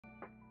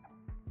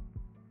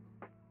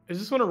Is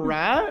this one a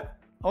rat?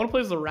 I want to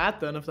play as the rat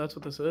then, if that's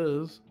what this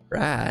is.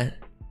 Rat.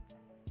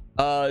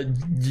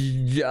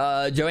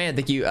 Joanne,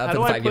 thank you for the 5 gifted. How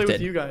do I play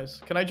with you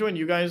guys? Can I join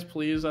you guys,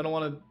 please? I don't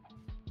want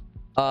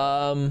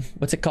to.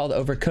 What's it called?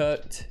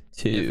 Overcooked.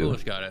 2. Yeah,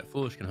 Foolish got it.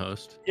 Foolish can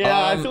host.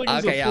 Yeah, I feel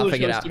like okay, I'll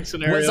figure it out.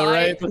 Scenario,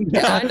 right?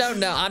 I don't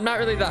know. I'm not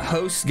really the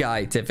host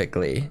guy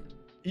typically.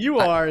 You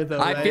are though.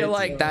 I feel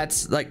like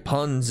that's like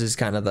puns is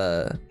kind of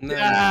the.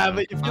 Yeah,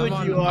 but you feel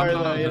like you are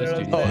though. You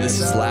know oh, this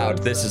is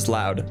loud. This is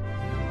loud.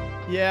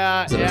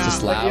 Yeah, so yeah, this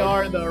is loud. you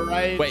are though,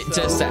 right? Wait,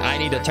 so. Just I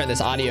need to turn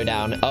this audio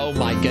down. Oh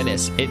my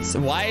goodness,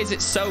 why is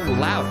it so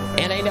loud?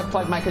 And I need to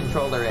plug my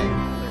controller in,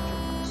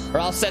 or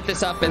I'll set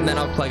this up and then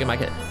I'll plug in my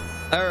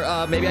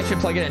or maybe I should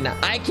plug it in now.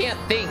 I can't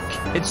think.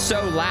 It's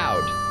so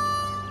loud.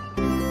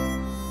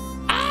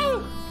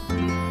 Ow! Yeah,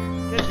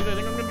 dude, I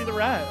think I'm gonna be the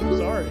rat. I'm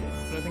sorry,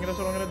 but I think that's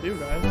what I'm gonna do,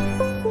 guys.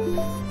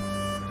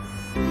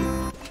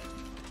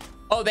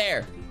 Oh,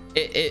 there.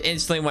 It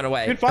instantly went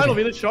away. Dude, fine, I'll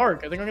be the shark.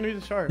 I think I'm gonna be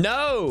the shark.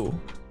 No.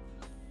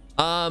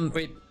 Wait. I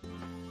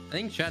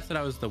think chat said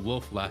I was the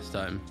wolf last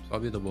time, so I'll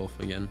be the wolf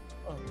again.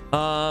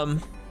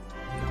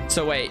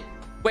 So wait,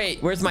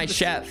 where's my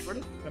chef?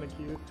 Kind of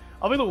cute.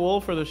 I'll be the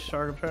wolf or the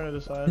shark. I'm trying to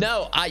decide.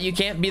 No, you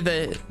can't be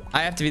the.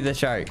 I have to be the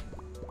shark.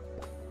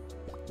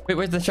 Wait,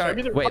 where's the shark?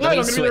 Wait, let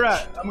me switch.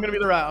 I'm gonna be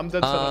the rat. I'm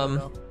dead set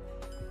now.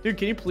 Dude,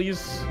 can you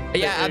please?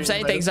 Yeah, I'm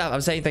setting things up.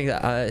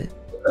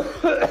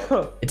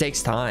 It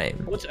takes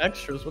time. What's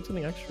extras? What's in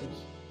the extras?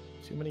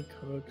 Too many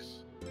cooks.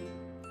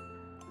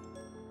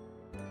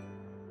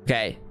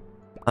 Okay,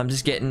 I'm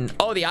just getting.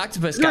 Oh, the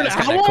octopus guy is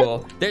kind of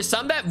cool. There's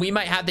some that we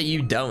might have that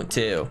you don't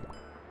too.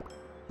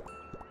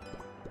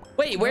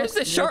 Wait, where's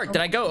the shark?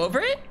 Did I go over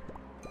it?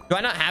 Do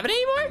I not have it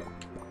anymore?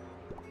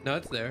 No,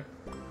 it's there.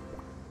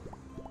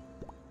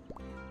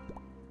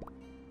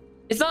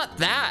 It's not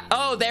that.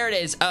 Oh, there it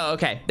is. Oh,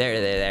 okay.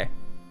 There.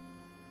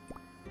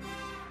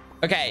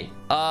 Okay.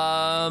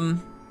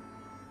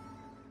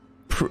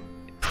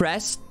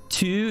 Press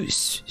 2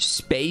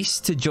 space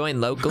to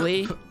join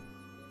locally.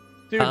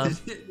 Dude,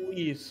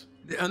 please.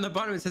 On the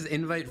bottom it says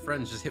invite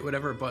friends. Just hit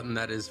whatever button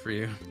that is for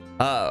you.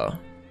 Oh.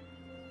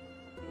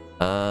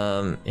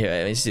 Here,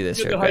 let me see this.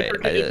 Dude,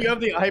 if you have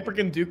the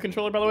Hyperkin Duke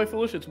controller, by the way,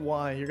 Foolish, it's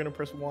Y. You're gonna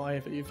press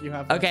Y if you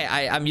have that. Okay,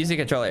 I'm using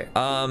controller.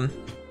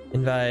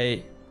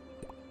 Invite.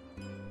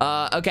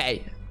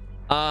 Okay.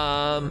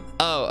 Oh,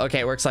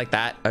 okay, it works like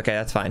that. Okay,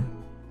 that's fine.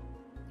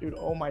 Dude,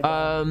 oh my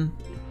god.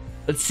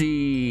 Let's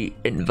see.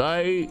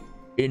 Invite.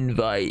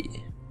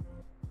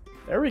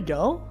 There we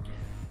go.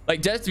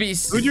 Like, just to be.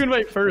 Who'd you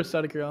invite first,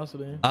 out of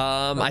curiosity?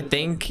 I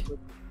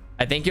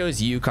think it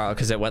was you, Carl,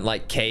 because it went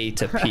like K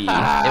to P. It went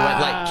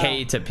like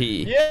K to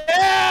P.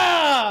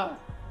 Yeah!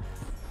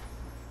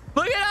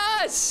 Look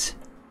at us!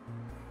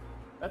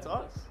 That's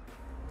us.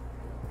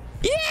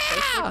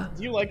 Yeah!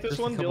 Do you like this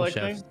one? Do you like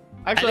me? chefs.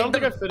 Actually, I don't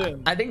think I fit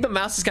in. I think the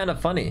mouse is kind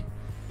of funny.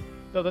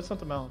 No, that's not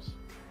the mouse.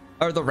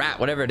 Or the rat,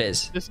 whatever it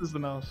is. This is the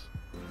mouse.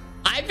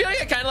 I feel like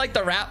I kind of like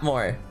the rat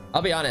more.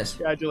 I'll be honest.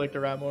 Yeah, I do like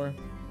the rat more. I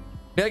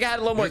feel like I had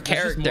a little more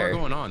character. More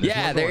going on.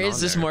 Yeah, there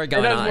is just more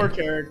going on. It has more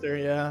character,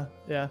 yeah.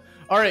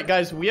 All right,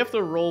 guys, we have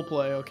to role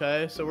play,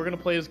 okay? So we're gonna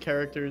play as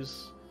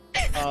characters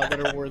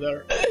we're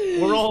there.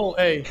 We're all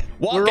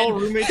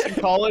roommates in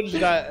college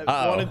that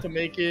wanted to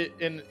make it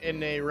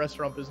in a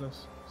restaurant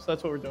business. So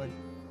that's what we're doing.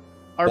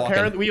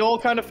 We all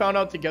kind of found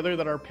out together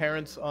that our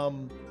parents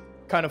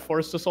kind of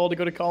forced us all to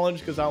go to college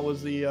because that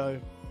was the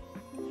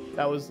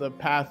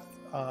path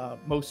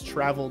most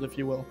traveled, if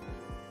you will.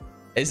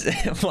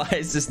 Why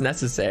is this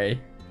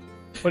necessary?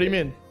 What do you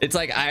mean? It's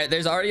like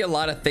there's already a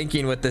lot of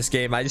thinking with this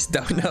game. I just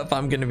don't know if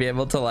I'm gonna be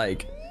able to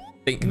like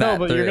think that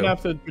through. You're gonna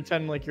have to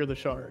pretend like you're the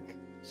shark.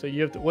 So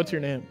you have to. What's your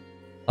name?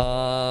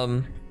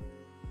 Can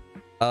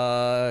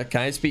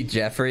I speak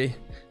Jeffrey?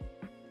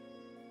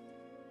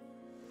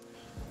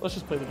 Let's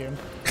just play the game.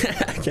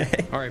 Okay.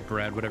 All right,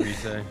 Brad. Whatever you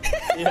say.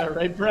 Yeah,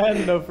 right,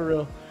 Brad. No, for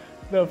real.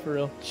 No, for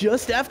real.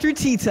 Just after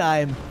tea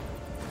time.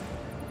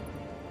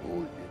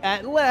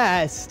 At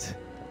last.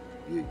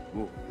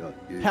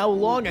 How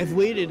long I've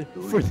waited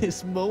for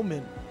this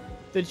moment.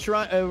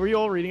 Were you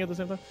all reading at the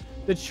same time?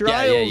 The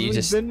trials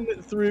we've been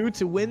through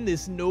to win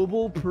this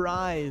noble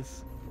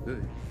prize.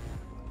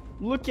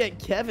 Look at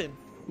Kevin.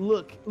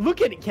 Look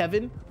at it,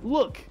 Kevin.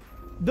 Look.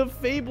 The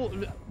fable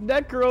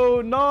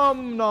Necro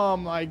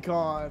Nom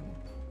icon.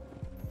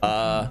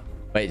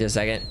 Wait just a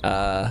second.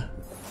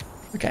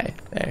 Okay,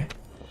 there.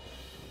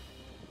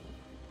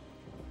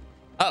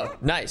 Oh,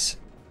 nice.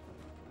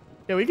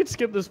 Yeah, we could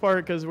skip this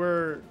part because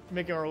we're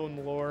making our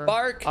own lore.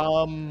 Bark.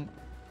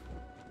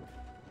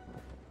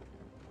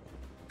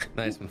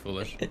 Nice one,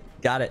 Foolish.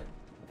 Got it.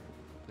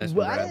 Nice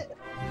one, Brad.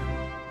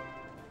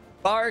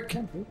 Bark.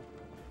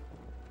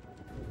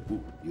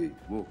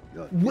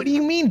 What do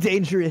you mean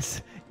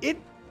dangerous?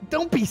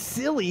 Don't be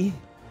silly.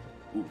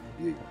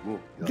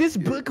 This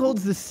book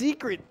holds the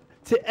secret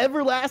to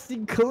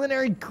everlasting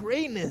culinary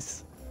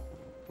greatness.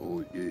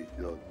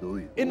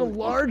 In a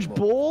large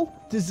bowl,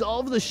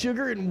 dissolve the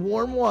sugar in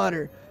warm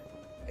water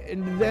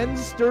and then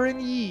stir in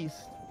the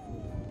yeast.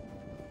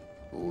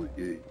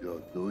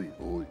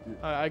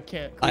 I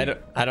can't. I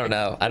don't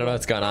know. I don't know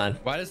what's going on.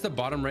 Why does the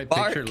bottom right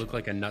Bark. picture look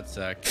like a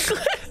nutsack?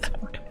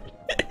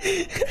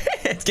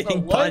 It's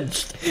getting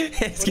punched.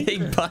 It's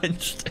getting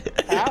punched.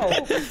 Ow.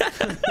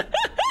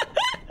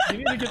 You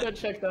need to get that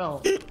checked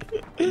out.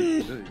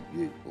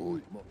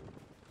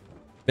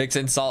 Mix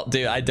in salt,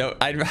 dude. I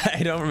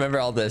don't remember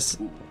all this.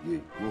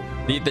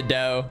 Knead the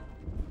dough.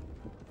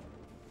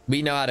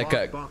 We know how to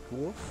cook.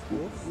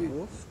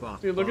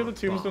 Dude, look at the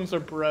tombstones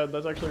of bread.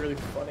 That's actually really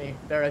funny.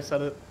 There, I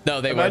said it. No,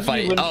 they weren't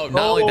funny. Imagine Oh,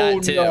 not only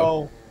that too.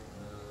 No.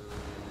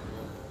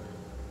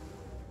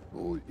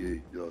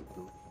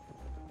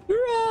 Your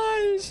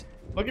eyes.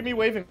 Look at me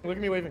waving. Look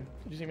at me waving.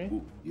 Did you see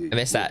me? I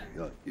missed that.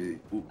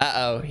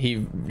 Uh-oh, he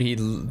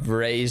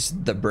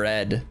raised the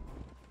bread.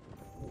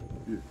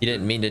 He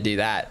didn't mean to do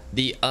that.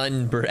 The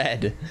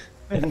unbread.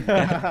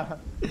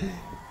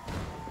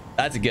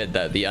 That's good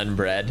though, the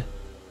unbread.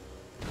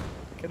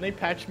 Can they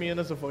patch me in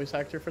as a voice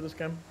actor for this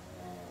game?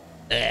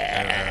 No,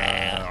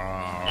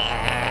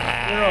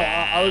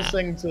 I was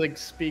saying to like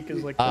speak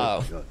as like.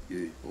 Oh.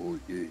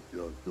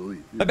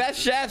 The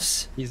best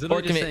chefs. He's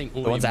literally just saying,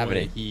 what's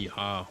happening?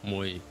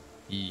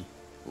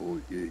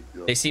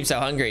 They seem so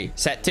hungry.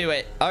 Set to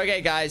it. Okay,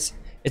 guys,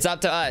 it's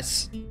up to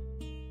us.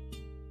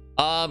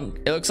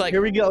 It looks like.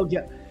 Here we go.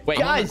 Yeah. Wait,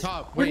 guys,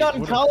 we're not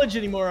in college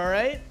anymore. All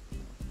right.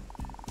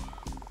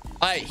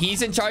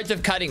 He's in charge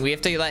of cutting. We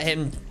have to let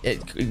him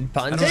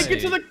punch. Take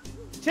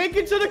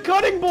it to the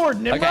cutting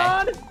board,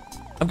 Nimrod. Okay.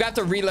 I'm gonna have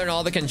to relearn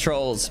all the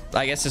controls.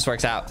 I guess this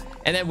works out.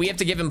 And then we have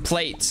to give him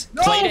plates.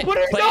 No, plate it. Put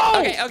it.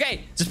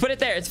 Okay. Just put it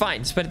there. It's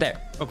fine. Just put it there.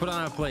 Oh, put it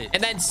on a plate.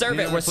 And then serve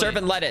it. We're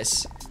serving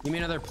lettuce. Give me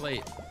another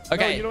plate.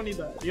 Okay. No, you don't need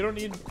that. You don't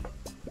need.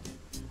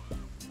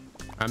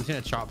 I'm just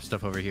gonna chop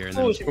stuff over here. And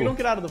Oh, then... we don't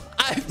get out of the.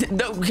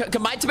 No,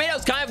 my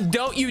tomatoes.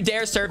 Don't you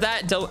dare serve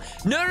that.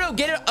 No.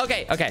 Get it.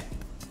 Okay.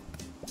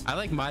 I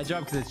like my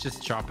job because it's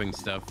just chopping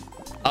stuff.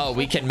 Oh,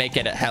 we can make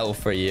it a hell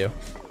for you.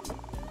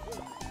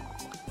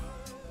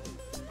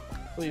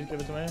 Please give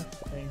it to me.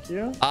 Thank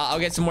you. I'll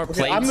get some more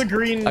plates. I'm the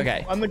green.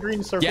 Okay. I'm the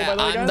green circle. Yeah, by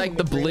the way, I'm guys. like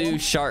the blue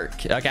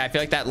shark. Okay, I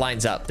feel like that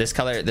lines up. This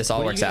color, this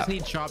all works out.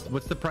 Need chopped.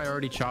 What's the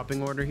priority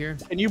chopping order here?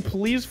 Can you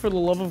please, for the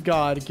love of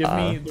God, give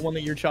me the one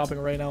that you're chopping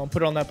right now and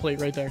put it on that plate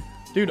right there,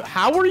 dude?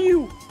 How are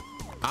you?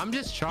 I'm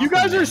just chopping. You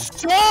guys are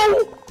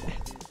so.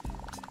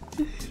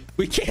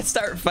 We can't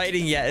start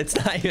fighting yet. It's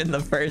not even the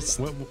first.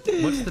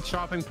 What's the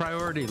chopping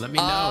priority? Let me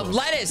know.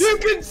 Lettuce. You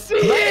can see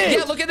it.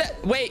 Yeah, look at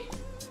that. Wait.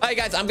 All right,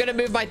 guys, I'm gonna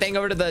move my thing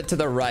over to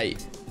the right,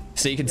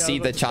 so you can see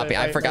the chopping.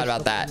 I forgot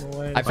about that.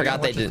 I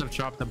forgot they did.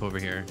 Chopped up over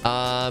here.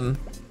 I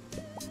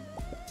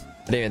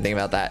didn't even think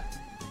about that.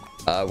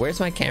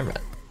 Where's my camera?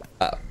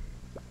 Oh.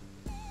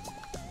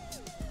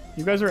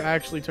 You guys are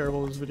actually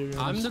terrible at this video game.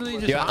 I'm literally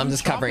just. I'm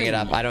just covering it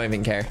up. I don't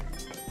even care.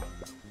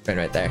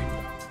 Right there.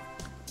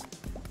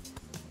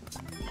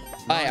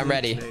 All right, I'm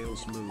ready.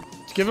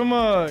 Give him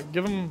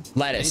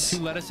lettuce. Two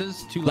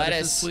lettuces,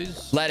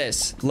 please.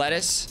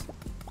 Lettuce.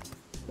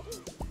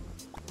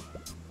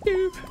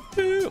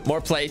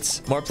 More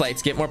plates.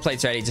 Get more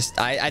plates ready.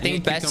 I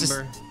think best just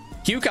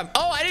cucumber.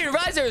 Oh, I didn't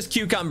realize there was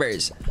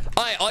cucumbers.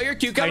 All right, all your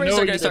cucumbers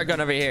are gonna start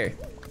going over here.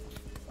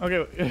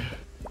 Okay.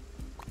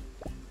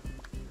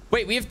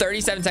 Wait, we have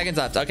 37 seconds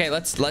left. Okay,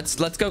 let's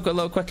go a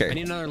little quicker. I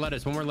need another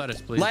lettuce. One more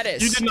lettuce, please.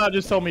 Lettuce. You did not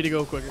just tell me to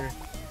go quicker.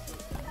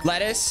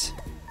 Lettuce.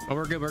 Oh,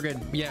 we're good.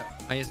 Yeah,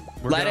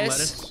 we're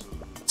lettuce.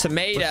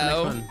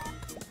 Tomato.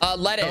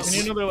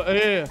 Lettuce.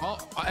 Oh,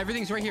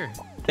 everything's right here.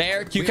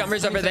 There,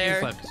 cucumbers over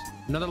there.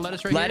 Another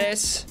lettuce right here.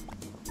 Lettuce.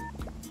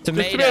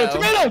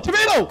 Tomato.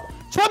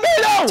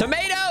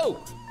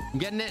 Tomato. I'm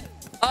getting it.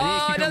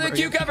 Oh, another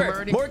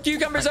cucumber. More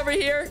cucumbers over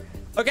here.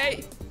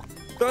 Okay.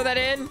 Throw that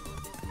in.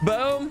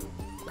 Boom.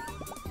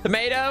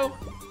 Tomato.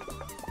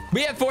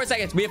 We have 4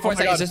 seconds.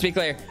 Just to be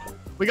clear.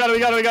 We got it.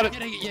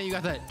 Yeah, you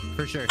got that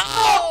for sure.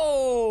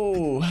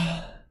 Oh.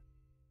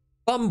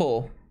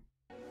 Fumble.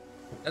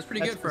 That's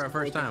pretty good for our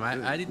first time.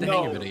 I need the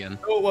hang of it again.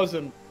 No, it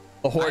wasn't.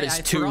 The horde is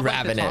too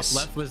ravenous. The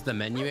top left was the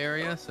menu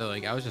area, so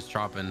like I was just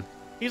chopping.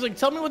 He's like,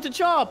 tell me what to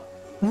chop.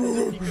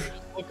 You can just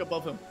look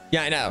above him.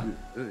 Yeah, I know.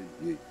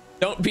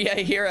 Don't be a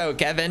hero,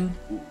 Kevin.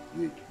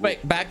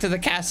 Wait, back to the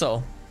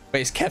castle.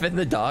 Wait, is Kevin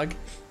the dog?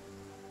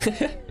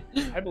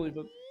 I believe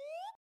it.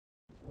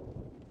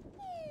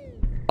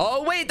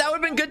 Oh wait, that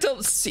would have been good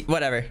to see.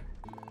 Whatever.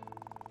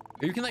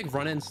 You can like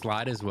run and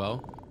slide as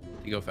well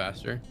to go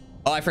faster.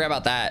 Oh, I forgot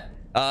about that.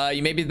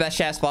 You may be the best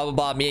chefs, blah blah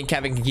blah. Me and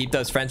Kevin can keep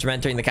those friends from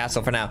entering the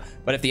castle for now.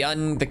 But if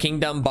the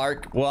kingdom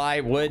bark,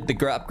 why would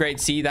the upgrade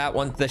see that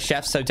once the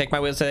chefs so take my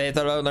wheels so they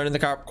learning to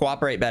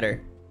cooperate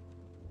better?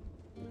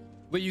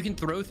 But you can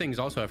throw things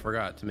also. I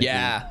forgot to make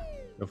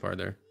go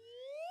farther.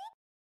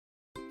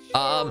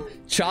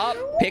 Chop,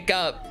 pick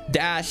up,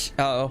 dash.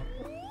 Oh.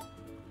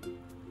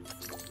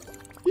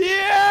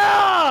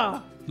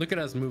 Yeah. Look at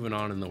us moving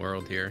on in the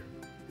world here.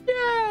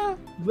 Yeah.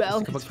 Well,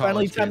 it's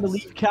finally time to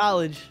leave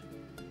college.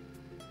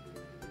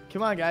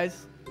 Come on,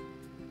 guys.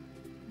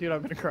 Dude,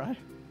 I'm gonna cry.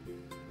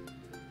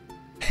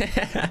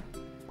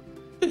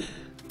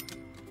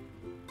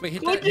 Wait,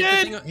 hit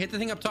the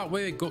thing up top.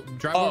 Wait, go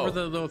drive over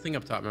the little thing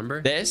up top.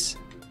 Remember this?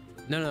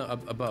 No,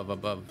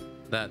 above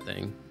that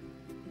thing.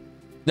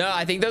 No,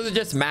 I think those are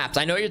just maps.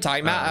 I know what you're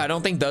talking about. I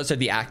don't think those are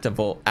the active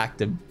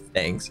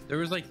things. There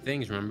was like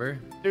things, remember?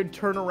 Dude,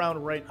 turn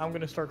around right. I'm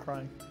gonna start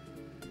crying.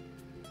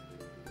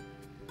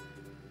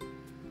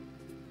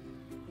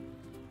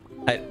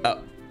 There.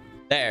 All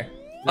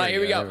right,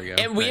 here we go.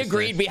 And we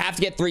agreed we have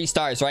to get 3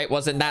 stars, right?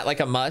 Wasn't that like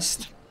a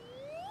must?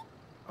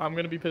 I'm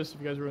gonna be pissed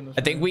if you guys ruin this.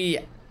 I think we.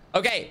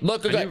 Okay,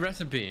 look. New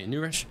recipe.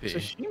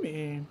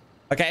 Sashimi.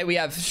 Okay, we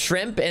have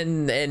shrimp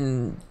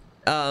and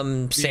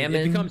salmon.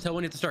 It becomes hell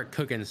when you have to start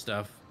cooking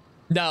stuff.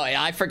 No,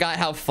 I forgot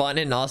how fun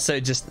and also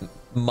just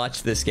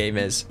much this game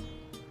is.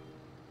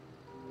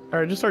 All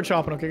right, just start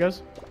chopping, okay,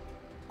 guys?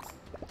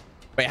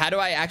 Wait, how do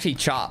I actually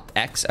chop?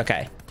 X?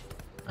 Okay.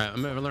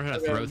 I'm gonna learn how to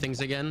throw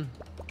things again.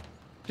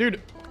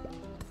 Dude.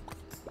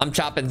 I'm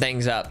chopping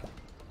things up.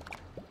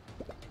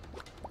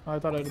 Oh, I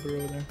thought I had to be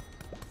over there.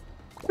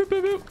 Boop,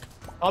 boop, boop.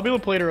 I'll be the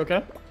plater,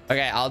 okay?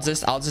 Okay, I'll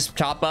just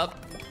chop up.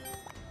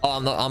 Oh,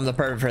 I'm the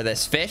perfect for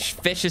this.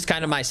 Fish is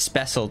kind of my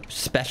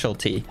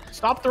specialty.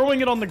 Stop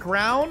throwing it on the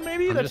ground,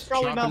 maybe? I'm That's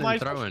probably not my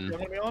throwing. I'm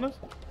gonna be honest.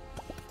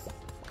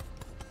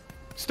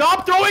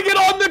 Stop throwing it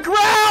on the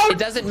ground! It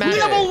doesn't matter. We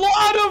have a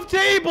lot of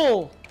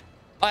table!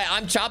 Alright,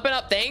 I'm chopping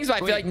up things,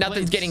 but I feel like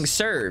nothing's getting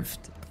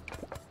served.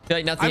 I feel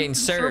like nothing's getting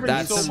served.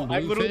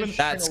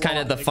 That's kind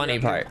of the funny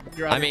part.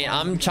 I mean,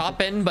 I'm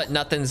chopping, but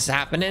nothing's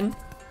happening.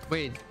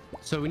 Wait,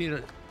 so we need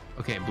a...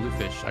 Okay,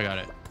 bluefish. I got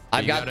it.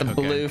 I've got the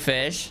blue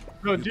fish.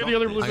 No, do the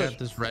other blue fish. I got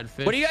this red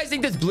fish. What do you guys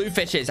think this blue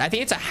fish is? I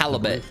think it's a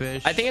halibut.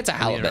 I think it's a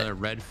halibut. Another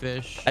red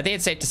fish. I think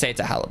it's safe to say it's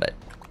a halibut.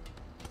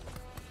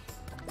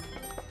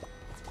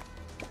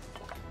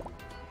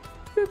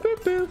 Boop,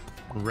 boop, boop.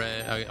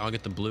 Red. I'll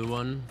get the blue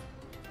one.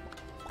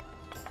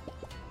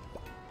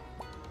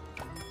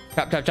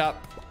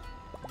 Chop.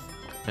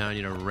 Now I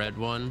need a red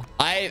one.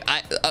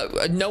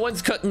 No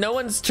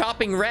one's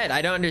chopping red.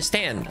 I don't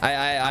understand.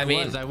 I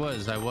mean, I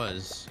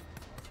was.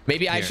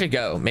 Maybe I should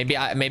go. Maybe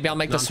I'll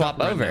make the swap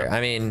over.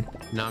 I mean,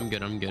 no, I'm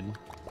good.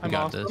 I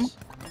got this.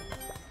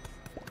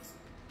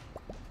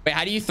 Wait,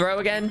 how do you throw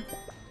again?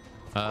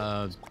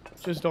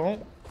 Just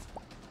don't.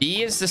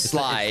 B is the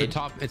slide. It's the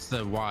top. It's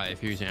the Y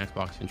if you're using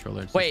Xbox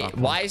controller. Wait,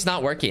 Y is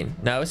not working.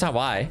 No, it's not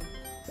Y.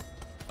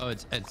 Oh,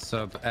 it's X.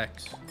 Oh,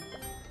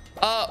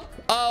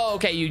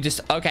 okay.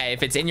 Okay.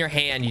 If it's in your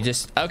hand, you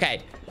just,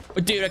 okay.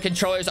 Dude, a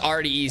controller's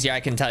already easier.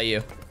 I can tell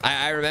you.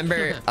 I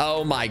remember.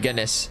 Oh my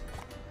goodness.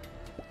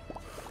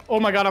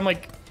 Oh my God.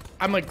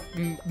 I'm like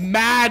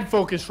mad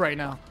focused right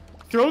now.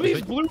 Throw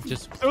these blue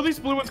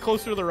ones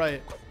closer to the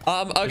right.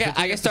 Okay.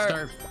 I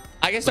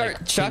can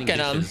start chucking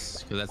them.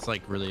 Because that's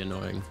like really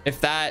annoying.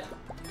 If that.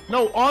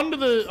 No, onto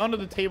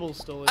the table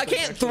still. I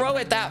can't throw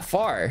it that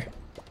far.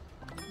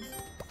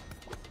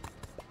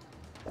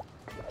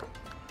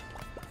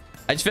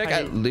 I just feel like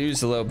I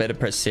lose a little bit of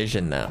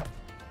precision though.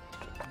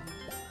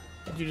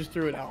 You just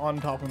threw it on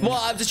top of me. Well,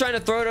 I'm just trying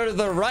to throw it over to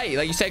the right,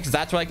 like you said, because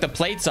that's where like the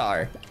plates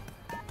are.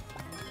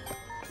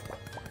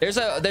 There's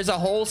a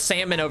whole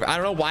salmon over. I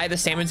don't know why the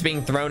salmon's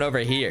being thrown over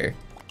here.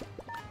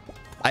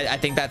 I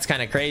think that's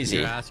kind of crazy.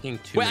 You're asking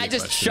too many I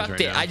just chucked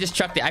right it. I just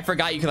chucked it. I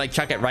forgot you can like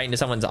chuck it right into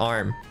someone's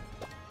arm.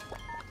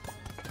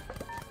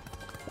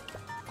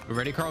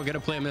 Ready, Carl? Get a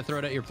plate. I'm gonna throw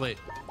it at your plate.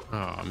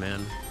 Oh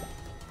man.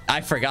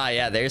 I forgot.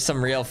 Yeah, there's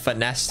some real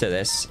finesse to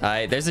this.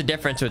 There's a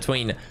difference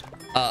between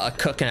a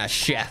cook and a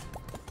chef.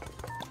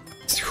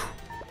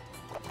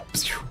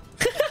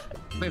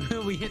 Wait,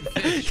 we hit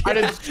fish. I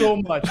did so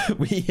much.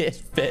 We hit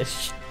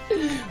fish.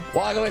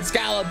 Wagyu and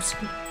scallops.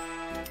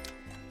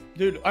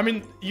 Dude, I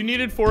mean, you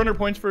needed 400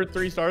 points for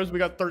 3 stars. We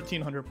got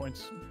 1,300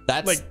 points.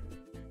 That's like,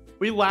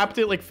 we lapped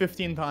it like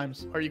 15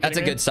 times. Are you kidding That's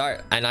a me? good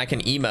start. And I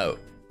can emote.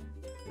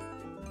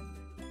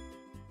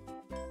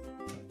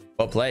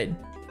 Well played.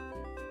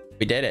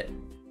 We did it.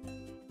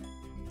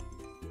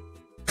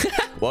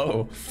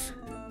 Whoa.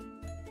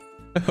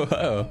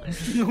 Whoa.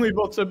 We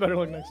both said better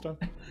luck next time.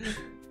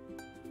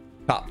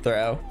 Top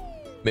throw.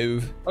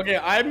 Move. Okay,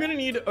 I'm gonna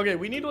need... Okay,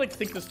 we need to like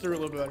think this through a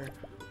little bit better.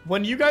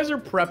 When you guys are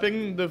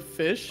prepping the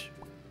fish,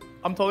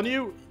 I'm telling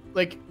you,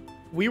 like,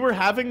 we were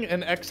having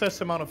an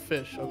excess amount of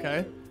fish,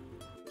 okay?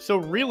 So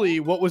really,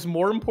 what was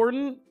more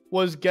important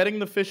was getting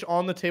the fish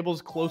on the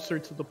tables closer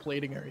to the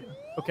plating area,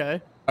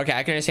 okay? Okay,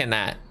 I can understand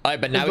that. All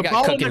right, but now we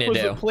got cooking to do.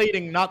 The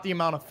plating, not the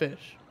amount of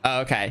fish.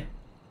 Oh, okay.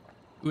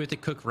 We have to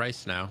cook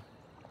rice now.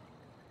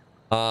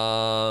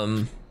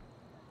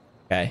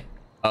 Okay.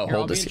 Oh, Here,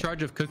 hold I'll be this. in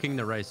charge of cooking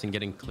the rice and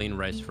getting clean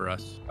rice for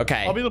us.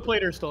 Okay. I'll be the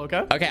plater still,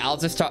 okay? Okay, I'll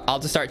just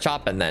start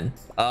chopping then.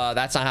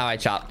 That's not how I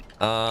chop.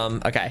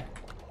 Okay.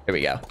 Here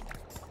we go.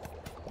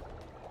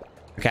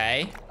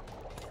 Okay.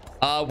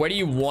 Where do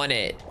you want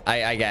it?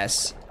 I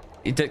guess.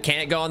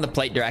 Can it go on the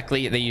plate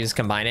directly? Then you just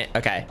combine it.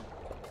 Okay.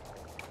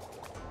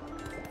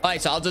 All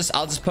right, so I'll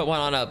just put one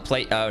on a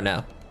plate. Oh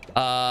no.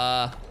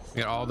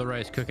 We got all the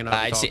rice cooking up.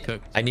 I see.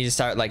 Cooked. I need to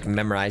start like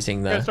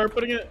memorizing the. Yeah, start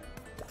putting it.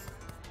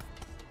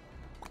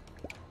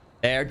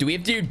 There. Do we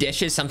have to do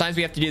dishes? Sometimes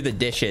we have to do the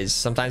dishes.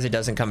 Sometimes it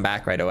doesn't come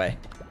back right away.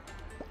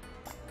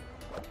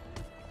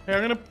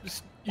 Hey,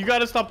 you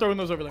gotta stop throwing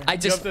those over there.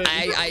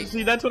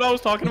 See, that's what I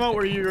was talking about,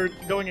 where you're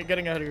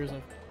getting ahead of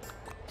yourself.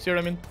 See what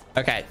I mean?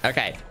 Okay.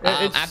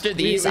 After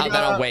these, then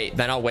I'll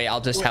wait.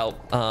 I'll just help.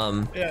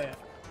 Yeah.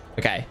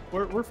 Okay.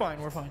 We're fine.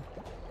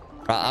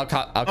 I'll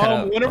cut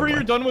whenever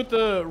you're done with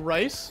the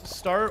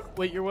rice,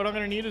 wait, what I'm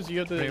gonna need is you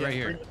have to right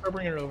here. Start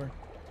bringing it over.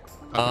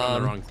 I put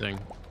on the wrong thing.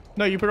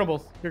 No, you put on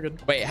both. You're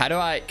good. Wait,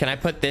 can I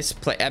put this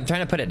plate? I'm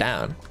trying to put it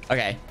down.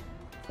 Okay.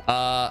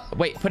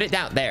 Wait, put it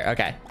down there.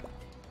 Okay.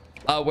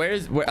 Oh,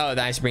 then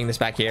I should bring this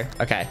back here.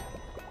 Okay.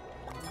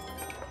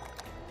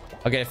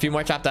 I'll get a few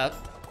more chopped up.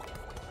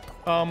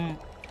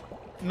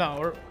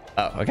 No.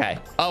 Oh, okay.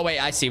 Oh, wait,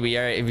 I see.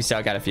 We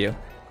still got a few.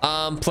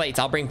 Plates.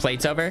 I'll bring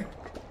plates over.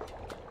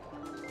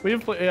 We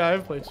have yeah, I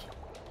have plates. Is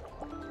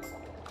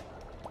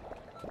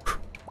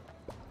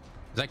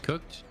that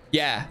cooked?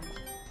 Yeah.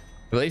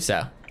 I believe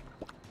so.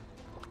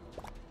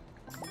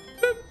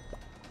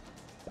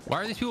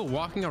 Why are these people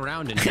walking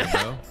around in here,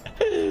 bro?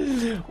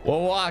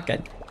 We're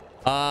walking.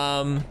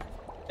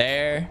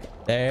 There.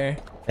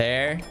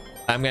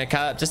 I'm gonna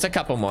cut up just a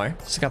couple more.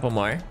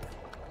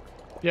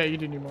 Yeah, you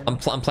do need more. I'm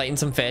plating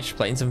some fish.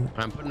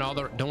 I'm putting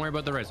don't worry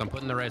about the rice. I'm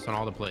putting the rice on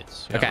all the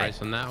plates. Got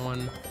rice on that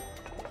one.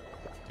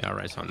 Got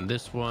rice on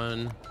this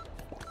one.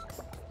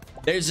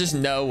 There's just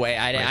no way.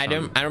 I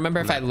don't remember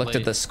if I looked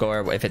at the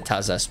score if it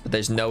tells us, but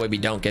there's no way we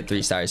don't get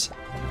 3 stars.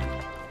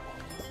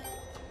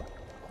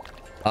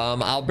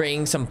 I'll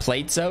bring some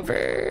plates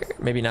over.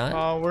 Maybe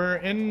not. We're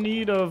in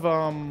need of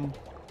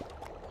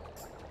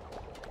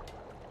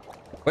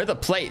Where are the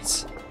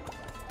plates?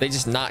 They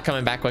just not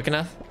coming back quick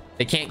enough?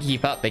 They can't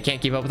keep up. They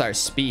can't keep up with our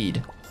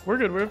speed. We're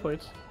good. We have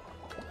plates.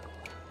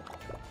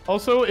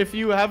 Also, if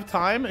you have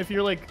time, if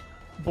you're like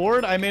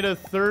bored, I made a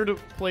 3rd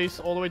place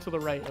all the way to the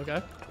right.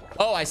 Okay.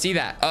 Oh, I see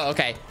that. Oh,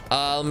 okay.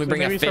 Let me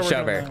bring a fish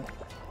over.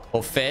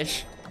 Oh,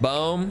 fish.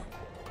 Boom.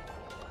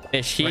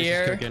 Fish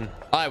here.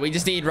 All right, we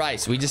just need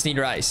rice.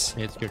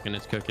 It's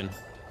cooking.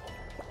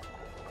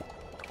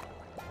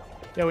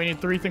 Yeah, we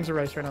need 3 things of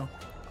rice right now.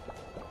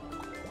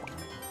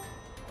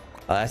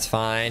 Oh, that's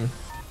fine.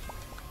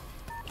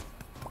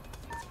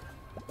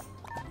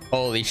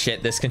 Holy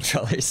shit, this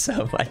controller is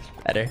so much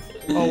better.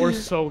 Oh, we're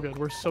so good.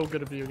 We're so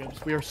good at video games.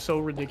 We are so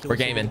ridiculous. We're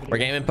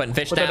gaming, putting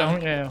fish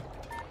down. Yeah,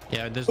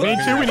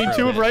 we need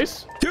 2 of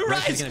rice. 2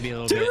 rice. 2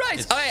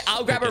 rice. All right,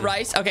 I'll grab a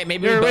rice. Okay,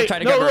 maybe we both try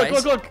to grab a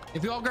rice. Look.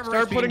 If you all grab a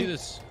rice, we can do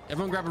this.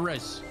 Everyone grab a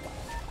rice.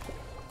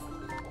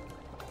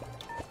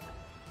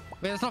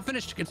 Wait, it's not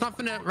finished. Rice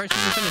isn't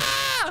finished.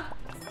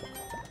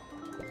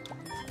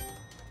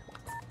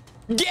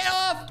 Get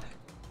off!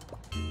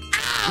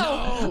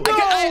 Ow! No.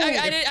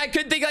 I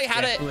couldn't think like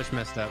how to. Foolish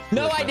messed up.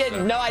 No, I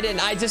didn't.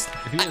 I just.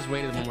 If you just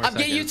waited 1 more I'm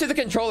getting used to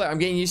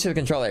the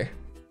controller.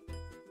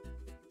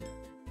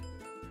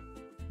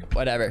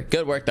 Whatever.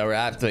 Good work though. We're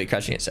absolutely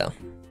crushing it. So.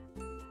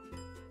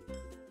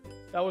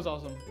 That was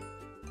awesome.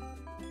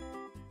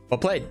 Well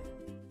played.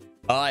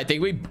 I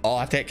think we all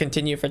have to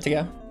continue for it to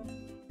go.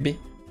 Maybe.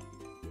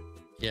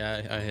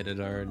 Yeah, I hit it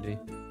already.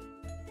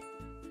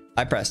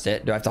 I pressed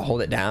it. Do I have to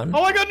hold it down?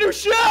 Oh, I got a new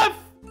chef!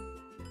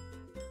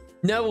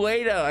 No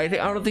way though. I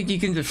don't think you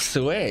can just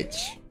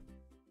switch.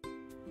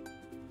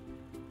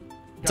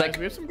 Guys,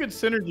 we have some good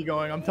synergy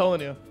going. I'm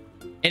telling you.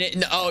 And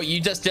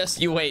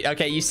you wait.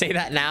 Okay, you say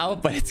that now,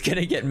 but it's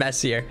gonna get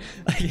messier.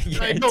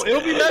 No,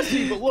 it'll be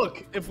messy. But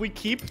look, if we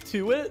keep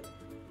to it,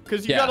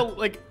 because you gotta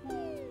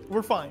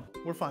we're fine.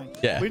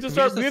 Yeah. We have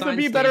to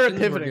be better at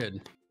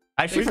pivoting.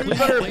 I should be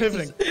better at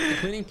pivoting.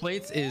 Cleaning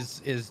plates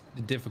is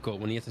difficult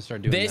when you have to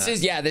start doing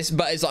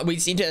but we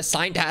just need to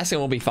assign tasks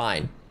and we'll be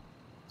fine.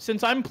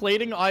 Since I'm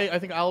plating, I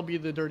think I'll be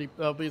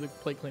the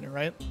plate cleaner,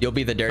 right? You'll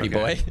be the dirty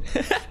boy.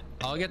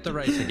 I'll get the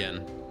rice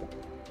again.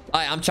 All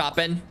right, I'm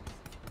chopping.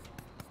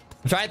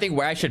 I'm trying to think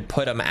where I should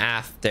put them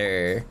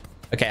after.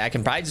 Okay, I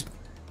can probably just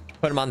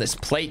put them on this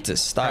plate to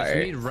start. Right, so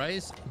we need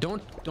rice.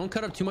 Don't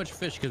cut up too much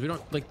fish because we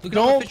don't like. Look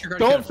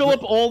don't fill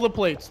up all the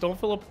plates. Don't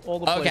fill up all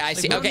the plates. Okay, I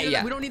see. Okay,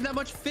 yeah. We don't need that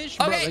much fish.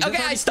 Bro.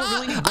 Okay, I stop.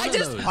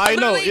 I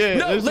know. Yeah.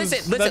 No,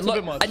 listen.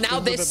 Look, now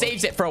this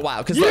saves it for a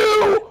while because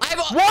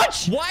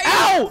watch. Why?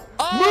 Ow!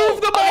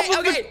 Move them off.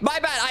 Okay, my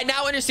bad. I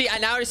now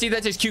understand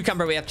that there's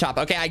cucumber we have to chop.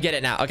 Okay, I get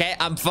it now. Okay,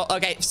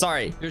 okay,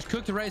 sorry. There's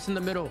cooked rice in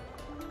the middle.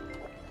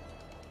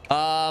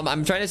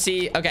 I'm trying to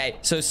see. Okay,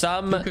 so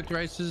some cooked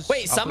rices.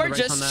 Wait, some are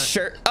just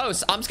sure. Oh,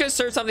 so I'm just gonna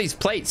serve some of these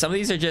plates. Some of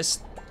these are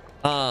just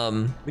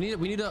we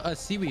need a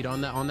seaweed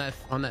on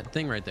that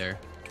thing right there.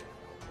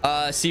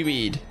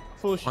 Seaweed.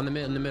 In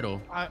the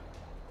middle.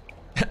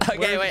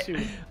 Okay,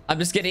 wait. I'm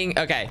just getting.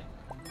 Okay.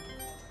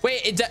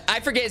 Wait,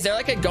 I forget. Is there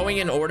like a going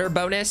in order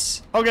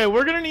bonus? Okay,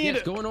 we're gonna need.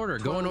 Yes, go in order.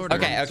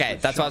 Okay.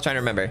 That's what I was trying to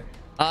remember.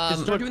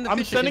 Look,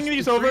 I'm sending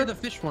these over. The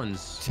fish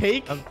ones.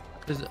 Take of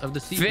the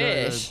sea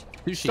fish.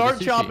 Start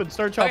chopping.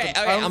 Okay,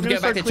 I'm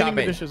gonna back to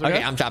chopping.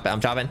 Okay, I'm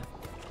chopping.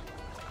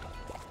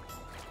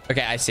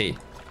 Okay, I see.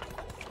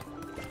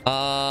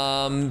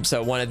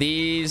 So one of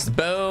these.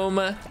 Boom.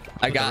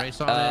 I got.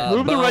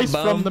 Move the rice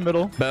from the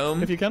middle.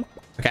 Boom. If you can.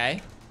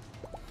 Okay.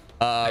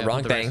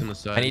 Wrong thing.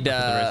 I need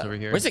where's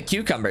Where's the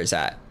cucumbers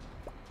at?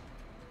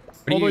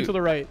 All the way to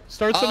the right.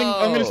 Start sending.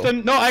 I'm gonna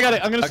send. No, I got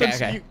it. I'm gonna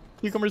send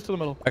cucumbers to the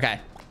middle. Okay.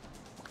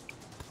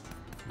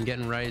 I'm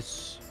getting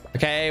rice.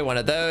 Okay, one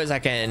of those. I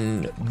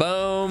can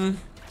boom.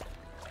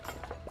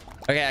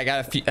 Okay, I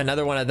got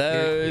another one of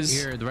those.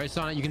 Here, the rice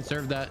on it. You can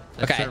serve that.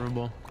 That's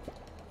servable.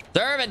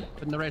 Serving.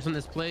 Putting the rice on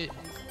this plate.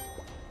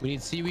 We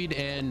need seaweed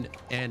and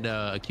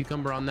a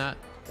cucumber on that.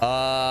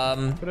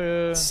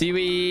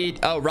 Seaweed.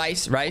 Oh,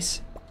 rice.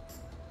 Rice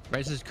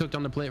is cooked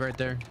on the plate right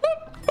there.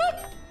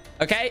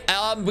 Okay.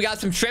 We got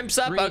some shrimps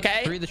up.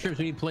 Okay. 3 of the shrimps.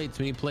 We need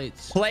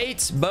plates.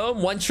 Plates.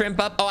 Boom. 1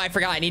 shrimp up. Oh, I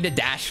forgot. I need to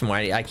dash more.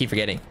 I keep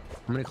forgetting.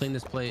 I'm gonna clean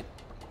this plate.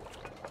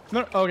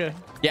 No. Okay.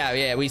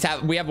 Yeah. We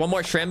have 1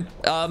 more shrimp.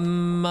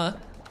 I'm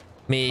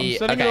sending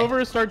it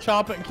over. Start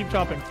chopping. Keep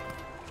chopping.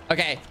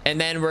 Okay, and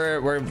then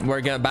we're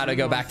about to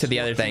go back to the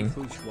other thing.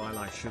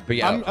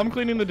 I'm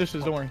cleaning the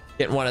dishes. Don't worry.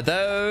 Get one of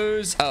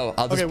those. Oh,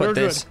 I'll just put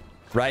this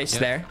rice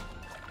there.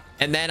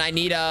 And then I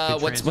need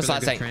what's the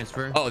last thing?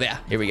 Transfer. Oh yeah,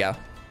 here we go.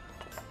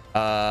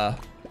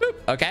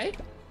 Okay.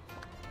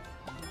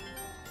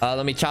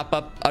 Let me chop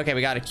up. Okay, we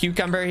got a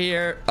cucumber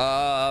here.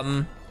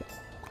 Okay,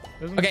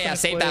 yeah,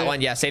 save that one.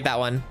 Yeah, save that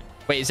one.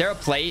 Wait, is there a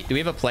plate? Do we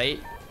have a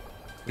plate?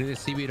 We need a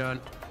seaweed on.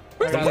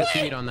 Where's the plate?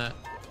 Seaweed on that.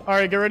 All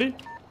right, get ready.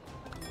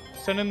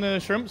 Send in the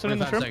shrimp. Send in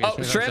the shrimp. Oh,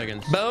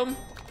 shrimp. Boom.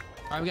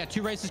 All right, we got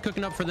 2 rices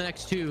cooking up for the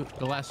next 2.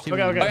 The last 2.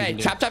 Okay.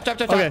 Chop.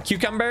 Okay.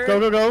 Cucumber.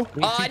 Go.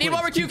 I need 1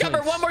 more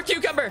cucumber. 1 more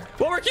cucumber.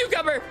 1 more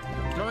cucumber.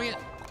 Throwing it.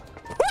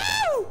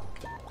 Woo!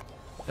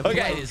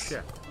 Okay.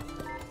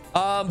 Boom.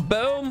 All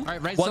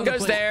right, 1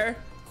 goes there.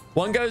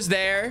 1 goes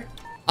there.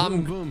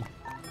 Boom.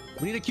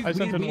 We need a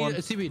cucumber. We need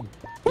a seaweed.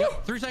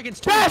 Yep, 3 seconds.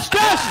 Dash!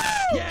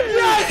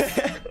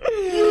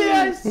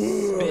 Yes!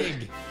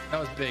 Big.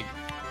 That was big.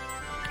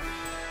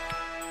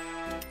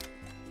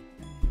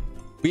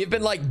 We have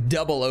been like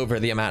double over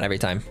the amount every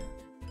time.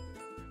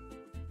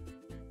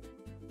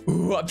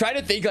 Ooh, I'm trying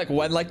to think like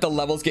when like the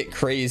levels get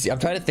crazy. I'm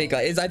trying to think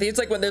like I think it's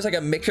like when there's like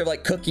a mixture of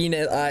like cooking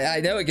and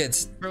I know it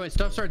gets. Bro, when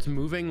stuff starts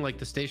moving, like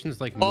the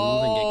stations like move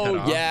and get cut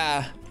off. Oh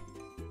yeah.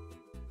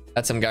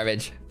 That's some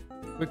garbage.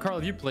 Wait, Carl,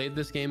 have you played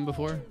this game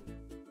before?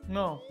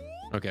 No.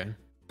 Okay.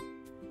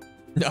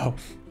 No.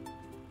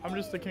 I'm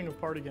just the king of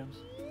party games.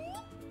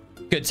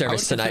 Good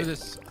service tonight.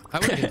 I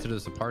would consider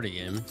this a party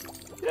game.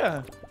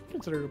 Yeah,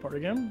 consider it a party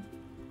game.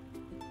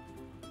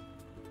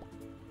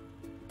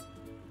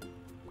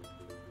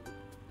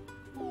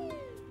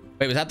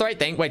 Wait, was that the right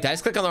thing? Wait, did I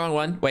just click on the wrong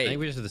one? Wait. I think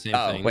we just did the same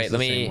thing. Wait, let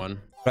me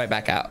right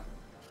back out.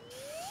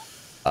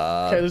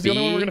 Okay, this is the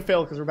only one we're gonna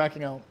fail because we're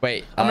backing out.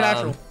 Wait. I'm a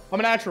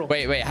natural.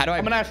 Wait, how do I?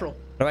 I'm a natural.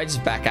 Do I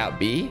just back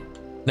out B?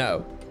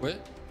 No. Quit?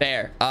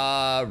 There.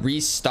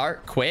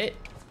 Restart, quit?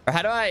 Or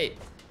how do I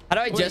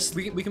just...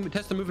 We can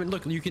test the movement.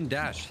 Look, you can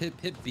dash.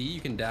 Hit B,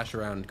 you can dash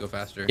around, go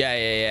faster.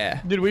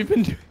 Yeah. Dude, we've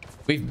been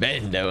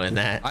doing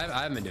that.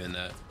 I haven't been doing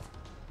that.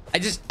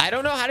 I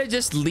don't know how to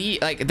just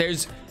leave. Like,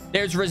 there's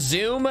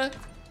resume,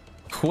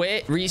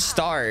 quit,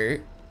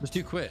 restart. Let's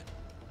do quit.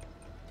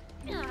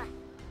 Are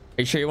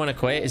you sure you want to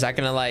quit? Is that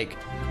gonna like...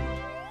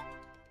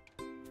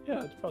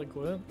 Yeah, it's probably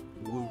quit.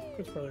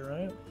 Quit's probably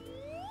right.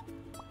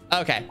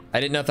 Okay, I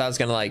didn't know if that was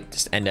gonna like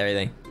just end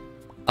everything.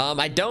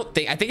 I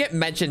think it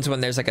mentions when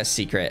there's like a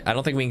secret. I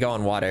don't think we can go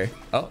on water.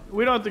 Oh,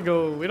 we don't have to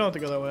go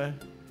that way.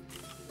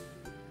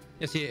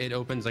 Yeah, see, it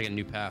opens like a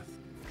new path.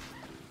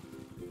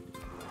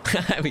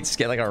 we just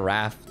get like a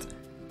raft.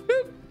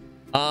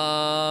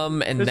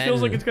 And this then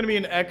feels like it's gonna be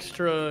an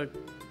extra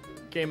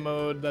game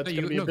mode that's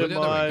gonna be a bit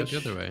much. Go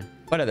the other way.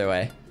 What other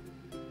way?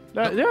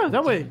 Yeah,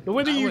 that way. The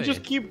way that you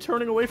just keep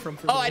turning away from.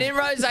 Oh, I didn't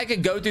realize I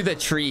could go through the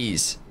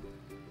trees.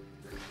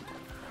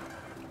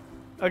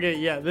 Okay,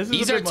 yeah,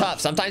 these are tough.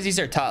 Sometimes these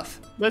are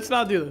tough. Let's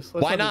not do this.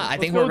 Why not? I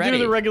think we're ready.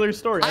 Do the regular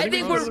story. I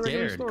think we're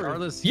scared.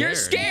 You're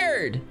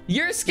scared.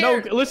 You're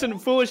scared. No, listen,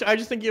 Foolish. I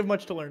just think you have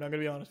much to learn. I'm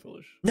gonna be honest,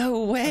 Foolish.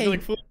 No way.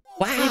 Like, Foolish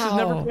is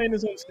never playing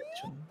his own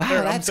station.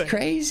 Wow, that's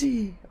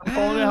crazy. I'm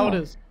calling it how it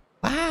is.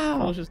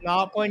 Wow. Foolish is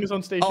not playing his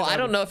own station. Oh, I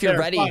don't know if you're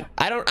ready. Fine.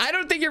 I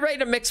don't think you're ready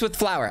to mix with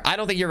flour. I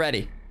don't think you're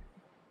ready.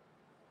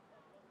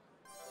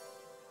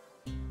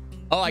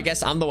 Oh, I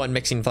guess I'm the one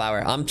mixing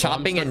flour. I'm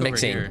chopping and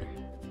mixing.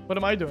 What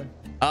am I doing?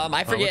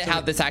 I forget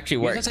how this actually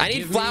works. I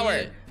need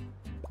flour.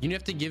 You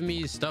have to give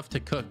me stuff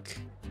to cook.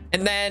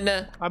 And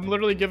then I'm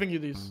literally giving you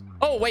these.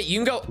 Oh wait, you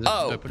can go.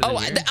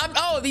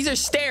 Oh, these are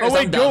stairs. Oh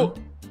wait, go.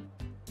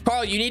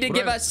 Carl, you need to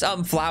give us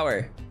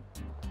flour.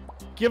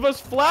 Give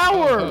us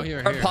flour.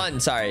 Or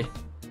pun, sorry.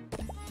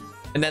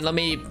 And then let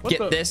me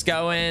get this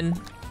going.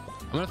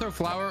 I'm gonna throw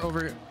flour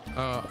over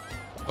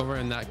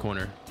in that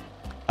corner.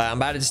 I'm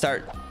about to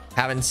start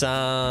having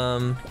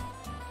some.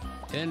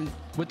 And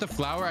with the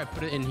flour, I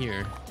put it in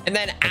here. And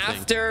then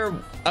after,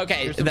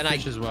 okay, then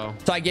as well.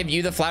 So I give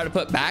you the flour to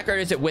put back, or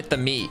is it with the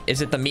meat?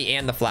 Is it the meat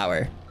and the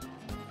flour?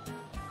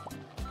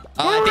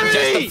 I think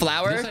just the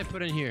flour. This I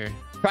put in here.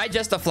 Try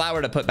just the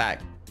flour to put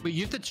back. But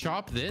you have to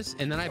chop this,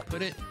 and then I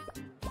put it.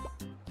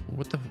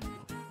 What the?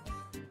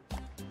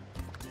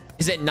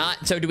 Is it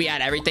not? So do we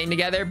add everything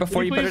together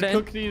before you put it in?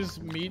 Cook these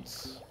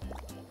meats.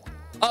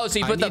 Oh, so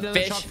you put the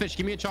fish. Chopped fish.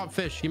 Give me a chopped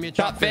fish. Give me a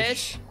chopped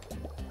fish.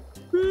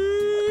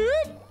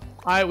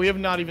 We have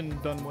not even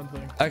done one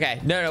thing.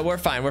 Okay, no, we're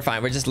fine. We're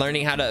fine. We're just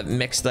learning how to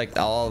mix like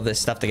all this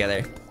stuff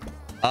together.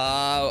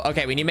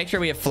 Okay, we need to make sure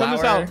we have flour. Send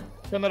this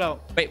out. Send that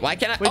out. Wait, why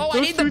can't I? Wait, oh, I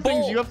need the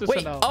bowl. You have to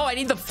send out. Oh, I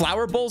need the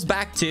flour bowls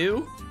back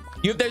too.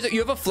 You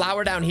have a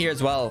flour down here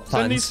as well. Puns.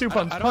 Send these two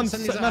Puns. I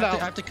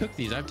have to cook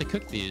these. I have to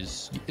cook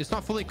these. It's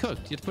not fully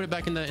cooked. You have to put it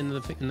back in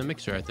the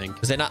mixer, I think.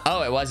 Was it not?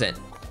 Oh, it wasn't.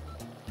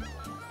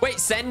 Wait,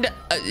 send.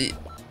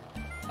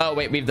 Oh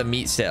wait, we have the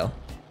meat still.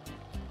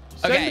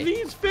 Okay. Send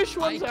these fish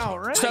ones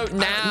out, right? So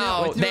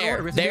now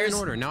there's an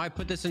order. Now I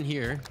put this in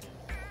here.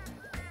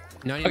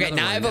 Now okay,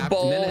 now I have a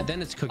bowl.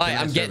 Then it's cooked. Right,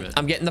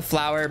 I'm getting the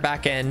flour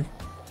back in.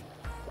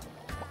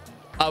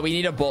 Oh, we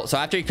need a bowl. So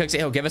after he cooks it,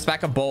 he'll give us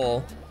back a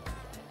bowl.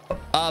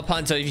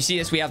 Pun. So if you see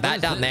this, we have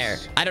that down there.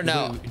 I don't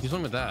know. Do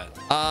something with that.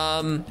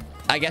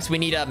 I guess we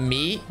need a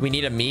meat. We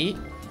need a meat.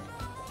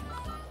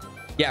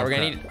 Yeah, we're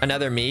gonna need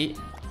another meat.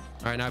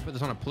 All right, now I put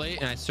this on a plate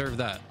and I serve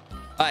that.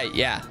 All right,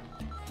 yeah.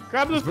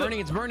 Grab this. It's burning.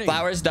 It's burning.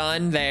 Flour's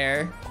done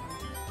there.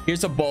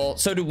 Here's a bowl.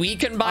 So do we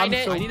combine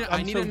it?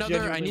 I need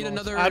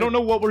another. I don't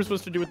know what we're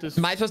supposed to do with this.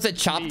 Am I supposed to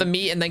chop the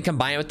meat and then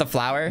combine it with the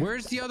flour?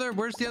 Where's the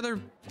other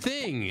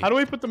thing? How do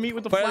we put the meat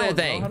with the flour? What other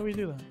thing? How do we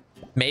do that?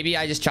 Maybe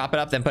I just chop it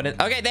up then put it.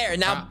 Okay, there.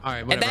 Now. All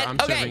right, whatever. And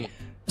then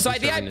so I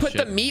think I put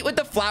the meat with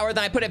the flour,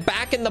 then I put it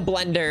back in the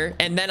blender,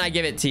 and then I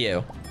give it to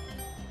you.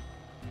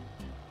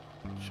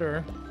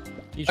 Sure.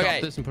 You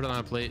chop this and put it on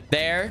a plate.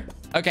 There.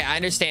 Okay, I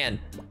understand.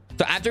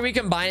 So after we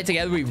combine it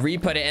together, we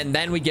re-put it, and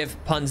then we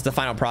give Puns the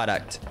final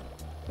product.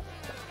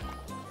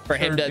 For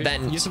him to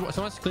then. Someone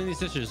has to clean these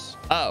dishes.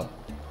 Oh.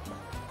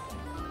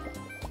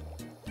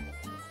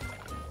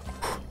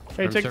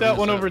 Hey, take that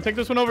one over. Take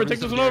this one over. Take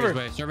this one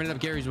over. Serving it up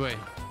Gary's way.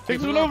 Take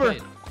this one over.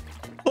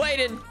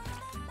 Plated. All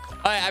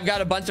right, I've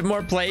got a bunch of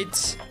more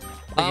plates.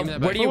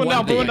 Where do you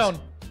want these? Put one down.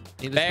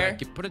 There.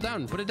 Put it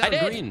down. Put it down.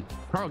 Green.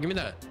 Carl, give me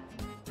that.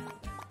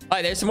 All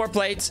right, there's some more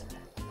plates.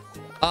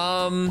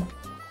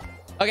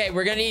 Okay,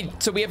 we're gonna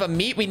need. So we have a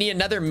meat. We need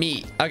another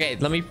meat. Okay,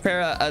 let me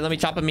prepare. Let me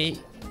chop a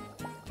meat.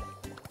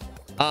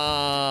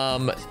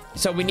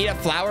 So we need a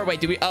flour.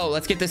 Wait, do we? Oh,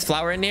 let's get this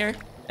flour in here,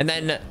 and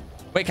then.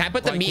 Wait, can I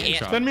put the meat in?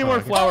 Send me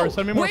more flour.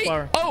 Send me more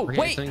flour. Oh,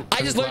 wait.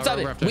 I just learned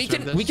something.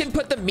 We can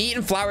put the meat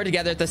and flour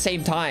together at the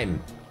same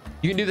time.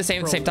 You can do the same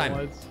at the same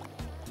time.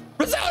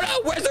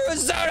 Risotto! Where's the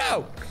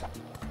risotto?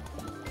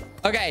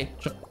 Okay.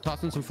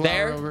 Tossing some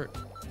flour over.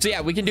 So yeah,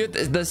 we can do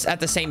this at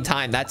the same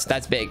time. That's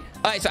big.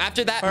 All right. So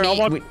after that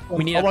meat,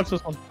 we need. I'll watch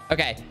this one.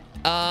 Okay.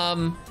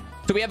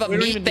 So we have a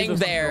meat thing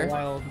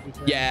there.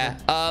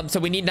 Yeah. So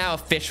we need now a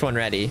fish one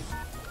ready.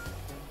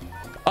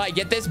 All right.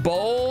 Get this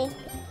bowl.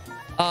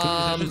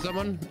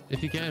 Someone,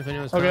 if you can, if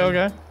anyone's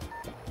okay.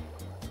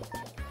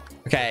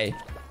 Okay.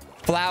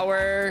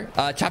 Flour.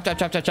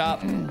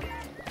 Chop.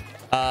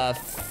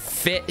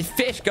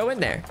 Fish. Go in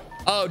there.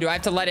 Oh, do I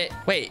have to let it?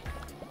 Wait.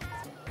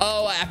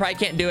 Oh, I probably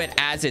can't do it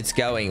as it's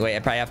going. Wait, I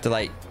probably have to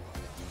like.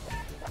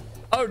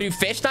 Oh, do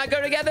fish not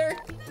go together?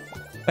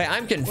 Wait,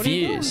 I'm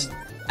confused.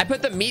 I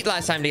put the meat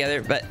last time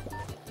together, but.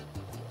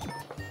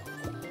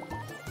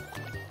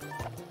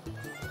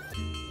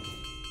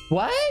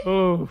 What?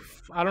 Oh,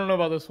 I don't know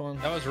about this one.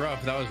 That was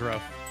rough.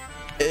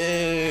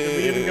 Did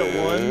we even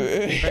get one?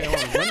 Hey,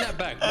 run that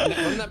back.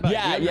 Run that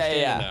back.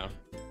 Yeah.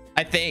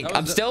 I think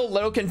I'm still a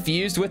little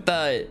confused with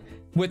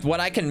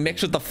what I can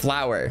mix with the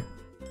flour.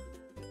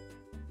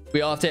 We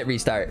all have to hit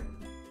restart.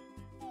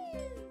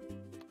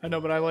 I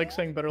know, but I like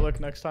saying better luck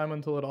next time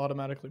until it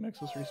automatically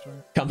makes us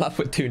restart. Come up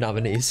with 2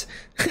 nominees.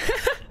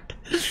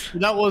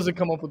 That was a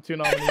come up with 2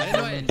 nominees.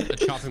 I know a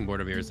chopping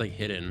board over here. It's like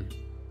hidden.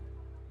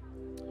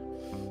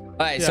 All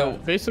right, so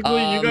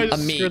basically, you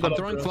guys screwed that I'm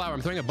throwing up, flour.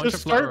 I'm throwing a bunch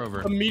of flour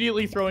over.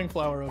 Immediately throwing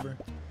flour over.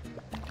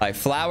 All right,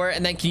 flour,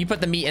 and then can you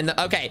put the meat in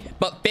the? Okay,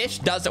 but fish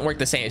doesn't work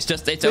the same. It's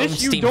just its own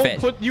steamed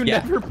fish. You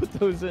never put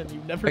those in. You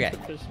never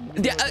put fish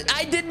in. Yeah,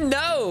 I didn't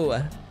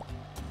know.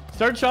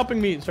 Start chopping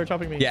meat.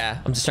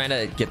 Yeah, I'm just trying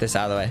to get this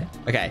out of the way.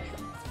 Okay.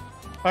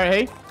 All right,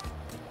 hey,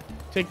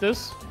 take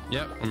this.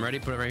 Yep, I'm ready.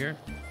 Put it right here.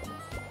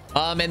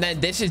 And then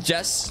this is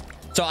just.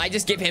 So I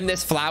just give him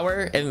this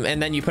flour,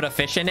 and then you put a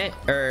fish in it,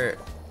 or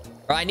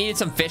I needed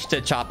some fish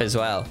to chop as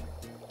well.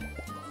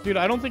 Dude,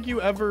 I don't think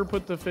you ever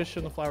put the fish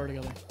and the flour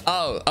together.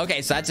 Oh,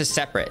 okay. So that's just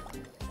separate.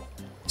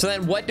 So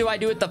then what do I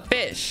do with the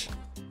fish?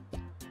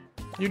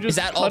 You just is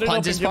that all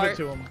Punch's part?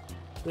 Give it to him.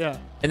 Yeah.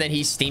 And then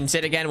he steams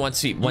it again once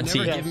he. You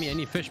never give me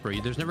any fish, bro.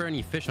 There's never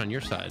any fish on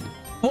your side.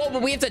 Well,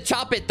 but we have to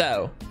chop it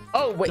though.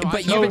 Oh wait, no,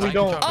 but we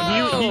don't.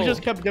 Oh. He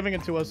just kept giving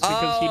it to us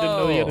because he didn't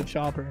know he had a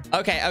chopper.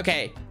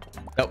 Okay.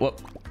 Oh,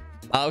 whoop.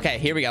 Okay,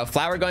 here we go.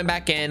 Flour going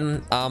back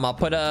in. I'll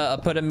put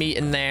a meat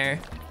in there.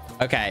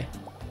 Okay.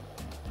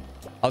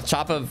 I'll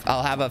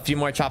have a few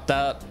more chopped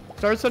up.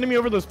 Start sending me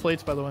over those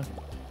plates, by the way.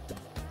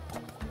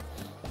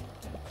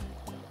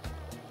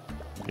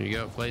 Here you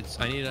go, plates.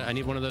 I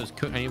need one of those.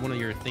 I need one of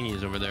your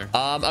thingies over there.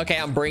 Okay,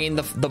 I'm bringing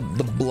the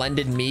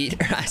blended meat.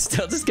 I'm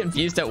still just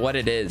confused at what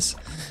it is.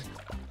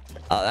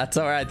 That's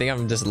all right. I think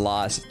I'm just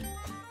lost.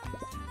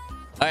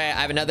 All right,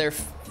 I have another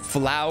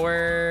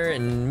flour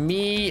and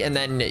meat, and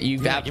then you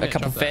have a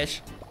couple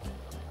fish.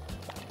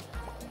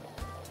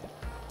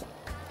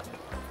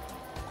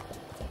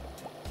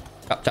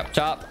 Chop, chop,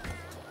 chop.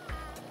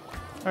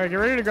 All right, get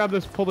ready to grab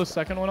this. Pull this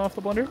second one off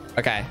the blender.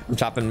 Okay, I'm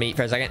chopping meat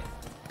for a second.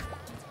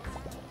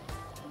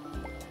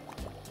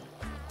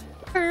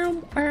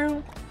 I'm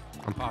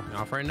popping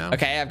off right now.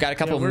 Okay, I've got a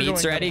couple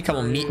meats ready, a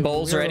couple meat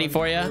bowls ready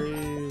for you.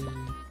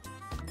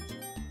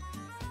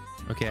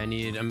 Okay,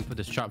 I'm gonna put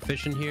this chopped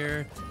fish in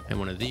here and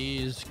one of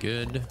these.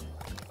 Good.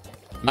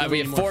 We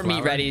have 4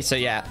 meat ready, so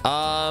yeah.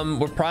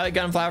 We're probably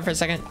gonna flour for a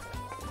second.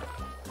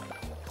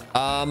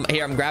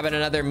 Here, I'm grabbing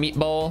another meat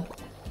bowl.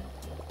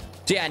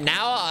 So yeah,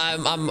 now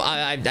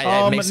I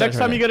next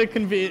time you get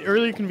a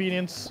early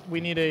convenience, we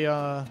need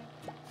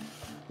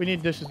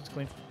dishes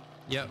clean.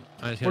 Yep.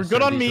 We're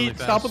good on meat.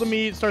 Stop with the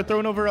meat. Start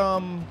throwing over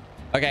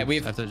Okay, we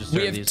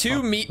have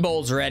 2 meat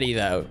bowls ready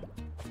though.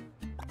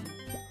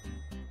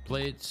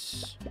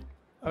 Plates.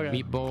 Okay.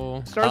 Meat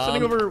bowl. Start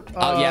sending over.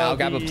 Yeah, I'll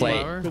grab a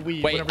plate.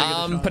 Wheat, wait,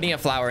 I'm putting a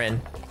flour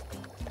in.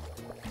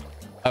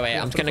 Oh wait,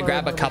 I'm just gonna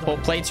grab a couple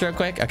plates real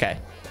quick. Okay,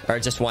 or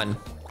just one.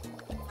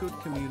 Good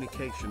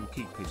communication.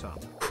 Keep it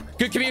up.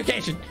 Good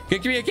communication.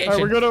 Good communication. All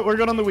right, we're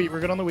good on the wheat. We're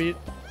good on the wheat.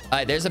 All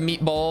right, there's a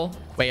meat bowl.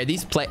 Wait, are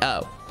these plate?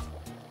 Oh,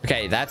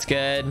 okay, that's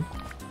good.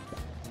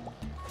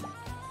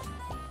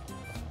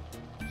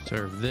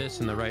 Serve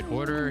this in the right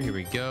order. Here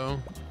we go.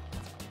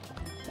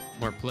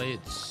 More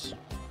plates.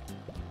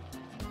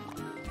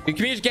 Good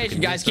communication,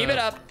 guys. Keep it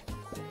up.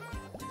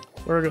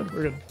 We're good.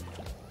 We're good.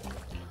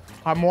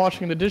 I'm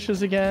washing the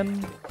dishes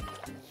again.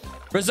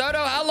 Risotto,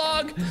 how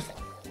long?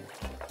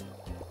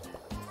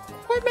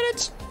 4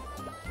 minutes.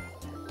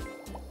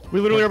 We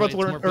literally are about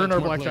to earn our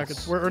black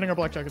jackets. We're earning our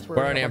black jackets. We're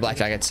earning our black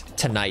jackets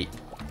tonight.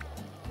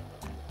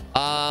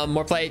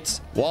 More plates.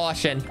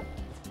 Washing.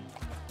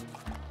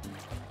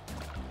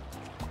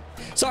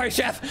 Sorry,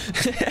 chef.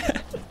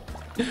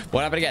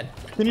 What happened again?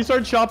 Can you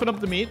start chopping up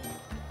the meat?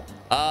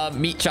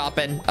 Meat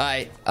chopping. All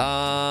right.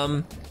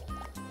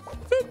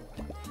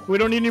 We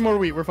don't need any more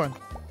wheat. We're fine.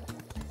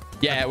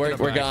 Yeah, we're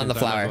good on the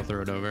flour. I'll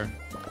throw it over.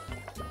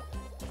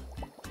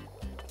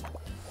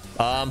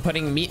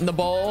 Putting meat in the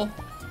bowl.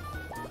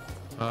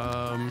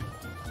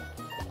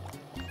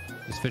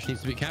 This fish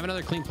needs to be. Can I have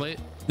another clean plate?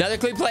 Another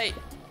clean plate.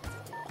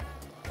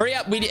 Hurry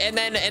up.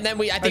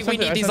 I think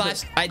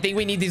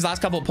we need these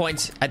last couple of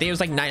points. I think it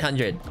was like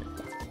 900.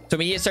 So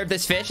we need to serve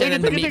this fish and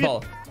then the meat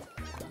bowl.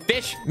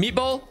 Fish, meat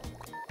bowl.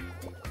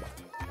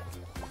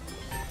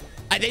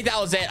 I think that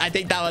was it. Yeah, I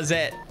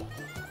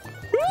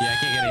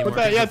can't get any more.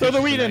 Yeah, throw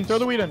the wheat in. Throw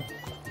the wheat in.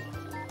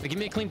 Give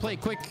me a clean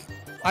plate, quick.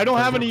 I don't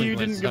have any. You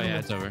didn't give me. Yeah,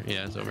 it's over.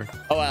 Yeah, it's over.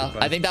 Oh well,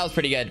 I think that was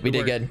pretty good. We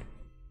did good.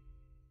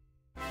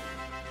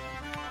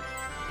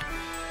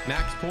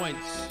 Max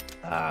points.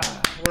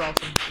 We're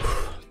awesome.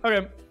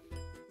 Okay.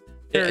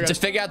 Yeah,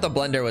 just figure out the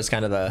blender was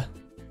kind of the.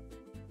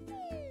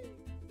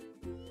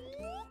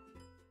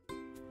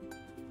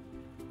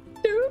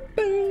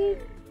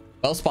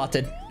 Well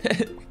spotted.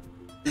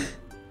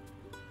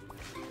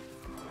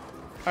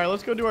 All right,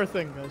 let's go do our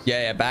thing, guys.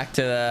 Yeah, back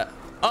to the.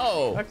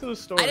 Oh, back to the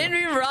store. I didn't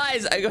even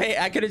realize. Wait,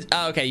 I could have.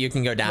 Oh, okay, you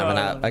can go down and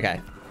up.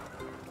 Okay.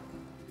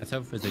 That's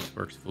how physics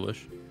works,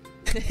 foolish.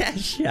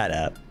 Shut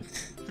up.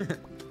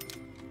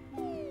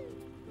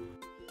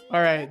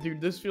 All right,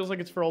 dude. This feels like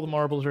it's for all the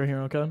marbles right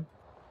here. Okay.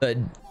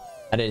 Good.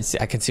 I didn't see.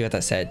 I can see what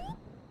that said.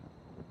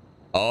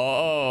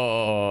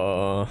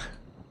 Oh.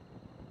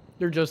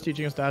 They're just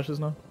teaching us dashes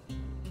now.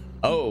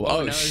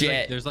 Oh, no,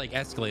 shit. There's like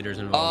escalators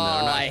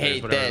involved. Oh, I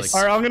hate this.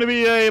 All right, I'm gonna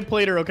be a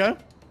plater. Okay.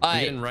 All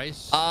right. Getting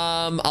rice.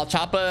 I'll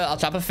chop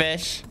a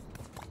fish.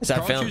 Is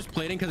that film? Choose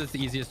plating because it's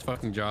the easiest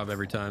fucking job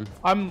every time.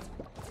 I'm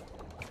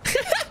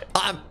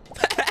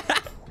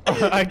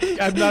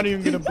not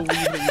even gonna believe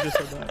that you just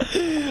said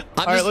that.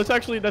 All right, let's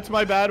actually. That's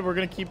my bad. We're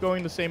gonna keep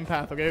going the same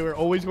path. Okay, we're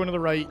always going to the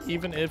right,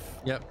 even if.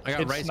 Yep, I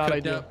got it's rice not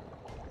cooked ideal. up.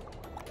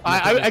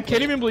 I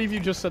can't even believe you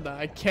just said that.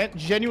 I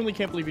genuinely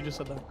can't believe you just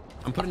said that.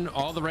 I'm putting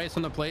all the rice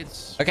on the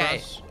plates.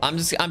 Okay, I'm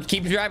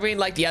keep grabbing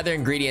like the other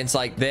ingredients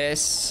like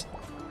this.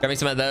 Grabbing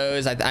some of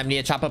those. I need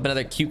to chop up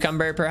another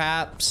cucumber,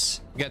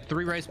 perhaps. We got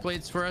 3 rice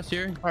plates for us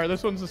here. All right,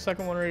 this one's the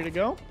second one ready to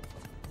go.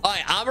 All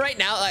right, I'm right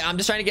now. Like I'm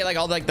just trying to get like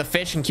all the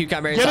fish and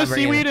cucumbers. Get a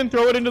seaweed and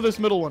throw it into this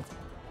middle one.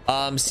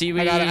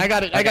 Seaweed. I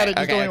got it.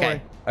 Just don't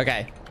worry.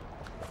 Okay.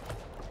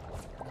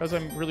 Because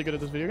I'm really good at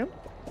this video game.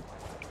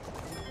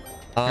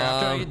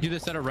 After I do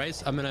this set of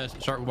rice, I'm gonna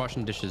start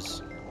washing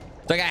dishes.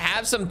 Like I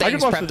have some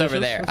things prepped over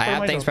there. I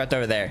have things prepped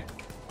over there.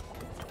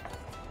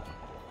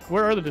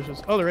 Where are the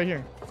dishes? Oh, they're right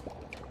here.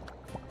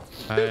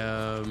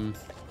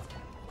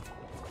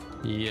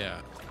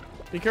 Yeah.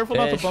 Be careful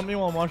not to bump me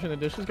while I'm washing the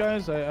dishes,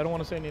 guys. I don't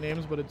want to say any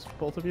names, but it's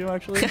both of you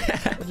actually.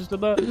 I just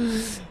did that.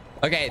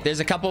 Okay, there's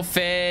a couple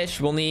fish.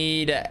 We'll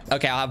need.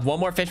 Okay, I'll have one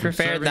more fish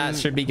prepared. That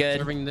should be good.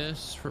 Serving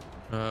this. For,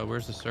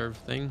 where's the serve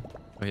thing?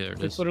 Oh, here it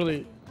is. It's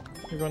literally.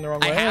 You're going the wrong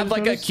way. I have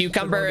like a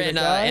cucumber in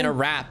a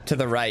wrap to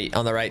the right,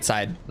 on the right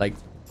side. Like.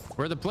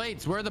 Where are the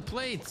plates? Where are the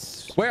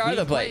plates? Where are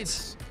the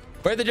plates?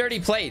 Where are the dirty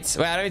plates?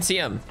 Wait, I don't even see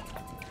them.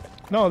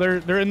 No,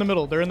 they're in the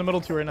middle. They're in the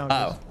middle too right now.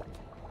 Guys. Oh. All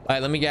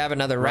right, let me grab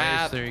another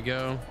wrap. There you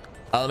go.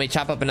 Let me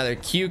chop up another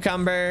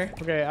cucumber.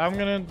 Okay, I'm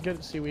gonna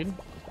get seaweed.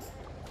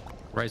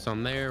 Rice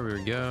on there.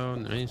 We go.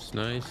 Nice,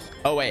 nice.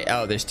 Oh wait.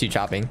 Oh, there's 2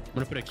 chopping. I'm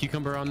gonna put a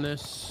cucumber on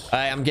this.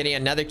 I'm getting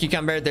another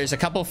cucumber. There's a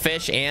couple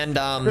fish and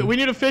We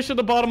need a fish at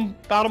the bottom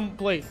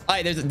plate. All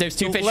right, there's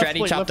 2 fish left ready,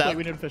 plate, chopped left up. plate,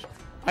 we need a fish.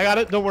 I got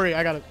it. Don't worry,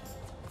 I got it.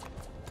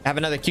 I have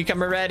another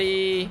cucumber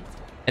ready,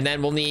 and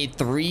then we'll need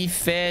 3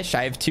 fish.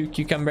 I have 2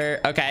 cucumber.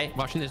 Okay.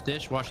 Washing this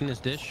dish. Washing this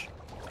dish.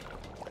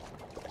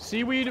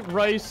 Seaweed,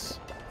 rice.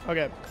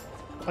 Okay.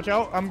 Watch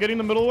out. I'm getting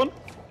the middle one.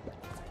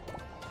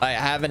 I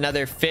have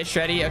another fish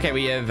ready. Okay,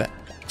 we have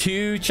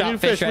 2 chopped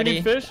fish We ready.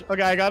 need fish.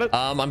 Okay, I got it.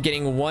 I'm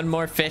getting 1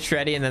 more fish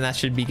ready, and then that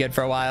should be good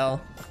for a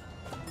while.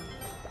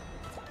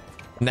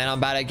 And then I'm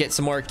about to get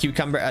some more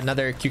cucumber,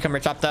 another cucumber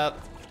chopped up.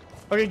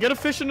 Okay, get a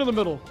fish into the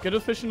middle. Get a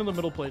fish into the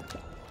middle plate.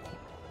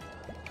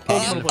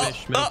 Middle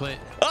plate.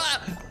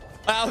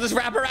 I'll just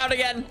wrap around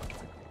again.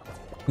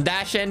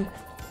 Dash in.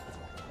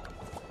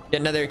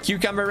 Get another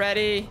cucumber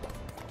ready.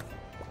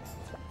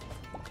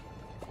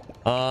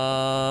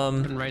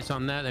 Putting rice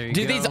on that. There you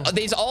go.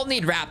 These all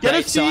need wrap, Get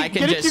right? so I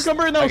can get a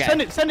cucumber and then okay.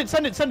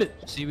 send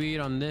it. Seaweed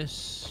on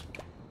this.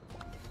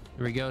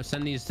 Here we go.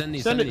 Send these. Send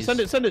it.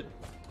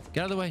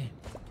 Get out of the way.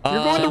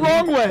 You're going the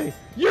wrong way.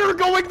 You're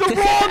going the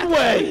wrong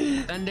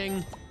way.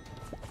 Sending.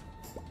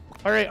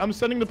 All right, I'm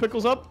sending the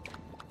pickles up.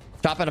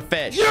 Chopping a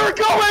fish. You're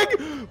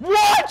going.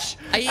 Watch.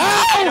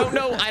 I don't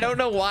know. I don't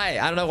know why.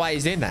 I don't know why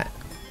he's doing that.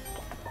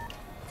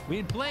 We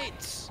need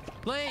plates.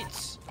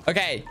 Plates.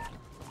 Okay.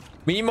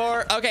 We need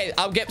more. Okay,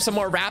 I'll get some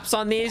more wraps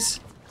on these.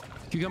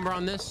 Cucumber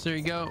on this. There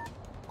you go.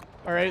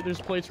 All right,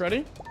 there's plates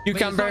ready.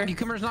 Cucumber.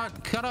 Cucumber's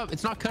not cut up.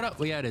 It's not cut up.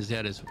 Well, yeah, it is.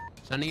 Yeah, it is.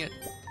 Sending it.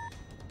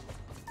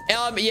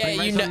 Yeah,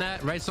 you know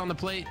that. Rice on the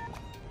plate.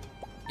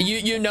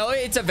 You know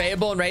it's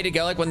available and ready to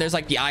go, like when there's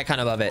like the icon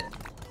above it.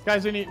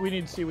 Guys, we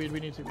need seaweed. We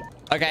need seaweed.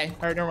 Okay.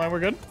 All right, never mind.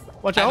 We're good.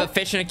 Watch I out. have a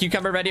fish and a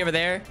cucumber ready over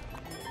there.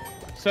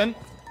 Sent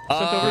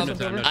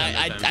over.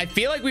 I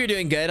feel like we were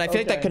doing good. I feel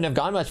like that couldn't have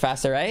gone much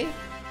faster, right?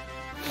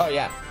 Oh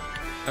yeah.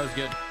 That was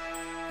good.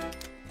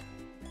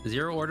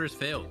 0 orders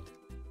failed.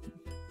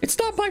 It's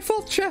not my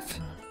fault, chef.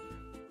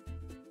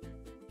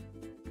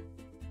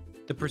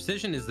 The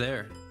precision is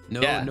there.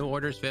 No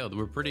orders failed.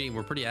 We're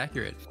pretty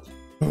accurate.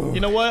 You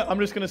know what? I'm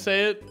just gonna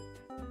say it.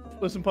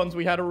 Listen, Puns,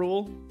 we had a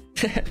rule.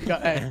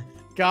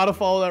 Gotta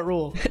follow that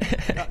rule.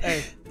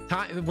 Hey.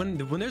 When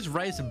there's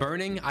rice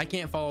burning, I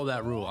can't follow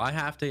that rule. I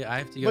have to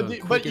go.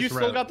 But you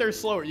still got there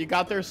slower. You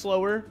got there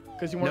slower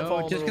because you weren't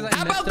following the rule.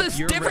 How about this?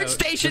 Different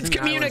stations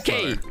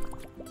communicate.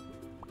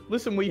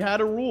 Listen, we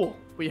had a rule.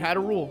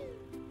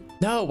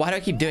 No, why do I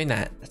keep doing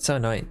that? That's so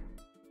annoying.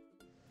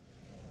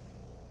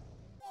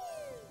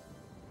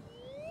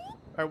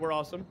 All right, we're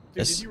awesome.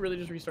 Dude, did you really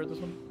just restart this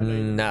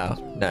one? No.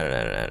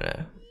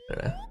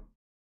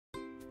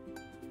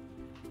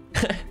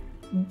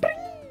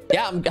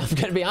 Yeah, I'm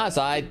gonna be honest.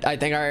 I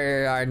think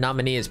our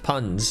nominee is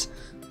Puns.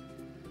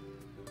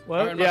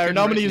 Well, yeah, our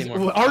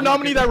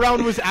nominee that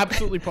round was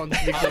absolutely Puns.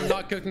 I'm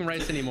not cooking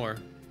rice anymore.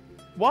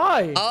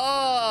 Why?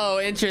 Oh,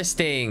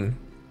 interesting.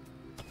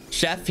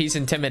 Chef, he's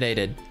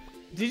intimidated.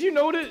 Did you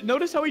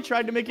notice how he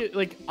tried to make it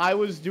like I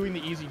was doing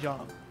the easy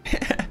job?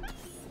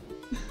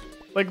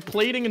 Like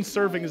plating and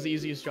serving is the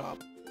easiest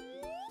job.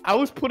 I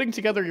was putting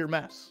together your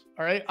mess.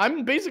 All right,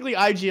 I'm basically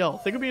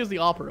IGL. Think of me as the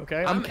opera,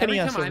 okay? I'm Kenny.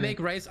 Every time I make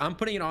rice, I'm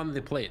putting it on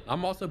the plate.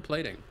 I'm also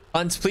plating.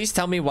 Puns, please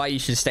tell me why you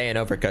should stay in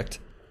Overcooked.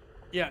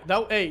 Yeah,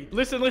 hey,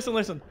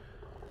 listen.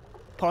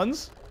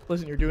 Puns,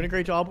 listen, you're doing a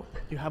great job.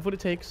 You have what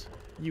it takes.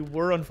 You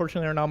were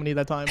unfortunately our nominee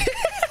that time.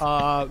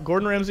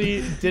 Gordon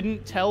Ramsay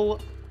didn't tell.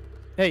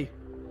 Hey,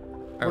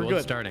 we're good.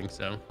 It's starting,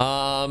 so.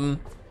 All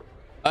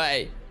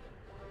right.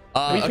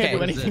 We can't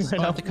do anything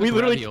right now. We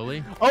literally.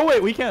 Ravioli? Oh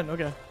wait, we can.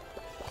 Okay.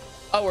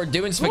 Oh, we're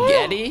doing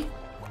spaghetti.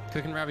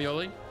 Cooking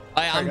ravioli.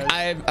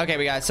 Okay,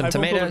 we got some tomatoes. I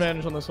have home field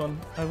advantage on this one.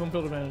 I have home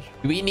field advantage.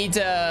 We need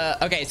to.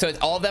 Okay, so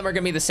all of them are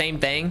gonna be the same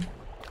thing.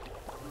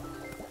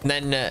 And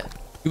then, are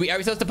we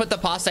supposed to put the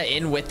pasta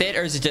in with it,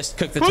 or is it just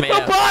cook the tomato?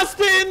 Put the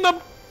pasta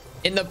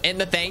in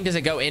the thing. Does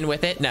it go in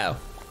with it? No.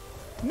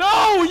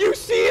 No, you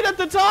see it at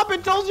the top.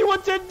 It tells you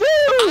what to do.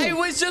 I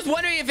was just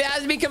wondering if it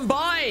has to be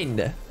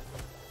combined.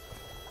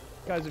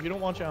 Guys, if you don't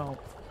watch out,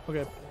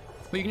 okay.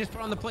 Well, you can just put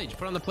it on the plate. Just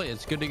put it on the plate.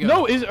 It's good to go.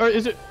 No, is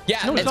it?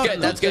 Yeah, no, it's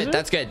good. That's good.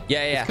 That's good.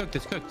 Yeah.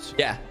 It's cooked.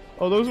 Yeah.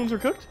 Oh, those ones are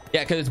cooked?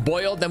 Yeah, because it's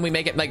boiled. Then we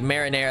make it like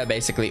marinara,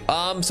 basically.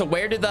 So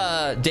where do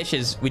the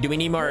dishes? Do we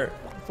need more?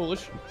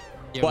 Foolish.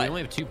 Yeah, we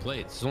only have 2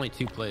 plates. There's only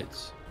 2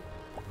 plates.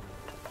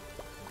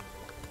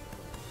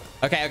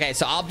 Okay.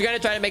 So I'm gonna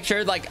try to make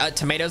sure like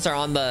tomatoes are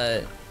on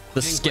the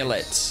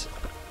skillets.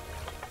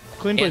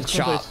 Clean plates.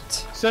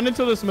 Chopped. Send it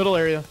to this middle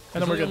area,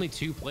 and then we're good. Only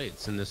 2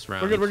 plates in this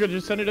round. We're good.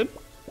 Just send it in.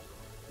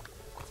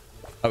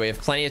 Oh, we have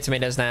plenty of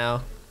tomatoes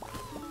now.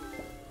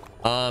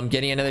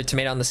 Getting another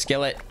tomato on the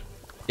skillet.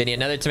 Getting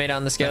another tomato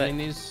on the skillet.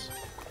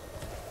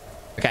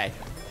 Okay.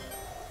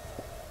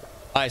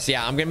 All right, so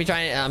yeah, I'm gonna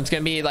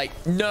be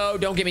like, no,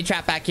 don't get me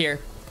trapped back here.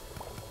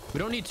 We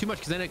don't need too much,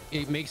 because then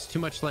it makes too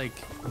much like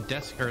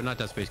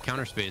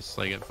counter space.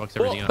 Like it fucks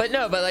everything up.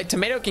 But like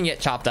tomato can get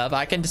chopped up.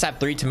 I can just have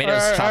 3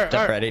 tomatoes chopped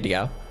up ready to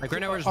go. Like right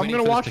now we're just waiting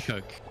for this to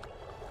cook.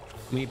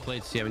 We need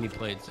plates. Yeah, we need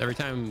plates. Every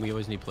time we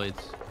always need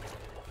plates.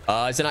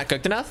 Is it not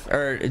cooked enough,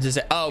 or is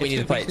it? Oh, we need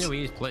the plates.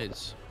 We need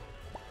plates.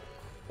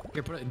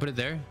 Here, put it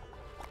there.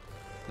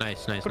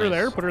 Nice. Put her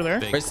there. Put her there.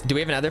 Do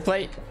we have another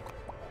plate?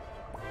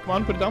 Come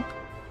on, put it down.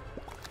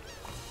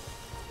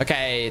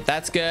 Okay,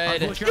 that's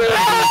good.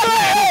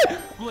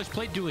 Foolish,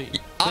 plate duty.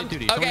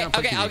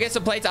 Okay, I'll get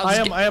some plates.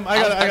 I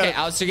got it.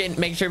 I was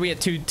making sure we had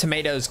 2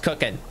 tomatoes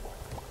cooking.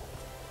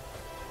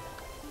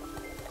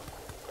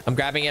 I'm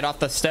grabbing it off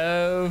the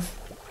stove.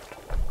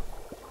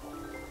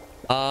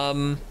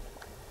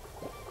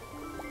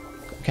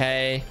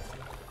 Okay.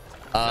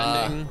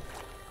 Another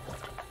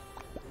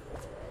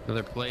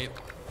plate.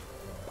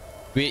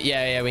 We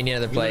need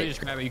another plate. Just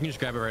grab it. You can just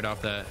grab it right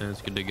off that, and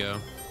it's good to go.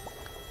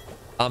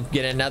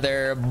 Get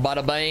another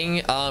bada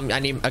bang. I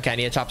need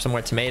to chop some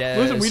more tomatoes.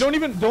 Listen, we don't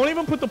even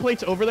put the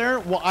plates over there.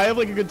 Well, I have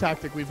like a good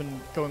tactic we've been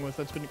going with.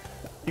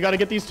 You got to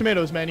get these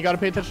tomatoes, man. You got to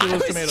pay attention to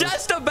those tomatoes. I was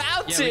just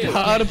about to. You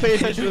got to pay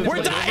attention to those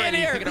We're dying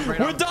here.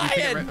 We're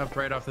dying.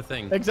 Right off the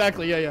thing.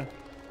 Exactly. Yeah.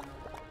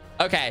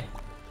 Okay.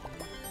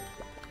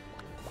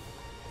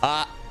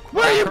 Where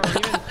are you?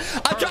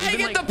 I'm trying to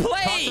get the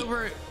plate.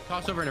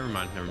 Toss over. Never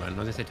mind. I was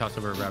gonna say toss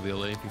over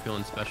ravioli if you're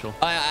feeling special.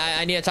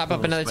 I need to chop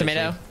up another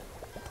tomato.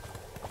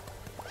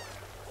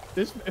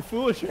 This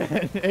foolish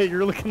man. Hey,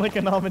 you're looking like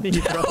a nominee,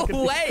 bro.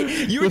 No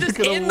way. You were just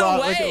in the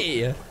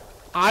way.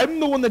 I'm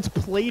the one that's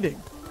plating.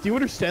 Do you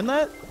understand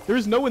that?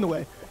 There's no in the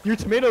way. Your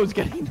tomato is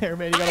getting there,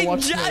 man. You gotta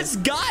watch. I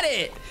just got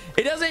it.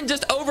 It doesn't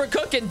just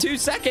overcook in 2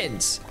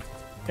 seconds.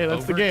 Hey,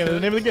 that's the game. That's the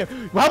name of the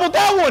game. How about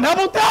that one? How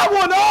about that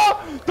one? Oh,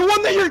 the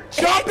one that you're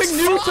chopping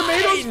new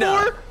tomatoes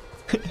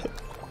for?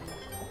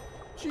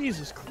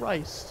 Jesus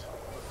Christ.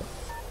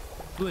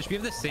 Foolish, we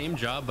have the same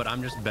job, but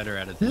I'm just better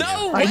at it.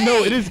 No way. I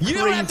know, it is crazy. You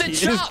don't have to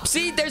chop.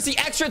 See, there's the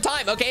extra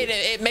time. Okay,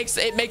 it makes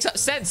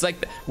sense.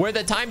 Like where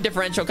the time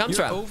differential comes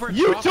from.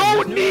 You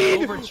don't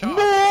need more.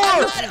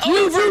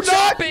 You do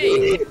not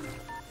need.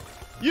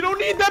 You don't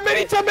need that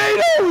many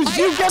tomatoes.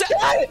 You get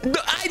that?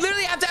 I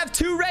literally have to have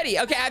 2 ready.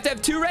 Okay, I have to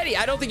have 2 ready.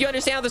 I don't think you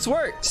understand how this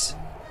works.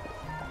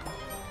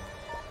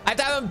 I have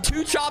to have them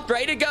 2 chopped,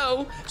 ready to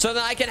go, so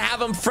that I can have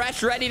them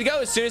fresh, ready to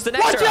go as soon as the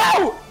next. Watch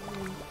out!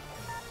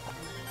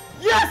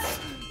 Yes!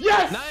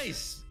 Yes!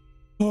 Nice!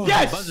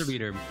 Yes! Buzzer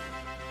beater.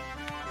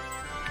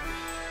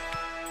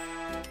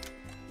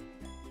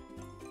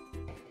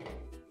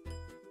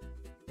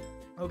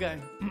 Okay.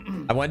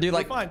 I want to do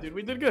like. Fine, dude.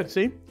 We did good.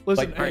 See?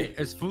 Listen. Like, hey,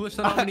 is Foolish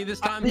the nominee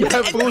this time?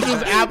 Yeah, Foolish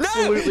is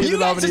absolutely the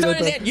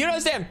nominee. You don't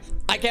understand.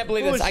 I can't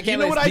believe this. I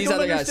can't believe these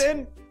other guys.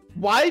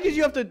 Why did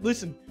you have to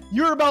listen?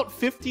 You're about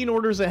 15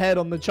 orders ahead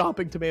on the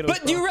chopping tomatoes.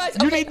 But you realize,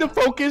 you need to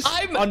focus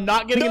on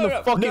not getting in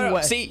the fucking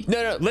way. See,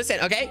 listen,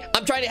 okay?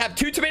 I'm trying to have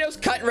 2 tomatoes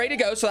cut and ready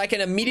to go so I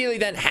can immediately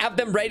then have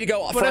them ready to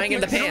go frying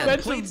in the pan.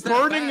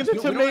 Burning the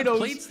tomatoes.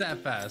 Plates that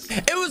fast.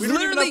 It was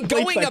literally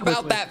going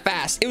about that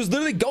fast. It was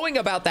literally going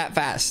about that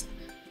fast.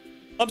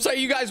 I'm sorry,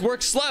 you guys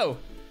work slow.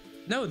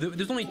 No,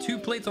 there's only 2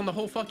 plates on the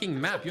whole fucking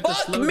map. You have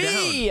to slow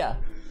me! down.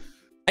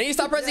 I need to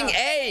stop pressing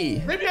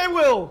A. Maybe I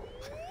will.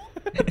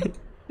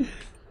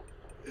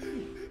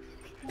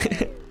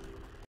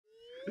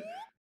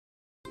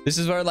 This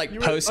is where like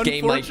post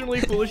game, like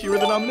unfortunately, Foolish, you were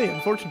the nominee.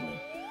 Unfortunately,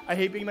 I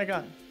hate being that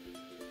guy.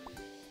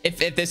 If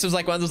this was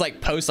like one of those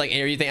like post like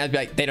interview thing, I'd be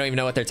like, they don't even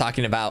know what they're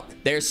talking about.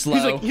 They're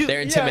slow.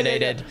 They're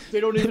intimidated. Yeah. They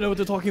don't even know what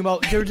they're talking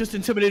about. They're just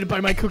intimidated by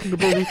my cooking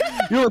ability.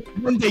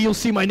 One day you'll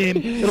see my name.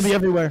 It'll be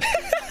everywhere.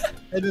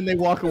 And then they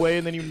walk away,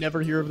 and then you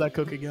never hear of that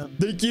cook again.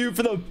 Thank you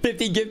for the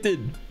 50 gifted.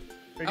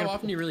 How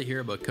often do you really hear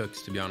about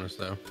cooks, to be honest,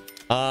 though?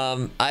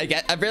 I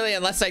really,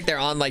 unless like they're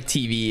on like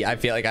TV, I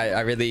feel like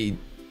I really,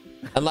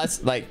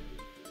 unless like,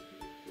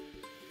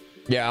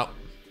 yeah.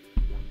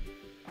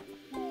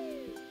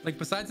 Like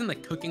besides in the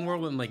cooking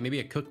world, and like maybe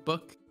a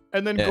cookbook.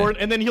 And then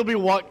Gordon, and then he'll be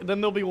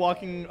they'll be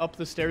walking up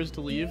the stairs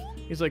to leave.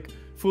 He's like,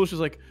 Foolish is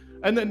like,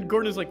 and then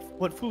Gordon is like,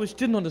 what Foolish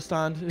didn't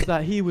understand is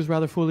that he was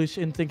rather foolish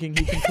in thinking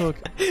he can cook.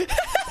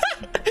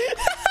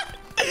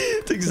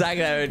 That's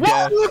exactly how it would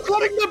go. We're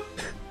cutting the.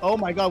 Oh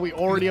my god, we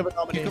already have a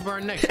nominee.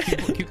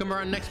 Cucumber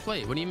on next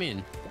plate. What do you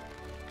mean?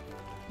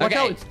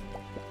 Okay.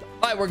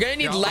 All right, we're gonna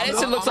need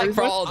lettuce. It looks like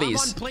for all of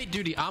these. I'm on plate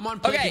duty. I'm on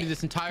plate duty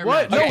this entire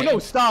what? match. No,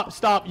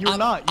 stop. You're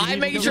not. I'm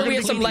making sure we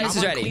have some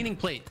lettuce ready. Cleaning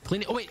plate.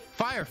 Cleaning. Oh wait,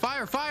 fire!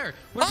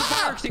 Where's the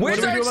fire extinguisher?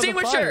 Where's our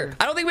extinguisher?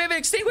 I don't think we have an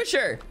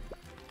extinguisher.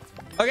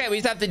 Okay, we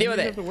just have to deal with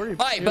it.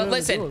 All right, but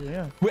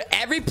listen,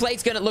 every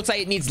plate's gonna looks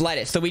like it needs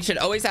lettuce, so we should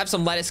always have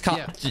some lettuce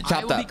chopped up.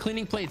 I will be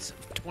cleaning plates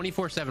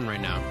 24/7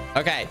 right now.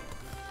 Okay.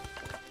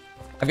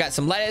 I've got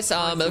some lettuce.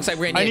 It looks like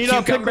we're gonna need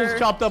a cucumber. Pickles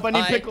chopped up. I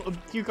need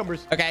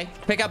cucumbers. Okay,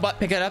 pick it up.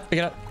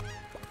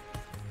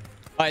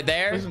 All right,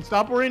 there. Listen,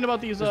 stop worrying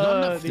about these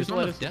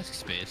lettuce. Desk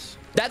space.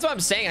 That's what I'm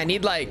saying. I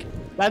need like.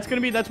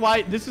 That's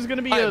why this is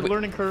gonna be a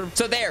learning curve.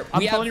 So there.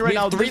 I'm telling you right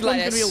now, this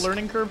one's gonna be a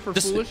learning curve for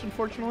Foolish,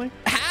 unfortunately.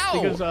 How?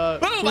 Because boom!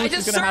 I Bruce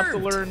just is gonna have to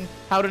served. learn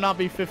how to not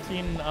be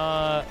 15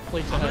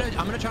 plates ahead.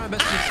 I'm gonna try my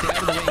best to stay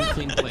out of the way and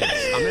clean plates.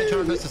 I'm gonna try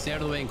my best to stay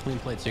out of the way and clean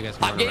plates so you guys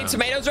can I'm getting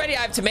tomatoes ready.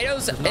 I have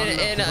tomatoes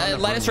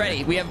and lettuce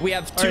ready. We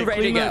have two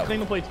ready to go. Clean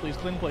the plates, please.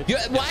 Clean the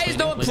plates. Why is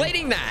no one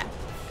plating that?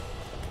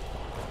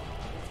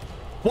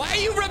 Why are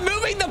you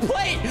removing the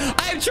plate?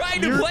 I'm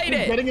trying to plate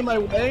it. You're getting in my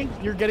way.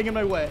 You're getting in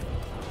my way.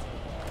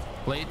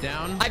 Plate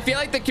down. I feel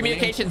like the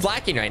communication's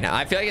lacking right now.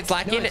 I feel like it's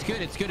lacking. No, it's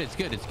good. It's good. It's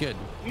good. It's good.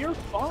 We are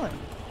fine.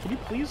 Can you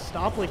please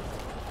stop like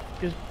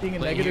just being a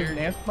negative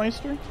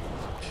Nastmeister?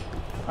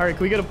 All right,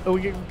 can we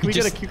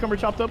get a cucumber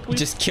chopped up, please?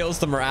 Just kills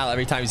the morale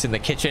every time he's in the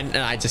kitchen, and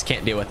I just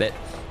can't deal with it.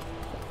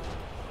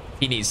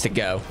 He needs to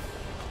go,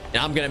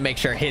 and I'm gonna make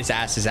sure his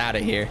ass is out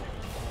of here.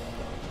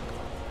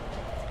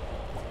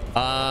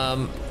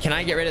 Can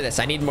I get rid of this?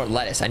 I need more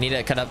lettuce. I need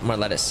to cut up more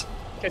lettuce.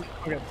 Okay.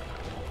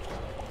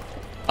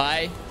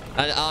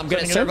 I'm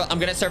gonna serve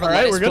a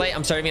lettuce plate.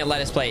 I'm serving a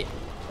lettuce plate.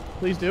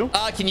 Please do.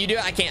 Can you do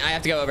it? I can't. I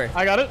have to go over.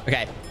 I got it.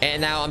 Okay. And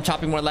now I'm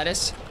chopping more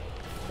lettuce.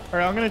 All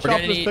right, I'm gonna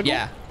chop this pickle.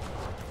 Yeah.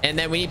 And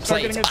then we need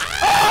plates.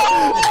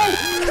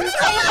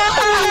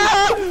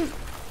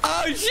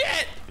 Oh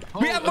shit!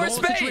 We have more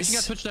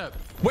space.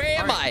 Where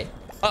am I?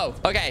 Oh,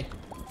 okay.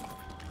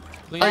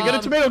 All right, get a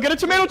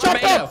tomato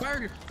chopped up.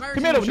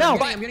 Tomato now.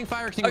 I'm getting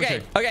fire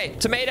extinguisher. Okay,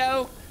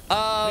 tomato.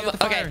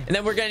 Okay, and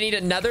then we're gonna need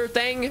another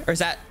thing, or is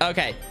that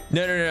okay?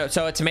 No.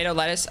 So a tomato,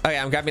 lettuce. Okay,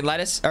 I'm grabbing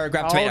lettuce, or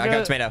grab tomato. I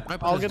got tomato.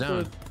 I'll get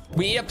the.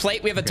 We need a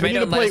plate. We have a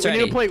tomato and lettuce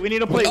ready. We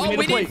need a plate. Oh,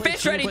 we need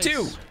fish ready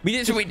too. We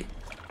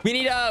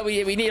need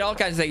all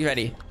kinds of things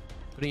ready.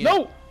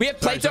 No, we have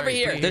plates over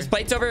here. There's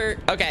plates over.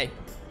 Okay.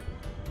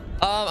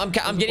 I'm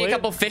getting a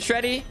couple fish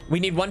ready. We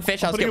need one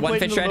fish. I'll get one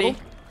fish ready.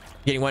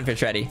 Getting one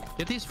fish ready.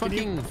 Get these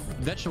fucking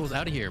vegetables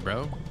out of here,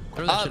 bro.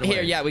 Throw that shit Here,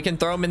 away. yeah, we can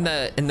throw them in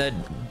the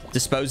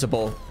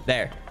disposable.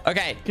 There.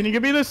 Okay. Can you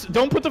give me this?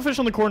 Don't put the fish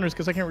on the corners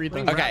because I can't read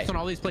them. Okay. Wraps on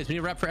all these plates. We need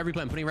a wrap for every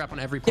plate. I'm putting a wrap on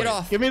every plate. Get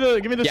off. Give me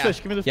this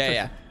fish. Give me this fish.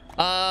 Yeah.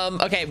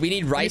 Okay, we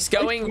need rice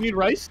going. We need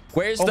rice.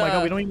 Where's my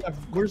god, we don't even have.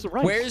 Where's the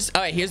rice?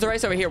 All right, here's the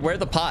rice over here. Where are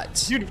the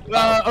pots? Dude,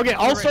 okay,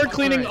 I'll start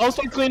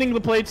cleaning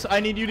the plates. I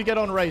need you to get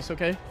on rice,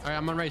 okay? All right,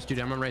 I'm on rice, dude.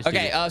 I'm on rice.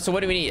 Okay, so what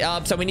do we need?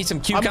 So we need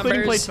some cucumbers. I'm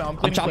cleaning plates now.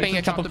 I'm chopping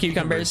a couple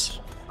cucumbers.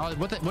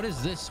 What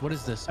is this? What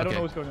is this? I don't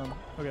know what's going on.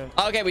 Okay.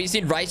 Okay, we just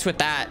need rice with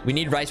that. We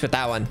need rice with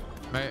that one.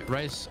 Right,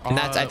 rice. And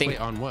that's I think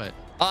wait, on what?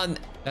 On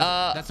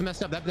that's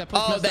messed up.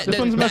 This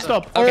one's messed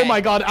up. Okay. Oh my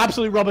god,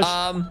 absolutely rubbish.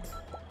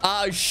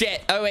 Oh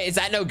shit. Oh wait, is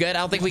that no good? I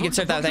don't think we can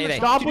serve that with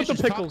anything. Stop with the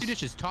pickles.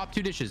 Top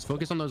two dishes.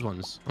 Focus on those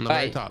ones. On the All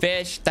very right, top.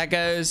 fish. That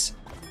goes.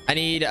 I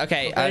need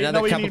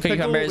another couple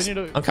cucumbers.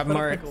 A couple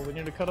more. We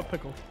need to cut a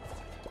pickle.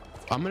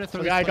 I'm gonna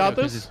throw. Okay, I got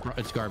this.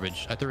 It's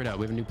garbage. I threw it out.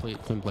 We have a new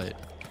plate. Clean plate.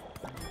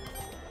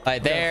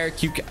 Right there.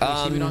 Leave it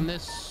on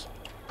this.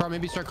 Probably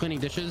maybe start cleaning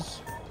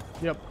dishes.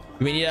 Yep.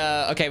 We need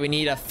we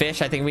need a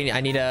fish. I think I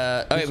need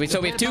a. Okay,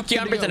 so we have two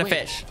cucumbers and a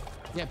fish.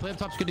 Yeah, plate up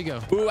top's good to go.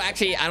 Ooh,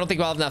 actually, I don't think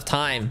we'll have enough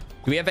time.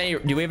 Do we have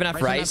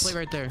enough rice? Plate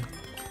right there.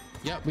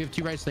 Yep, we have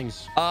two rice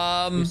things.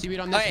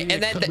 Okay,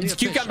 and then it's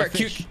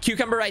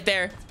cucumber right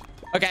there.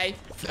 Okay.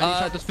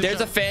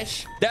 There's a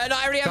fish. No,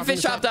 I already have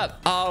fish chopped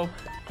up. Oh.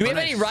 Do we have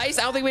any rice?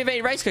 I don't think we have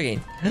any rice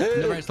cooking.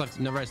 No rice left.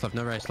 No rice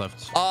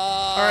left.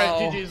 All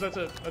right, GG's. That's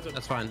it.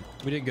 That's fine.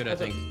 We did good, I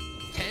think.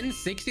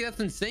 1060? That's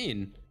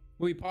insane.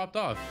 We popped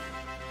off.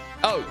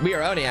 Oh, we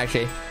are owning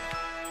actually.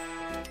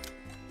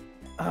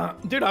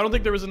 Dude, I don't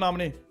think there was a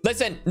nominee.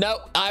 Listen, no,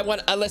 I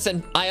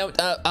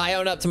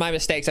own up to my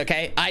mistakes,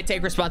 okay? I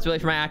take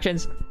responsibility for my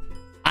actions.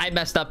 I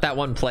messed up that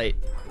one plate.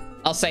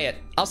 I'll say it.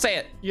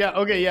 Yeah,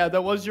 okay, yeah,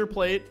 that was your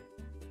plate.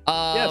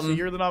 Yeah, so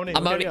you're the nominee.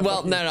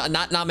 Well, no,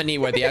 not nominee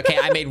worthy. Okay,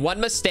 I made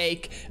one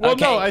mistake. Well,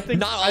 okay, no, I think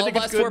not all of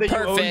us were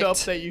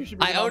perfect.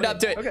 I owned up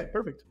to it. Okay,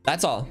 perfect.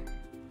 That's all.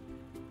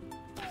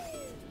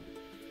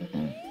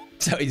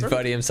 So he's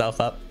voting himself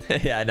up.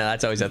 Yeah, I know,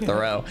 that's always a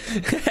throw.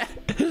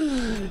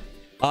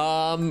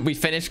 We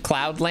finished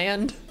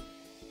Cloudland.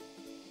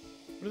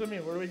 What does that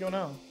mean? Where do we go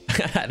now?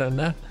 I don't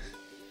know.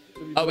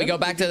 Oh, we go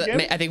back to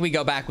the. I think we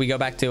go back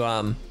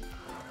to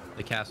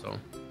the castle.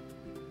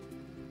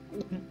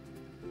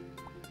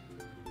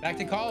 Back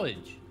to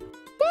college.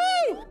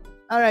 Woo!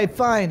 All right,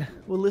 fine.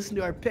 We'll listen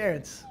to our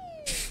parents.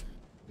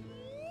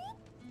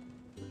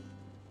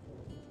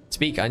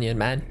 Speak, Onion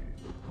Man.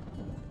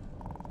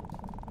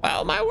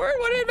 Well, my word,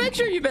 what an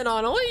adventure you've been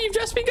on. Only you've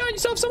just begun. You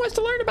still have so much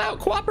to learn about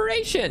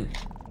cooperation.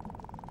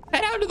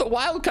 Head out to the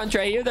wild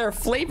country. I hear there are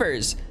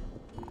flavors.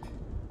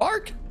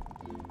 Bark.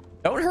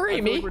 Don't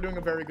hurry me. Like we're doing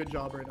a very good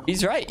job right now.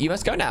 He's right. You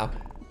must go now.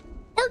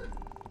 Bark.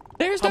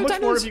 There's How no much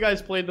time more to have you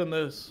guys played than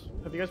this?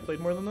 Have you guys played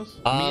more than this?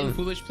 Me and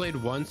Foolish played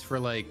once for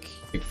like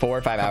 4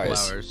 or 5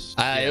 hours.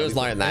 Yeah, it was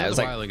longer than that. It was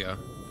a like while ago.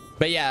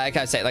 But yeah, like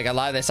I said, like a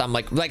lot of this, I'm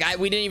like we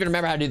didn't even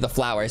remember how to do the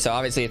flour, so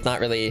obviously it's not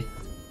really.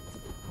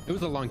 It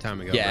was a long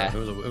time ago. Yeah,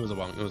 bro. It was a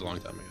long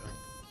time ago.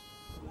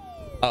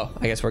 Oh,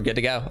 I guess we're good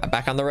to go. I'm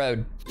back on the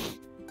road.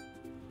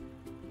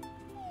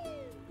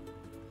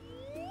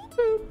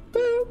 Boop,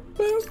 boop,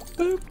 boop,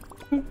 boop,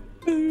 boop,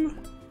 boop.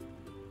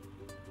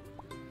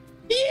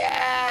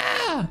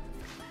 Yeah.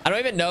 I don't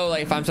even know like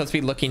like if I'm supposed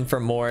to be looking for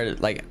more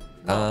like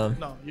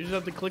no, you just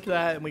have to click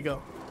that and we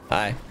go.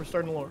 Hi. We're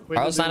starting the lore.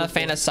 Carl's not a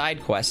fan of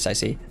side quests, I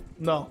see.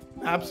 No,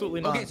 absolutely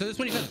not. Okay, so this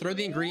one you have to throw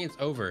the ingredients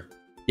over.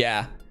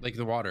 Yeah. Like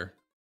the water.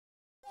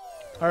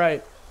 All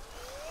right.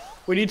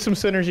 We need some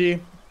synergy.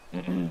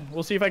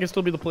 We'll see if I can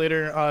still be the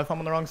plater. If I'm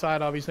on the wrong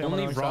side, obviously I'm on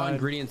the Only wrong raw side.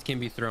 ingredients can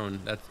be thrown.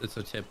 It's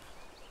a tip.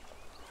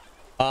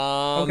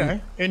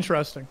 Okay,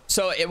 interesting.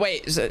 So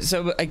wait,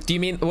 so like, do you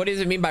mean, what does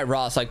it mean by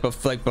raw? So,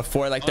 like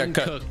before like they're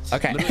cooked?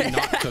 Okay. Literally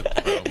not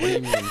cooked, bro. What do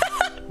you mean?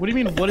 What do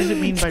you mean? What does it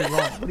mean by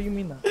raw? What do you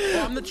mean that?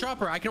 Well, I'm the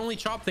chopper. I can only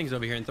chop things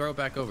over here and throw it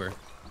back over.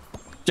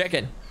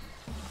 Chicken.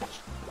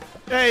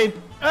 Hey,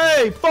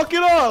 fuck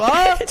it all,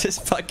 huh?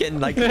 Just fucking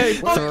like. Hey,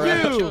 fuck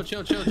you.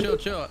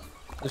 Chill.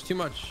 There's too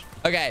much.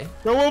 Okay.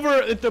 Go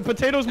over. The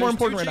potato's more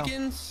important right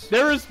now.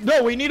 There is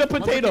no. We need a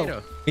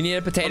potato. We need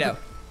a potato.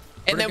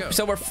 And then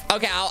so we're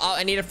okay.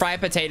 I need to fry a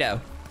potato.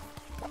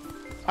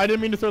 I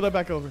didn't mean to throw that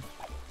back over.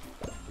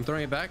 I'm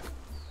throwing it back.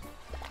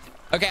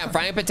 Okay, I'm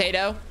frying a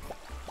potato.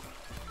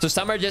 So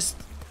some are just.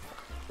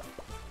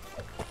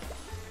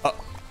 Oh.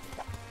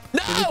 No!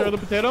 Did you throw the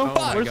potato?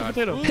 Oh Where's the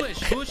potato?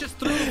 Foolish just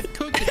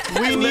cooked it.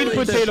 We need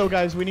potato,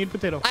 guys. We need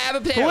potato. I have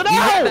a potato. Pull it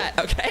You have out! that.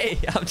 Okay,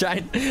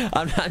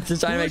 I'm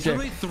just trying to make sure.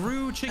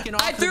 Threw chicken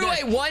off I threw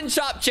a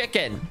one-chop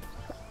chicken.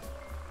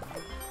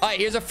 All right,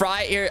 here's a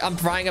fry. Here, I'm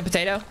frying a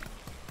potato.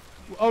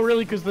 Oh,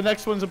 really? Because the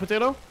next one's a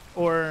potato?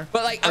 Or?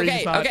 But like, okay.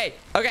 Get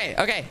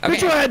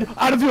your head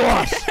out of your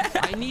ass.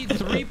 I need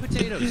 3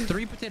 potatoes.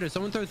 3 potatoes.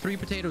 Someone throw 3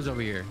 potatoes over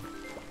here.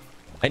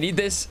 I need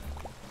this.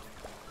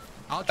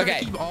 I'll try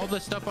to keep all the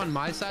stuff on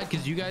my side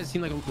because you guys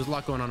seem like there's a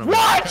lot going on over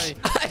What? there.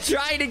 I'm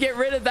trying to get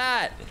rid of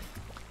that.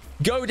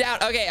 Go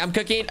down. Okay, I'm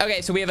cooking.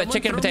 Okay, so we have a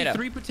chicken potato.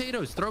 3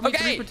 potatoes. Throw me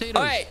 3 potatoes.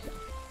 All right.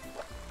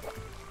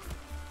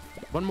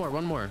 One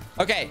more.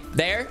 Okay,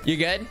 there. You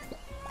good?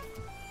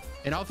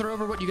 And I'll throw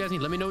over what you guys need.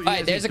 Let me know what you All right,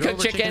 guys there's a need.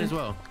 cooked chicken as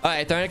well. All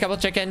right, throwing a couple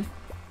chicken.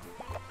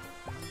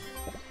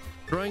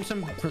 Throwing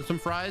some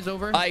fries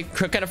over. I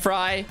cooking a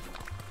fry.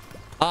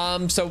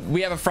 So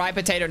we have a fried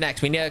potato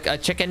next. We need a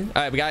chicken.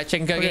 All right, we got a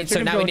chicken cooking. Okay,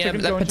 so now we need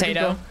a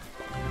potato.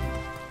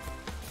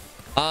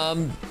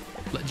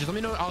 Just let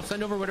me know. I'll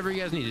send over whatever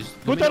you guys need.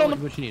 Just put that on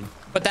what you need.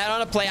 Put that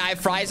on a plate. I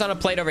have fries on a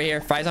plate over here.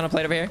 Fries on a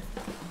plate over here.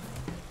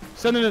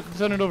 Send it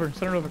over.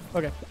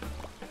 Okay.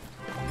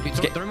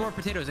 Okay, throw more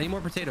potatoes. Any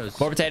more potatoes?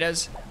 More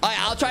potatoes. All right,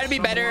 I'll try to be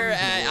better.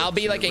 I'll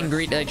be like trying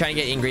to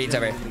get ingredients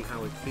over.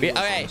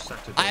 Okay,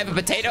 I have a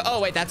potato. Oh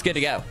wait, that's good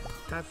to go.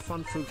 Have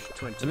fun, Fruit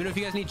 20. Let me know if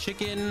you guys need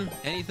chicken,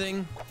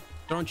 anything.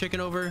 Throwing chicken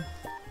over.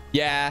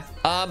 Yeah.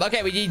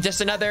 Okay, we need just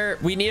another.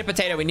 We need a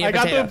potato. We need a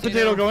potato. I got the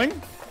potato going.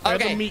 I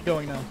got Okay. the meat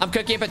going now. I'm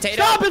cooking a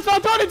potato. Stop! It's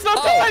not done. It's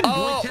not done.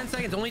 Oh. Only 10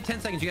 seconds. Only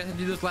 10 seconds. You guys have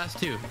to do this last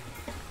 2.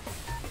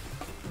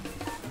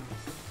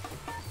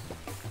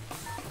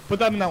 Put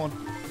that in that one.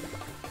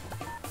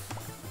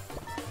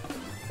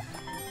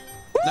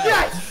 Nice.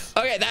 Yes!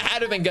 Okay, that had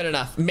to have been good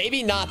enough.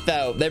 Maybe not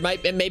though.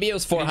 Maybe it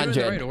was 400. Did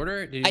you do it in the right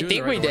order? Did you do I it in think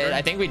the right we did. order?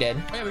 I think we did.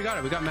 Oh, yeah, we got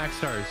it. We got max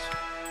stars.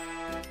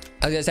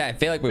 I was gonna say, I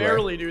feel like we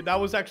Barely, dude. That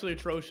was actually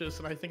atrocious,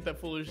 and I think that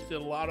Foolish did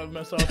a lot of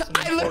mess ups. And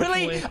I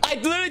literally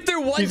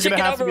threw one he's chicken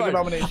gonna have to over. be the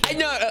nomination. I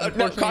know, no,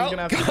 Unfortunately, Carl. he's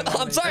gonna have to be the I'm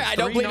nomination. sorry, I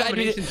don't believe I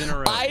did it. In a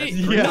row.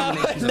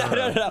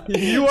 No.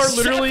 You are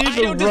literally I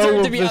the don't deserve row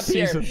to of be this up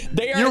here. season.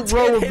 They are You're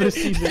row of this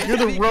season. You're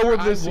the row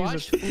of this I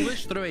watched season.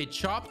 Foolish throw a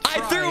chopped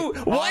fry I threw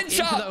one into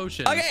chop. the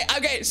ocean.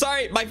 Okay,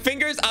 sorry. My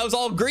fingers, I was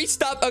all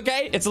greased up.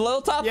 Okay, it's a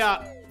little tough.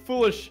 Yeah,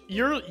 Foolish.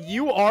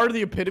 You are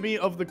the epitome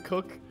of the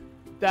cook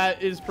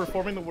that is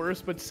performing the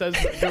worst, but says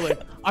that they're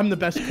like, I'm the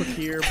best cook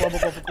here, blah, blah,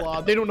 blah, blah,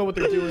 blah. They don't know what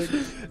they're doing.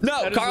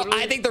 No, Carl,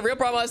 I think the real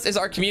problem is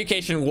our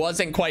communication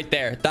wasn't quite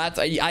there.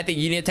 I think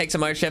you need to take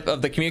some ownership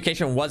of the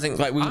communication wasn't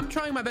like I'm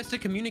trying my best to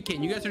communicate,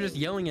 and you guys are just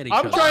yelling at each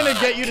I'm other. trying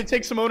to get you to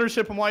take some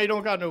ownership on why you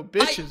don't got no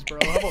bitches, bro.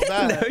 How about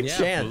that? No Yeah,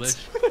 chance.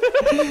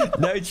 Foolish.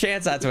 No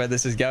chance that's where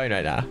this is going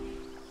right now.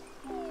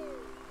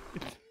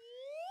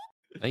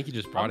 I think you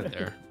just brought it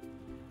there.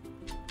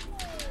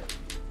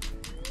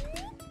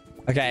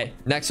 Okay,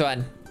 next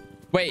one.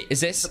 Wait,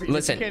 is this?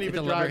 Listen, You can't even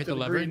the lever, drive hit to the the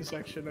lever. green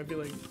section. I feel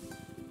like.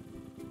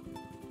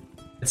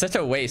 it's such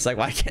a waste. Like,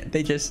 why can't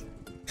they just?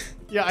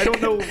 Yeah, I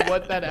don't know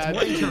what that adds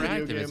more to the video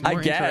interactive. game. It's I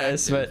more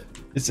guess, interactive. but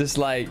it's just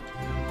like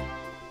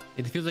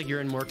It feels like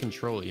you're in more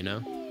control, you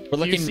know? we're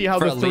looking see how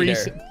for the a three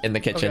leader in the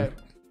kitchen.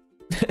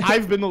 Okay.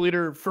 I've been the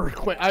leader for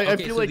quite. I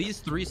Okay, feel so like. these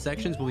 3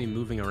 sections will be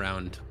moving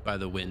around by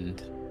the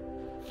wind.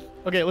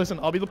 Okay, listen.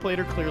 I'll be the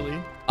plater clearly.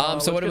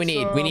 So what do we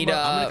need? We need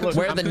look,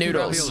 where are I'm the cooking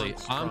noodles? ravioli.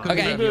 I'm cooking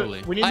Okay.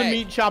 ravioli. We need the Alright.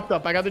 meat chopped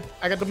up. I got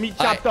the meat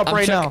All chopped up I'm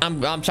right now.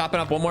 I'm chopping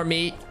up one more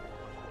meat,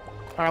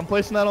 Alright, I'm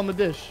placing that on the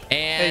dish.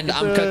 and get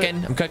I'm the-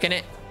 cooking. I'm cooking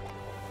it.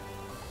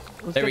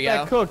 Let's there get we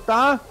that go. cooked,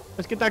 huh?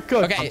 Let's get that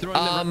cooked. Okay. I'm throwing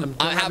I'm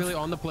I throwing have ravioli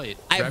on the plate.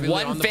 I have Ravioli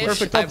one on the fish.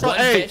 plate. Perfect. I have one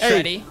Hey, fish hey,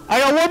 ready. I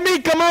got one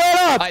meat coming right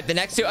All up. right, the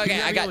next 2.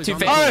 Okay, I got 2 raviolis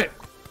fish. on the Alright,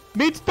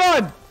 meat's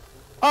done.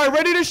 Alright,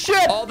 ready to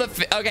ship. All the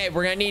okay,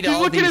 we're gonna need She's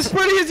all looking these. as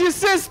pretty as your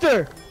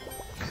sister.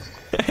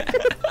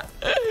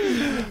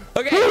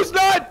 Okay. Who's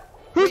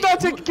not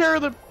taking care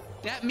of the?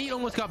 That meat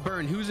almost got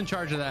burned. Who's in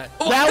charge of that?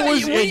 That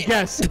was a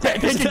guess.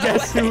 Take a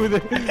guess who the.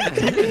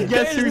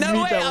 Guess who's no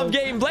meat way that I'm was.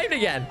 getting blamed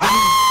again.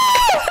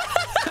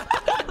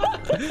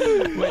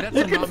 Wait, that's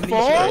You a can nomination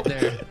fall? right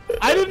there.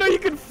 I didn't know you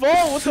could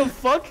fall. What the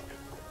fuck?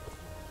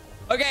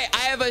 Okay, I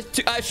have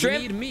a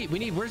shrimp. We need meat. We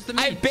need. Where's the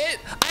meat?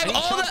 I have need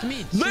all chopped the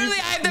meat. literally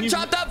I have them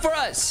chopped up for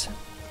us.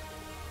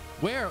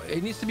 Where?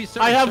 It needs to be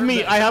served. I have Serve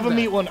meat. that, I have a serve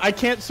meat that. one. I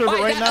can't serve it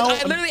Alright, right now.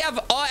 I literally have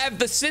I have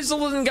the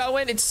sizzling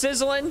going. It's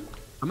sizzling.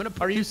 I'm gonna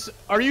put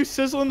Are you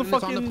sizzling the this on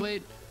fucking? the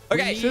plate.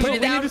 Okay, Sizzle, put we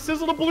it need down. to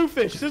sizzle the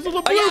bluefish. Sizzle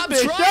the Oh, yeah, I'm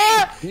bluefish. trying.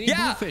 Ah! We need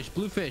Yeah.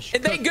 blue fish.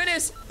 And thank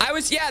goodness I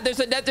was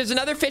there's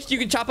another fish you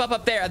can chop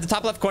up there at the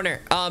top left corner.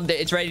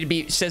 It's ready to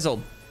be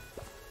sizzled.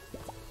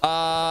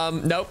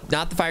 Nope,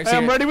 not the fire Hey,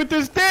 I'm seer. ready with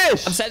this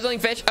dish. I'm sizzling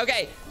fish.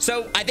 Okay,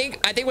 so I think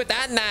with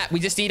that and that we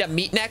just need a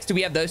meat next. Do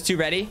we have those two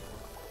ready?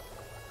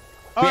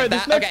 All right,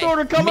 this next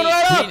order coming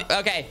right up.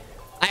 Okay,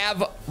 I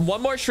have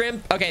one more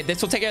shrimp. Okay,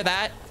 this will take care of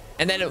that,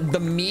 and then the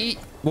meat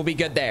will be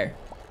good there.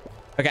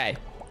 Okay,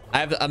 I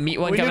have a meat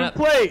one We coming need a up.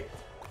 plate.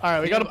 All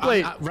right, we got a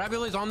plate.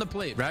 Raviolis on the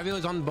plate.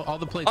 Raviolis on all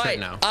the plates All right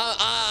now.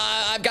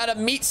 I've got a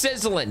meat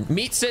sizzling.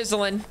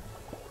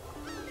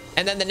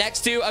 And then the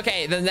next two.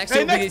 Okay, the next two.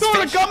 Hey, next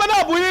order coming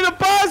up. We need a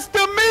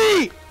pasta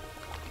meat.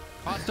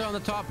 Pasta on the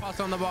top,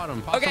 pasta on the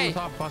bottom. Pasta on the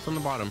top, pasta on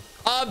the bottom.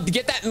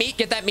 Get that meat.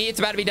 It's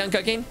about to be done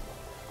cooking.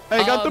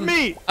 Hey, got the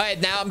meat. All right,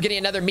 now I'm getting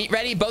another meat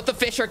ready. Both the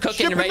fish are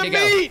cooking and ready to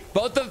meat.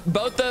 go.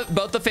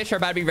 Both the fish are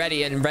about to be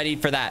ready and ready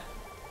for that.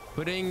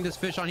 Putting this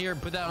fish on here.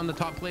 Put that on the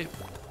top plate.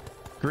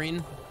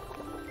 Green.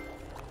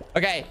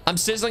 Okay, I'm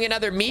sizzling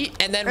another meat,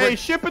 and then Hey,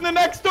 shipping the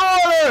next order.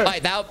 All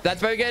right, that's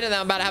very good. And then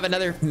I'm about to have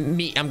another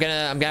meat. I'm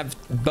gonna have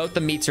both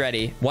the meats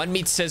ready. One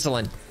meat's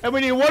sizzling. And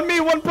we need one meat,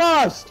 one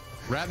pasta.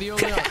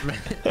 Ravioli.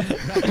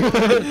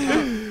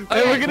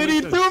 Hey, we're gonna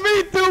need two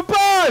meat, two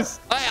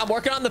pasta. All right, I'm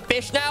working on the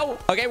fish now.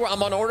 Okay,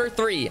 I'm on order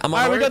 3. I'm on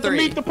All right, we order got 3.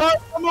 the meat, the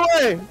pasta on the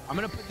way. I'm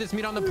gonna put this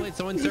meat on the plate.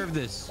 Someone serve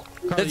this.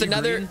 Carly, There's you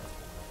another. green?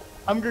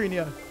 I'm green,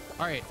 yeah.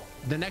 All right.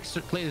 The next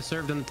plate is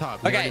served on the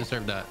top. We're Okay. gonna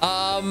serve that.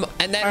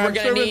 And then we're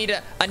gonna need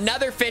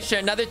another fish,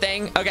 another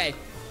thing. Okay.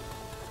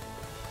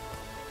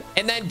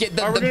 And then get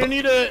the.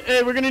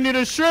 We're gonna need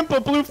a shrimp, a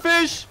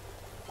bluefish.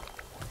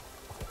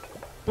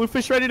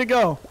 Bluefish ready to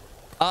go.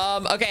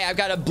 Okay, I've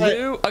got a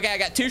blue. Okay, I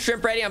got 2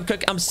 shrimp ready.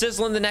 I'm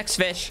sizzling the next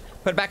fish.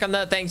 Put it back on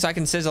the thing so I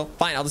can sizzle.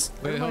 Fine, I'll just.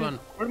 Wait, hold on.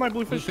 Where's my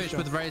bluefish? Bluefish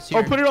with rice here.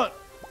 Oh, put it on.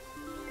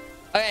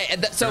 Okay,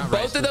 and so Not both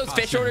rice, of with those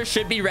fish pasta. orders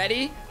should be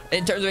ready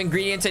in terms of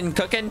ingredients and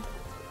cooking.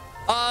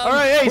 All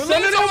right, hey,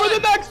 send it over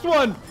the next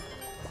one.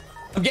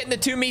 I'm getting the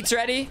 2 meats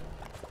ready.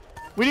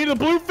 We need the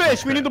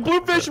bluefish. We need the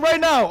bluefish right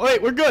now.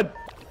 Wait, we're good.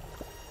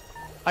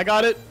 I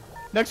got it.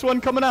 Next one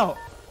coming out.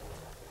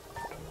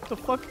 What the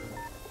fuck?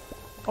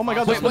 Oh my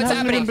god, this Wait, one what's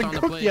hasn't even happening?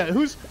 been cooked yet.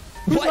 Who's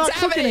What's not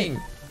cooking happening? it?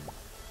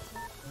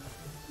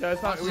 Yeah,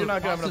 it's not. We're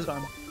not gonna have enough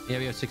time. Yeah,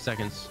 we have 6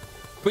 seconds.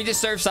 We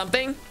just served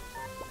something.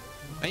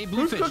 I need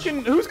Who's bluefish.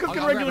 cooking? Who's cooking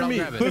I'll grab regular it, I'll meat?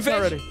 grab it. It's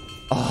not ready.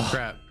 Oh,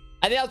 Crap.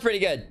 I think that was pretty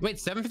good. Wait,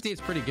 750 is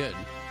pretty good.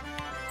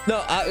 No,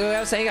 I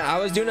was saying I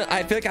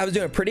feel like I was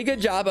doing a pretty good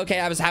job. Okay,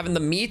 I was having the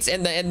meats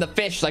and the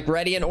fish like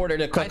ready in order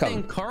to cook them. I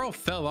think Carl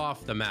fell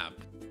off the map.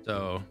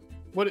 So.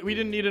 What? We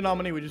didn't need a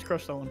nominee. We just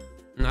crushed that one.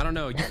 I don't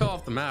know. You fell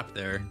off the map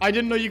there. I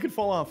didn't know you could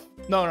fall off.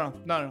 No,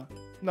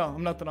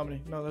 I'm not the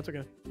nominee. No, that's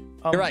okay.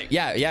 You're right.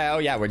 Yeah. Oh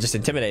yeah. We're just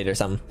intimidated or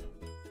something.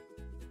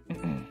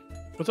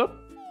 What's up?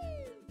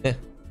 Yeah.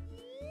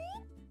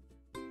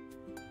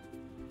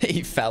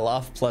 He fell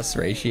off plus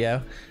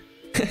ratio.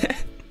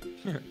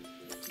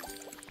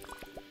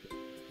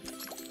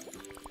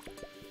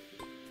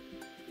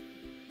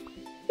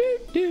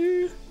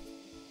 Is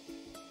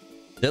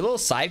there a little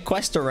side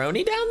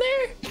quest-a-roni down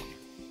there?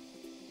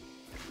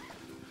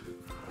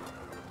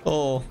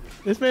 Oh.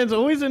 This man's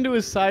always into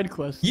his side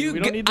quests. We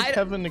don't need the I-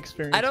 Kevin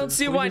experience. I don't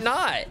see why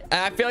not.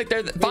 I feel like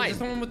they're Wait, fine. is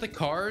this the one with the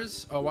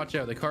cars? Oh, watch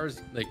out. The cars,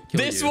 like, kill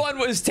This you. one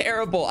was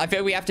terrible. I feel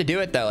like we have to do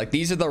it, though. Like,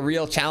 these are the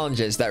real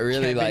challenges that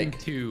really, Kevin like...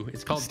 2.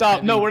 It's called Stop.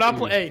 Kevin No, we're not 2.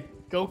 playing. Hey,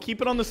 go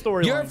keep it on the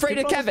storyline. You're afraid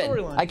Keep of it on the Kevin.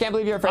 storyline. I can't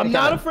believe you're afraid I'm of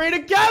not Kevin. afraid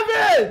of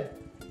Kevin!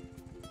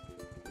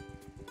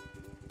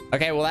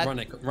 Okay, well, that...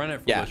 Run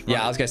it. Yeah, Foolish,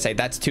 I was gonna say,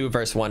 that's 2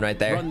 versus 1 right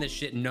there. Run this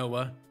shit,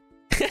 Noah.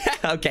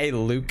 Okay,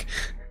 Luke.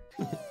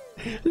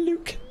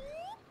 Luke.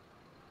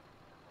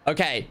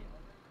 Okay,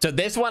 so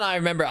this one I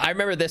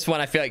remember this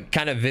one I feel like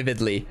kind of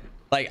vividly.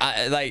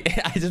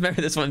 I just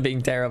remember this one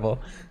being terrible.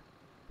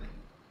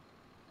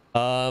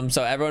 So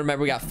everyone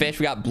remember we got fish,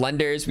 we got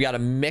blenders, we got to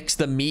mix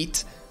the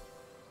meat.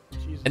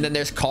 Jesus. And then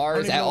there's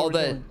cars, I don't even know all what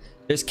we're the doing.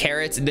 there's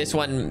carrots, and this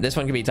one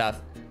can be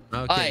tough. Okay,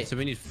 Alright. so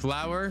we need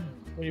flour.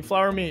 We need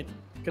flour meat.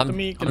 Get the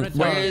meat. I'm Get gonna the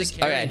throw flour. in the Where's-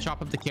 carrot okay. and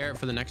chop up the carrot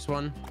for the next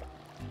one.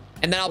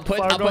 And then I'll put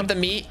flour going? the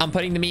meat. I'm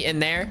putting the meat in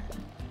there.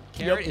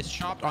 Carrot is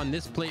chopped on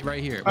this plate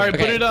right here. All right,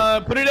 Okay. put it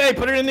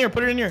in there.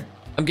 Put it in here.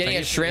 I'm getting I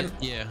a guess- shrimp.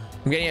 Yeah.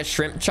 I'm getting a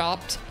shrimp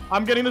chopped.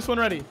 I'm getting this one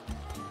ready.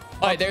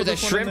 All right, there's put a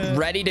this one in shrimp there.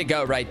 ready to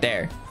go right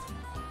there.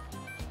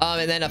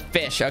 And then a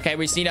fish. Okay,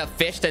 we just need a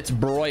fish that's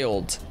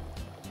broiled.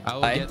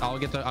 I'll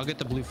get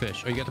the blue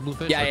fish. Oh, you got the blue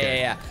fish? Yeah, Okay.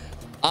 yeah.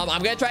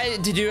 I'm gonna try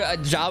to do a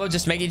job of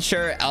just making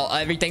sure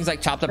everything's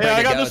like chopped up. Hey, ready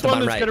I got to go this one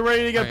that's right. getting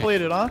ready to get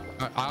plated, huh?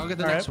 I'll get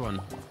the next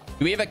one.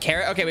 Do we have a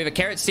carrot? Okay, we have a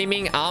carrot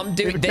steaming. We have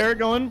a carrot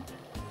going.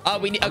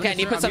 We need. Okay, I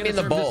need to put something in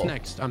the bowl.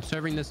 Next. I'm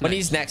serving this. What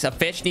needs next? A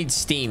fish needs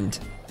steamed.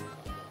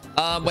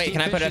 Wait,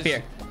 can I put it up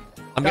here?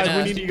 I'm guys,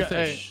 gonna. we need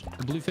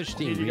the bluefish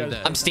steam.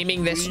 I'm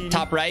steaming this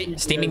top right.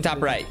 Steaming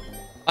top right.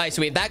 All right,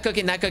 so we have that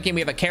cooking.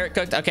 We have a carrot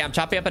cooked. Okay, I'm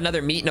chopping up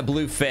another meat and a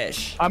blue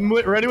fish. I'm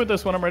ready with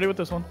this one. I'm ready with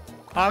this one.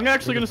 I'm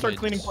actually gonna start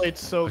cleaning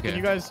plates. So can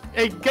you guys?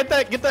 Hey, get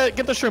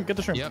the shrimp. Get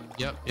the shrimp.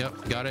 Yep.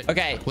 Got it.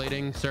 Okay.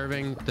 Plating,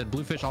 serving the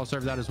bluefish. I'll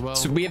serve that as well.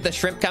 So we have the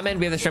shrimp coming.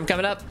 We have the shrimp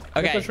coming up.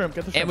 Okay. Get the shrimp.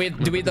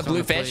 And do we have the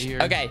blue fish?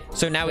 Okay.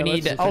 So now we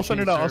need. I'll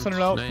send it out.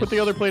 Nice. Put the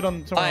other plate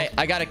on. All right.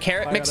 I got a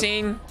carrot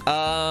mixing.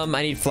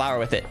 I need flour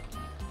with it.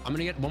 I'm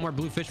gonna get one more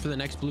bluefish for the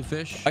next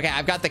bluefish. Okay.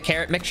 I've got the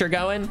carrot mixture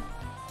going.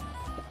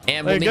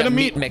 And we'll need a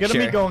meat mixture. Get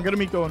a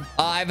meat going.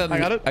 I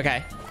got it.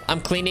 Okay. I'm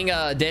cleaning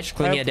a dish.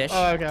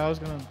 Okay. I was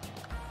gonna.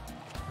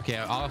 Okay,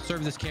 I'll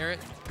serve this carrot.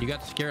 You got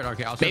this carrot.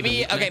 Okay, I'll serve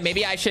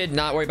maybe I should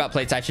not worry about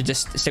plates. I should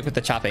just stick with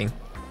the chopping.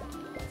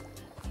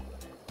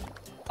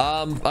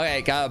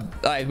 Okay, all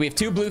right, we have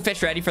 2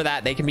 bluefish ready for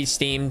that. They can be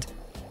steamed.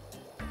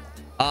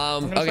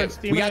 Okay,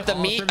 we got the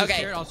meat.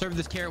 Okay, I'll serve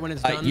this carrot when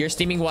it's done. You're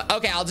steaming what?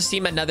 Okay, I'll just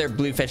steam another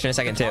bluefish in a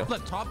second too.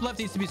 Top left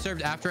needs to be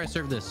served after I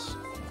serve this.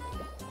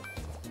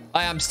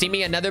 I'm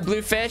steaming another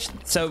bluefish.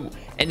 So,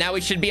 and now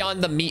we should be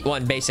on the meat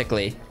one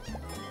basically.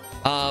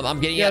 I'm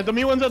getting the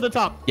meat one's at the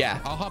top. Yeah.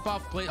 I'll hop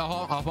off plate.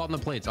 I'll hop on the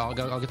plates. I'll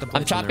get the plates.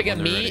 I'm chopping a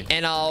meat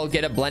and I'll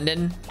get a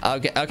blending.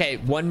 Okay,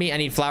 1 meat. I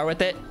need flour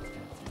with it.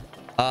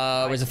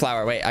 Where's the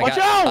flour? Wait, Watch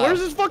out! Where's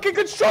this fucking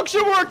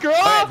construction worker?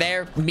 All right,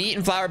 there. Meat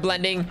and flour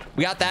blending.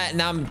 We got that.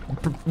 Now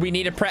we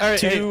need to prep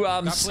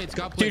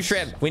 2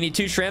 shrimp. We need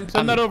 2 shrimp.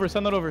 Send that over.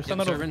 Send that over.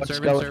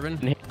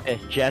 Serving.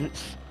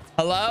 Gents.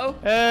 Hello?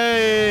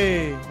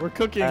 Hey, we're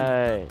cooking.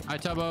 Hey. Hi,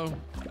 Tubbo.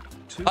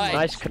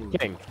 Nice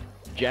cooking.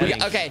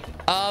 Okay.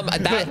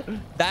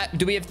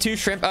 Do we have 2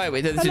 shrimp? Oh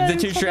wait, the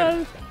 2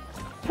 shrimp.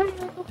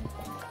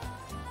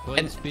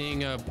 Plates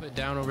being put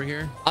down over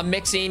here. I'm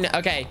mixing.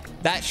 Okay,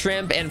 that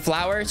shrimp and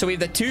flour. So we have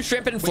the 2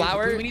 shrimp and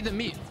flour. We need the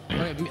meat.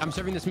 Okay, I'm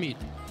serving this meat.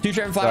 2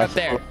 shrimp and flour up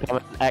there. I'm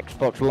in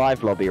Xbox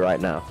Live lobby right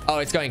now. Oh,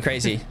 it's going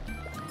crazy.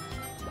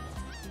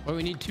 Oh,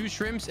 we need 2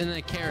 shrimps and then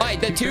a carrot. All right,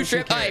 the 2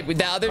 shrimp. All right,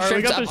 the other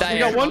shrimp's up there. We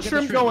got 1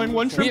 shrimp going.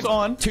 1 shrimp's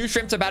on. 2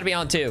 shrimps about to be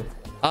on too.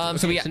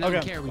 So we got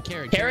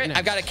carrot.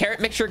 I've got a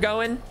carrot mixture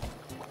going.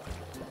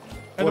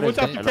 And what's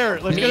after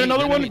carrot? Let's get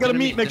another one. Get a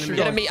meat mixture.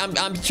 Get a meat.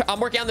 I'm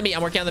working on the meat.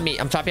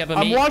 I'm chopping up a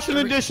meat. I'm washing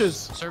the dishes.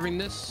 Serving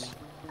this.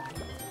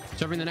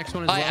 Serving the next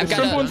one as well.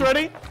 Shrimp one's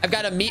ready. I've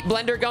got a meat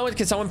blender going.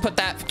 Can someone put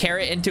that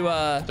carrot into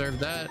a? Serve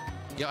that.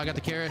 Yeah, I got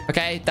the carrot.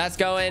 Okay, that's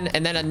going,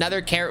 and then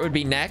another carrot would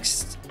be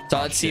next. So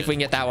let's see if we can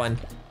get that one.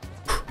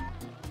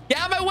 Get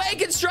out of my way,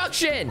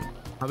 construction!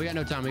 Oh, we got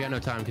no time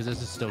because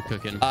this is still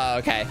cooking. Oh,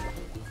 okay.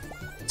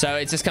 So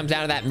it just comes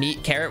down to that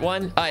meat carrot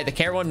one. All right, the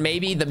carrot one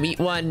maybe, the meat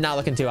one not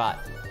looking too hot.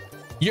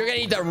 You're gonna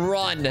need to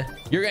run.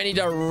 You're gonna need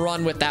to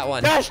run with that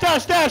one. Dash!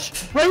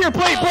 Right here,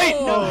 plate!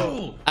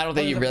 No! I don't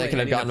think you really could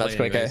have gone much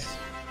quicker.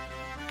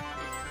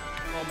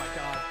 Oh my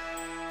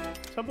god.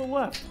 Something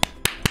left.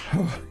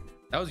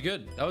 That was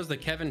good. That was the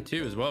Kevin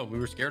 2 as well. We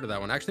were scared of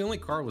that one. Actually, only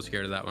Carl was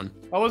scared of that one.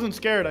 I wasn't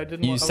scared. I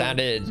didn't. You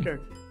sounded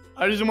scared.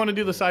 I just didn't want to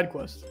do the side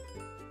quest.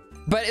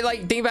 But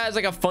think about it as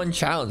like a fun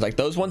challenge. Like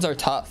those ones are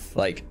tough.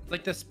 Like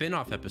the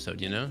spin-off episode,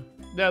 you know?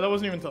 Yeah, that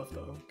wasn't even tough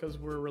though, because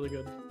we're really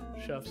good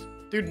chefs.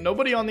 Dude,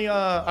 nobody on the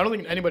I don't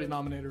think anybody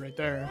nominated right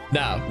there.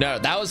 No,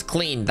 that was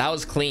clean. That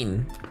was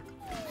clean.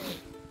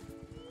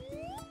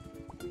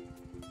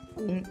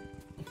 I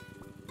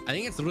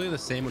think it's literally the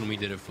same when we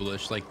did it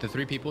foolish. Like the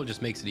 3 people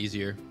just makes it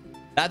easier.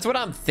 That's what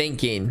I'm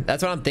thinking. I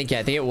think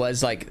it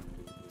was like.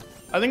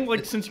 I think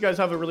like since you guys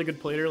have a really good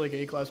plater, like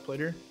A-class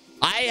plater.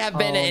 I have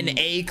been an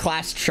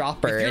A-class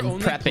chopper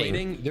and prepping.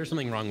 Plating, there's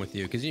something wrong with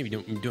you because you need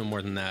to be doing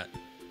more than that.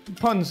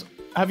 Puns,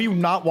 have you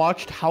not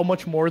watched how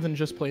much more than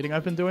just plating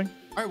I've been doing?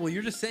 All right, well,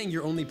 you're just saying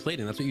you're only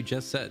plating. That's what you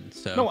just said.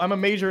 So no, I'm a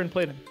major in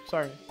plating.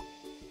 Sorry.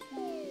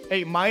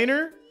 A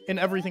minor in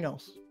everything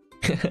else.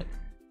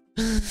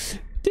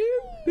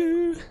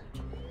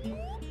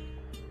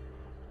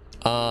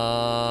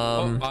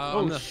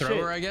 I'm the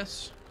thrower, I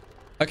guess.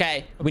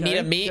 Okay, we need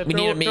a meat. Yeah, we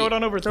need a meat. Throw it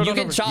on over. You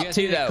can chop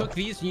 2 though. Cook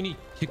these. You need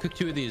to cook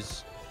 2 of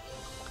these.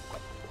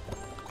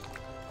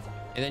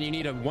 And then you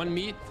need 1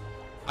 meat.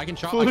 I can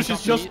chop. Foolish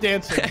is just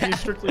dancing. He's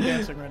strictly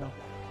dancing right now.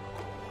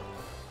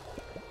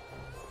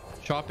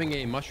 Chopping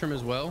a mushroom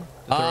as well.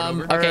 Okay, I'm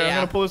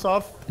gonna pull this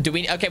off.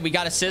 Okay, we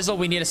got to sizzle.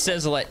 We need to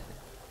sizzle it.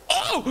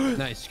 Oh!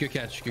 Nice. Good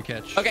catch.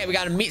 Okay, we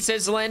got a meat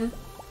sizzling.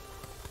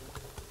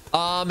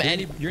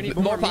 And you need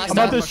more pasta.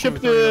 I'm about to ship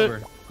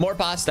the more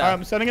pasta. All right,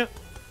 I'm sending it.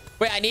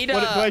 Wait, I need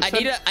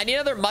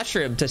another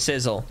mushroom to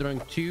sizzle.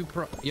 Throwing 2.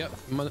 Yep.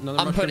 Another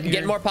I'm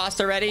getting more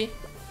pasta ready.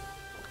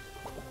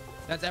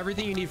 That's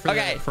everything you need for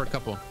a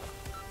couple.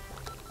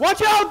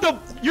 Watch out!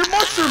 Your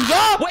mushroom's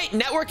up! Wait,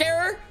 network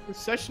error? The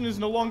session is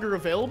no longer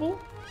available?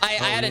 I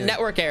had a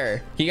network error.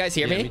 Can you guys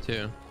hear me? Me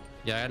too.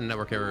 Yeah, I had a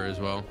network error as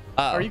well.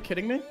 Are you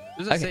kidding me?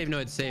 There's a save. No,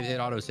 it saved. It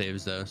auto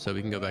saves though, so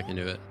we can go back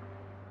into it.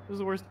 This is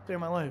the worst day of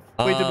my life.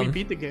 Wait, did we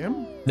beat the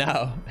game?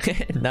 No,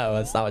 no,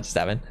 that's not what just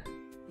happened.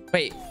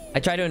 Wait, I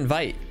tried to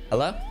invite.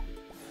 Hello?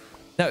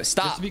 No,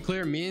 stop. Just to be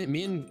clear,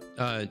 me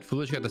and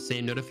Foolish got the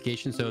same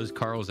notification, so it was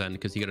Carl's end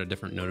because he got a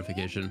different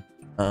notification.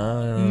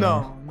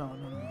 No.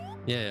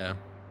 Yeah.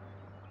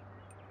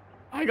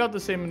 I got the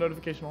same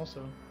notification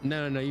also.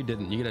 No, you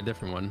didn't. You get a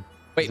different one.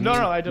 Wait, no,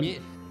 I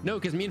didn't. No,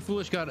 because me and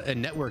Foolish got a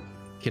network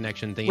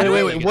connection thing.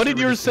 Wait. What did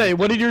yours say?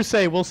 What did yours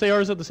say? We'll say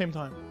ours at the same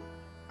time.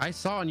 I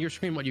saw on your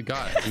screen what you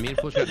got. Me and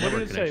Foolish got network What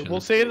did it connection. say?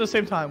 We'll say it at the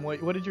same time.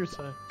 Wait, what did yours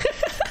say? All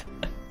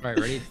right,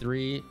 ready?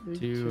 3,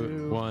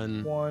 2,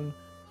 1.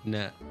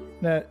 Net.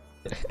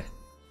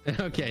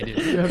 Okay,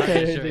 dude.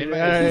 Okay, dude.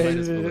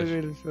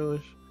 Alright,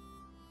 Foolish.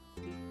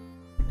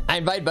 I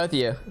invite both of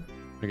you.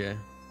 Okay.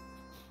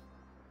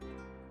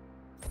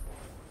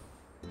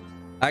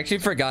 I actually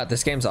forgot.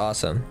 This game's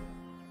awesome.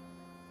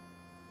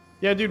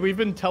 Yeah, dude, we've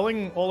been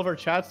telling all of our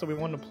chats that we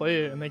wanted to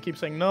play it, and they keep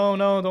saying, no,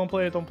 don't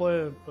play it.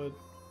 But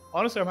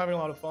honestly, I'm having a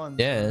lot of fun.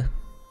 Yeah.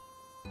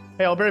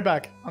 Hey, I'll be right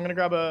back. I'm gonna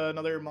grab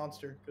another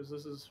monster because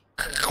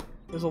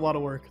there's a lot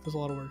of work. So.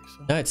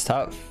 No, it's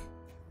tough.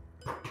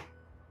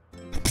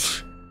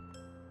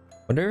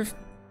 Wonder if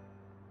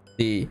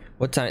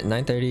what time?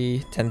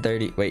 9:30,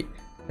 10:30. Wait,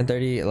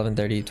 10:30,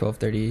 11:30,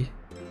 12:30.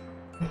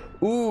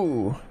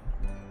 Ooh.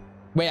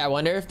 Wait, I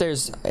wonder if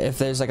there's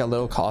like a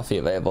little coffee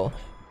available.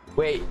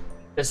 Wait,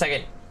 a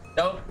second.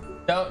 Don't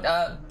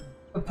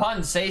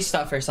Pun, say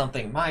stuff or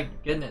something. My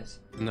goodness.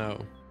 No.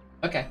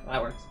 Okay,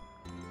 that works.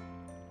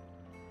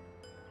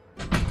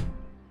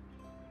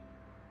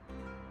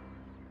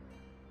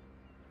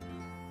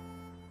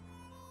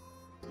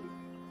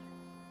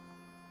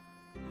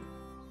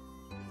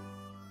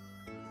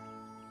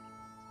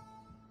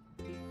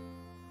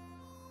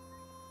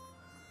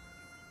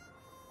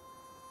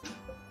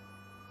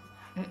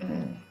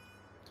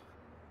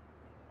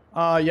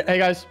 Yeah, hey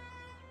guys.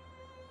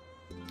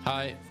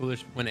 Hi,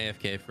 Foolish went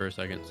AFK for a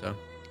second, so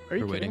Are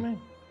you kidding me?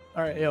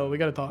 All right, yo, we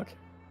gotta talk.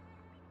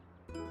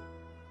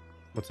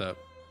 What's up?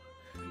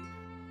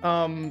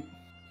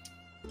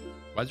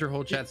 Why's your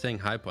whole chat saying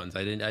hi, Puns?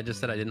 I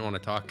just said I didn't want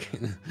to talk.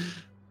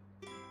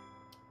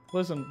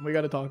 Listen, we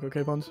gotta talk,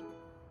 okay, Puns?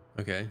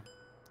 Okay.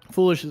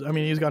 Foolish is, I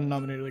mean, he's gotten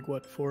nominated like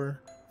what,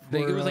 four?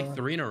 It was like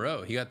 3 in a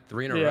row. He got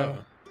 3 in a row.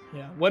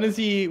 Yeah. When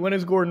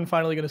is Gordon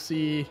finally gonna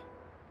see?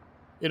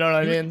 You know what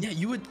I mean? Yeah,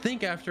 you would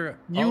think after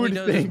all he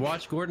does is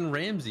watch Gordon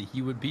Ramsay,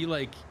 he would be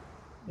like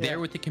there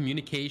with the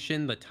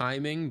communication, the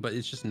timing, but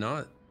it's just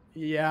not.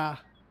 Yeah.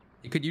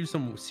 It could use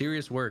some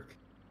serious work.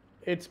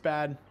 It's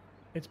bad.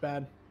 It's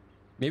bad.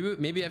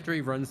 Maybe after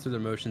he runs through the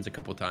motions a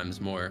couple times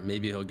more,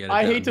 maybe he'll get it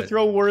I done, hate to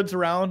throw words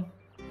around.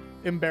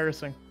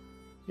 Embarrassing.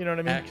 You know what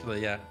I mean?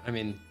 Actually, yeah. I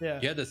mean, you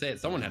had to say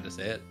it. Someone had to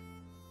say it.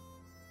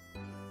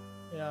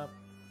 Yeah.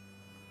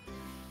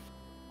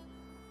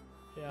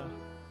 Yeah.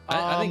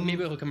 I think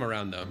maybe he'll come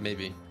around though.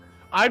 Maybe.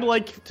 I'd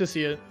like to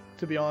see it,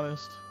 to be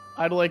honest.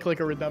 I'd like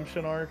a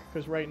redemption arc,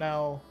 because right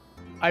now,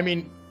 I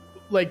mean,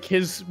 like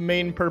his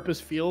main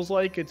purpose feels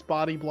like it's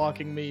body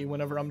blocking me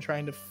whenever I'm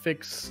trying to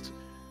fix,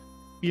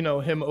 you know,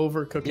 him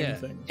overcooking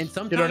things. And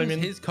sometimes you know what I mean?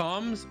 his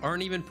comms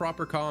aren't even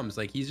proper comms.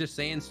 Like he's just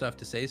saying stuff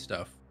to say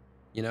stuff,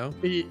 you know?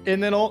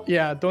 And then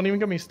don't even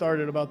get me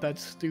started about that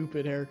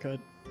stupid haircut.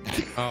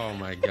 Oh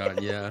my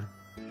god, yeah.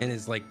 And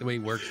it's like the way he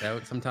works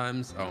out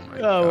sometimes. Oh my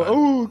god.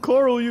 Oh,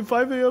 Carl,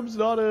 5 a.m.'s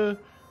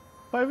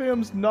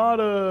not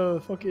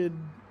a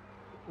fucking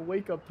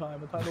wake up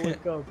time. A time to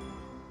wake up.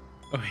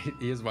 Oh,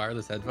 he has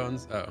wireless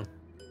headphones. Oh.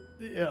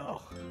 Yeah,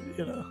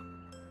 you know,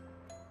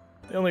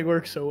 they only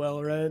work so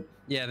well, right?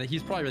 Yeah,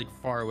 he's probably like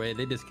far away.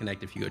 They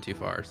disconnect if you go too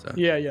far. So.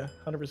 Yeah,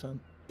 100%.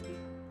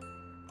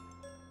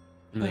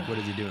 Like, what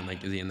is he doing?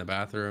 Like, is he in the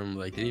bathroom?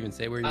 Like, did he even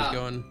say where he was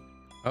going?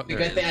 Oh, the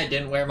good thing I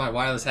didn't wear my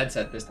wireless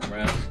headset this time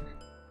around.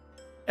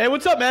 Hey,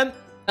 what's up, man?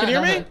 Can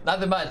you hear me?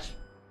 Nothing much.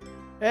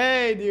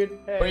 Hey, dude.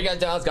 Hey. What are you guys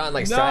doing? I was gone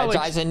like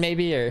strategizing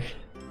maybe, or?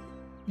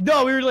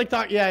 No, we were like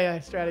talking. Yeah,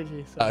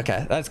 strategy. So.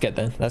 Okay, that's good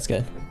then. That's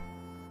good.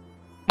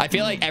 I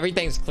feel like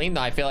everything's clean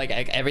though. I feel like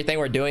everything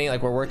we're doing,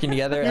 like we're working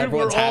together. Dude,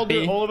 everyone's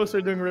happy. All of us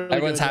are doing really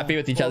Everyone's good, happy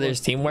with each other's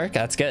teamwork.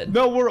 That's good.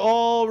 No, we're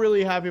all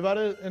really happy about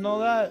it and all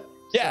that.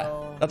 Yeah,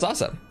 so. that's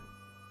awesome.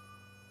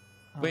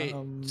 Wait,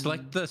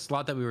 select the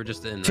slot that we were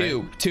just in.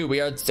 Two.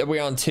 We're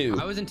on 2.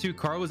 I was in 2.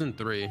 Carl was in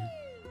 3.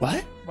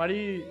 What? Why are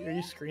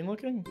you screen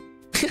looking?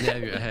 Yeah,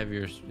 I have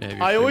your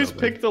I always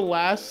pick the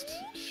last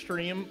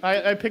stream.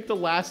 I pick the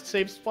last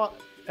save spot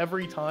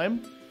every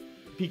time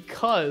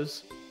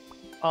because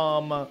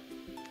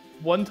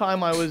one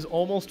time I was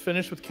almost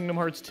finished with Kingdom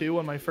Hearts 2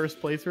 on my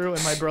first playthrough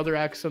and my brother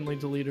accidentally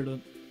deleted it.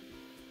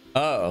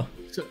 Oh.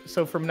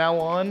 So from now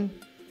on,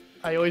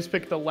 I always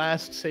pick the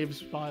last save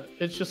spot.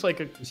 It's just like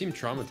you seem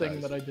traumatized.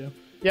 Thing that I do.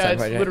 Yeah,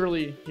 it's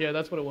literally,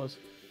 that's what it was.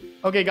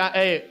 Okay,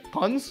 hey,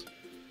 Puns,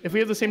 if we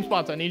have the same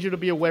spots, I need you to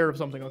be aware of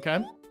something,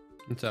 okay?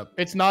 What's up?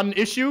 It's not an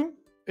issue.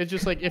 It's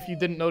just like if you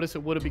didn't notice,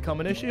 it would have become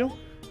an issue.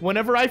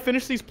 Whenever I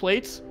finish these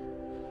plates,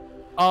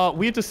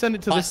 we have to send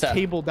it to this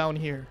table down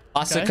here.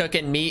 Pasta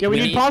cooking meat. Yeah, we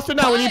need pasta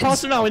now. We need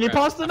pasta now. We need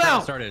pasta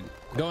now. Started.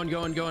 Going.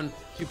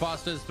 2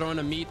 pastas, throwing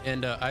a meat,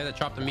 and I had to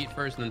chop the meat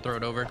first and then throw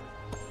it over.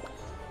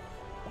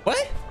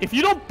 What? If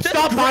you don't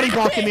stop body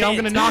blocking me, I'm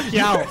gonna knock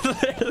you out.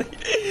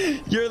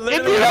 You're literally.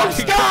 If you don't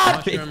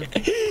stop!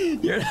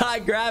 You're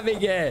not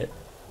grabbing it.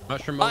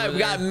 Mushroom. All right,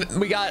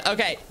 we got.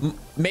 Okay,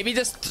 maybe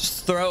just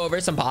throw over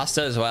some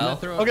pasta as well.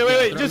 Okay,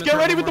 wait. Just get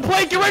ready with the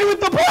plate. Get ready with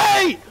the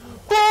plate.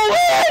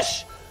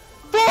 Foolish!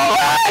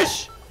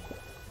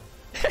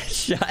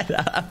 Shut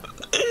up.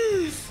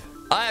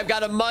 I've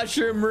got a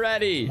mushroom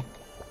ready.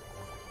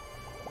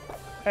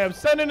 Hey, I'm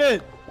sending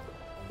it.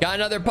 Got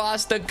another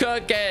pasta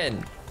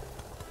cooking.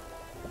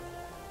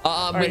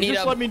 All we right, need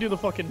just let me do the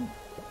fucking.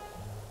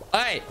 All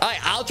right.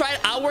 I'll try it.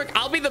 I'll work.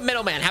 I'll be the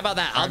middleman. How about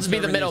that? I'll just be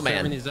the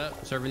middleman.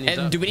 Serving these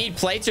up. Do we need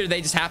plates or do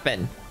they just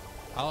happen?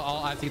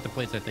 I'll have to get the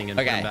plates, I think, and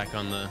put them back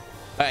on the. All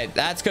right,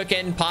 that's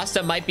cooking.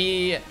 Pasta might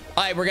be. All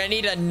right, we're gonna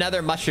need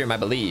another mushroom, I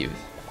believe.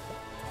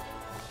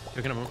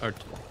 Cooking or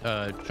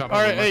chopping. All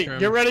right, hey,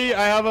 get ready.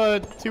 I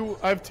have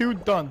two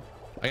done.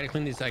 I gotta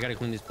clean these. I gotta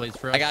clean these plates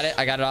for us. I got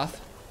it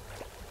off.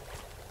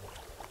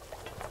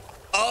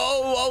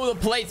 Oh, the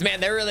plates, man.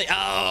 They're really.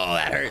 Oh,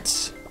 that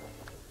hurts.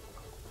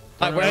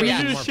 All right, I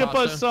need you to ship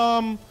us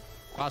some.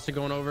 Pasta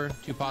going over.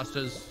 2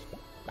 pastas.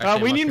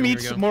 Actually, we need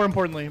meats more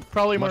importantly.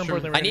 Probably more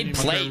importantly. I need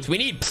plates. We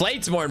need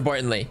plates more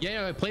importantly.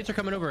 Yeah, plates are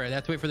coming over. I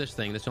have to wait for this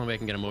thing. That's the only way I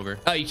can get them over.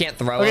 Oh, you can't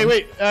throw them? Okay,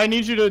 wait. I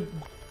need you to.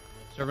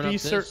 Serving up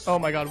this. Oh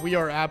my God, we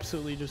are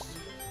absolutely just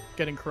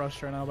getting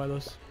crushed right now by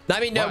this. I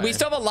mean, no, we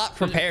still have a lot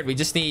prepared. We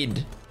just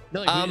need.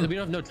 No, like, we don't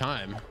have no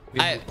time.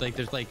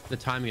 There's like the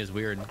timing is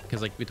weird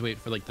because like we have to wait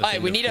for like the. All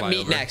right, we need a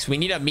meat next. We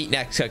need a meat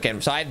next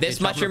cooking. So I have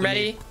this mushroom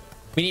ready.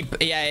 We need.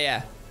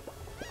 Yeah.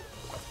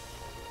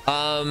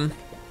 I'll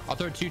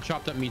throw 2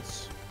 chopped up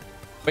meats.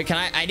 Wait, can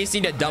I just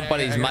need to dump one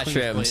of these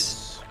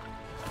mushrooms.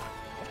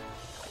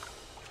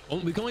 Well,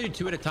 we can only do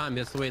 2 at a time.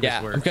 That's the way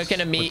this works. I'm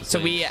cooking a meat. So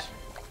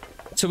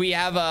we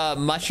have a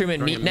mushroom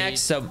and meat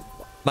next. So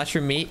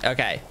mushroom meat.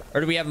 Okay.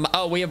 Or do we have?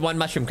 Oh, we have 1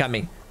 mushroom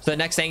coming. So the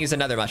next thing is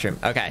another mushroom.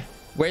 Okay.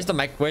 Where's the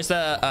mic? Where's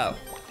the? Oh.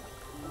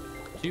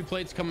 2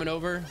 plates coming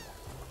over.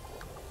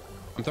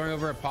 I'm throwing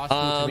over a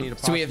pasta.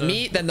 So we have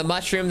meat, then the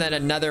mushroom, then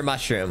another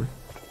mushroom.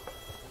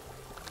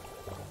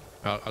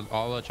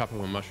 I'll chop up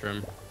a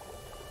mushroom.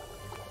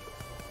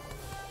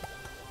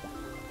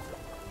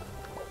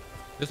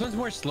 This one's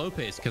more slow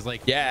paced because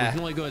like we can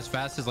only go as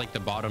fast as like the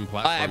bottom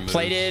platform. I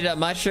plated a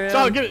mushroom.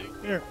 So get it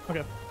here.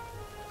 Okay.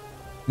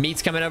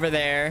 Meat's coming over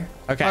there.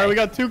 Okay. All right, we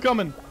got 2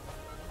 coming.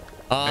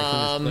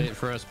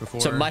 For us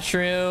before. So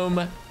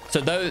mushroom.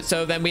 So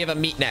then we have a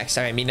meat next.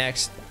 All right, meat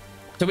next.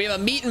 So we have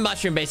a meat and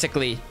mushroom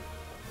basically.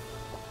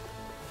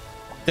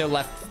 Still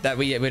left that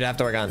we would have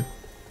to work on.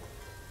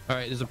 All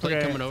right, there's a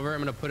plate coming over. I'm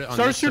gonna put it on.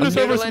 Start shooting us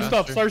over some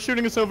stuff. Start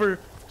shooting us over.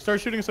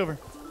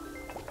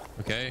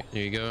 Okay,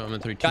 here you go. I'm gonna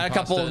throw 2 Got a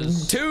couple.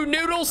 2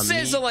 noodles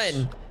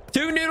sizzling.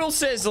 2 noodles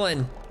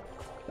sizzling.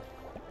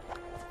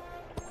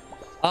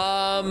 We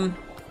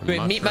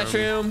have meat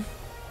mushroom.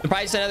 We'll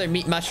probably just another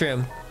meat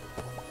mushroom.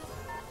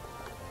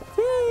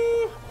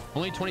 Woo.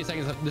 Only 20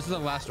 seconds. This is the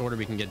last order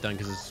we can get done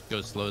because this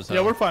goes slow as hell.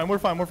 Yeah, we're fine.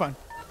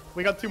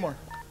 We got 2 more.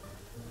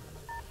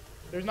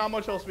 There's not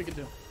much else we can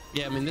do.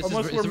 Yeah, I mean, it's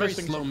a very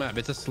slow map.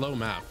 It's a slow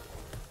map.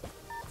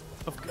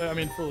 I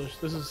mean, foolish.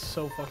 This is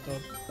so fucked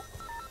up.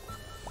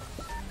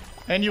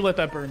 And you let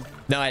that burn.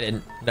 No, I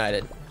didn't. Well,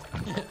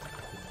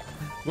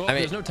 I mean,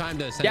 there's no time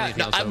to send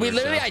anything else over, we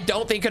literally, I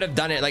don't think could have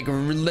done it like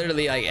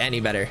literally like any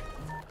better.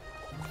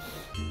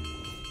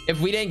 If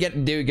we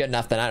didn't do good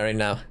enough, then I don't even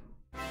know.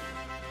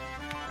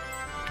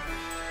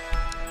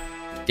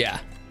 Yeah.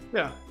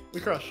 Yeah,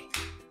 we crushed.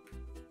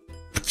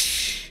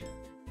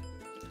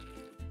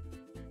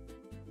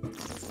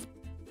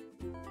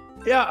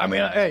 Yeah, I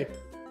mean, hey.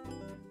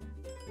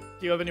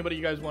 Do you have anybody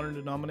you guys wanted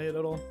to nominate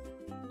at all?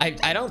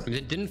 I don't.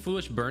 Didn't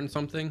Foolish burn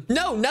something?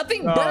 No,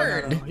 nothing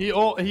burned.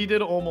 No. He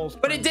did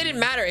almost. But it didn't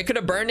matter. It could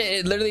have burned it.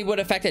 It literally would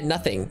have affected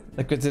nothing.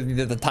 Like with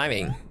the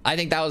timing. I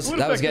think that was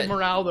good.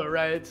 Morale though,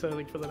 right? So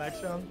like for the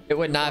next round. It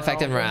would not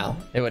affect morale.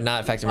 It would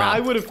not affect morale. I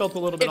would have felt a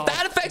little bit. If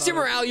that affects your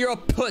morale, you're a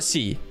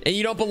pussy and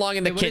you don't belong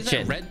in the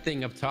kitchen. What is that red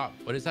thing up top?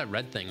 What is that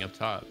red thing up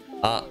top?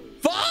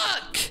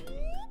 Fuck.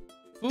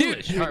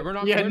 Foolish. Dude, right, we're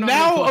not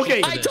now, okay.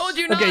 I told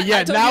you not. Okay,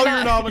 yeah, now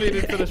you're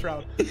nominated for this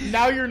round.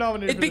 Now you're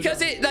nominated. It's because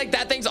it like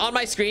that thing's on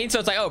my screen, so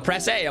it's like, oh,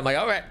 press A. I'm like,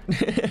 all right.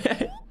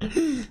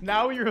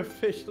 Now you're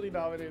officially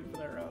nominated for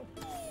that round.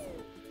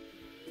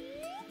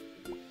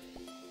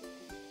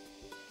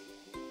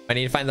 I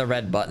need to find the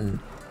red button.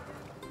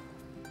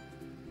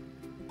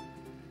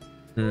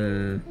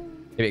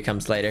 Maybe it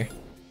comes later.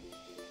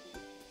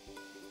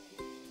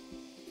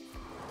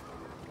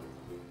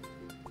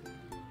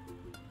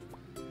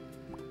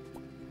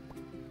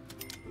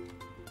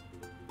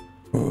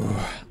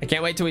 I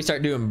can't wait till we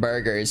start doing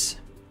burgers.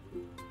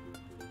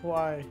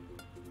 Why?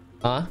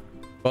 Huh?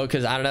 Well,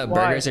 because I don't know.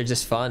 Why? Burgers are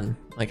just fun.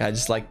 Like, I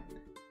just like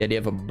the idea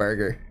of a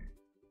burger.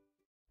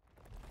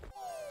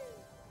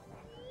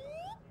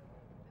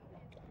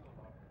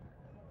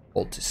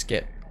 Hold to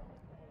skip.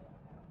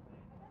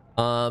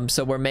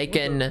 So we're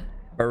making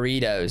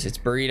burritos. It's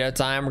burrito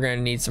time. We're gonna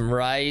need some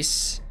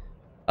rice,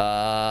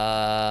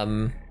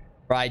 fried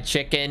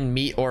chicken,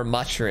 meat, or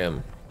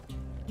mushroom.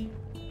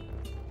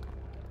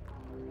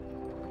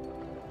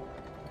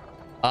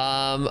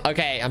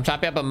 Okay, I'm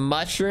chopping up a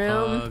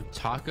mushroom.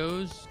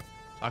 Tacos,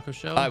 taco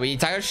shell. We need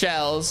taco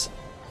shells.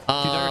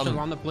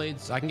 On the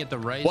plates. I can get the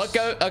rice.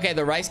 Okay,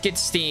 the rice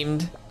gets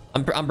steamed.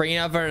 I'm bringing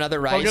over another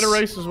rice. I'll get a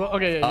rice as well.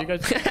 Okay, yeah, you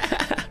guys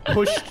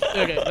pushed.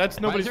 Okay, that's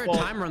nobody's fault. Why is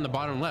there a timer on the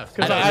bottom left?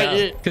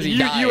 Because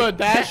you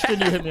dashed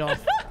and you hit me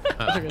off.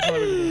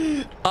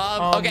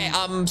 Okay,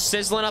 I'm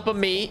sizzling up a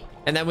meat,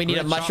 and then we need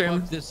a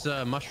mushroom.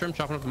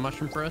 Chopping up the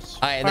mushroom for us.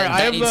 All right, and then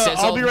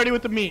I'll be ready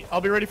with the meat.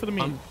 I'll be ready for the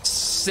meat.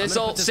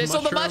 Sizzle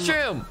the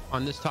mushroom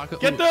on this taco.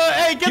 Get the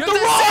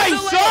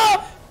rice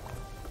up.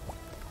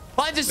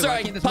 Punch is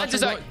throwing.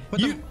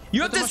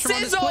 You have to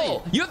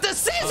sizzle. You have to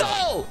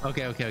sizzle.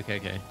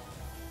 Okay.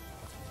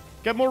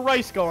 Get more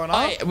rice going. All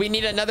right, we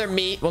need another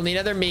meat. We'll need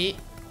another meat.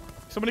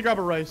 Somebody grab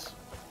a rice.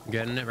 I'm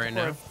getting it right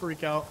now. I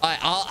freak out. All right,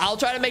 I'll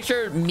try to make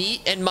sure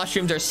meat and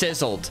mushrooms are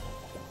sizzled.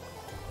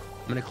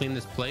 I'm gonna clean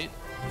this plate.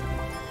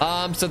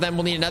 So then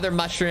we'll need another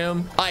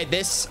mushroom. All right,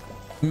 this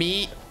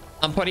meat,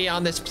 I'm putting it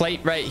on this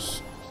plate right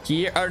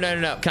here. Oh,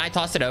 no. Can I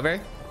toss it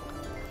over?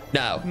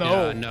 No. No.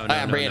 All right,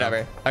 I'm bringing it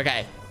over.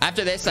 Okay.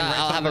 After this,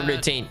 I'll have a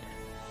routine.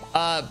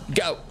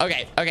 Go.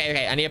 Okay.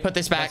 I need to put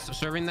this back.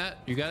 Serving that?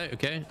 You got it?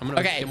 Okay. I'm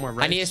gonna get more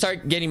rice. I need to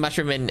start getting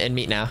mushroom and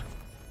meat now.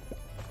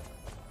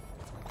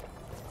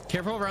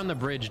 Careful around the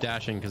bridge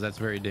dashing, because that's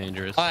very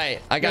dangerous. All right,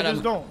 I got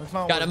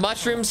a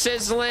mushroom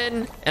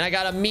sizzling, and I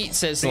got a meat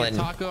sizzling.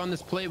 Taco on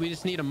this plate. We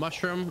just need a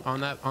mushroom on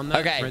that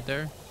okay. Right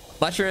there.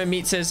 Mushroom and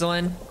meat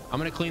sizzling. I'm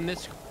gonna clean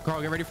this.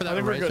 Carl, get ready for that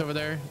rice over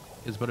there.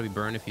 It's about to be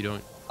burned if you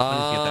don't. Just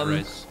get that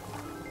rice.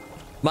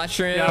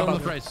 Mushroom. Yeah,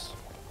 both rice.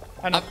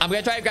 I'm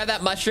gonna try to grab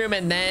that mushroom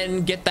and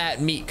then get that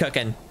meat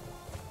cooking.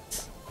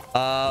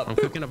 I'm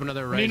cooking up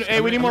another rice.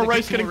 We need more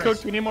rice getting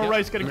cooked. We need more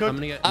rice getting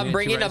cooked. I'm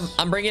bringing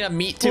a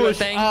meat to a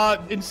thing.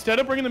 Instead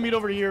of bringing the meat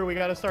over here, we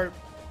gotta start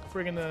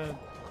bringing the.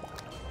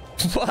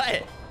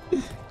 What?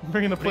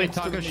 Bringing the plate.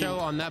 Taco shell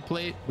on that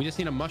plate. We just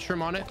need a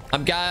mushroom on it.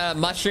 I've got a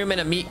mushroom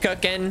and a meat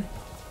cooking.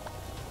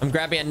 I'm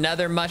grabbing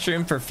another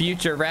mushroom for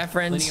future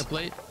reference. Cleaning a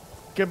plate.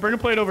 Bring a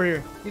plate over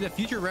here. The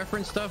future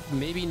reference stuff,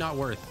 maybe not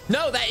worth.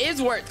 No, that is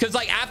worth, because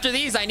like after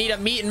these, I need a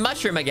meat and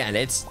mushroom again.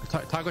 It's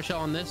taco shell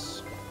on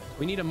this.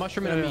 We need a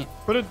mushroom and a meat.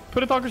 Put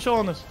a taco shell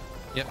on this.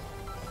 Yep.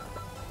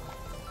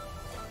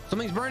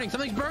 Something's burning.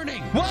 Something's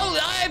burning. Whoa!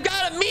 I've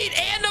got a meat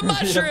and a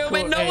mushroom,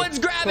 and no one's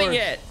grabbing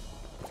it.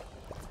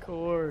 Of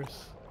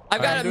course.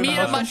 I've got a meat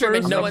and a mushroom,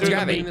 and no one's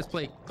grabbing this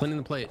plate. Cleaning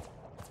the plate.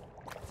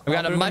 I've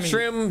got a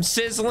mushroom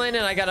sizzling,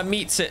 and I got a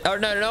meat. Oh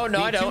no,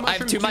 I don't. I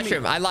have two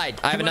mushroom. I lied.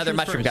 I have another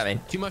mushroom coming.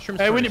 2 mushrooms.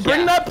 Hey,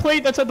 bring that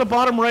plate that's at the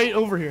bottom right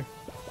over here.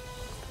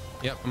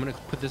 Yep, I'm gonna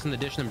put this in the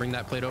dish and bring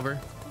that plate over.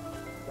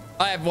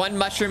 I have 1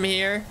 mushroom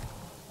here.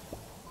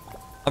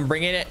 I'm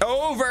bringing it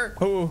over.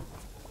 Ooh.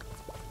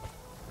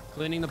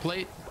 Cleaning the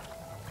plate.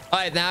 All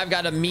right, now I've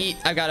got a meat.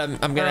 I'm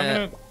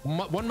gonna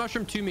 1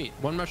 mushroom, 2 meat.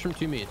 1 mushroom,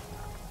 2 meat.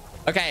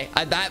 Okay,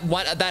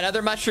 that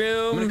other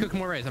mushroom. I'm gonna cook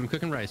more rice. I'm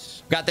cooking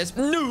rice. Got this.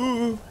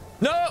 No.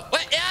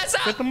 Wait, yeah,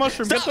 stop. Get the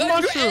mushroom. Stop. Get the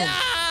mushroom.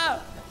 Yeah.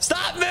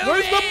 Stop moving.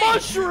 Where's the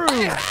mushroom?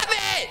 I have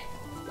it.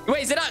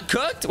 Wait, is it not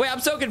cooked? Wait, I'm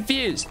so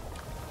confused.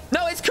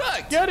 No, it's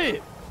cooked. Get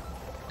it.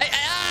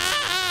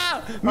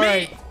 All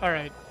right.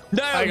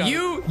 No,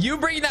 you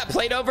bringing that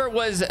plate over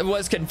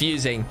was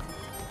confusing.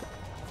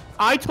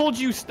 I told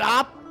you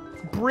stop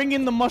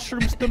bringing the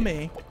mushrooms to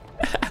me.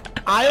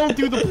 I'll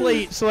do the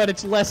plate so that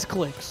it's less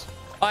clicks.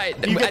 All right,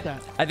 you get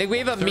that. I think we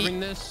have a meat.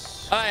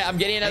 This. All right, I'm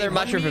getting another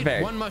mushroom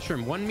prepared. 1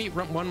 mushroom, 1 meat,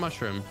 1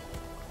 mushroom.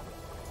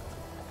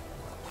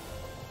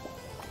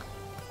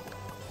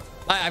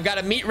 All right, I've got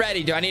a meat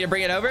ready. Do I need to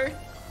bring it over?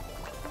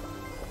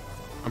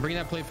 I'm bringing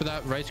that plate for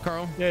that rice,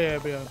 Carl. Yeah.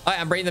 All right,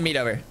 I'm bringing the meat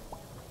over.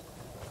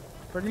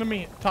 Bring the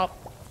meat. Top.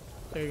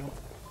 There you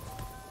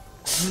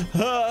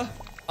go.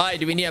 All right,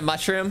 do we need a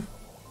mushroom?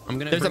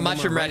 There's a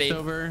mushroom ready.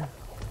 Over.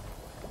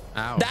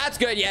 Ow. That's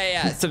good.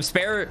 Yeah. Some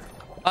spare.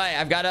 All right,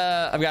 I've got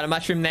a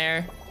mushroom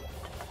there.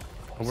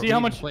 See how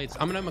much plates.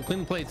 I'm gonna clean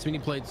the plates. We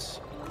need plates.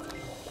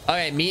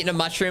 Okay, meat and a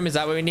mushroom. Is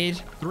that what we need?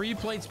 3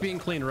 plates being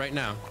cleaned right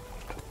now.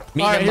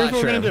 Meat and a here's mushroom.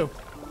 What we're gonna do.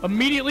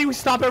 Immediately we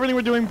stop everything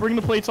we're doing. Bring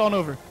the plates on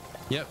over.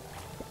 Yep.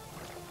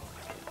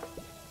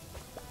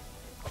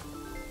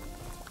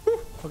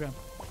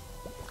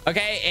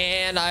 Okay,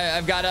 and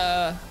I got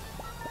a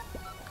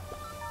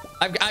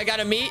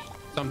meat.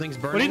 Something's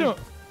burning. What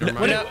are you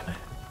doing? No.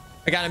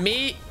 I got a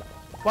meat.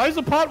 Why is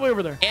the pot way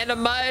over there? And a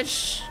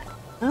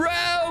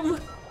mushroom.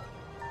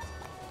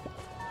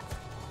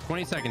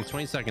 20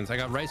 seconds. I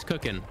got rice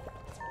cooking.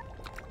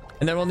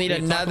 And then we'll need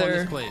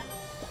another.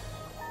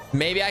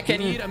 Maybe I can.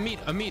 We need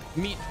a meat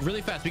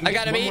really fast. We can I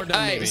got a meat. All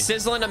right,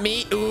 sizzling a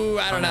meat. Ooh,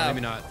 I don't know.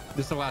 Maybe not.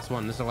 This is the last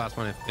one.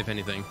 If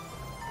anything.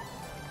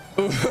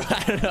 Ooh,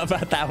 I don't know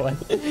about that one.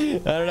 I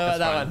don't know about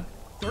that one.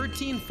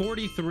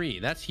 1343.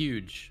 That's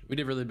huge. We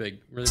did really big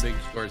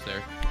scores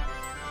there.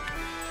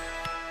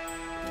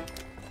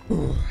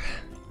 Ooh.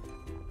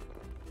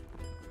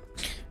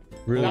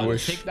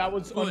 That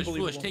was unbelievable.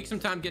 Foolish. Take some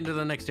time getting to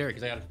the next area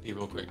because I gotta pee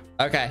real quick.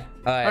 Okay.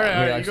 All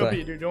right. You go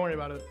pee, dude. Don't worry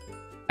about it.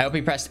 I hope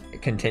he pressed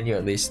continue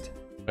at least.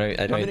 I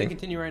don't think.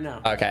 Continue right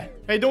now. Okay.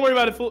 Hey, don't worry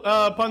about it.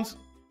 Puns.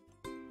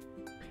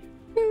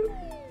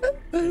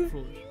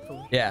 Foolish.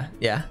 Yeah.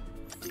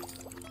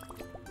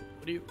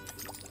 What are you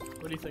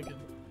thinking?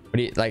 What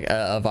do you like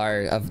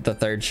of the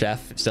third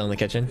chef still in the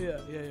kitchen?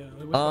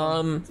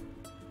 Yeah.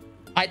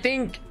 I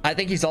think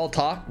he's all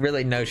talk,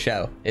 really no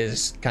show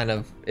is kind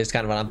of what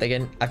I'm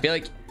thinking. I feel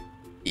like,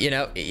 you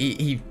know,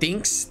 he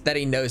thinks that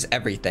he knows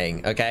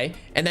everything. Okay.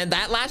 And then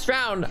that last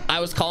round, I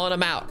was calling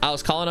him out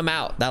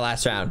that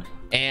last round.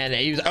 And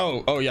he was,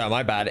 oh yeah,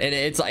 my bad. And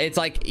it's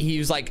like he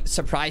was like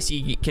surprised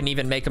he can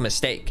even make a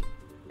mistake.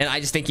 And I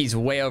just think he's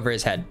way over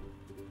his head.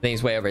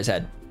 That's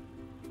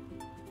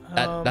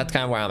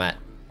kind of where I'm at.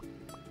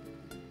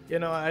 You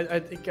know,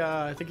 I think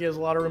he has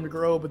a lot of room to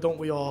grow, but don't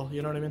we all?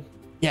 You know what I mean?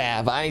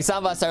 Yeah, but I mean,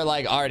 some of us are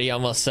like already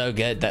almost so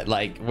good that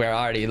like we're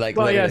already like.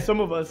 Well, yeah,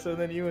 some of us, and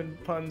then you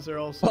and Puns are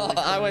also. Well, like,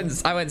 I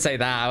wouldn't say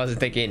that. I was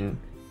thinking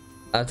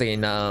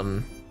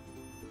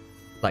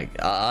like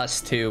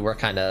us two. We're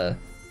kind of.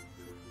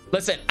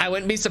 Listen, I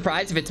wouldn't be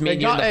surprised if it's me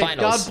and you in the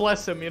finals. God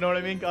bless him. You know what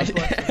I mean? God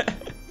bless him.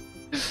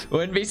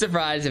 Wouldn't be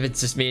surprised if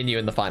it's just me and you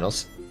in the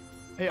finals.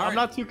 Hey, I'm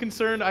not too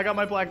concerned. I got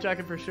my black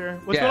jacket for sure.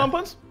 What's going on,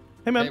 Puns?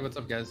 Hey, man. Hey, what's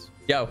up, guys?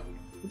 Yo.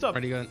 What's up?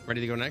 Ready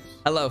to go next?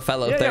 Hello,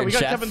 fellow third chef. Yeah, we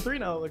got Kevin 3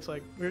 now, it looks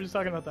like. We were just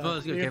talking about that. Oh,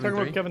 let's go, You're talking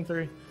about Kevin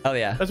 3. Oh,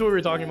 yeah. That's what we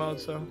were talking about,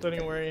 so don't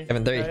even worry.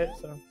 Kevin 3. Right,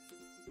 so.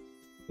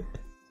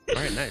 All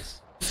right,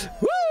 nice.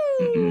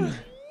 Woo!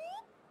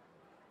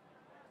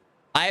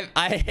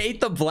 I hate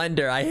the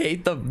blender. I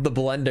hate the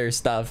blender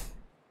stuff.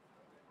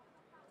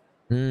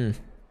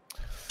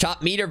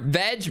 Chop meat or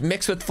veg,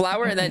 mix with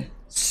flour, and then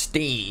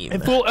steam.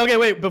 And okay,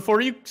 wait.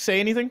 Before you say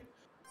anything,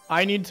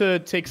 I need to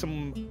take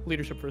some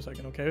leadership for a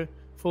second, okay?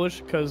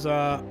 Foolish, because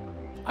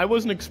I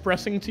wasn't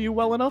expressing to you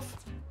well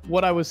enough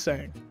what I was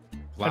saying.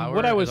 Flour and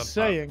what I was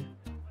saying.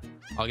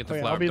 I'll get the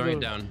flour. Throwing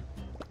it down.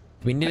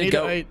 We need to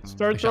go.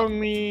 Start throwing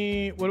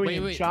me. What do we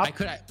need? Chop?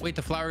 Wait,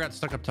 the flour got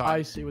stuck up top.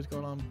 I see what's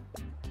going on.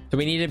 So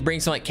we need to bring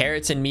some like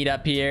carrots and meat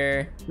up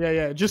here.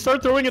 Yeah. Just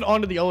start throwing it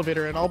onto the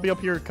elevator, and I'll be up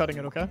here cutting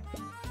it, okay?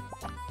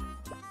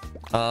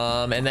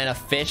 And then a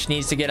fish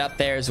needs to get up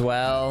there as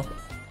well.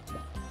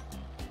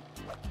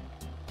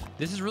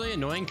 This is really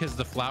annoying because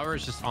the flour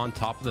is just on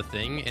top of the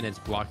thing and it's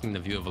blocking the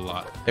view of a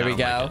lot. There we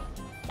go.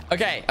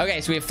 Okay,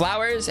 so we have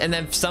flowers, and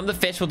then some of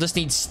the fish will just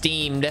need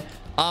steamed.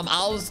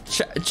 I'll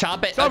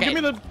chop it. Okay. Give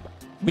me the.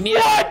 We need.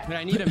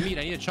 I need a meat.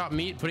 I need to chop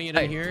meat. Putting it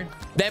in here.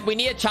 Then we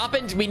need to chop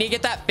it. We need to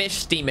get that fish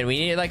steaming. We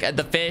need like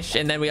the fish,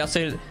 and then we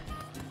also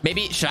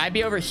maybe should I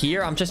be over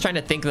here? I'm just trying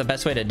to think of the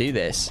best way to do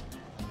this.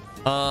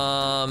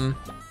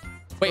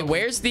 Wait,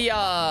 where's the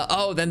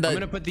then I'm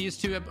gonna put these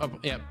two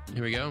up. Yep,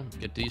 here we go.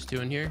 Get these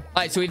two in here.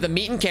 All right, so we have the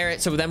meat and carrot.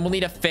 So then we'll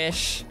need a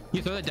fish. Can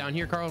you throw that down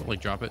here, Carl?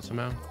 Like drop it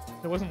somehow.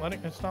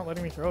 It's not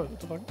letting me throw it. What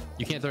the fuck?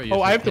 You can't throw it.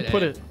 I have to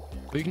put it.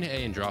 Well, you can hit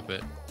A and drop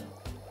it.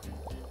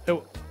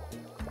 Oh,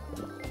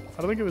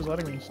 I don't think it was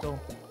letting me still.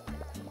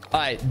 All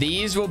right,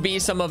 these will be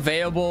some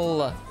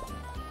available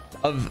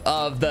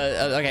of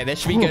the. Okay, this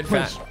should be good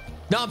for.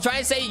 No, I'm trying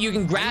to say you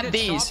can grab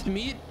these. Chopped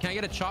meat? Can I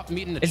get a chopped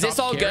meat and a chopped Is this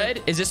all carrot?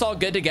 good? Is this all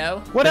good to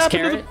go? What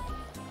happened carrot?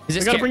 Is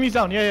this I gotta bring these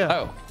down. Yeah.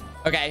 Oh,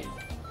 okay.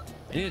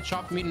 I need a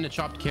chopped meat and a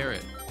chopped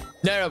carrot.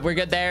 No, we're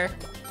good there.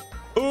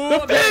 Ooh,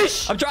 the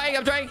fish! I'm trying.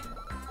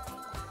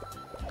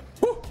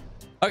 Woo.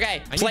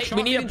 Okay, plate.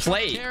 We need a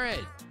plate.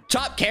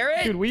 Chopped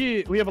carrot? Dude,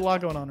 we have a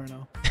lot going on right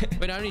now.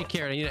 Wait, I don't need a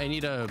carrot. I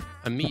need a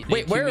meat.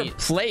 Wait, where are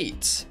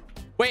plates?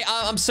 Wait,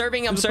 I'm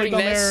serving this.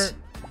 There.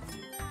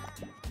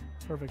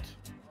 Perfect.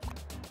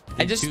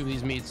 I just two of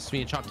these meats. We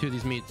need to chop two of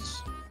these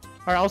meats. All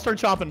right, I'll start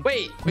chopping.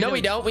 Wait, no, we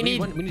don't. We need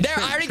there.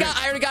 Shrimp, I already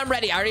got them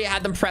ready. I already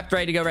had them prepped,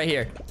 ready to go right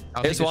here.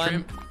 Here's one.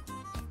 Shrimp.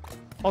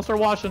 I'll start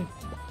washing.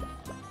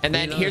 And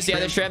then here's the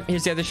other shrimp.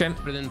 Here's the other shrimp.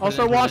 I'll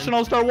start washing.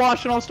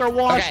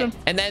 Okay,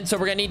 and then so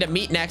we're gonna need a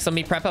meat next. Let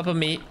me prep up a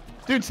meat.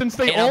 Dude, since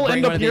they all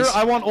end up here,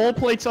 I want all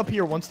plates up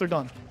here once they're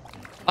done.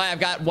 All right, I've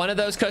got one of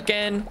those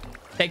cooking.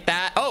 Take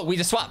that. Oh, we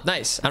just swapped.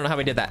 Nice. I don't know how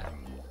we did that.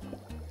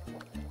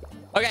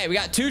 Okay, we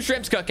got 2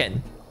 shrimps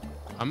cooking.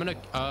 I'm gonna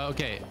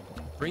okay,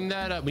 bring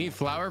that up. We need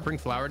flour. Bring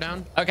flour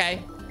down.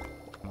 Okay,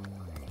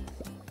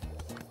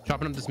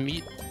 chopping up this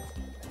meat.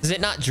 does it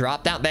not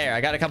drop down there?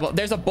 I got a couple.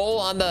 There's a bowl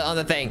on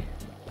the thing.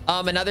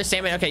 Another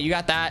salmon. Okay, you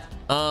got that.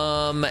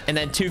 And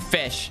then 2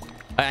 fish.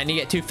 I need to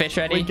get 2 fish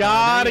ready. We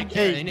gotta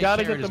get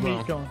the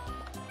meat going.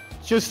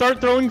 Just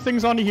start throwing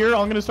things onto here.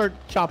 I'm gonna start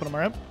chopping them.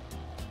 All right.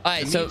 All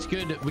right, so it's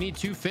good. We need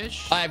 2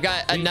 fish. I've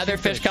got another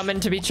fish coming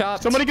to be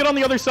chopped. Somebody get on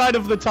the other side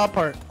of the top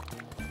part.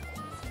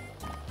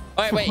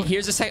 All right, wait.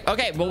 Here's the second.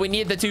 Okay, well we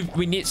need the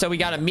 2. So we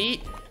got a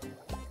meat.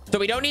 So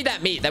we don't need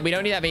that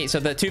meat. So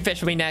the 2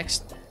 fish will be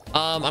next.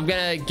 I'm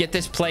gonna get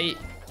this plate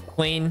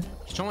clean.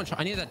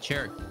 I need that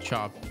carrot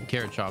chopped.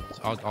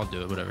 I'll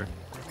do it. Whatever.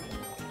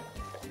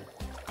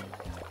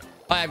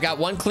 All right, I've got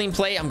 1 clean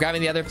plate. I'm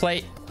grabbing the other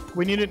plate.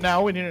 We need it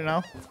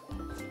now.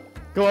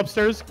 Go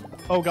upstairs.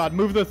 Oh God,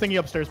 move the thingy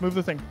upstairs. Move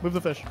the thing. Move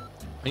the fish.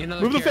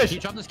 Move the fish. Can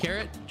you chop this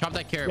carrot? Chop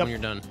that carrot when you're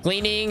done.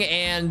 Cleaning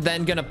and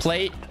then gonna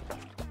plate.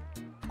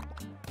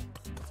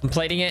 I'm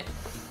plating it.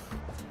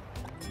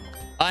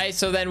 All right,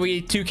 so then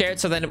we 2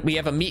 carrots. So then we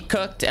have a meat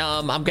cooked.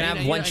 I'm gonna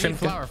have 1 shrimp.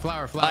 Flour.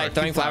 All right,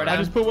 throwing flour down.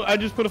 I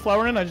just put a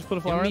flour in.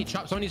 Someone needs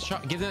to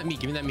chop. Give me that meat.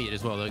 Give me that meat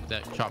as well. Like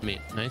that chopped meat.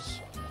 Nice.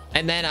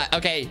 And then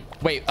okay,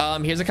 wait.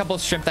 Here's a couple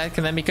of shrimp that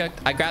can then be cooked.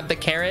 I grabbed the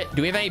carrot.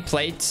 Do we have any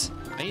plates?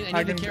 I need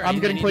the carrot. I'm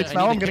getting plates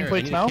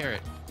now.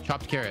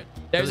 Chopped carrot.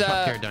 There's a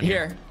carrot down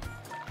here.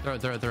 Throw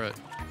it.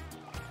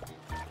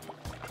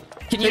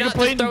 Can you not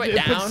just throw it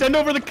down? Send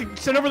over the carrot.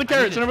 Send over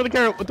the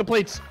carrot with the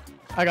plates.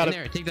 I got it.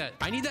 There, take that.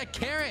 I need that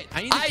carrot.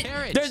 I need the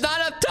carrot. There's not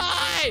enough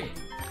time.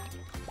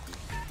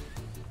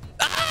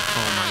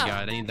 Oh my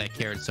god, I need that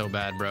carrot so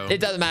bad, bro. It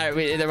doesn't matter.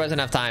 There wasn't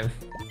enough time.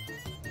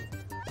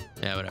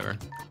 Yeah, whatever.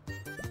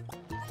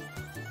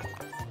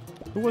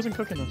 Who wasn't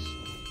cooking this?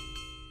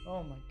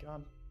 Oh my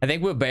god. I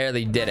think we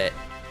barely did it.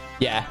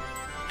 Yeah.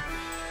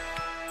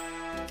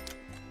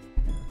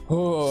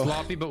 Oh.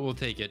 Sloppy, but we'll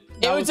take it.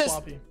 It was just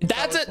sloppy.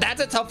 That's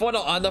a tough one to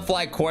on the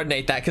fly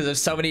coordinate that because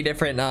there's so many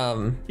different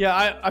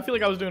Yeah, I feel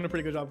like I was doing a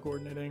pretty good job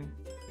coordinating.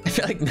 I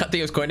feel like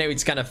nothing was coordinated. We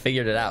just kind of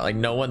figured it out. Like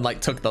no one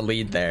like took the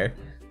lead there.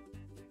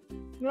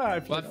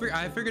 Right. Well,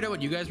 I figured out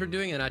what you guys were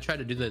doing, and I tried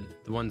to do the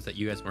ones that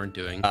you guys weren't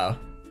doing. Oh,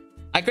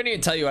 I couldn't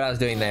even tell you what I was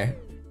doing there.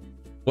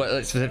 What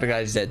specific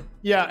I did.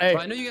 Yeah, hey,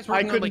 well, I know you guys were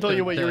I couldn't tell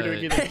you what you were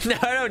doing either.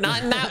 No,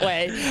 not in that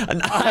way.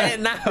 Not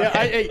in that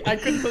way. I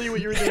couldn't tell you what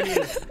you were doing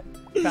either,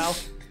 pal.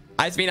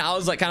 I mean, I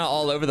was like kind of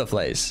all over the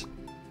place.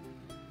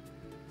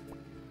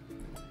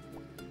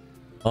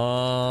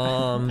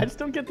 I just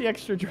don't get the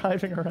extra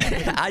driving around.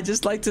 I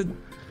just like to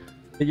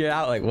figure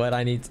out like what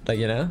I need to, like,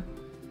 you know.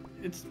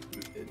 It's.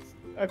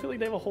 I feel like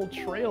they have a whole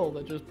trail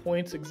that just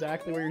points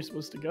exactly where you're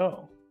supposed to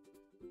go.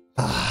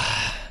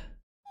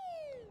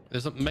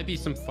 There's might be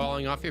some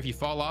falling off here. If you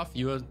fall off,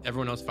 you owe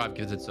everyone else 5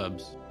 gifted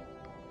subs.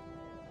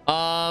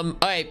 All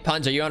right,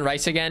 Punch, are you on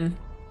rice again?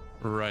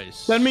 Rice.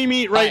 Send me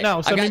meat right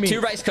now. I got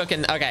 2 rice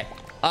cooking. Okay.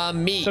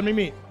 Meat. Send me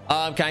meat.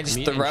 Can I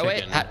just throw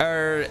it?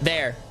 Or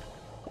there.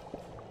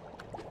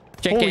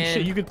 Chicken. Holy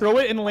shit, you could throw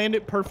it and land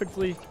it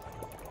perfectly.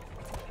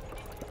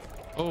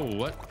 Oh,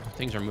 what?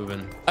 Things are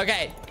moving.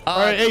 Okay. All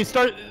right, hey,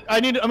 start.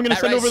 I'm gonna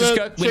send over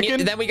the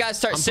chicken. Then we gotta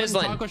start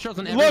sizzling.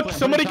 Look,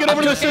 somebody get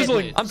over to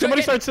sizzling.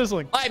 Somebody start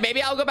sizzling. All right,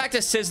 maybe I'll go back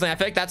to sizzling. I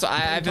feel like that's what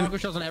I've been. Taco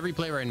shells on every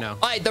plate right now.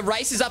 All right, the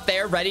rice is up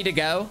there, ready to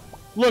go.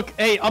 Look,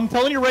 hey, I'm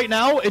telling you right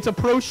now, it's a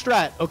pro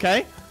strat,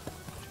 okay?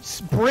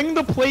 Bring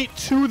the plate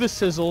to the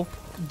sizzle.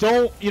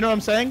 Don't, you know what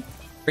I'm saying?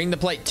 Bring the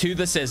plate to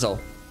the sizzle.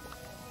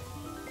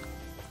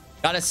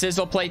 Got a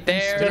sizzle plate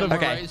there.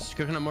 Okay.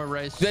 Cooking up more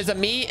rice. There's a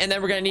meat, and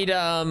then we're gonna need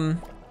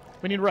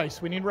We need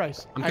rice. We need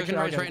rice. I'm cooking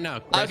rice right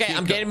now. Okay,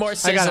 I'm getting more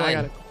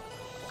sizzling.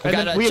 I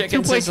got it. We have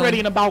 2 plates ready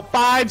in about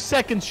 5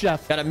 seconds,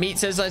 chef. Got a meat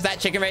sizzler. Is that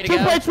chicken ready to go?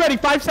 2 plates ready.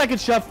 5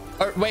 seconds, chef.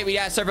 Or, wait, we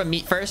gotta serve a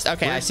meat first.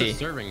 Okay, I see.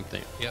 Serving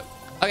thing. Yep.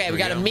 Okay, we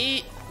got a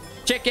meat,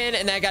 chicken,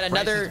 and then I got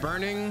another. Rice is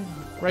burning.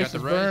 Rice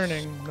is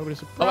burning. Nobody's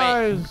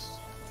surprised.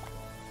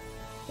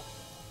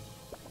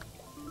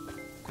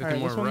 Cooking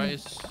more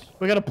rice.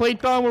 We got a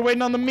plate done. We're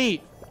waiting on the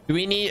meat. Do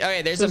we need?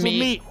 Okay, there's a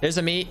meat. There's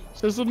a meat.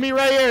 Sizzled meat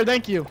right here.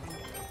 Thank you.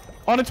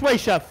 On its way,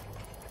 chef.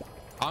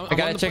 I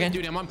got a chicken.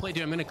 Dude, I'm on plate,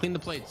 dude. I'm gonna clean the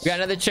plates. We got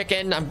another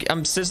chicken.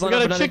 I'm sizzling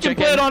up another chicken.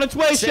 Plate on its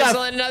way, chef.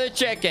 Sizzling another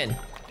chicken.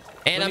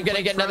 And I'm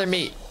gonna get another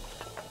meat.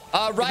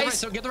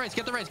 Rice. Get the rice.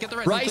 Get the rice. Get the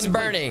rice. Rice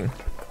burning.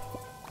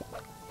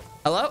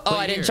 Hello? Oh,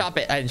 I didn't chop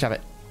it. I didn't chop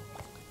it.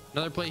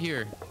 Another plate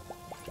here.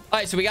 All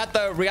right, so we got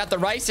the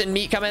rice and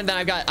meat coming.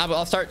 Then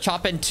I'll start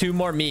chopping 2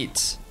 more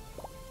meats.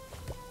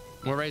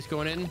 More rice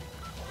going in.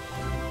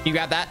 You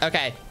got that?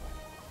 Okay.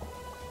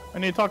 I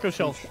need a taco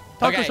shell.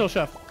 Taco shell,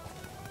 chef.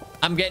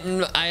 I'm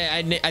getting.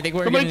 I think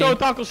we're. Somebody throw a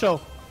taco shell.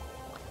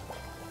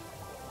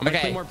 I'm gonna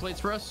clean more plates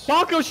for us.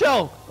 Taco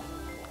shell.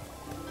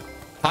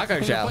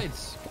 Taco shell.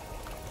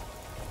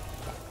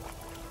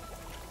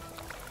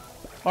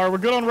 All right, we're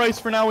good on rice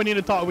for now. We need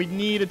a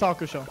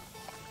taco shell.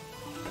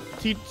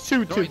 Two.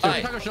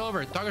 Taco shell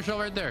over. Taco shell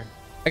right there.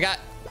 I got.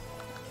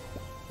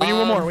 We need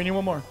one more. We need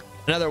one more.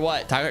 Another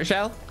what? Taco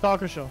shell?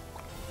 Taco shell.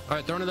 All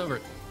right, throwing it over.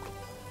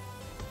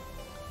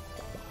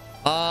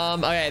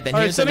 Okay, then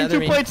all here's right, another sending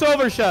 2 plates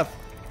over, chef.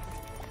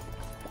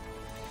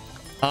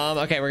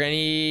 Okay, we're gonna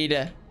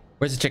need.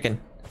 Where's the chicken?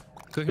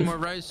 Cooking more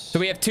rice. So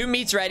we have 2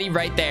 meats ready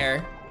right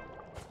there.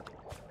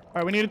 All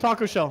right, we need a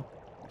taco shell.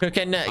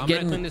 Cooking. I'm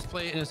gonna clean this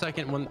plate in a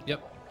second.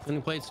 Yep,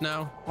 cleaning plates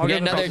now. We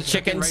get another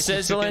chicken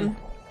sizzling.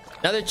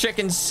 Another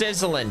chicken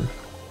sizzling.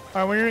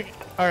 All right,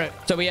 all right.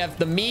 So we have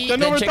the meat.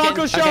 Send over chicken.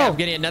 taco shell. Okay, I'm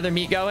getting another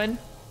meat going.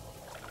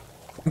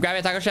 I'm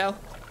grabbing a taco shell.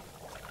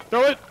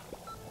 Throw it.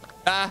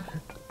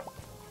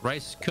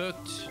 Rice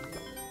cooked.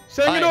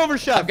 Send it over,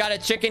 chef. I've got a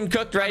chicken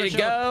cooked, ready to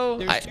go.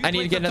 I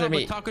need to get another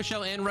meat. Taco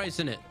shell and rice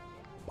in it.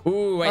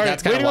 Ooh, wait,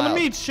 that's kind of wild. Waiting on the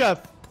meats,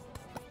 chef.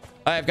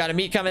 I've got a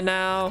meat coming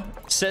now.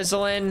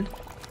 Sizzling.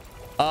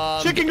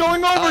 Chicken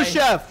going over,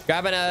 chef.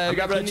 Grabbing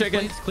a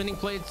chicken. Cleaning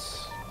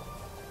plates.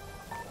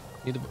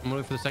 I'm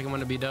waiting for the second one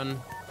to be done.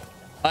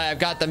 I've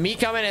got the meat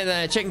coming and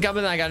then a chicken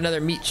coming. And I got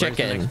another meat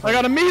chicken. I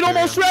got a meat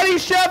almost ready,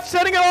 chef.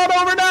 Sending it on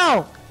over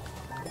now.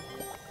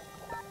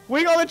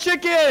 Wing on the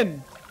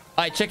chicken.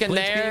 All right, chicken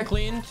Plates there. being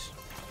cleaned.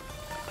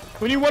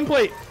 We need one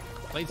plate.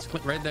 Plates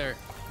right there.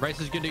 Rice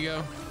is good to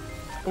go.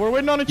 We're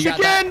waiting on a You got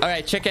chicken. that. All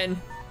right,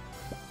 chicken.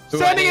 Ooh,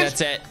 Sending it.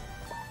 That's it.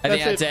 I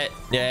think that's it.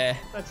 Yeah.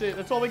 That's it.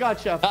 That's all we got,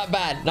 chef. Not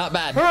bad. Not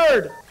bad.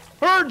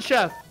 Herd,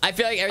 chef. I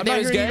feel like everything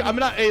was good.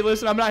 Hey,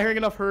 listen, I'm not hearing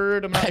enough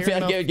herd. I feel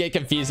like it would get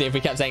confusing if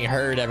we kept saying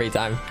herd every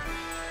time.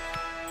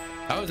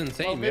 That was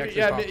insane.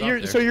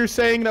 Well, so you're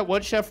saying that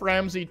what Chef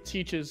Ramsay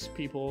teaches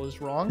people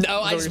is wrong?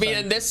 No, I just mean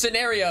in this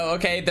scenario,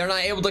 okay, they're not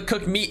able to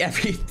cook meat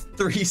every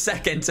 3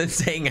 seconds and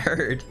saying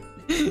herd.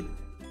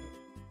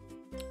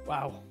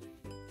 Wow,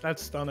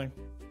 that's stunning.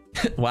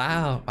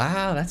 Wow,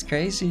 that's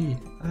crazy.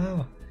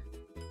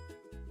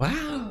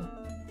 Wow.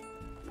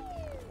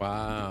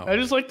 I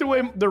just like the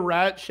way the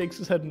rat shakes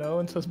his head no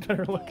and says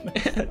better luck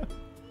next time.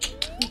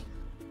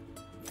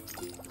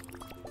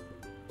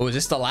 Oh, is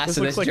this the last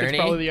of this looks like journey?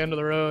 It's probably the end of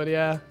the road,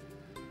 yeah.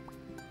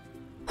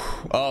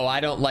 Oh, I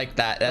don't like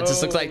that. That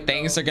just looks like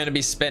things are gonna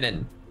be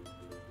spinning.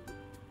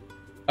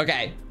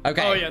 Okay.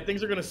 Oh yeah,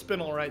 things are gonna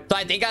spin all right. So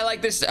I think I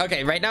like this.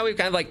 Okay, right now we've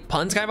kind of like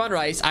Pun's kind of on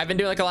rice. I've been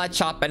doing like a lot of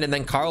chopping, and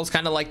then Carl's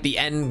kind of like the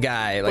end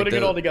guy. Like putting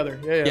it all together.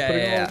 Yeah,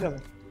 putting it all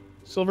together.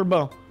 Silver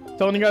bow.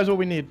 Telling you guys what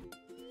we need.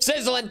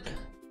 Sizzling.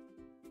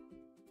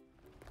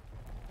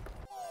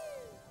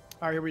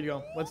 All right, here we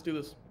go. Let's do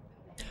this.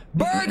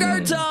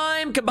 Burger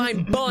time!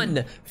 Combined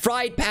bun,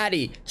 fried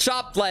patty,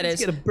 chopped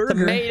lettuce,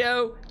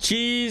 tomato,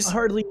 cheese. I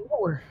hardly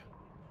know her.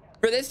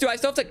 For this, do I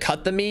still have to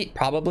cut the meat?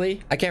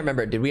 Probably. I can't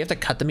remember. Did we have to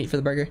cut the meat for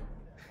the burger?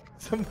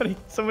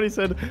 Somebody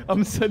said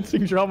I'm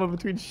sensing drama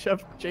between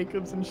Chef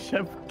Jacobs and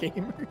Chef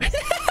Gamer.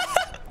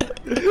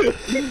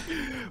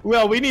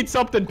 Well, we need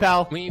something,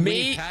 pal. We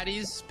need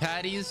patties.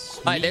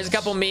 All right, there's a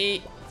couple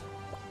meat.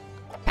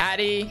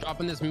 Patty.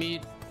 Chopping this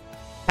meat.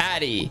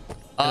 Patty.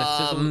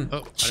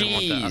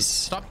 Cheese.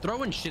 Stop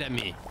throwing shit at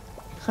me.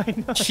 I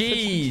know,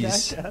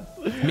 cheese.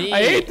 Meat.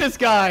 I hate this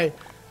guy.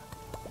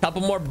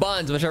 Couple more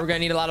buns, which we're gonna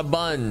need a lot of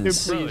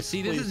buns. Dude, Bro,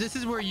 see, this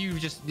is where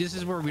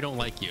we don't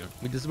like you.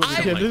 This is where we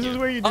don't this is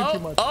where you do too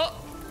much.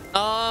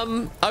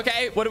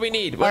 Okay, what do we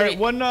need? All right,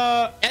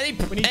 any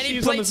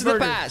plates to the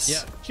pass?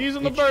 Yeah. Cheese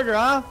on the burger,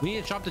 huh? We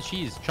need to chop the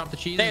cheese. Chop the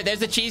cheese. There's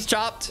the cheese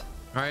chopped.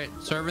 All right,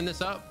 serving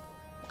this up.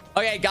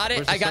 Okay, got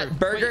it. I got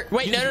burger.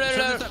 Wait, no.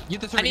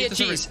 I need a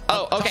cheese.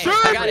 Oh, okay. Serve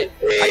I got it.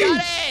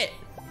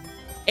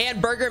 And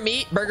burger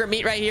meat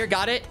right here.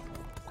 Got it.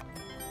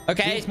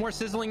 Okay. It's more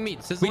sizzling meat.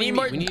 We need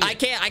more. I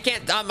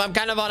can't. I'm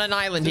kind of on an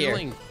island here.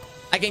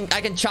 I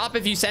can chop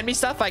if you send me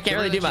stuff. I can't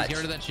really do much. Get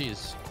rid of that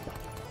cheese.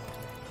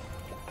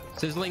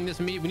 Sizzling this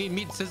meat. We need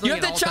meat sizzling. You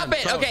have to chop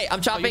it. Okay,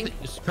 I'm chopping.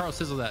 Carl,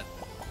 sizzle that.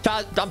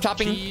 I'm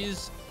chopping.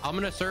 Cheese. I'm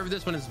gonna serve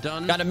this when it's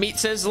done. Got a meat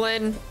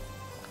sizzling.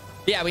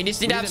 Yeah, we just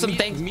need to have some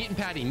things. Meat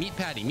patty.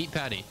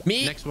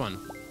 Meat. Next one.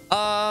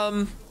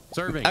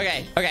 Serving.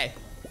 Okay.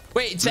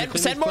 Wait,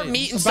 send more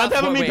meat and stuff. About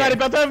to have a meat patty.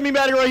 About to have a meat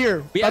patty right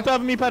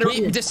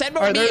here. Just send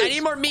more meat. I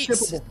need more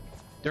meats.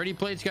 Dirty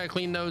plates. Gotta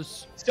clean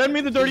those. Send me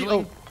the dirty.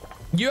 Oh,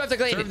 you have to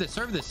clean it.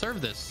 Serve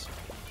this.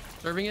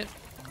 Serving it.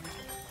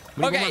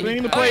 Okay.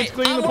 Cleaning the plates.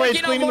 Cleaning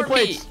the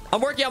plates.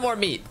 I'm working on more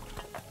meat.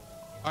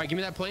 All right, give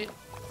me that plate.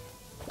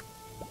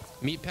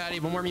 Meat patty.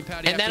 One more meat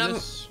patty. And then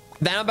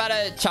I'm about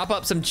to chop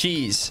up some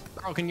cheese.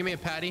 Carl, can you give me a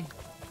patty?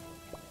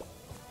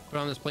 Put it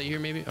on this plate here,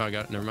 maybe. Oh, I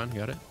got it. Never mind.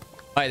 Got it.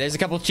 All right, there's a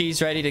couple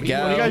cheese ready to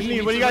go. What do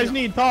you guys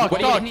need? Talk.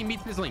 Need meat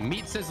sizzling.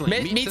 Meat sizzling.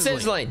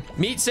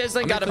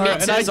 Got a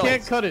meat sizzle. And I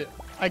can't cut it.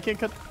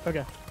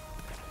 Okay.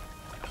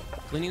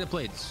 Cleaning the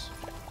plates.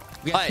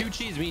 We got 2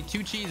 cheese. We need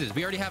 2 cheeses.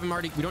 We already have them.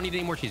 We don't need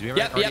any more cheese.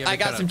 Yep. I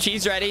got some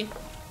cheese ready.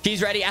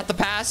 Cheese ready at the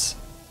pass.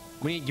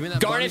 Give me that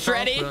garnish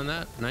ready. Put on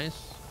that.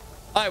 Nice.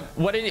 All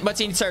right. What's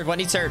he served? What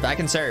needs served? I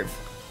can serve.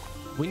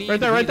 We need right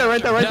there.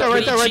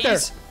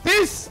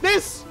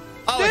 This.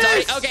 Oh,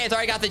 it's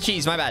already got the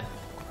cheese. My bad.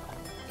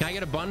 Can I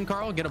get a bun,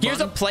 Carl? Get a bun. Here's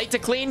a plate to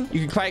clean.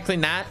 You can probably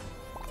clean that.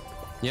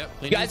 Yep.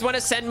 You guys want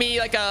to send me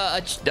like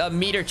a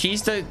meat or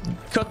cheese to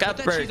cook up?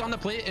 Put that cheese on the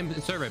plate and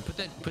serve it.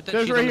 Put that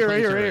cheese right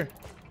here.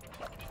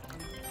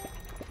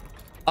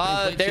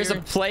 There's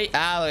a plate.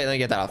 Let me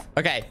get that off.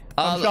 Okay.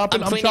 I'm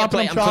cleaning a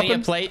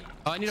plate.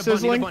 I need a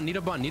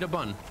bun. Need a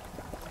bun.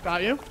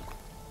 Got you.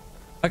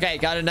 Okay,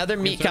 got another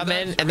meat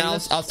coming, and then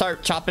I'll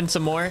start chopping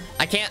some more.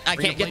 I can't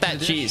get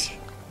that cheese.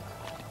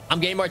 I'm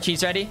getting more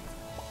cheese ready.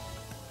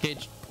 Okay,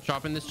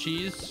 chopping this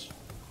cheese.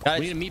 Got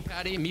we need a meat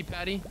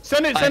patty.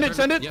 Send it.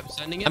 Yep,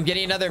 sending it. I'm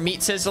getting another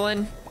meat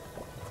sizzling.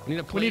 We need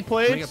a plate. We need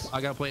plates.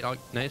 I got a plate.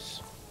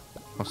 Nice.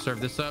 I'll serve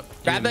this up.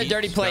 Grab that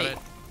dirty plate.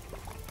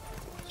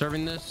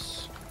 Serving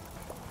this.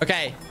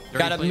 Okay,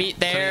 got a meat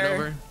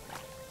there.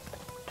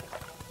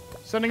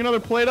 Sending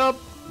another plate up.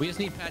 We just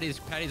need patties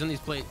on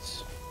these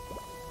plates.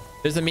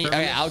 There's a meat.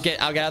 Okay, I'll get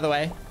out of the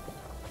way.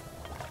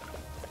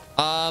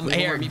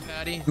 Here. More meat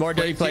patty. More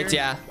dirty plates,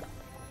 yeah.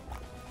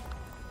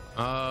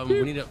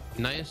 We need a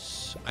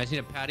nice. I just need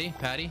a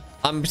patty.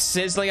 I'm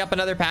sizzling up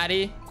another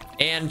patty.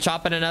 And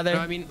chopping another. No,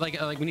 I mean, like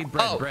we need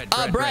bread.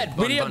 Bread.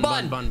 We need a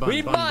bun. We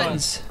need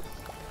buns.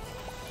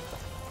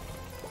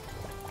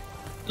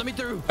 Let me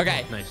through.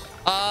 Okay. Oh, nice.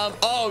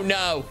 Oh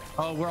no.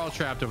 Oh, we're all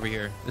trapped over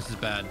here. This is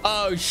bad.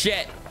 Oh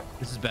shit.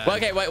 This is bad. Well,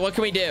 okay, what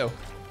can we do?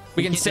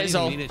 We can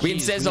sizzle. We can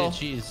sizzle.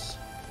 Cheese.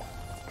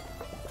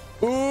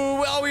 Ooh,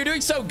 oh, we were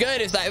doing so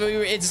good. It's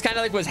just kind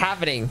of like what's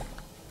happening.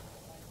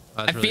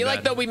 Oh, I feel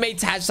like though we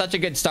had such a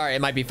good start,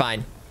 it might be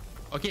fine.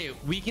 Okay,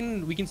 we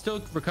can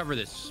still recover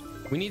this.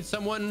 We need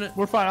someone.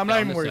 We're fine. I'm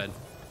not even worried. Side.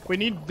 We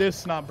need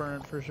this not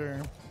burnt for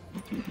sure.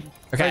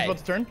 Okay. About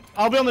to turn.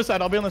 I'll be on this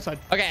side.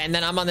 Okay, and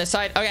then I'm on this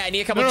side. Okay, I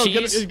need a couple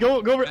cheese.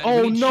 Go over.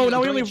 Oh no!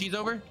 Now we only cheese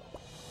over.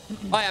 Oh,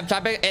 yeah, I'm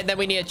chopping, and then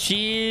we need a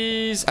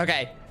cheese.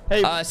 Okay.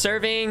 Hey.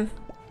 Serving.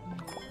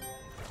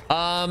 Here,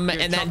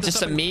 and then just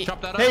some meat.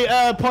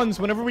 Hey, puns.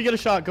 Whenever we get a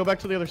shot, go back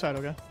to the other side.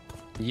 Okay.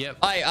 Yep.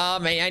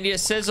 I need a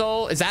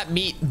sizzle. Is that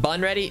meat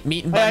bun ready?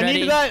 Meat and bun ready?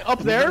 I need that up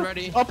there.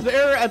 Up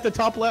there at the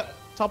top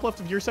left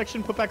of your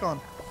section. Put back on.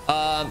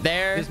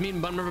 There. Is meat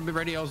and bun be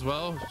ready as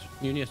well?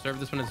 You need to serve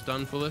this when it's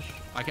done, foolish.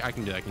 I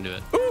can do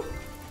it. Ooh.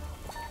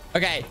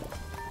 Okay.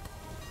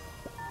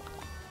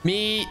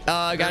 Meat.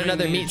 Got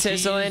another meat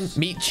sizzling.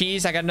 Meat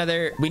cheese. I got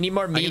another. We need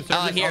more meat.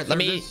 Here. Let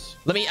me.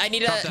 I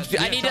need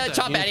to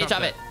chop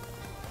it.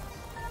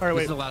 All right,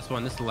 wait. This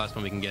is the last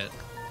one we can get.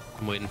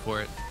 I'm waiting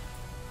for it.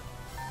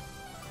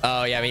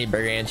 Oh yeah, we need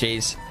burger and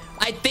cheese.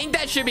 I think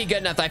that should be good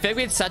enough. I feel like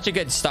we had such a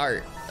good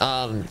start.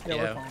 Yeah.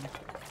 We're fine.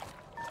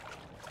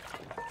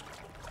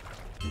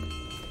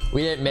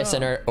 We didn't miss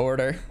an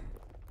order.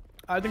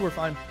 I think we're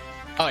fine.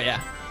 Oh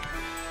yeah.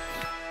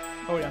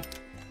 Oh yeah.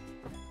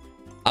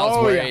 I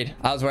was worried.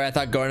 Yeah. I was worried. I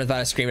thought Gordon was about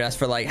to scream at us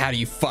for like, how do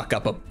you fuck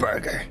up a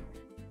burger?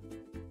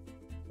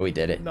 We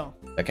did it. No.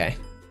 Okay.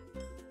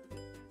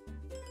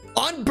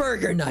 On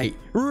burger night,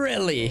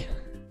 really?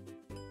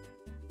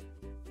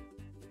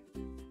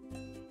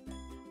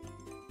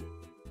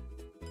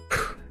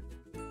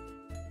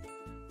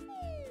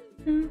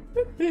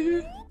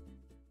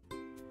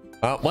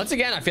 Once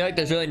again, I feel like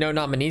there's really no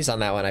nominees on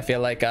that one. I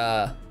feel like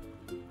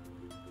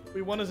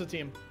we won as a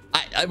team.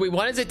 We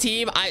won as a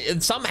team.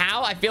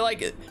 Somehow I feel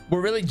like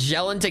we're really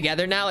gelling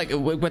together now, like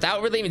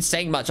without really even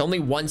saying much. Only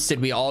once did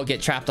we all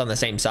get trapped on the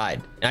same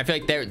side, and I feel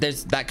like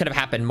that could have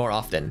happened more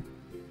often.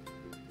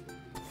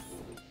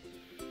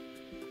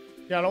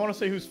 Yeah, I don't want to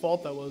say whose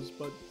fault that was,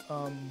 but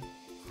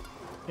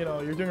you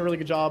know, you're doing a really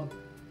good job,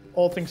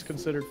 all things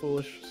considered,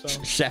 foolish.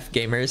 So. Chef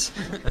gamers.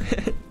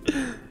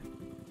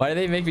 Why do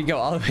they make me go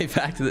all the way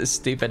back to this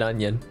stupid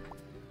onion?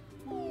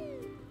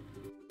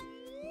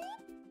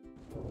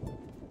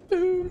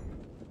 Dude,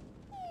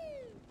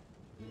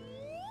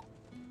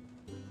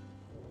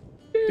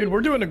 we're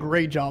doing a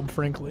great job,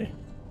 frankly.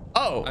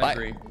 Oh, I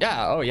agree.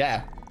 Yeah. Oh,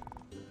 yeah.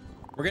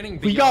 We're getting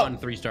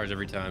beyond 3 stars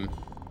every time.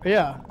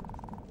 Yeah.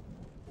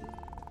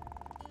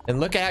 And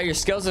look at how your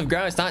skills have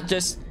grown. It's not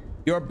just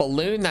your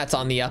balloon that's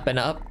on the up and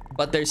up,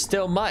 but there's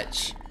still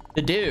much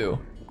to do.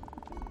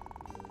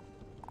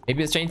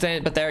 Maybe it's strange,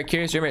 but there are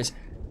curious rumors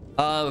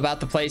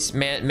about the place.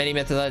 Many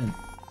methods.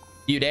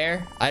 You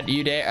dare?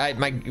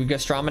 My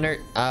gastronomer.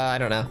 I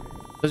don't know.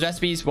 Those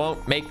recipes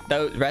won't make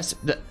those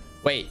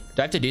wait, do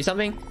I have to do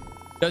something?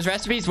 Those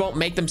recipes won't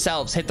make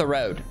themselves. Hit the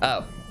road.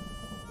 Oh.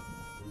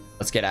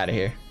 Let's get out of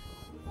here.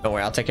 Don't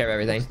worry, I'll take care of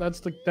everything.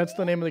 That's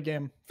the name of the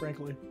game,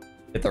 frankly.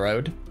 Hit the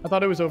road? I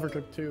thought it was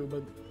Overcooked too,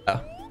 but...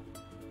 Oh.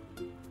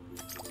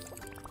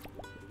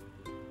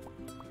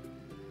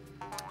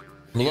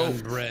 The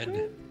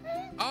unbread.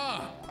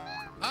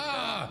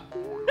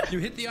 You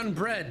hit the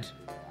unbread.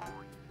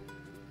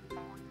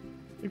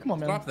 Hey, come on,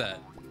 man. Stop that.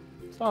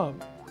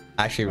 Stop.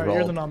 Actually, right, roll.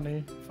 You're the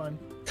nominee. Fine.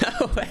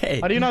 No way.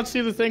 How do you not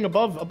see the thing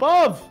above?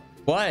 Above!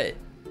 What?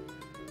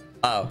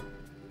 Oh.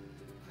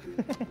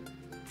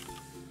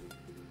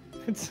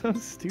 It's so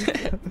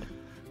stupid.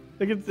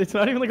 Like it's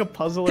not even like a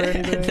puzzle or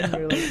anything.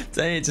 Or like...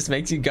 It just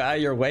makes you go out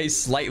of your way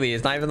slightly.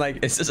 It's not even like,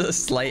 it's just a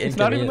slight inconvenience.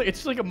 Not even like, it's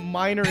just like a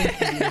minor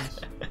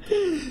inconvenience.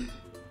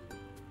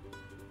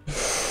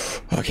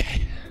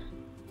 Okay.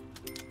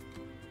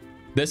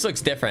 This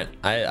looks different.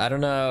 I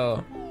don't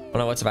know. I don't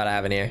know what's about to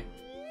happen here.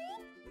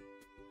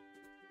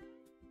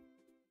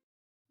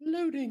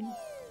 Loading.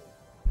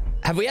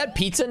 Have we had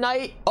pizza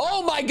night?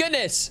 Oh my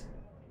goodness.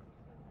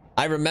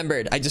 I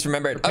just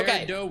remembered.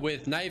 Prepared dough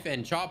with knife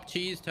and chopped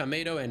cheese,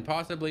 tomato, and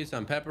possibly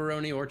some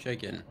pepperoni or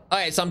chicken. All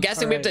right, so I'm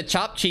guessing we have to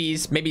chop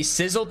cheese, maybe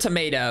sizzle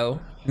tomato,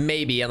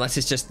 maybe, unless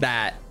it's just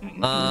that.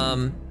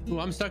 Ooh,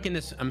 I'm stuck in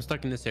this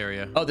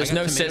area. Oh, there's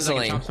no sizzling.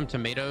 I can chop some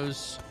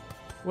tomatoes.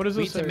 What is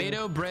this?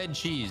 Tomato, bread,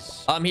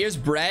 cheese. Here's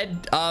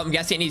bread. I'm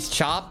guessing it needs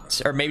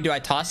chopped, or maybe do I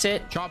toss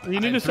it? You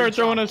need to start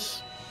throwing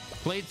us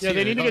plates. Yeah,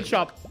 they need to get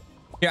chopped.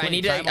 Here, I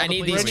need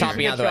these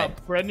chopping out of the way.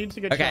 Bread needs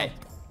to get chopped.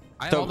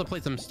 I have all the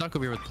plates. I'm stuck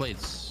over here with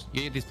plates.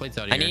 You get these plates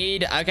out of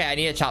here. I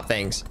need to chop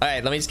things. All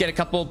right, let me just get a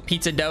couple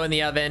pizza dough in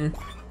the oven.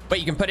 Wait,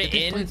 you can put it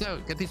in.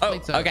 Get these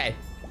plates out. Okay.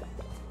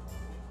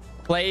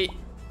 Plate.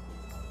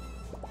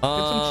 Get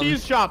some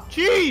cheese chop.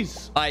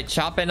 Cheese. All right,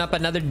 chopping up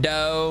another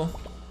dough.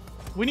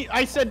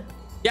 I said.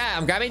 Yeah,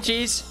 I'm grabbing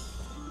cheese.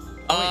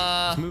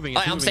 It's moving.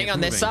 I'm staying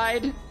on this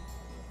side.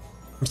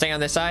 I'm staying on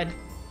this side.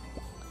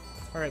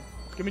 All right.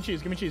 Give me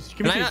cheese. Give me cheese.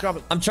 Give me cheese. Drop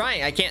it. I'm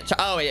trying. I can't.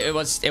 Oh, it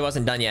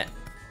wasn't done yet.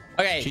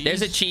 Okay. Cheese?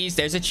 There's a cheese.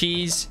 There's a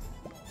cheese.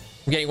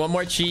 I'm getting one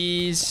more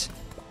cheese.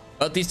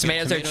 Both these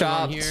tomatoes are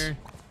chopped. Here.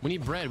 We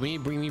need bread. We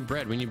need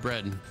bread. We need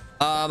bread.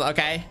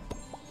 Okay.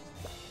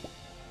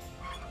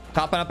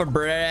 Chopping up a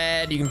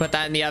bread. You can put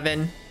that in the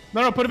oven.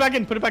 No, put it back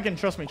in. Put it back in.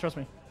 Trust me. Trust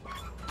me.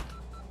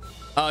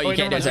 Oh, you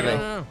can't do something.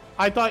 No.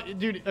 I thought,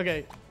 dude.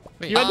 Okay.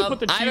 Wait, You had to put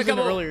the cheese in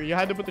earlier. You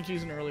had to put the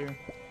cheese in earlier.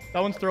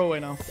 That one's throwaway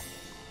now.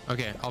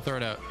 Okay, I'll throw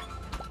it out.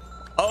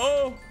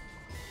 Oh.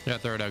 Yeah,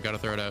 throw it out. Gotta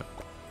throw it out.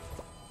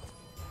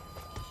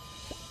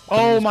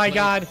 Oh my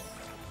god.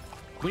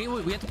 We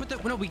have to put the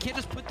no. We can't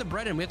just put the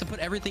bread in. We have to put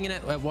everything in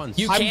it at once.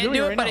 You can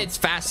do it, but it's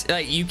fast.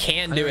 Like you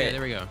can do it.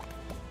 There we go.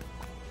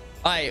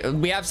 All right,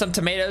 we have some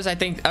tomatoes. I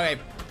think. Okay.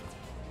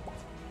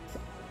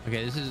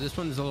 Okay, this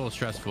one's a little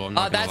stressful.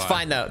 Oh, that's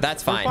fine though.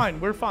 That's fine. We're fine.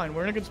 We're fine.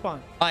 We're in a good spot.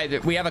 All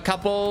right, we have a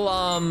couple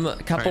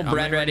right,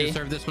 bread ready. To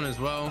serve this one as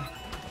well.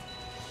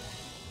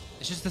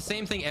 It's just the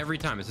same thing every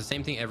time. It's the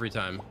same thing every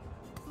time.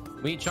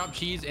 We need chopped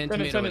cheese and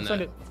tomato in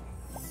that.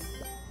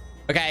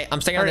 Okay, I'm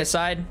staying on this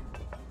side.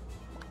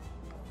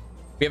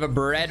 We have a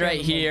bread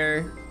right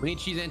here. We need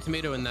cheese and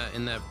tomato in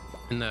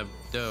the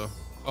dough.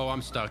 Oh,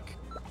 I'm stuck.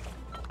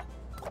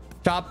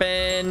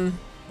 Chopping.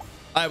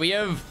 All right, we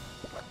have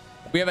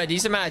a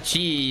decent amount of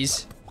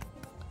cheese.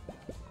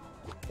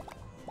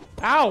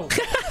 Ow.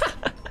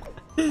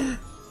 All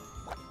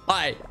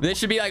right, this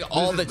should be like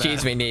all the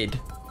cheese we need.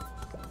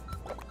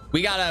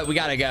 We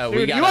gotta go.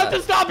 Dude, you have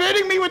to stop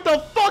hitting me with the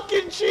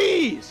fucking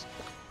cheese.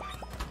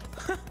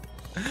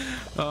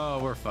 Oh,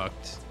 we're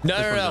fucked.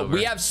 No.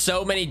 We have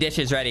so many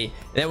dishes ready.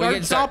 Then we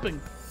can start chopping.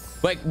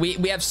 Like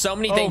we have so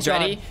many things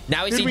ready.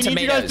 Now we see tomatoes. We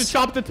need you guys to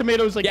chop the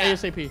tomatoes like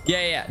ASAP.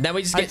 Yeah. Then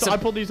we just get I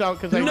pulled these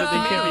out because I know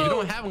they can't be. You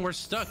don't have them. We're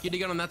stuck. You had to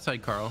get on that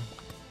side, Carl.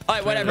 All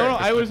right, whatever. No,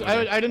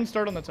 I didn't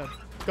start on that side.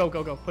 Go.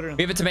 Put it in.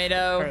 We have a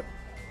tomato, right.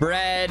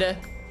 bread,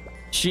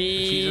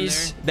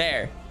 cheese.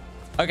 There.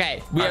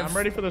 Okay. I'm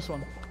ready for this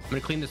one. I'm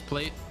gonna clean this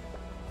plate.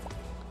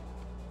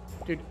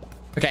 Dude.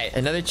 Okay,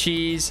 another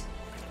cheese.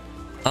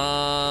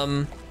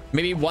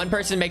 Maybe one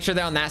person make sure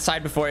they're on that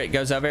side before it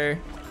goes over.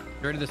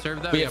 You ready to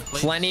serve that? We have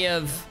plenty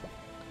of.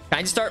 Can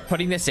I just start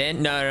putting this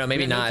in? No,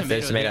 maybe not. If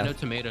there's tomato. No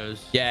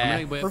tomatoes.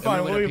 Yeah. We're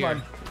fine. We'll be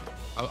fine.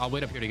 I'll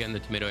wait up here to get in the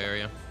tomato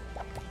area.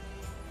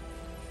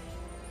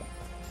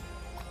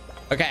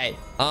 Okay.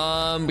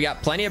 We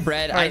got plenty of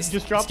bread. Right,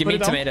 just give me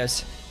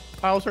tomatoes.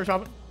 I'll start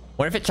chopping.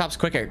 What if it chops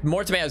quicker?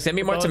 More tomatoes. Give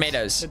me more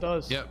tomatoes. It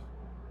does. Yep.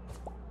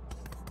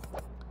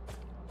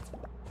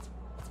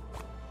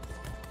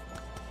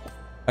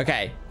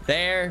 Okay.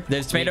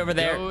 There's tomato over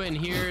there. Dough in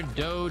here,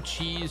 dough,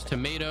 cheese,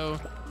 tomato.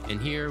 In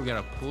here, we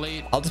got a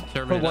plate. I'll just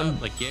serve put it one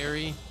up like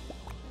Gary.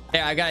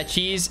 Yeah, I got a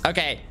cheese.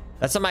 Okay,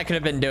 that's something I could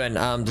have been doing.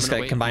 Just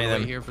like combining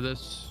them. Here for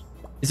this.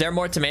 Is there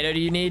more tomato? Do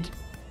you need?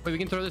 Wait, we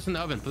can throw this in the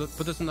oven.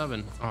 Put this in the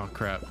oven. Oh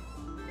crap.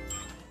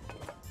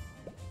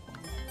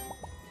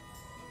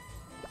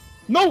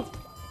 No.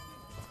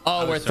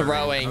 Oh, we're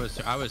throwing.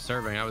 I was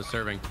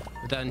serving.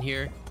 Put that in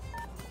here.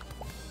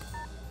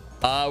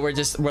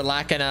 We're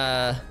lacking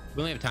a. We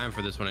only have time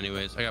for this one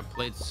anyways. I got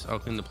plates. I'll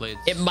clean the plates.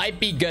 It might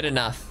be good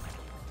enough.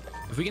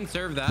 If we can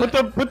serve that. Put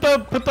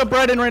the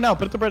bread in right now.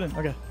 Put the bread in.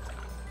 Okay.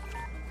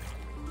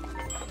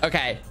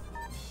 Okay.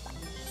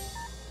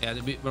 Yeah,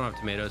 we don't have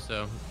tomatoes,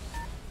 so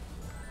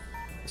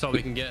that's all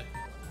we can get.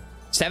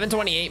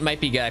 728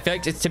 might be good. I feel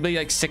like it's typically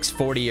like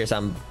 640 or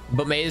something.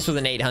 But maybe this was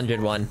an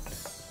 800 one.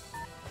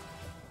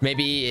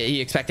 Maybe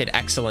he expected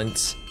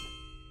excellence.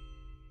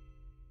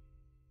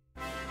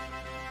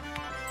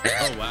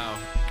 Oh wow,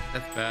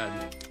 that's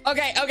bad.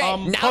 Okay. Now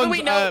Puns, that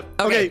we know.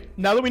 Okay.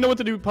 Now that we know what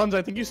to do, Puns,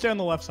 I think you stay on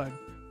the left side.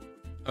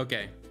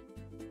 Okay.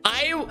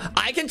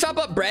 I can chop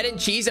up bread and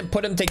cheese and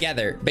put them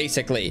together,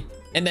 basically,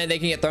 and then they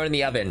can get thrown in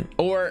the oven,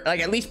 or like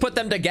at least put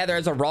them together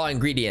as a raw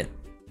ingredient.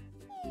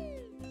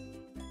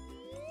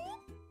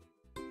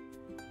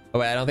 Oh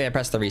wait, I don't think I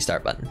pressed the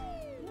restart button.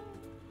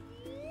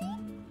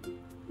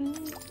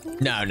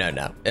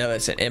 No.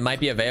 Listen, it might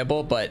be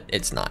available, but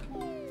it's not.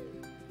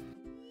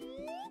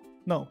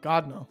 No,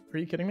 God, no. Are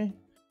you kidding me?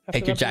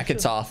 Take your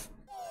jackets off.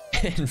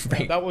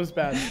 That was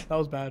bad. That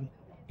was bad.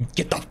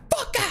 Get the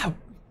fuck out.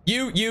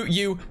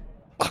 You.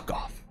 Fuck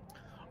off.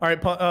 All right,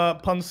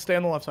 Puns, stay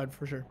on the left side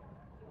for sure.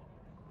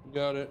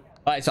 Got it.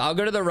 All right, so I'll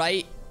go to the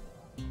right.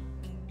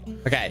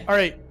 Okay. All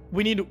right,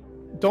 we need.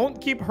 Don't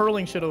keep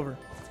hurling shit over.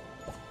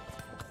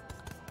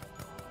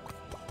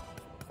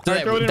 So all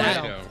right, throw it in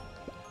right now.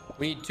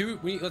 We need two.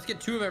 Let's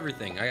get 2 of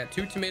everything. I got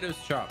 2 tomatoes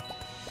chopped.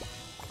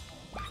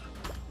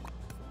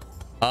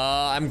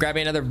 I'm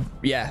grabbing another.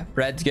 Yeah,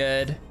 bread's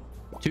good.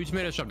 2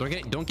 tomatoes chopped.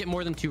 Don't get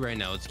more than 2 right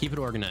now. Let's keep it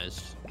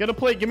organized. Get a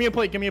plate. Give me a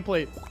plate.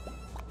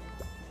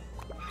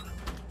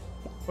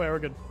 Wait, we're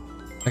good.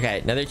 Okay,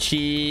 another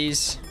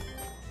cheese.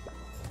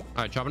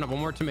 All right, chopping up 1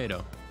 more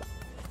tomato.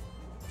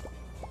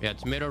 Yeah,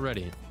 tomato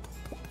ready.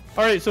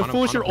 All right, so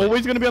Foolish, you're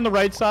always going to be on the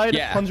right side.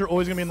 Yeah. Puns are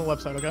always going to be on the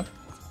left side, okay?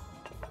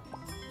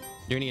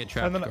 You're going to get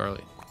trapped,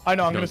 Carly. I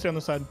know. I'm gonna stay on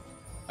the side.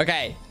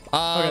 Okay.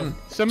 Okay.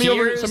 Send me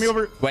over. Send me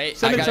over.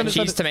 Wait, I got a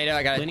cheese tomato.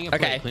 I got it.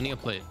 Okay. Cleaning a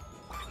plate.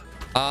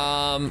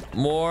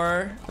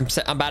 More.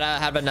 I'm about to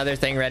have another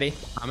thing ready.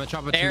 I'm gonna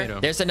chop a tomato.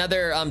 There's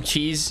another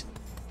cheese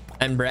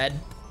and bread.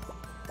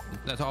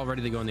 That's all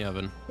ready to go in the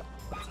oven.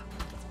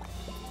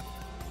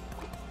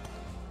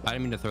 I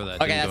didn't mean to throw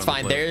that. Okay, that's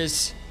fine.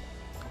 There's.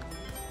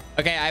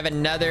 Okay, I have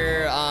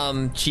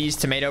another cheese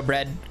tomato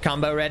bread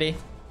combo ready.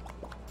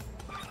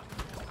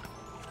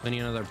 I need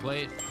another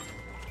plate.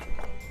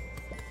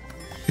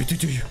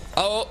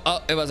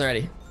 Oh, it wasn't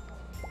ready.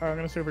 All right, I'm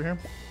gonna stay over here.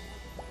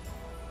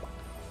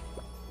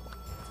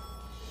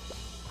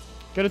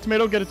 Get a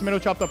tomato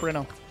chopped up right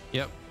now.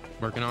 Yep,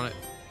 working on it.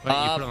 Wait,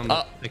 you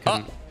put it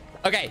on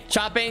okay,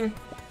 chopping.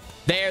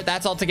 There,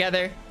 that's all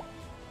together.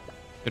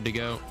 Good to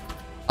go.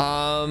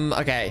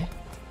 Okay.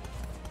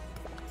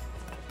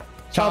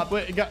 Chop.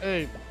 Wait,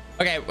 hey.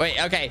 Okay, wait.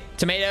 Okay,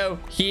 tomato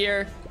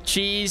here,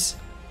 cheese,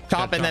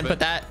 chop, and then put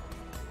that.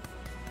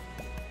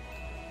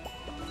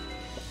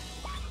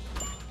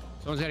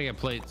 Someone's gotta get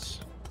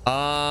plates.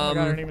 Oh my God,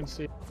 I didn't even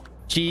see.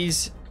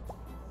 Cheese.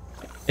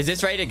 Is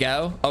this ready to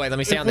go? Oh wait, let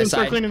me stay on this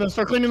side.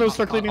 Start cleaning those.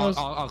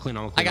 I'll clean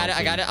them. I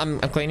got it. I'm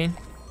cleaning.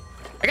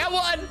 I got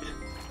one.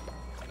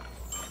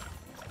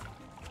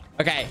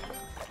 Okay.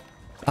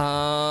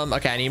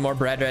 Okay, I need more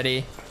bread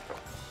ready.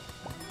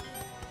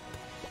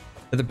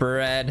 The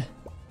bread.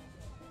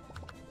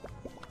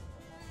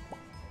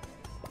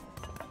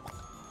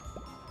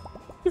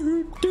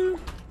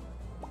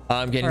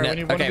 I'm getting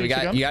it. Okay, you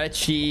got a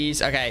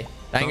cheese. Okay,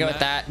 I can go with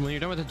that. When you're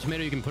done with the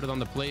tomato, you can put it on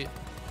the plate.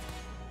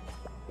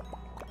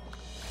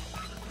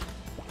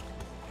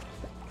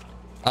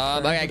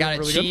 Okay, I got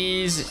a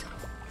cheese.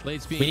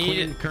 Plates being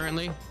cleaned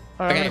currently.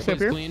 Okay,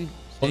 clean.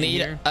 We'll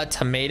need a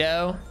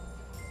tomato.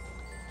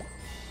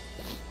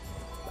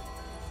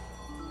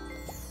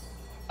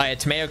 Oh, yeah,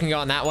 tomato can go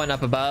on that one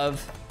up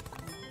above.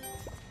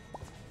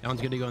 That one's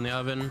good to go in the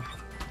oven.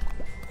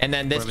 And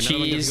then this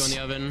cheese. Go in the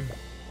oven.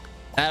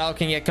 That all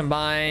can get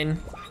combined.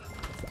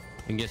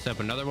 We can get set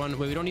up another one.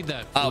 Wait, we don't need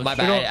that. Oh, my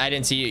bad. I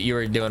didn't see you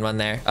were doing one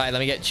there. All right, let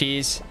me get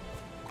cheese.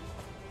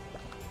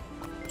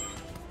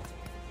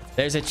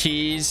 There's a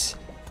cheese.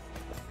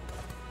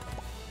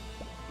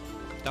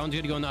 That one's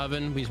good to go in the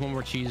oven. We just one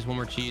more cheese.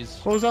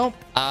 What was that?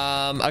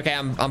 Okay,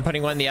 I'm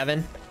putting one in the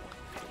oven.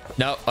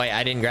 No, oh yeah,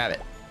 I didn't grab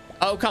it.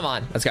 Oh, come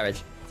on. That's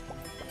garbage.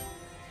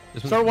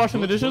 Start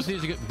washing the dishes.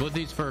 Both of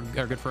these are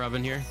good for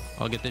oven here.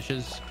 I'll get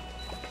dishes.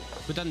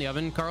 Put that in the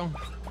oven, Carl.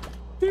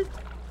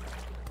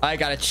 I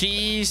got a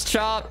cheese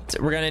chopped.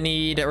 We're gonna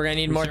need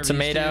more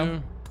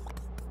tomato.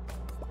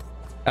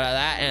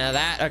 That and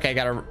that. Okay, I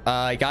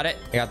got it.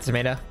 I got the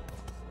tomato.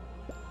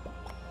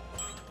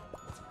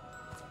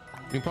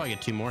 We can probably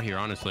get 2 more here,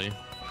 honestly.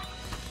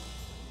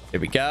 Here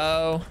we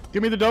go.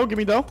 Give me the dough.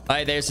 All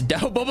right, there's the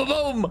dough. Boom, boom,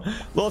 boom.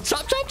 Little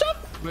chop.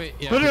 Wait,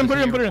 yeah, put it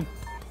in.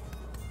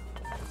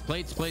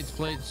 Plates.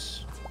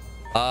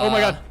 Oh my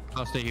God.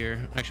 I'll stay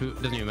here. Actually, it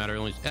doesn't even matter.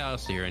 I'll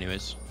stay here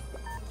anyways.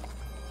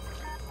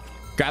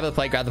 Grab the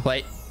plate.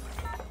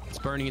 It's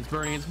burning.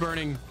 Grab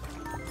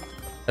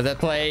the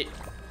plate.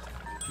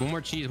 One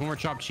more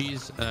chopped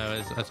cheese.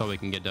 That's all we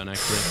can get done,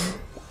 actually.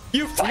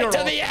 You fight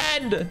to the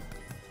end.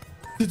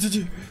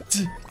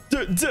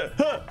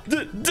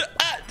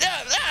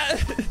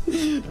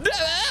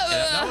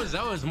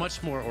 That was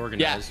much more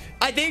organized. Yeah,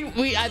 I think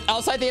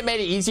also it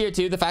made it easier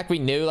too. The fact we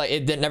knew like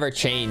it never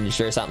changed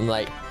or something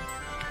like.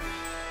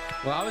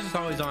 Well, I was just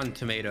always on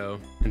tomato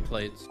and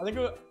plates. I think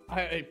it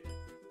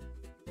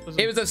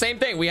was the same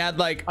thing. We had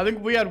like. I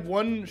think we had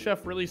one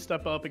chef really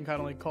step up and kind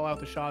of like call out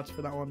the shots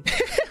for that one.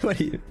 What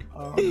do you?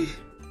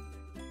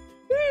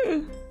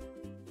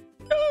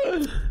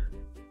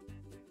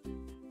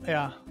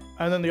 Yeah,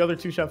 and then the other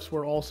 2 chefs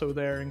were also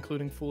there,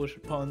 including Foolish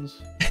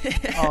Puns.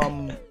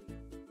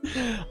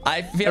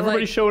 I feel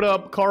everybody showed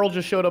up. Carl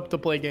just showed up to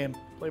play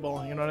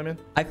ball. You know what I mean?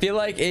 I feel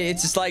like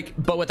it's just like,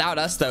 but without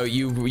us though,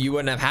 you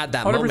wouldn't have had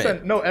that 100%.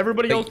 Moment. No,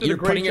 everybody else did a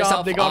great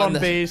job. They got on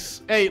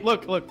base. Hey,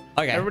 look.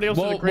 Okay. Everybody else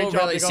did a great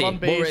job. They got on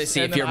base. We'll really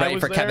see if you're ready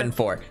for Kevin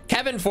 4.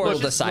 Kevin 4 will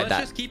decide that.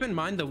 Let's just keep in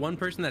mind the one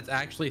person that's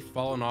actually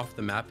fallen off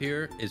the map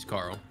here is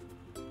Carl.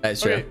 That's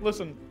true. Okay,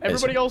 listen.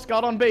 Everybody else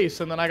got on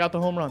base, and then I got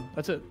the home run.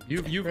 That's it.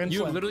 You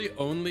literally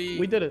only.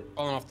 We did it.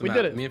 Fallen off the map.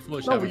 We did it. Me and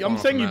Foolish I'm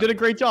saying you did a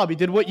great job. You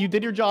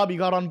did your job. You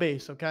got on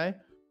base. Okay.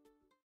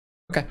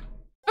 Okay.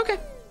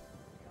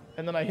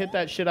 And then I hit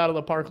that shit out of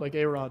the park like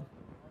A-Rod.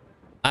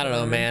 I don't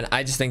know, man.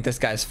 I just think this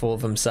guy's full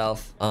of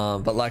himself.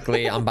 But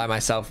luckily, I'm by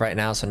myself right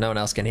now, so no one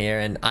else can hear.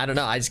 And I don't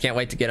know. I just can't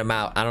wait to get him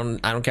out. I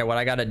don't care what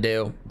I gotta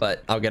do,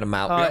 but I'll get him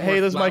out. Hey,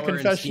 this is my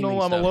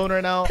confessional. I'm alone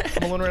right now.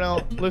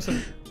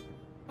 Listen.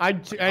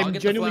 I'm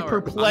genuinely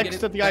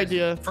perplexed at the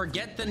idea.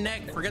 Forget the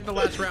neck. Forget the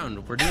last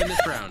round. We're doing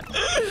this round.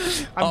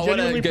 I'm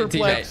genuinely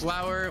perplexed.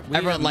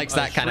 Everyone likes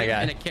that kind of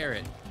guy. And a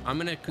carrot. I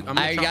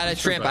got a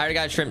shrimp. I already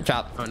got a shrimp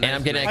chop, and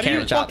I'm getting a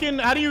carrot chop.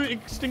 How do you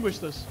extinguish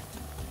this?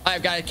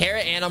 I've got a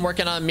carrot, and I'm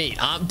working on meat.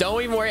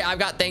 Don't even worry. I've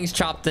got things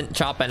chopping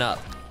up.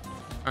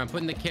 I'm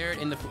putting the carrot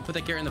in the. Put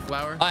the carrot in the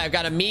flour. I've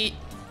got a meat.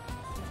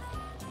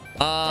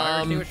 Fire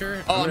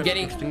extinguisher. Oh, I'm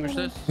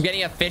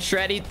getting a fish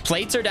ready.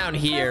 Plates are down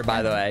here,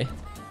 by the way.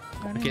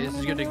 Okay, this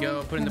is good to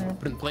go.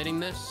 Putting plating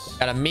this.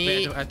 Got a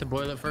meat. I have to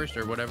boil it first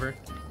or whatever.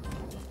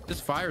 This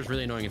fire is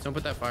really annoying. Don't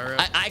put that fire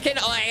out. I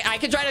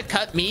can try to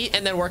cut meat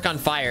and then work on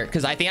fire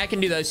because I think I can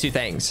do those two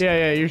things.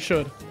 Yeah, you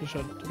should. You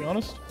should, to be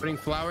honest. Putting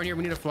flour in here.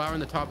 We need a flour in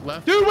the top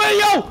left. Dude, wait,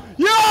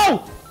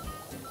 yo!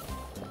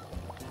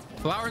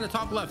 Flour in the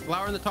top left.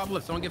 Flour in the top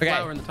left. Someone get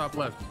flour in the top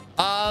left.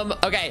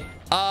 Okay.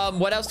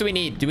 What else do we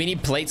need? Do we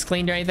need plates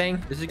cleaned or anything?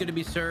 This is going to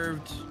be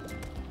served.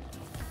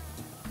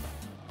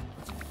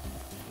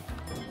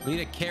 We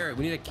need a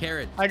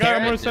carrot. I got it.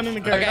 I'm gonna send in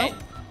the carrot. Okay.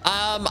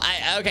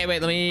 Okay, wait,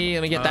 let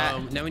me get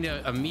that. Now we need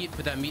a meat.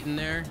 Put that meat in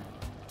there.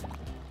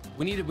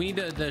 We need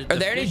the Are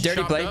there any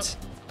dirty plates?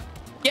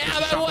 Get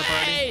out of my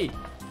way!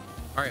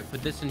 All right,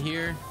 put this in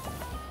here.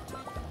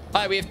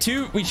 All right, we have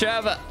two. We should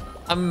have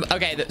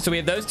okay, so we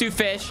have those two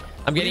fish.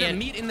 I'm getting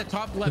meat in the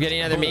top left. I'm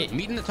getting another meat.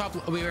 Meat in the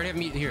top. We already have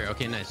meat here.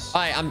 Okay, nice.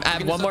 All right, I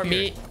have one more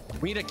meat.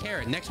 We need a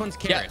carrot. Next one's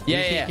carrot.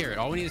 Yeah. Carrot.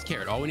 All we need is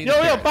carrot. All we need is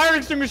carrot. Yo, fire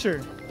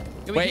extinguisher.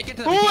 Yeah, wait,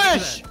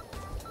 foolish!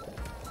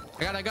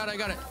 I got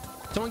it.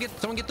 Someone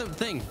get the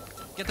thing.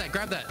 Get that.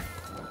 Grab that.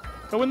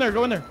 Go in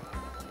there.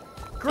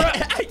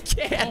 I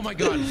can't. Oh my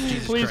God.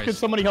 Jesus Please, Christ. can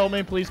somebody help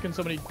me? Please, can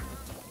somebody?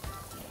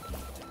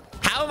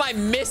 How am I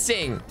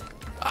missing?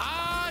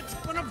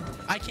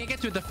 I can't get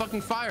to it. The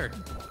fucking fire.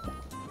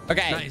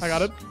 Okay. Nice. I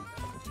got it.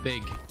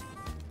 Big.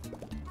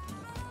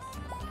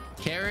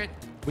 Carrot.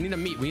 We need a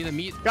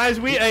meat. Guys,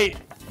 we ate.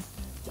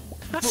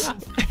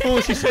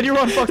 Foolish, you said you were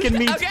on fucking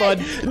meats, bud.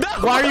 No,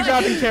 why are you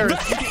grabbing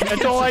carrots?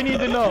 That's all I need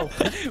to know.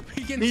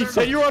 He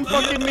said you were on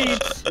fucking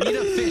meats. We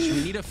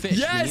need a fish.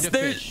 Yes,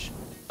 there's.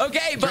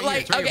 Okay, but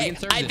like, okay,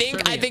 I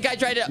think I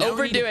tried to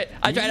overdo it.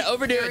 I tried to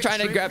overdo it, trying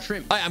to grab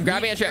shrimp. I'm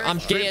grabbing a shrimp. I'm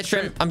getting a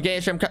shrimp. I'm getting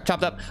a shrimp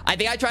chopped up. I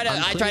think I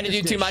tried to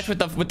do too much with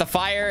the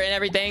fire and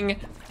everything.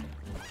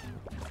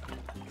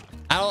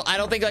 I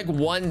don't think like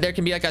there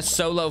can be like a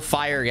solo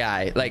fire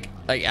guy. Like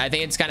I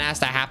think it's kind of has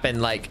to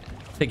happen like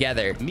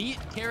together. Meat,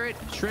 carrot,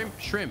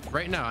 shrimp.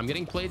 Right now, I'm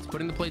getting plates.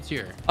 Putting the plates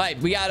here. All right,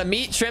 we got a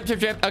meat, shrimp.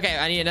 Okay,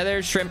 I need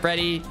another shrimp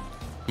ready.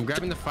 I'm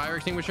grabbing the fire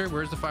extinguisher.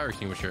 Where's the fire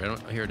extinguisher?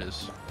 Here it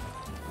is.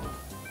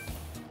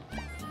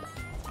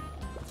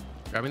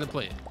 Grabbing the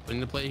plate. Putting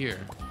the plate here.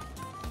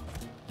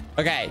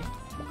 Okay.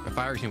 A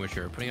fire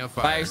extinguisher. Putting out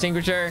fire. Fire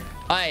extinguisher.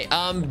 All right.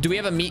 Do we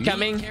have a meat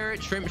coming?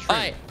 Carrot, shrimp. All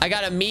right. I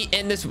got a meat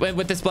in this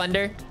with this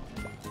blender.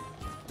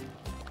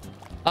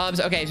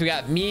 Okay. So we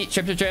got meat,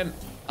 shrimp. Do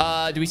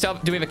we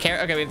have a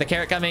carrot? Okay, we have the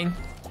carrot coming.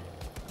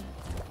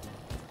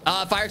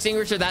 Fire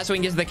extinguisher. That's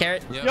when we can get to the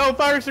carrot. Yep. Yo,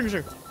 fire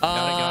extinguisher.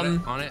 Got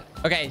it. On it.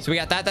 Okay. So we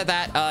got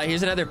that.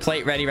 Here's another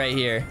plate ready right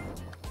here.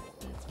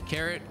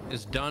 Carrot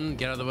is done.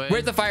 Get out of the way.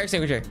 Where's the fire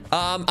extinguisher?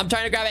 I'm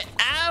trying to grab it.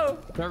 Ow!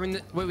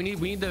 Wait, we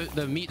need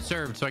the meat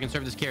served so I can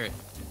serve this carrot.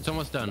 It's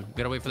almost done. We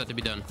gotta wait for that to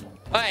be done.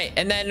 All right,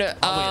 and then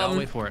I'll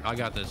wait for it. I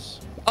got this.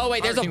 Oh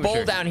wait, there's a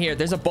bowl down here.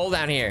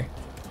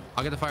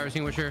 I'll get the fire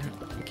extinguisher.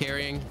 I'm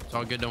carrying. It's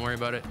all good. Don't worry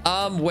about it.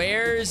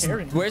 Where's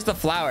the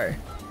flour?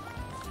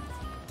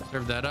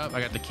 Serve that up.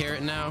 I got the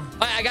carrot now.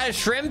 I got a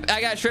shrimp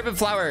and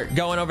flour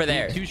going over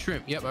there. 2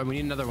 shrimp. Yep. We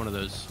need another one of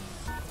those.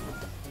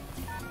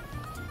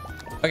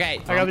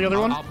 Okay. I got the other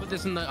one. I'll put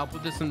this in the. All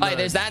right,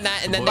 there's that,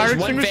 and then there's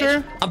one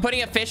fish. I'm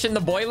putting a fish in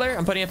the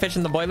boiler.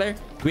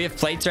 Do we have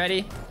plates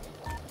ready?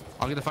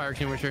 I'll get the fire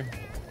extinguisher.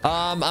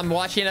 I'm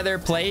watching another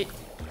plate.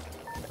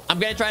 I'm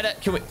gonna try to.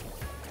 Can we?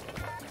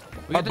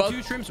 We got the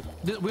 2 shrimps.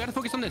 We gotta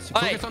focus on this.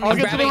 Right, I'll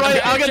get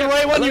the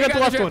right one. You got the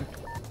left one.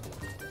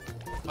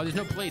 Oh, there's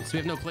no plates. We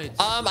have no plates.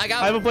 I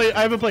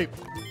have a plate.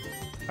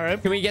 All right.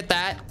 Can we get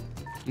that?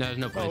 No, there's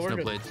no plates. No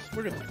plates.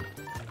 We're good.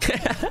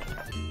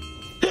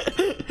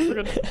 We're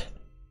good.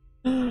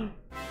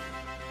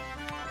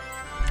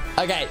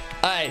 Okay.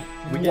 All right.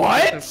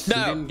 What? No.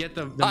 We didn't get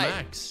the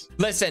max.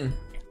 Listen.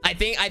 I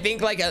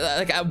think like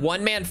a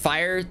one-man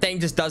fire thing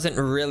just doesn't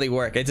really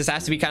work. It just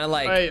has to be kind of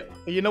like. Right.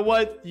 You know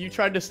what? You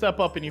tried to step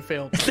up and you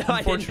failed. No,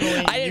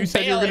 Unfortunately, I didn't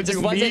fail. It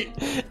just wasn't.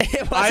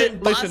 It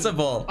wasn't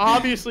possible. Listen,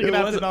 obviously, gonna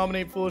have to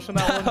nominate Foolish on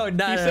that one.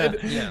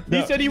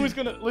 He said he was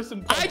gonna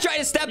listen. I tried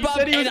to step up,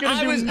 and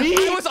I was on.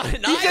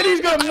 He said he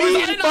was gonna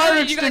meet and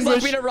fire extinguish. You guys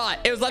left me to rot.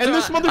 It was left and to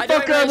this rot.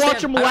 motherfucker, I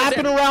watch him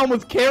lapping around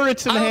with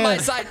carrots in hand. I'm on my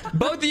side.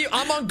 Both of you.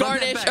 I'm on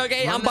garnish.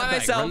 Okay, I'm by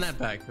myself.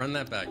 Run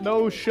that back.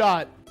 No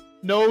shot.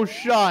 No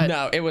shot.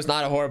 No, it was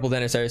not a horrible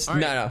dinner, sirs. Right.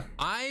 No.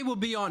 I will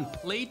be on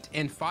plate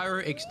and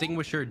fire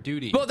extinguisher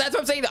duty. Well, that's what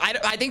I'm saying.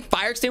 I think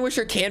fire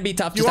extinguisher can be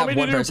tough. You want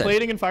me to do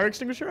plating and fire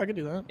extinguisher? I can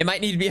do that. It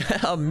might need to be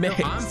a mix.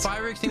 No, I'm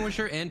fire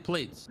extinguisher and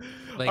plates.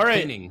 Like all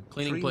right.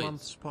 Cleaning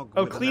plates.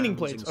 Oh, cleaning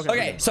plates.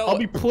 Okay, so I'll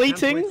be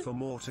plating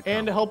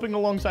and helping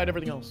alongside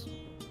everything else,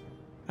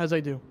 as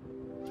I do.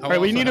 All right,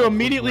 we need to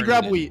immediately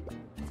grab wheat.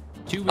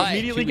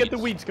 Immediately get the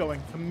wheats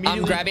going.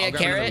 I'm grabbing a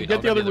carrot.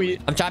 Get the other wheat.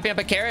 I'm chopping up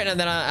a carrot, and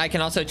then I can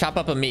also chop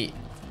up a meat.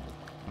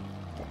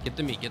 Get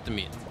the meat.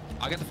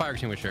 I'll get the fire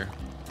extinguisher.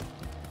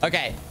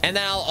 Okay, and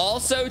then I'll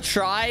also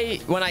try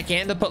when I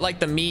can to put like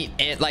the meat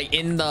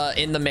in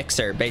the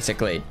mixer,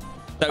 basically.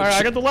 All right,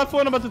 I got the left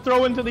one. I'm about to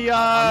throw into the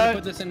I'm gonna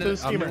put this into the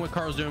steamer. I'm doing what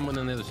Carl's doing, one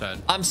on the other side.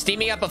 I'm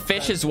steaming up a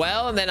fish as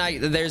well, and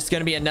then there's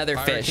gonna be another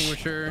Fire fish.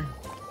 extinguisher.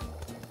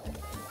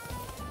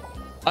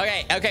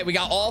 Okay, we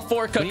got all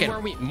 4 cooking.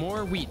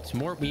 More wheat,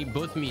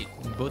 both meat.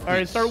 All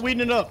right, start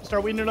weeding it up.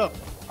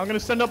 I'm gonna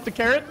send up the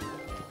carrot.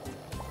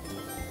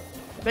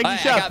 Thank you,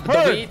 Chef.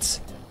 Got the wheat.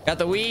 Got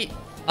the wheat.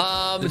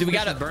 Do we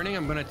got it burning?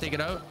 I'm gonna take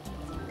it out.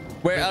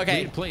 Where? Okay.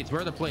 We need plates.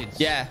 Where are the plates?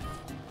 Yeah.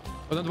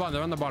 Oh, they're on the bottom.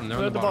 They're on the bottom. They're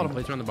on the bottom.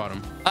 Plates are on the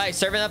bottom. All right,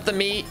 serving up the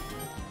meat.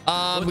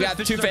 We got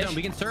 2 fish.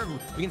 We can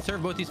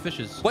serve both these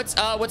fishes. What's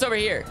over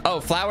here?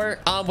 Oh, flour.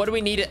 What do we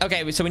need?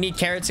 Okay, so we need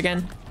carrots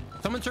again.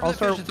 Someone serve the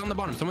fish. It's on the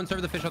bottom. Someone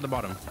serve the fish on the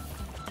bottom.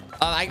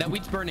 That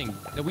wheat's burning.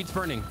 The wheat's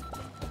burning.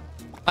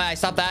 All right,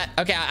 stop that.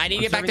 Okay, I need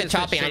to get back to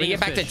chopping.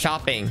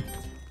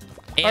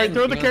 All right,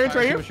 throw the carrots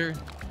right here.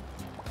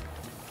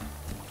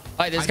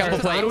 All right, there's a couple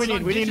plates. What do we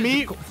need? We need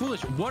meat.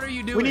 Foolish. What are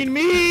you doing? We need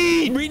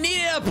meat. We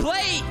need a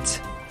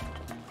plate.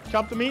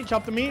 Chop the meat.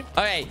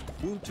 Okay.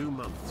 2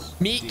 months.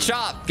 Meat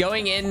chop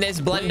going in this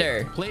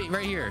blender. Plate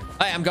right here. All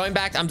right, I'm going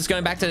back. I'm just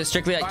going back to the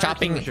strictly like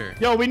chopping.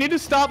 Yo, we need to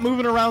stop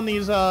moving around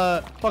these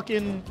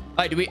fucking.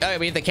 All right, we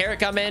have the carrot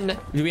come in.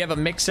 Do we have a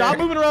mixer? Stop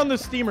moving around the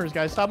steamers,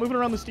 guys. Stop moving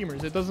around the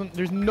steamers. It doesn't.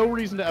 There's no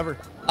reason to ever.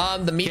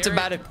 The meat's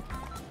about to.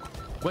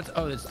 What's?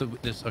 Oh, it's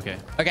this. Okay.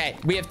 Okay,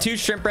 we have 2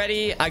 shrimp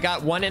ready. I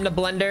got 1 in the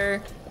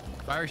blender.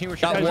 Fire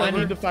extinguisher. Guys, I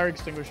need the fire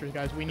extinguishers,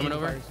 guys. We need the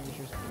fire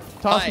extinguishers.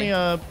 Toss me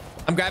a.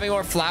 I'm grabbing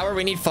more flour.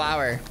 We need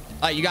flour.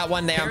 You got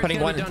 1 there. I'm putting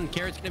 1.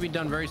 Carrot's gonna be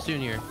done very soon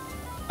here.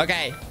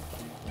 Okay.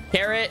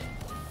 Carrot.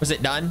 Was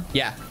it done?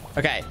 Yeah.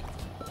 Okay.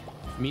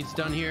 Meat's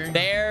done here.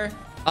 There.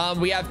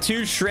 We have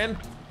 2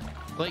 shrimp.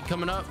 Plate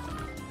coming up.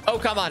 Oh,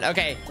 come on.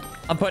 Okay.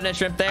 I'm putting a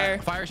shrimp there.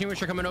 Fire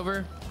extinguisher coming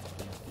over.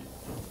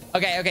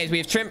 Okay. So we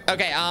have shrimp.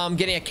 Okay.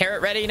 Getting a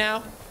carrot ready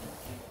now.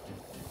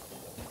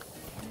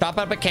 Chop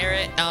up a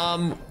carrot.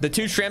 The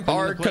 2 shrimp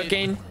are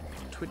cooking.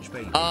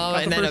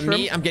 And then a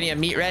meat. I'm getting a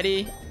meat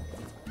ready.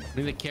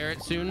 Need the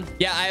carrot soon.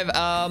 Yeah, I have.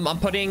 I'm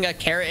putting a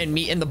carrot and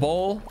meat in the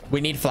bowl. We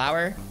need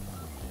flour.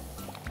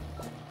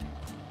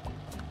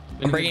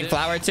 I'm bringing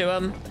flour to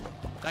him.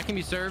 That can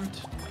be served.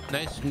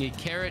 Nice. We need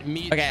carrot,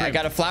 meat. Okay, shrimp. I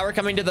got a flour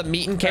coming to the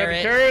meat and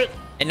carrot.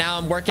 And now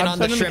I'm working on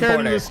the shrimp order.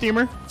 order. The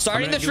steamer.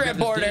 Starting the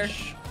shrimp order.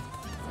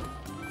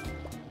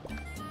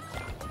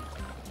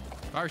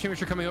 Fire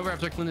extinguisher coming over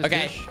after I clean this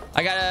dish.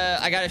 I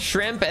got a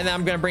shrimp, and then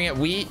I'm gonna bring it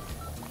wheat.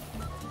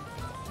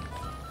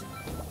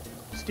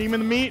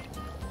 Steaming the meat.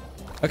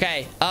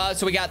 Okay,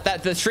 so we got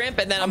the shrimp,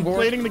 and then I'm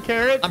plating the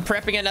carrot. I'm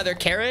prepping another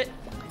carrot.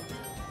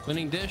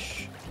 Cleaning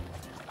dish.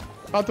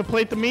 About to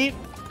plate the meat.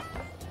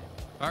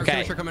 Fire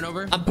extinguisher coming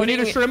over. I'm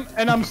putting a shrimp,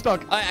 and I'm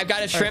stuck. I've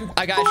got a shrimp.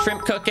 I got a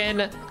shrimp cooking.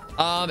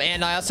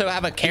 And I also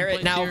have a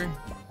carrot now.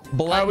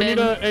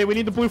 Hey, we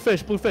need the blue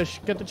fish.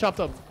 Get the chopped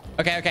up.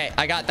 Okay.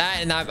 I got that,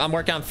 and I'm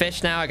working on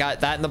fish now. I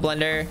got that in the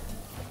blender.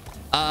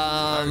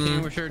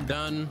 We're sure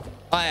done.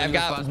 I've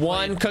got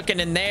 1 cooking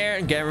in there,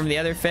 and get rid of the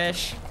other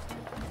fish.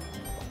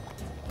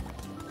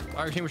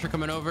 Fire extinguisher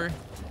coming over.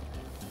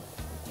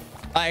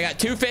 I got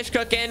 2 fish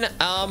cooking.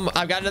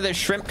 I've got another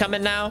shrimp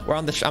coming now.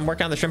 I'm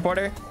working on the shrimp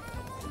order.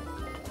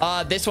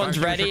 This one's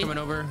ready. Do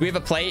we have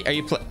a plate? Are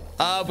you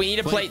we need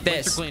to plate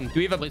this. Do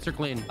we have a plates are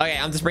clean? Okay,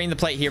 I'm just bringing the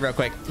plate here real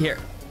quick. Here.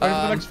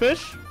 The next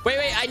fish.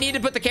 Wait, I need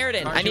to put the carrot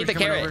in. I need the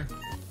carrot.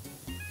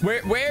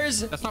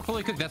 Where's? That's not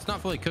fully cooked. That's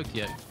not fully cooked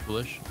yet.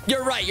 Foolish.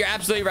 You're right. You're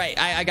absolutely right.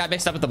 I got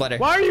mixed up with the blender.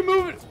 Why are you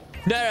moving?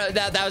 No,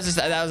 that was just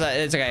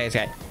it's okay.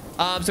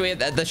 So we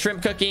have the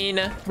shrimp cooking.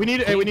 We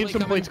need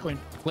some plates clean.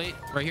 Plate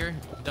right here.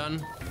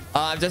 Done.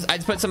 I just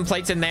put some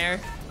plates in there.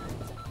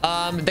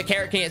 The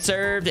carrot can get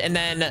served, and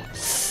then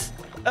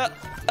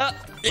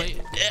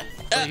plate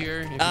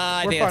here.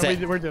 I think that's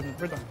it. We're done.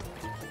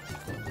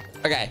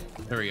 Okay.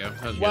 There we go.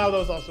 Wow, that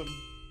was awesome.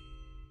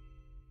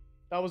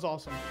 That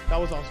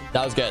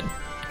was good.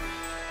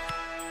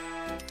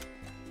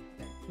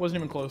 Wasn't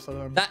even close.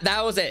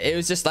 That was it. It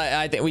was just like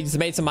I think we just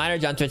made some minor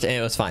adjustments and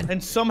it was fine.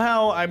 And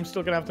somehow I'm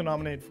still gonna have to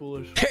nominate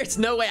Foolish. There's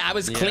no way. I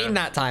was clean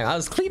that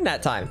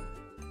time.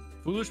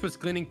 Foolish was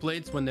cleaning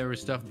plates when there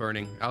was stuff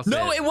burning.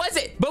 No, it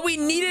wasn't. But we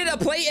needed a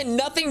plate and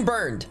nothing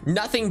burned.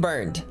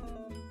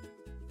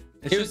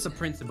 It's just the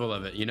principle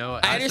of it, you know.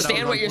 I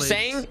understand what you're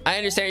saying.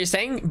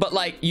 But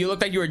like, you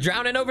looked like you were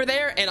drowning over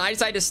there, and I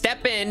decided to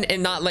step in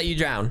and not let you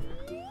drown.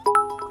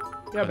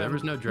 Yeah, there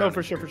was no drowning. No,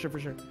 for sure.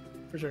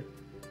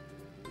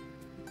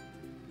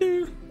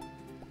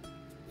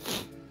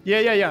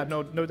 Yeah.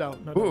 No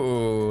doubt.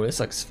 Ooh,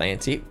 this looks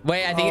fancy.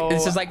 Wait, I think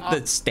this is like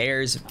the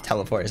stairs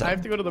teleport or something. I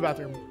have to go to the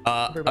bathroom.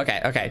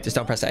 Okay. Just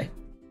don't press A.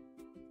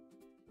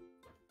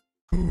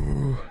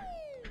 Ooh.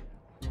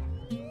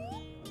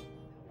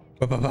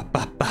 We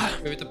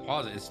have to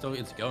pause it.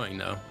 It's going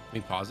though. Can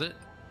we pause it?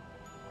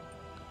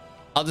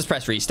 I'll just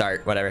press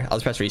restart. Whatever. I'll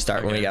just press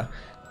restart when we go.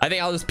 I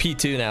think I'll just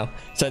P2 now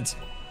since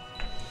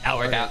that'll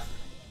work out.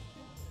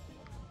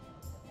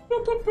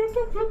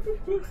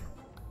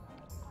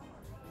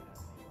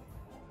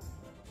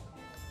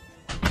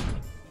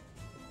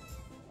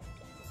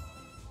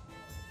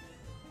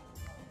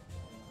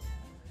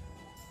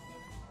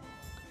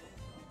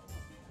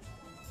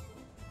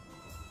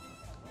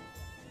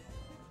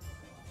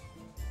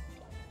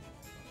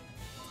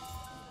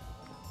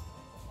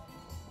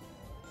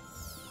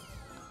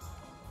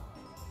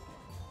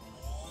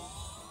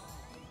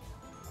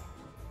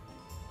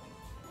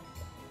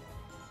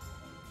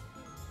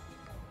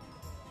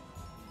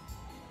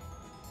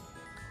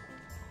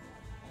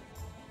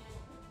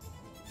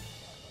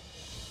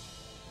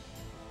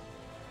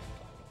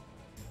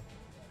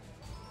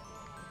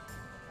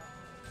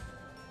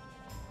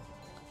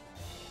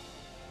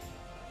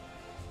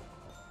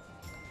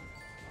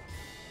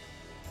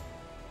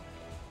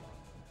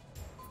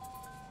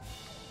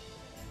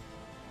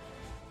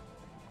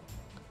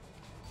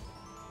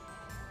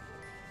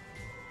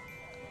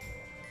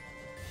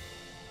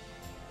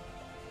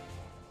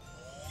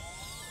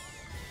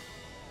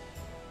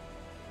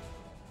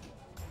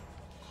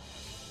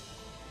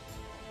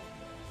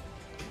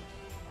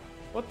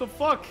 What the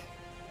fuck?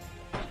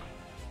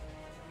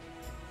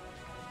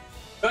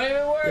 Don't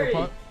even worry.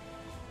 Yo,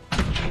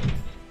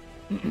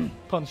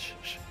 Puns.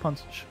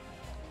 Puns.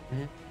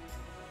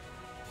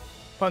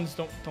 Puns.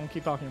 Don't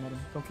keep talking about him.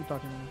 Don't keep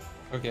talking about him.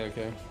 Okay.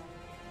 Okay.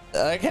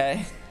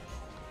 Okay.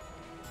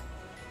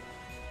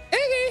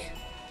 Okay.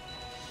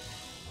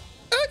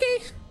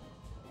 Okay.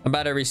 I'm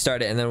about to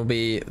restart it, and then we'll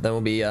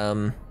be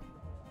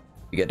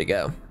good to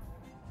go.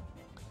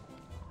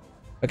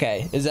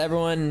 Okay. Is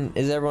everyone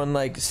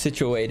like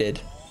situated?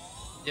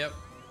 Yep.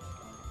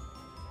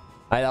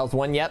 Alright, that was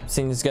one. Yep.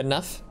 Seems good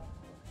enough.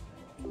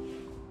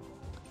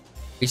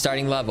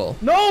 Restarting level.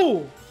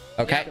 No.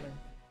 Okay.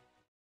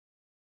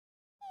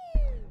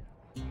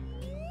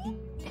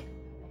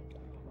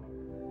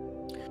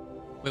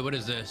 Wait, what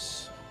is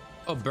this?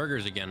 Oh,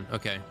 burgers again.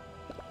 Okay.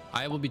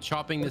 I will be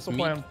chopping this meat.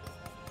 Plan?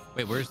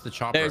 Wait, where's the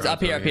chopper? There's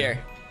up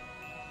here.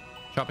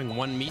 Chopping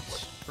one meat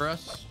for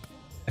us.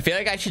 I feel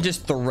like I should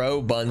just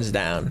throw buns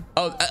down.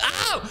 Oh,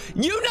 ow!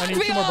 You knocked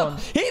me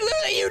off! He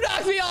literally, you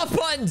knocked me off,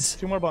 buns!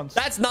 2 more buns.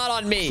 That's not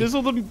on me.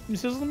 Sizzle the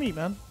meat,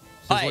 man.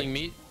 Sizzling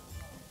meat?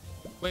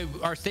 Wait,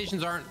 our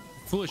stations aren't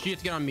foolish. You have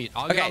to get on meat.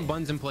 I'll get on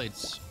buns and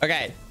plates.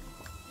 Okay.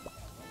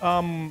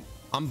 I'm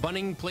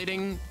bunning,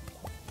 plating.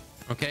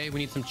 Okay, we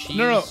need some cheese.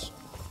 No.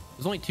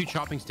 There's only 2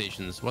 chopping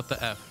stations. What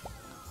the F?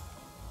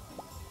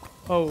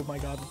 Oh my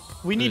god.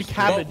 We need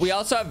cabbage. Well, we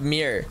also have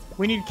mirror.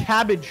 We need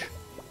cabbage.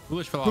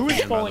 Foolish fell off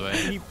again, by the way.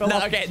 He fell No,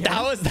 off okay,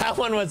 that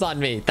one was on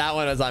me. That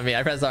one was on me.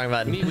 I pressed the wrong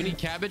button. We need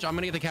cabbage. I'm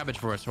gonna get the cabbage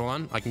for us. Hold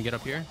on. I can get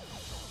up here.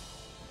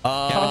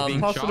 Toss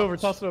it over.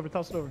 Toss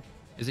it over.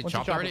 Is it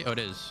chopped already? Oh, it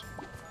is.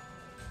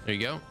 There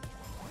you go.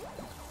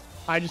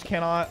 I just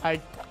cannot.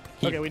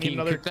 Okay, we need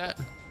another. Cook that?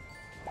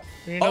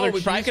 We need another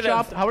cheese could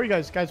chopped. How are you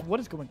guys? Guys, what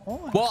is going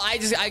on? Well,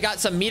 I got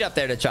some meat up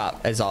there to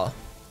chop. Is all.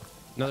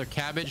 Another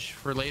cabbage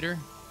for later.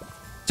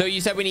 So you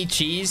said we need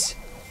cheese.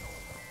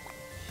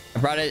 I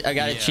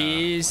got a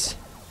cheese.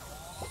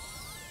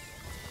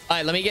 All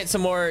right, let me get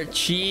some more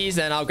cheese,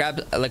 and I'll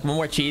grab like one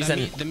more cheese.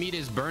 The meat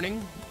is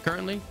burning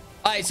currently.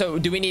 All right, so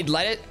do we need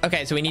lettuce?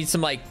 Okay, so we need some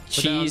like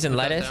cheese and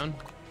lettuce,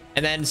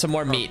 and then some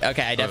more meat.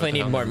 Okay, I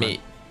definitely need more meat.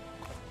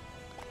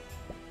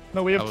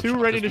 No, we have 2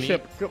 ready to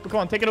ship. Go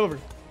on, take it over.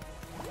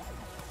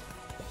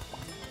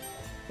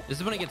 This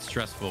is when it gets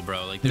stressful,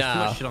 bro. Like, there's too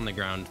much shit on the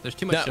ground. There's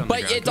too much shit on the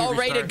ground. But it's all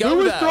ready to go,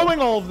 Who is throwing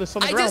all of this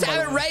on the ground? I just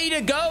have it ready to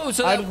go.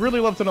 So I'd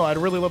really love to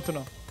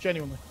know.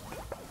 Genuinely.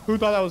 Who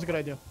thought that was a good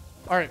idea?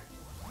 All right.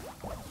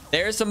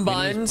 There's some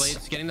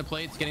buns. Getting the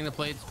plates,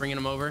 bringing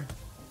them over.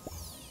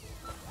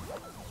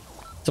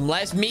 Some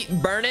less meat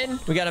burning.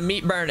 We got a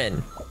meat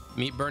burning.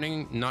 Meat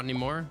burning, not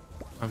anymore.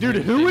 Dude,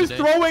 who is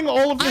throwing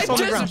all of this on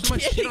the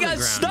ground? You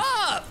guys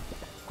stop.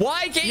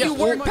 Why can't you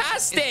work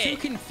past it? It's too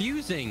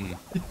confusing.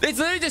 It's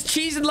literally just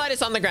cheese and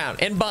lettuce on the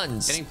ground and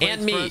buns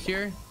and meat.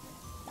 Here.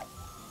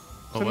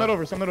 Send that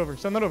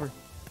over.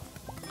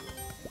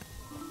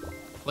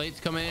 Plates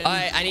come in. All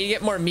right, I need to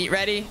get more meat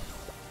ready.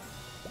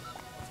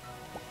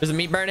 There's a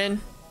meat burning.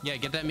 Yeah,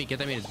 get that meat.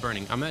 It's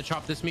burning. I'm gonna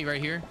chop this meat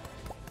right here.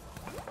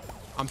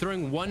 I'm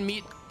throwing one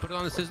meat. Put it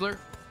on the sizzler.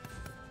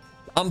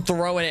 I'm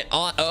throwing it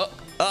on.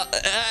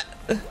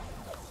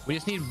 We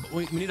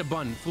need a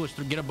bun. Foolish,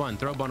 get a bun.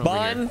 Throw a bun over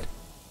here.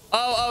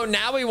 Oh,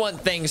 now we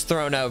want things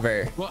thrown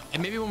over. Well,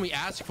 and maybe when we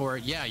ask for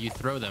it, yeah, you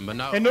throw them, but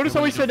not. And notice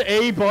how we said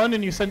a bun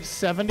and you sent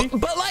 70?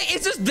 But like,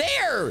 it's just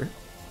there.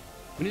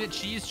 We need a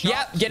cheese chop.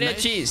 Yep, get a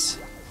cheese.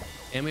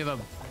 And we have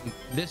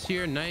this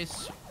here,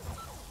 nice.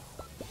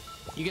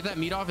 You get that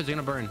meat off, it's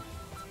gonna burn.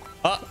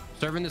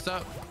 Serving this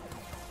up.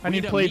 I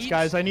need plates,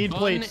 guys. I need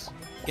plates.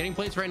 Getting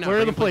plates right now. Where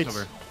are the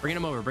plates? Bring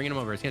them over.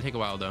 It's gonna take a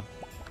while though.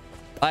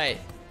 All right.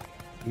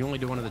 You only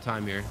do one at a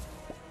time here.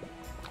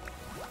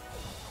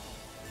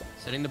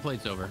 Setting the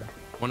plates over,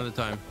 one at a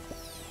time.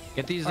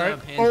 Get these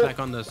pans back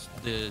on the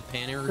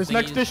panner. This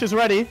next dish is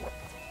ready.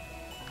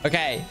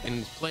 Okay.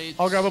 And plates.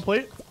 I'll grab a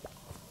plate.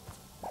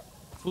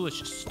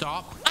 Foolish,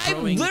 stop.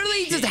 I'm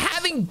literally just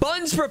having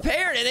buns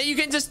prepared, and then you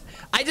can just.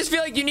 I just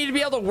feel like you need to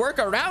be able to work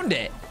around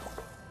it.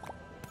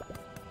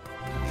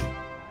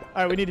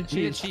 All right, we need a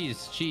cheese.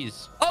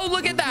 Cheese. Oh,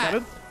 look at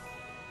that.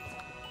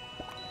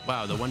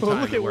 Wow, the one time. Oh,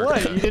 look at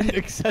what? You didn't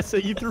access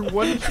it. You threw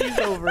one cheese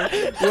over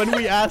when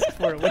we asked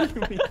for it. What do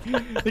you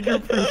mean? I think you're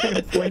proving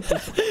a point.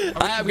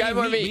 I'm grabbing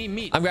more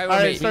meat. I'm grabbing more meat. All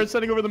right, start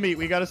sending over the meat.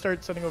 We got to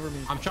start sending over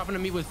meat. I'm chopping the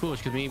meat with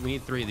Foolish because we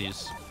need 3 of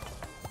these.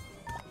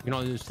 We can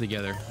all do this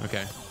together.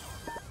 Okay.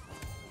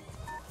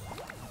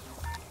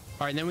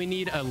 All right, then we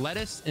need a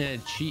lettuce and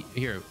a cheese.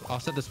 Here, I'll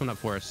set this one up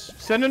for us.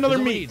 Send another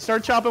meat.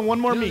 Start chopping one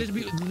more meat.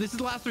 This is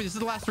the last 3. This is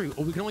the last 3.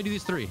 Oh, we can only do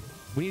these 3.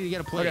 We need to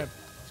get a plate. Okay.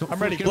 So I'm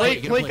ready.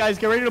 Plate, guys.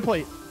 Get ready to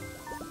plate.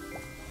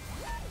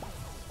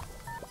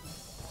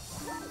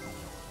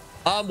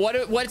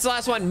 What's the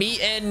last one?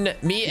 Meat and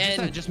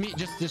just meat.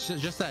 Just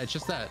that. It's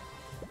just that.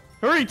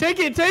 Hurry! Take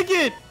it!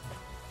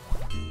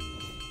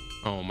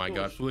 Oh my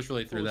god, Foolish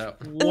really threw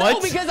that. What? No,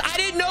 because I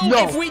didn't know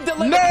if we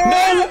delivered.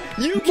 No,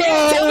 you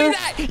can't tell me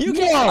that. You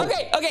can't.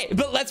 Okay,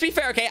 but let's be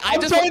fair, okay?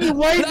 I'm telling you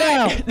right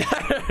now.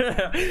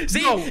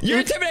 See, you're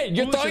intimidating.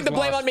 You're throwing the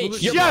blame on me.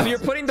 You're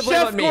putting the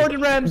blame on me.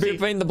 Gordon Ramsay. You're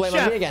putting the blame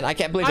on me again. I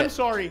can't believe it. I'm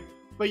sorry,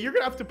 but you're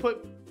gonna have to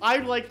put.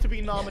 I'd like to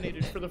be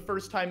nominated for the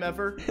first time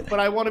ever,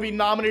 but I want to be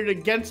nominated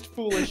against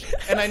Foolish,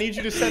 and I need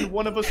you to send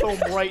one of us home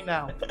right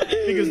now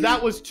because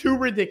that was too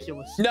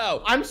ridiculous.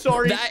 No, I'm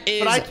sorry,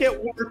 but I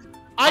can't work.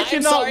 I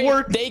cannot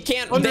work. They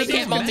can't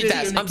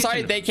multitask. I'm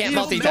sorry, they can't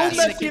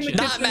multitask.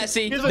 Not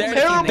messy. He's a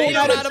terrible they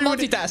know how to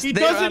multitask. He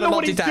doesn't know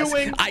what he's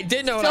doing. I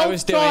did know what I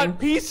was doing.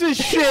 Piece of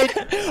shit.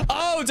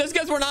 Oh, just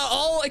because we're not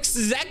all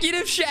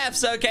executive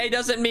chefs, okay,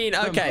 doesn't mean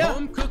okay.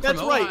 Home cook from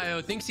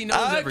Ohio thinks he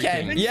knows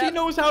everything. Thinks he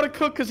knows how to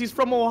cook because he's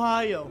from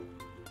Ohio.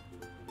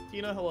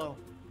 Tina, hello.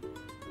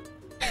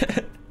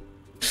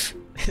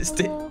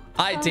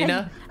 Hi,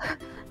 Tina.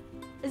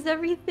 Is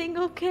everything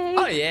okay?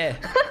 Oh yeah.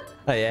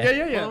 Oh yeah.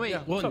 Yeah. Oh, wait.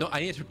 Well, no,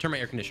 I need to turn my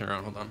air conditioner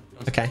on. Hold on.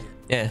 Okay.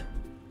 Yeah.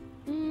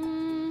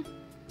 No,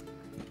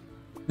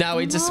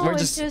 we're just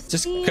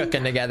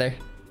cooking together.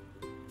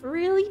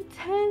 Really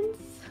tense.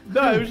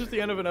 No, it was just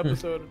the end of an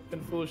episode,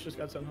 and Foolish just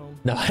got sent home.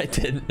 No, I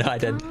didn't. No, I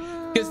didn't.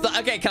 Because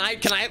okay, can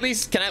I at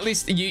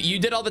least you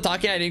did all the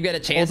talking. I didn't get a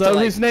chance. Although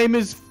his name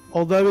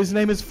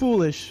is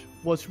Foolish,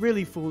 what's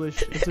really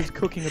foolish is his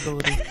cooking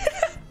ability.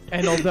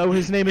 And although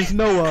his name is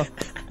Noah,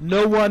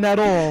 no one at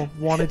all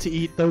wanted to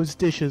eat those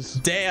dishes.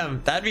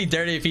 Damn, that'd be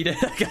dirty if he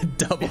did like a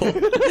double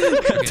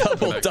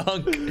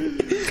dunk.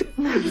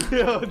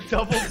 Yeah,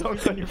 double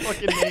dunk on your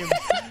fucking name.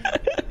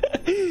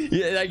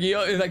 Yeah,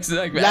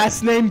 like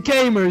last name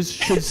gamers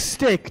should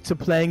stick to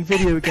playing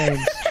video games,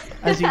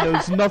 as he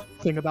knows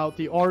nothing about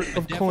the art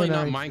of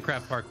culinary. Not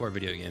Minecraft parkour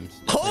video games.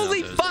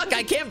 Holy fuck!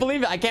 I can't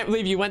believe it. I can't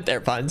believe you went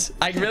there, Puns.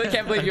 I really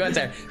can't believe you went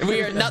there.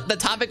 We are not. The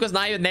topic was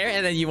not even there,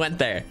 and then you went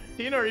there.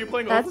 Tina, are you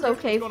playing? That's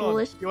okay,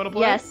 Foolish. You want to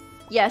play?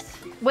 Yes.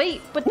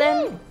 Wait, but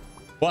then.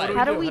 What?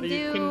 How do we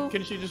do?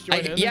 Can she just join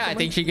in? Yeah, I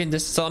think she can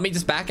just. So let me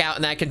just back out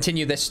and I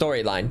continue this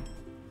storyline.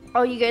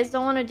 Oh, you guys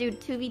don't want to do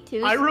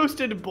 2v2s? I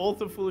roasted both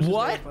of Foolish's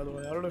names, by the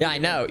way. I don't know. Yeah, I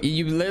know.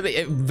 You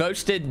literally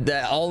roasted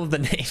all of the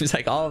names,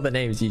 like all of the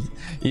names you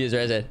just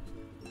roasted.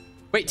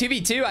 Wait,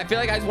 2v2? I feel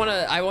like I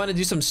want to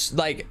do some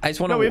I just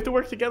want to. No, we have to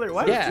work together.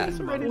 Why? Yeah.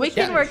 We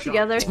can work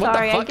together.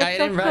 Sorry, what the fuck? I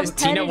didn't realize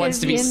Tina wants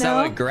to be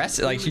so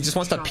aggressive. Like she just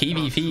wants to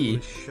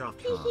PvP.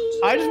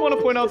 I just want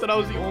to point out that I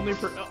was the only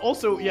person.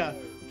 Also, yeah,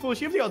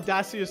 Foolish, you have the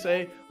audacity to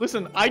say,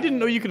 "Listen, I didn't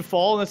know you could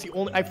fall, and that's the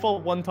only. I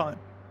fell one time.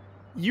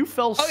 You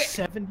fell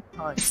 7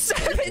 times.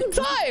 7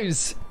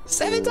 times.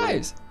 7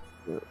 times.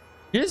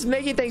 You're just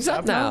making things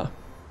up now.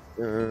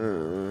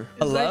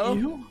 Hello?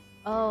 You?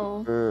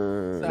 Oh.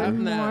 Good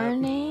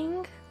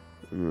morning.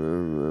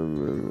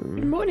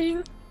 Good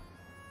morning.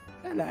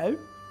 Hello.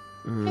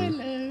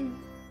 Hello.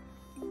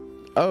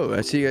 Oh,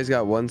 I see you guys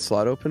got one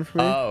slot open for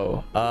me.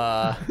 Oh,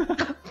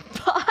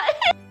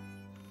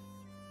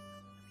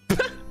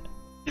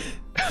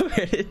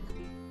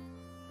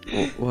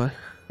 What?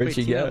 Where'd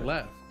she go?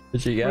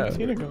 Where'd she go?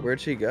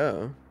 Where'd she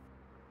go?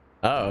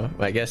 Oh,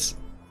 I guess.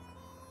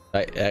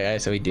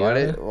 So we do.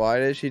 Why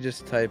did she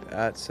just type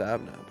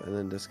 @Sapnap and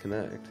then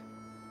disconnect?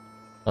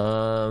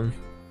 Oh,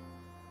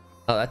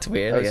 that's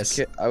weird. I guess.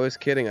 I was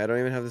kidding. I don't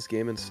even have this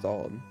game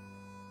installed.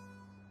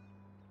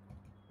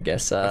 I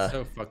guess. That's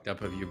so fucked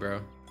up of you, bro.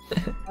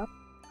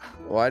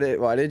 Why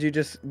did you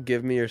just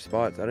give me your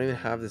spots? I don't even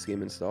have this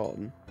game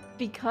installed.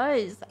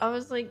 Because I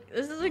was like,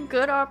 this is a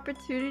good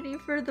opportunity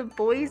for the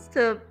boys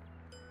to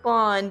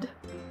bond.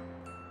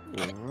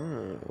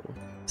 Oh.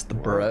 It's the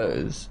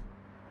bros.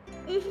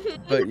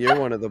 But you're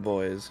one of the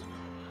boys.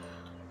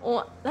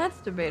 Well, that's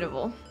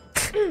debatable.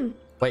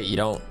 Wait, you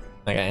don't?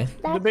 Okay.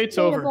 That's debate's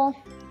debatable. over.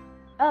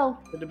 Oh.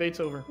 The debate's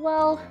over.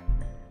 Well,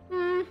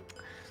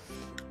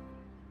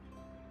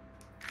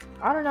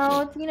 I don't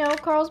know. You know,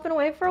 Carl's been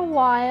away for a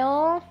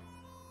while,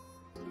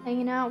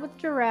 hanging out with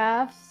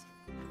giraffes.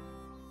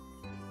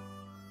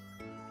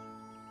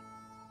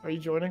 Are you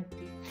joining?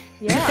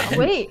 Yeah.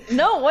 Wait.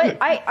 No. What?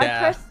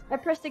 I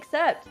pressed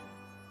accept.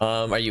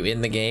 Are you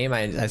in the game?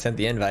 I sent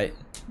the invite.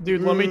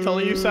 Dude, let me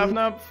tell you,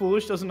 Sapnap,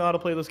 Foolish doesn't know how to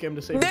play this game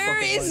to save his fucking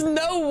life. There is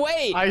no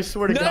way. I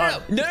swear to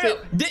God. No.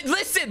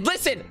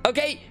 Listen.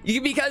 Okay,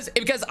 because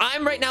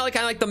I'm right now like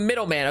kind of like the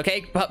middleman.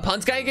 Okay,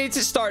 Pun's guy gets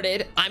it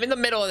started. I'm in the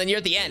middle, and then you're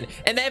at the end.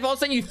 And then if all of a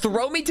sudden you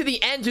throw me to the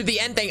end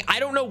thing, I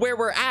don't know where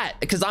we're at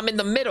because I'm in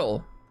the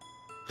middle.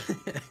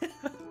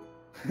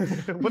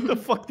 What the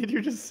fuck did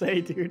you just say,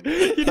 dude?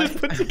 You just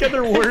put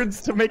together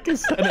words to make a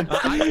sentence.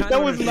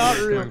 That was not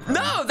real.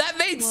 No, that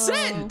made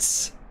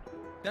sense.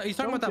 No, he's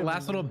talking about that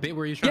last little bit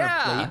where he's trying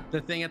to plate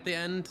the thing at the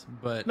end,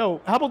 but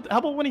no. How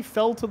about when he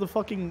fell to the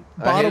fucking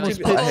bottomless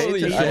pit? I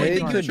hate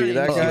to be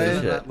that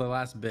guy. The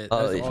last bit.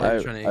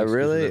 I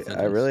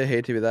really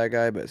hate to be that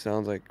guy, but it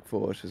sounds like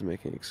Foolish is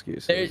making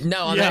excuses.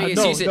 No, I'm not making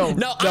excuses.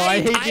 No,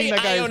 I hate being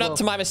that guy. I own up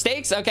to my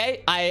mistakes.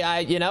 Okay,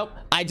 I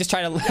just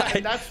try to.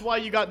 And that's why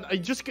you got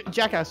just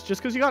jackass. Just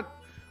because you got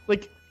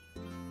like.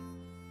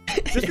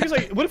 Just because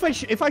like, what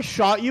if I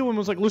shot you and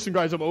was like, listen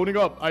guys, I'm owning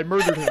up, I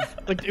murdered him.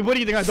 Like, what do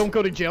you think? I don't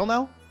go to jail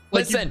now?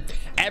 Like, listen,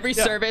 every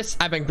service,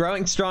 I've been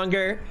growing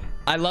stronger.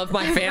 I love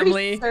my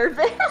family. No,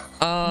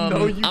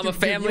 I'm a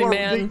family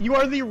man. You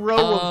are the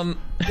Roe.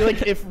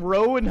 Like, if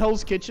Roe in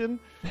Hell's Kitchen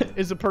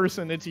is a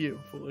person, it's you,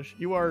 Foolish.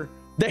 You are.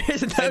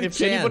 There's no if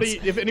chance.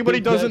 If anybody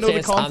doesn't know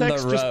the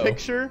context, just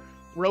picture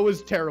Roe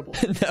is terrible.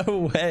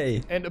 No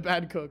way. And a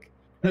bad cook.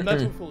 And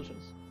that's what Foolish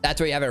is. That's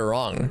where you have it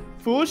wrong.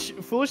 Foolish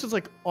is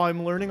like, oh,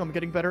 I'm learning. I'm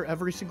getting better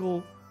every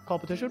single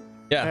competition.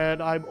 Yeah.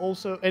 And I'm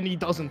also, and he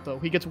doesn't though.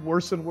 He gets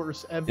worse and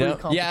worse every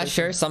competition. Yeah,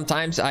 sure.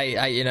 Sometimes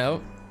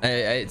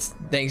it's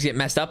things get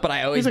messed up, but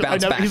I always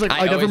bounce back. He's like,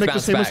 I never make the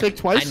same mistake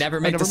twice. I never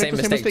make the same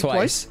mistake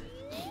twice.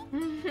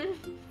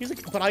 He's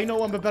like, but I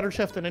know I'm a better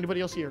chef than anybody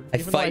else here. I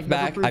fight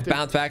back. I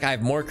bounce back. I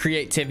have more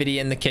creativity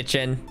in the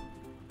kitchen.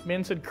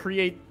 Man said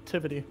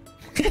creativity.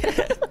 Leave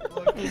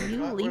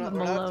him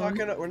alone.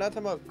 We're not talking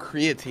about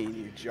creatine,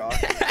 you jock.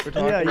 We're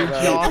Yeah, you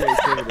talking about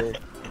creativity.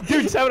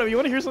 Dude, Samuel, you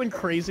want to hear something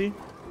crazy?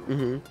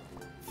 Mm-hmm.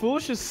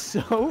 Foolish is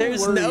so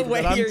There's worried no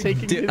way that I'm you're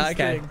taking his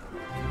okay.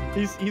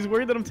 thing. He's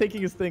worried that I'm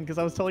taking his thing because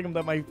I was telling him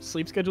that my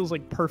sleep schedule is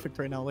like perfect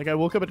right now. Like I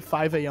woke up at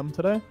 5 a.m.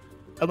 today,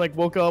 and like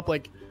woke up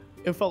like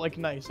it felt like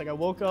nice. Like I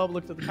woke up,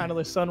 looked at the kind of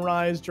the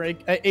sunrise, I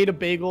ate a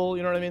bagel.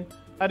 You know what I mean?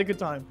 I had a good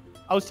time.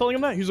 I was telling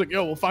him that. He's like,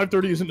 yo, well,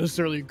 5:30 isn't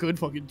necessarily a good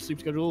fucking sleep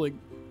schedule.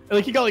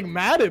 Like he got like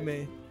mad at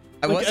me.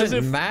 I like,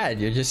 wasn't mad.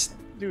 You're just.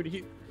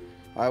 Dude,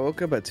 I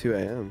woke up at 2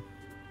 a.m.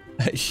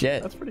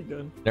 Shit. That's pretty good.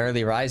 An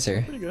early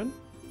riser. Pretty good.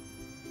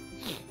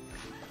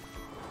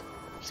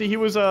 See, he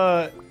was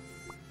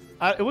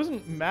it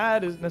wasn't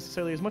mad as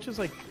necessarily as much as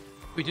like.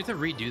 We did to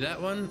redo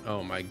that one.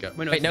 Oh my god.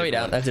 Wait, no, we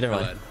don't. That's a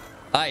different one.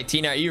 All right,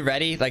 Tina, are you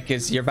ready? Like,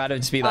 cause you're about to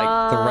just be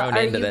like thrown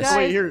into this. Are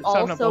Wait, you here,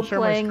 guys also share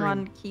my playing screen.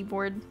 on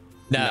keyboard?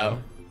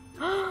 No.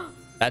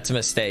 That's a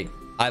mistake.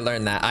 I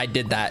learned that. I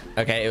did that.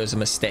 Okay, it was a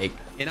mistake.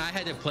 And I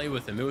had to play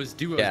with him. It was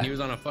duos, and he was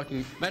on a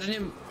fucking. Imagine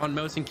him on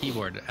mouse and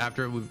keyboard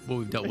after what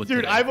we've dealt with. Dude,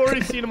 today. I've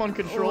already seen him on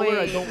controller.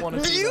 I don't want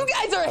to. See You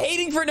guys are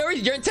hating for no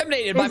reason. You're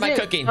intimidated by my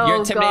cooking. Oh, You're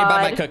intimidated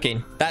by my God.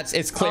 cooking.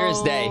 It's clear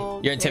as day.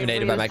 You're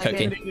intimidated by my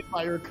cooking.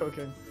 By your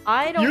cooking.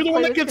 I don't. You're the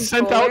one play that with gets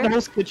sent out in controller.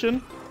 Hell's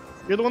Kitchen.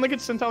 You're the one that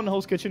gets sent out in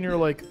Hell's Kitchen. You're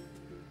like,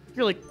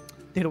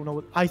 they don't know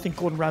what. I think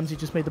Gordon Ramsay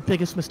just made the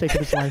biggest mistake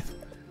of his life,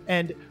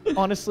 and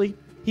honestly,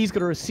 he's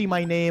gonna see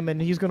my name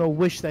and he's gonna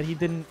wish that he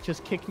didn't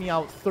just kick me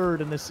out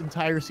third in this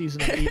entire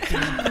season of 18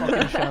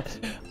 fucking chefs.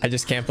 I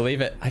just can't believe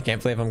it. I can't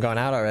believe I'm going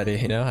out already.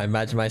 You know, I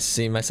imagine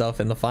seeing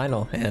myself in the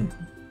final, and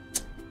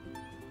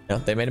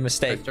they made a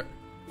mistake.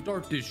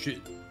 Start this shit.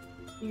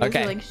 You guys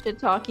Okay. are like shit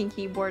talking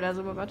keyboard as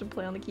I'm about to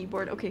play on the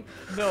keyboard. Okay.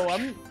 No,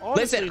 I'm.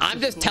 Honestly, Listen,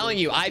 I'm just telling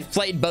you, I've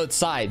played both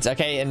sides.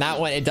 Okay, and that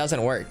one, it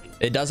doesn't work.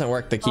 It doesn't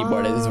work the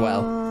keyboard as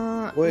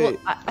well. Wait,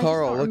 I just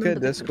Carl, don't look remember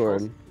at the Discord.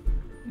 controls.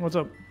 What's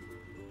up?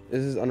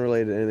 This is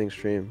unrelated to anything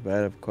stream, but I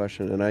have a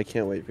question, and I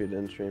can't wait for you to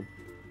end stream.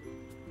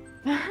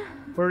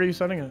 Where are you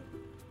sending it?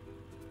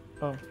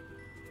 Oh.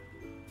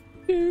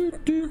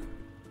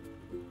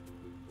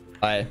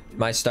 Alright,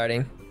 am I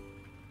starting?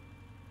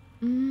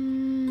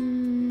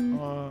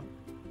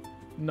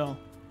 No.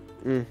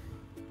 Mm.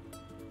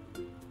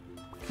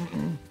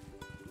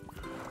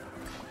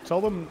 Tell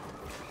them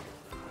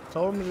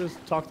to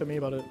just talk to me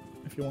about it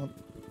if you want.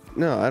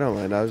 No, I don't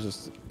mind.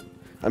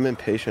 I'm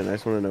impatient. I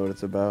just want to know what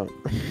it's about.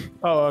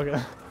 Oh,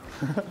 okay.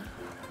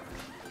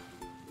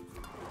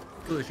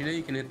 Foolish, you know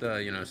you can hit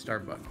the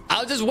start button. I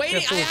was just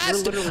waiting. Yeah,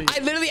 I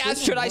literally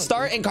asked, should I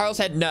start? And Carl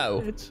said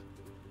no.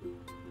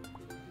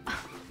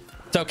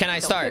 So can I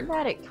start? Don't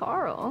get mad at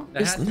Carl.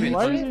 That has to be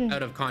Why is he-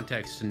 out of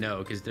context to no,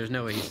 because there's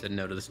no way he said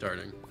no to the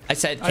starting. I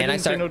said, I can I didn't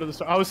say start? no to the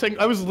start.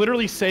 I was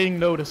literally saying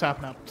no to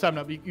Sapnap.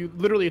 Sapnap, you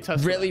literally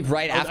attested. Really,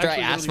 right I was after I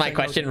actually asked literally my saying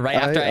question, no. right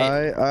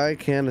after I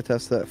can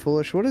attest to that.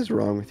 Foolish, what is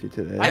wrong with you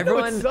today?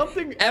 Everyone's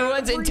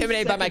everyone's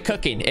intimidated by my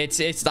cooking. I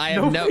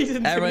have no. Nobody's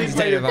Everyone's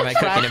intimidated by my cooking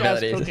trash-ass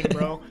abilities. cooking,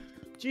 bro.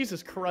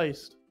 Jesus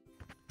Christ.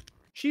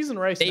 Cheese and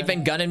rice. They've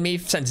been gunning me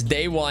since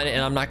day one,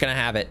 and I'm not gonna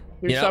have it.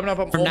 You're You know,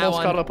 I'm from now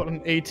almost caught on. up on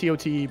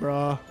ATOTE,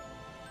 bro.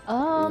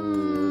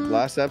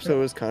 Last episode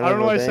was kind I don't of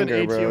know a why I said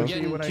banger, bro. ATO. I'm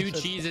getting when I two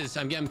said- cheeses.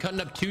 I'm cutting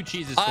up 2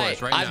 cheeses for Alright,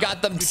 us right now. I've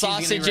got the 2 cheeses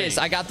getting sausages.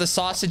 ready. I got the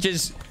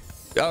sausages.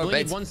 Oh,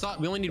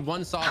 We only need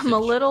one sausage. I'm a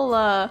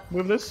little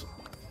Move this.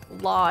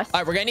 lost.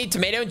 Alright, we're gonna need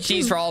tomato and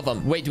cheese for all of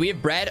them. Wait, do we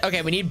have bread?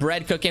 Okay, we need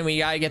bread cooking. We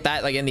gotta get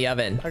that like in the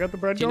oven. I got the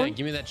bread Tina, going.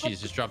 give me that cheese.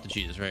 Just drop the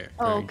cheese right here.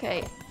 Oh,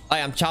 okay.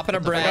 Alright, I'm chopping a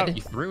What the fuck? bread.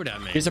 You threw it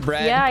at me. Here's a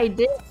bread. Yeah, I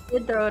did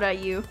throw it at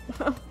you.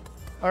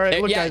 All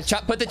right, look, yeah, guys.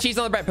 put the cheese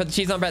on the bread. Put the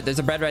cheese on the bread. There's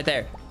a bread right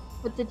there.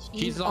 Put the cheese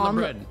Cheese is on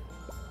the bread.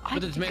 Put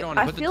the tomato on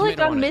it. I Put the feel like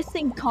tomato I'm on it.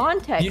 missing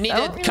context. You need I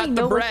to don't really cut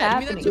the know what's bread. Give me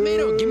that happening.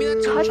 tomato. Give me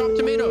that chopped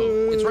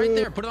tomato. It's right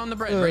there. Put it on the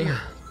bread right here.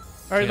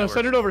 All right, Yeah, now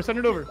send it over. Send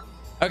it over.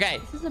 Okay.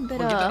 This is a bit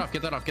Get that off.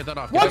 Get that off. Get that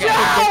off. Watch Get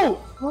that off.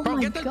 out! Oh Bro,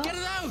 my get god. it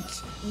out.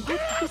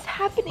 What is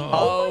happening?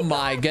 Oh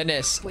my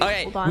goodness. Wait,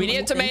 Okay, hold on, we need a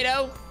let me think.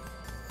 tomato.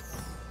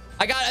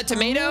 I got a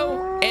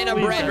tomato and a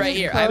Please, bread right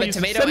here. I have a please,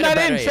 tomato send and a that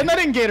bread in. right Send here.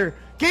 that in, Gator.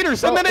 Gator,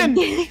 send that in.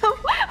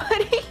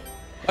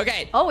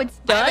 Okay. Oh, it's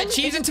done. I have a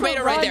cheese and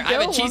tomato right there. I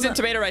have a cheese and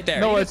tomato right there.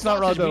 No, it's not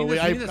raw dough. We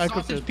need a I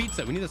cooked sausage it.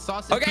 pizza. We need a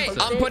sausage Okay,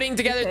 pizza. I'm putting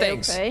together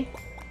things. Okay.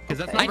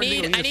 I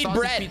need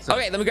bread. Pizza.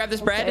 Okay, let me grab this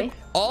bread. Okay.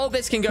 All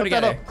this can go Cut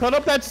together. Cut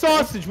up that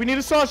sausage. We need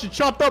a sausage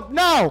chopped up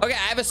now. Okay,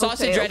 I have a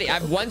sausage ready. I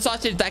have one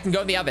sausage that can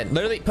go in the oven.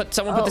 Literally, put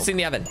this in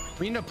the oven.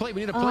 We need a plate.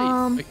 We need a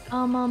plate.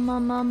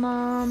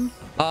 I'm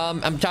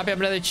chopping up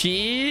another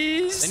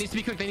cheese. That needs to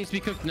be cooked. That needs to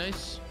be cooked.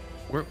 Nice.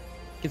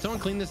 Can someone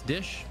clean this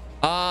dish?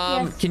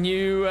 Yes. Can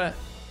you?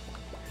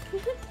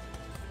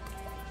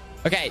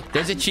 Okay,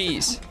 there's a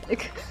cheese.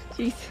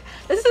 Jeez.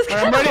 This is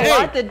kind I'm of ready. a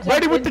lot to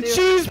Ready jump with the into.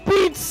 cheese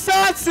beat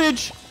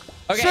sausage.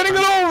 Okay. Sending it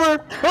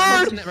over.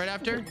 Isn't that right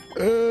after? What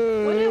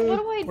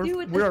do I do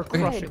with We are this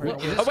bread? crushing right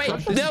now. Oh wait,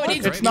 no, it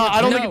needs. It's not.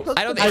 I don't no, think.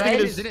 I don't I think think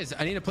it it is. It is.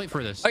 I need a plate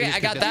for this. Okay, It is I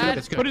got cooked. that.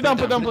 That's good. Put it down.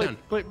 Put Put down.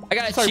 Plate. I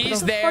got a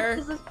cheese What there.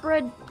 is this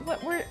bread?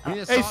 What? Where? We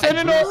need a Hey, sausage. send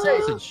it We need a over.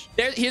 sausage.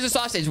 Here's a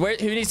sausage. Who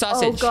needs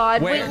sausage? Oh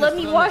God! Where? Wait, let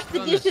me Put on wash this, the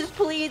put on this. dishes,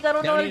 please. I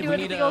don't know how to do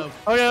anything else.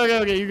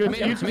 Okay. You good.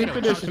 Tomato, You tomato, take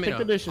the dishes. tomato. Take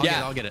the dishes.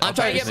 Yeah, I'll get it. I'm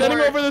trying to get Sending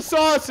more. over the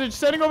sausage.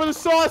 Sending over the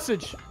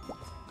sausage.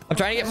 I'm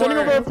trying to get Sending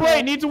over a more.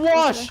 plate. Needs a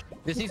wash.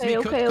 This needs to be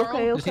cooked,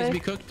 Carl. This needs to be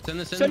cooked. Send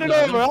this in. Send it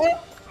over. Huh?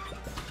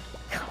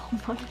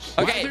 Why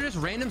Okay, is there just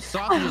random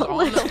sausages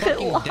on the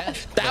fucking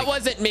desk? that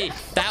wasn't me.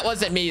 That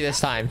wasn't me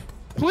this time.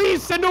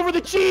 Please send over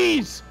the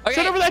cheese. Okay,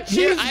 Send over that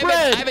here, cheese I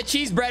bread. have a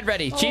cheese bread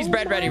ready. Cheese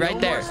bread ready No right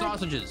more there.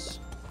 sausages.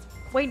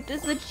 Wait,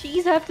 does the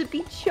cheese have to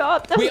be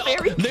chopped? I'm very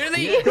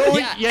literally,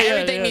 confused.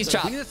 everything needs We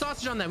chopped. need a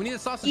sausage on that. We need a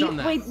sausage on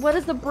that. Wait, what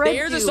does the bread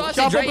Here's do? a sausage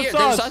Chop up right the here.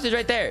 There's a sauce. sausage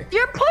right there.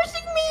 You're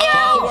pushing me Oh,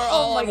 out! we're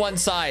all my on one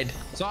side.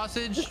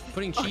 Sausage.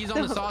 Putting cheese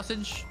on the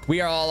sausage.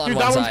 We are all on Dude,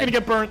 one that side. one's gonna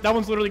get burnt. That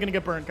one's literally gonna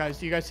get burnt, guys.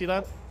 Do you guys see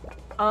that?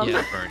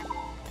 Yeah, burn.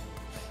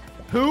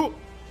 Who?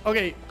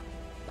 Okay.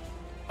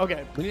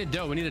 We need a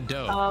dough. We need a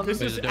dough. This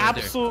There's is a dough right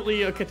there.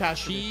 absolutely a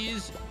catastrophe.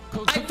 Cheese.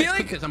 I feel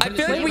like- I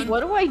feel like Wait, what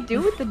do I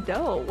do with the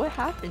dough? What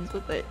happens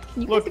with it?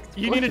 Can you Look, guys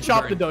you need to explain?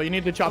 chop the dough. You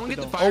need to chop the Someone get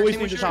dough. the fire Always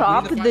need to extinguisher.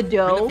 chop Chop the the Bring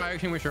dough. the fire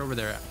extinguisher over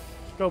there.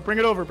 Go, bring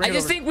it over. Bring I it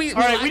just over. think we.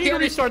 All right, I we need to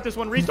gotta- restart this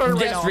one. Restart it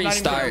right Just now. I'm not even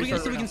restart. gonna We can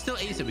restart still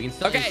right ace it. We can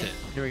still Okay. ace it.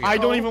 Here we now. go. I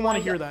don't even want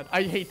to hear that.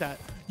 I hate that.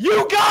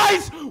 You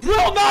guys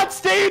will not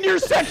stay in your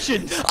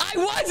section. I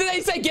was, and they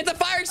said get the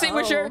fire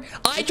extinguisher.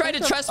 I tried to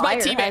It's a trust my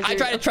fire teammate. I hazard.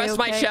 tried to trust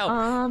my Okay.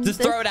 shell. Just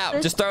throw it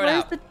out. Just throw it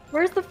out.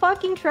 Where's the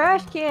fucking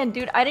trash can,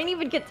 dude? I didn't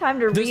even get time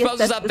to This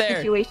reassess is up the there.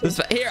 situation.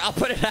 Here, I'll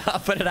put it out. I'll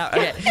put it out.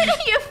 Okay.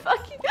 You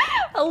fucking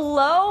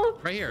hello?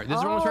 Right here. This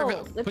is almost Oh,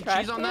 perfect. the Put trash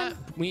cheese on can? that.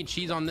 We need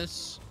cheese on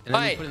this. And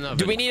All then we right. put it in the oven.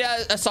 Do we need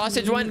a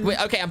sausage one?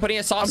 Wait, okay, I'm putting a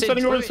I'm sausage.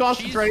 sending over the Wait,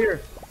 sausage cheese? right here.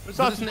 The Put this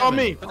sausage in the on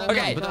oven. me. Put that in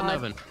the Okay. oven. Put that in the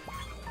oven.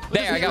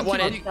 There, I got one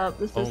in.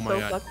 This is Oh my so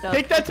God. fucked up.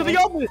 Take that to the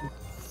Okay. oven.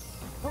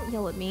 Don't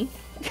yell at me.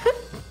 All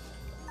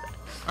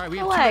right, we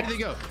have two Relax. ready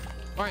to go.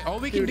 All right, all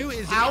we can do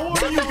is. how Why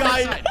are you we on this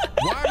guys- side?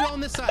 Why are we on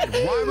this side?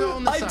 Why are we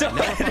on this I side? don't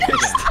Now we're fucked again.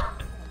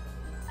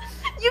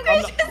 You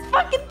guys just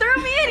fucking threw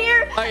me in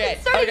here Okay,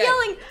 and started okay,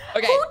 yelling.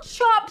 okay. Who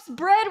chops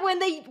bread when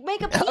they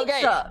make a pizza?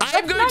 Okay, That's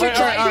I'm going not to your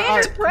try-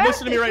 standard practice.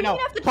 Listen to me right You now.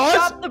 don't have to Pause.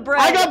 chop the bread.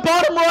 I got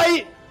bottom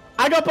right.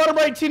 I got bottom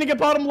right. Tina get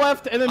bottom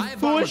left, and then I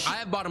have bottom, Foolish. I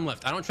have bottom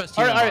left. I don't trust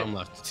All you right, on all bottom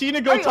right. left. Tina,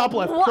 go Wait, top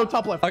left. what? Go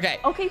top left. Okay.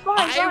 Okay, fine,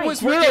 I fine.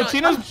 was No, working no, on.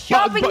 Tina's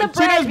chopping the bread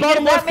Tina's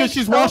bottom because left that because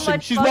she's makes so washing.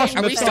 much She's fun. washing.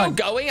 Are we That's still fine.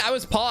 going? I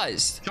was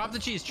paused. Chop the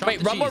cheese. Chop Wait,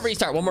 the one cheese. more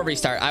restart. One more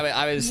restart.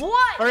 I was.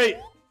 What? All right.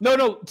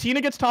 No.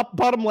 Tina gets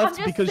bottom left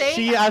just because saying,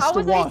 she has how to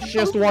was I wash. She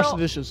has to wash the supposed to know?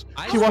 dishes.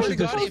 I She swear washes to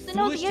God, dishes. if supposed to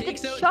know Foolish you have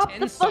takes to out chop 10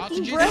 the fucking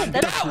sausages, bread. I'm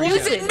That's That freaking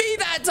stupid. wasn't me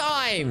that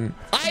time.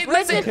 I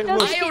Bread listen. that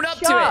doesn't I get own up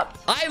chopped.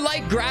 to it. I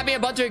like grabbing a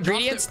bunch of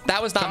ingredients.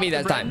 That was not me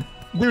that time.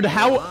 Dude,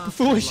 how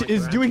Foolish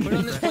is doing Put it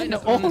on this plate. it Now,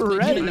 put it on this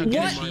plate. already? Now,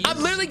 get What? cheese. I'm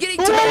literally getting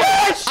Foolish!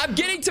 tomato. I'm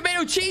getting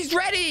tomato cheese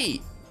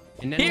ready.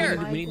 And then Here.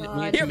 we need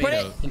Here, put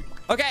tomato. it.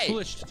 Okay.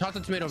 Foolish, toss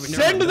the tomato over.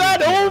 Send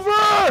that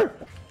over.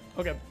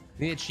 Okay.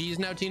 We need cheese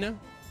now, Tina.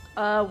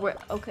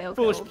 Okay.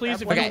 Foolish, we'll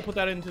please, if grab you Okay. don't put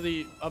that into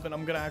the oven,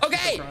 I'm gonna actually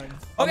Okay. start crying. I'm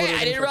Okay. literally I gonna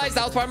didn't start realize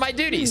that was part of my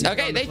duties.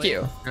 Okay. Thank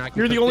you.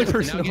 You're the only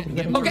person over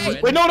there.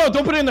 Okay. Wait, no,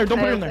 don't put it in there. Don't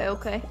put it in Okay, there.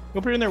 okay.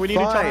 Don't put it in there. We need to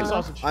chop Fine. the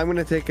sausage. I'm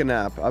gonna take a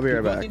nap. I'll be We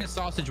right both back. need a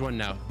sausage one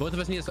now. Both of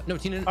us need a no,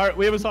 Tina. All right,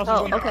 we have a sausage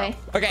Oh, one. okay.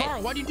 Okay.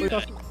 Carl, why'd you do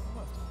that?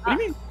 What do you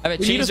mean? I have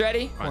a We need cheese a-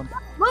 ready. Move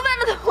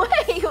out of the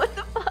way. What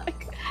the fuck?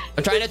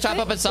 I'm trying to chop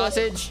up a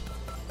sausage.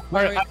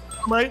 All right,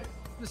 right.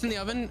 This in the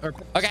oven or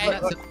Okay.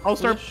 I'll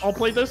start. I'll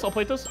plate this. I'll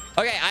plate this.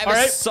 Okay. I have All a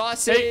right. Hey,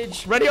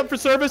 sausage. ready up for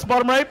service.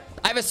 Bottom right.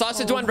 I have a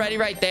sausage one ready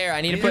right there.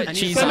 I need to I put need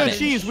cheese Send on a it.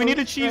 cheese. We need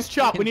a cheese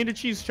chop. We need a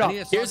cheese chop.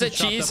 Here's a sausage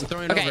chopped cheese. up. I'm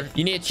throwing it Okay. over.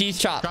 You need a cheese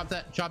chop. Chop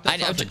that I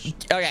know. sausage.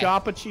 Okay.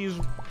 Chop a cheese.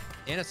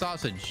 And a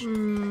sausage. All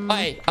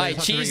right. All right.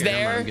 Sausage Cheese right here.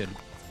 Never mind, there. I'm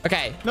good.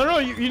 Okay. No.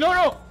 You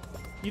no.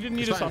 You didn't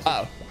need a It's fine.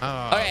 sausage.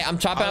 Oh. Okay, I'm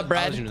chopping up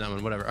bread. I was doing that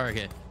one. Whatever. All right,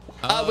 okay.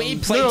 We need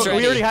No, plates we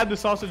ready. already had the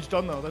sausage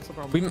done though. That's the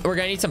problem. We're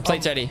gonna need some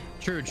plates ready.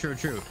 True.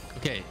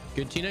 Okay.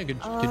 Good, Tina.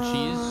 Good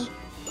cheese.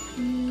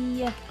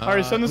 Yeah. All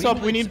right, send this up.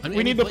 We need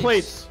the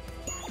plates.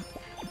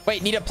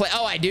 Wait, need a plate.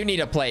 Oh, I do need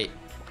a plate.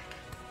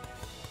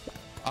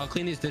 I'll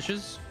clean these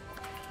dishes.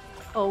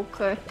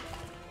 Okay.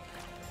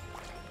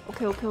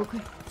 Okay.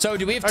 So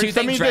do we have All two right,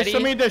 send me things a dish. ready?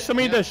 Send me a dish. Send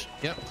me a dish.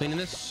 Yep. Cleaning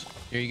this.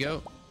 Here you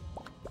go.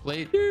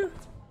 Plate.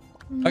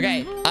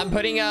 Okay, I'm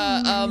putting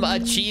a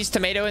cheese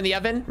tomato in the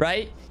oven,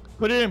 right?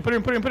 Put it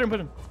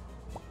in.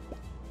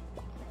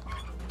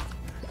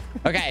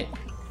 Okay.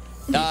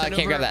 I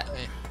can't grab that.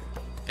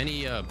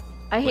 Any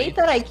I hate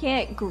that I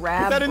can't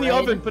grab. Put that in the bread,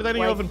 oven. Put that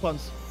in the like- oven,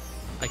 Puns.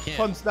 I can't.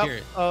 Puns, that,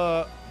 Here.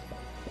 Now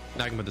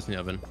I can put this in the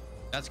oven.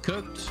 That's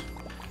cooked.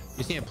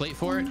 You see a plate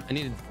for it?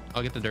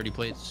 I'll get the dirty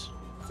plates.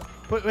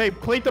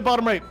 Plate the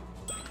bottom right.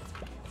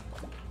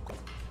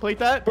 Plate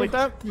that.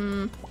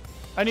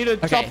 I need a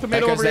chopped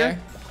tomato over here.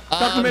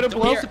 Chopped tomato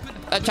below. Here,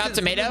 a chopped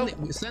tomato.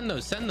 Send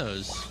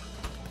those.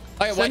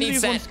 Okay, what needs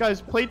sent? Guys,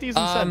 plate these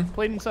and send.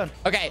 Plate and send.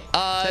 Okay.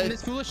 Send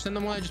this foolish. Send the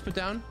one I just put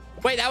down.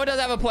 Wait, that one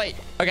doesn't have a plate.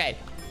 Okay.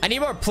 I need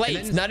more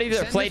plates. None of these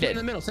are plated. Send this one in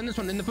the middle. Send this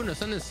one in the Puno.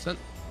 Send this.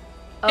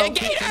 Oh,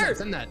 Gator!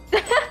 Send that.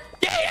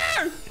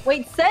 Gator!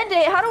 Wait, send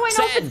it. How do I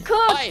know if it's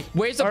cooked? Hey,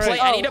 where's the plate?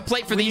 I need a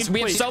plate for these.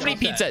 We have so many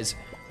pizzas.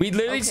 We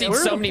literally need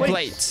so many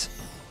plates.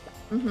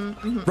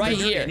 Right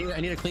here. I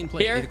need a clean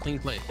plate. Here? I need a clean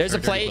plate. There's a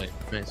plate.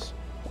 Nice.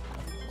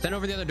 Send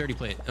over the other dirty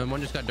plate. And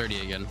one just got dirty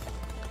again.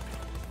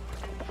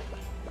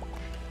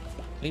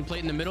 Clean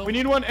plate in the middle. We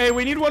need one. Hey,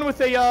 we need one with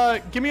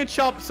a. Give me a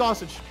chopped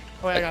sausage.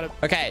 Oh, wait, I got it.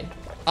 Okay.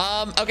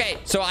 Okay.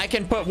 So I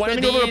can put one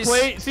Sending of these. over a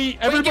plate. See,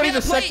 everybody,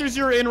 the sectors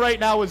you're in right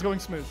now is going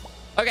smooth.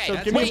 Okay.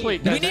 So give me a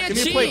plate. We need a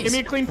cheese. Give me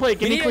a clean plate.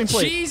 Give me a clean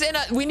plate. Cheese and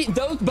we need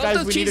those. Both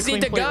those cheeses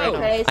need to go.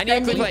 Okay, I need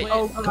a clean plate.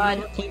 Oh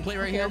god. Clean plate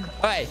right here. All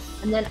right.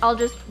 And then I'll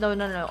just no.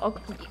 Oh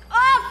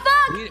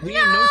fuck! We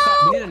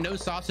need a no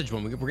sausage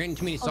one. We're getting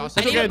too many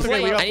sausages. I need a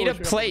plate. I need a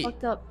plate.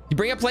 You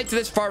bring a plate to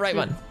this far right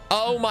one.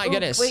 Oh my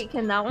goodness. Wait,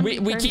 can that one be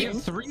we turned keep in?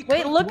 3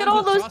 Wait, look at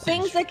all those sausage.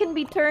 things that can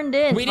be turned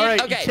in. We need. All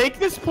right, Okay. take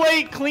this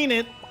plate, clean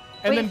it,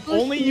 and Wait, then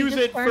Flush, only can you use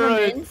just it turn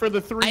them in? for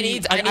the 3.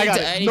 I got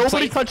it. Nobody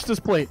plate. touch this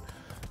plate.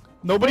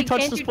 Nobody Wait, touch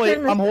can't this you plate.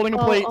 turn this- I'm holding a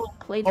plate.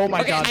 plates Oh are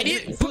my good. god. I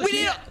need. Foolish, We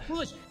need.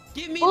 Foolish,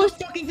 give me Foolish.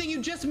 the fucking thing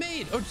you just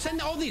made. Or send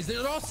all these.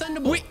 They're all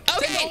sendable. We, Send all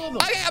okay. of them.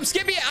 Okay. I'm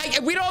skipping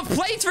it. We don't have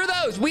plates for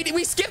those.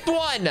 We skipped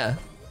one.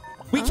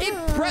 We keep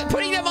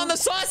putting them on the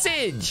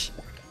sausage.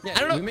 Yeah, I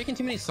don't know. We're making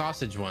too many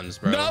sausage ones,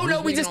 bro.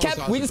 No, we just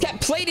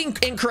kept plating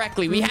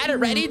incorrectly. We had it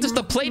ready, just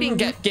the plating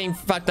getting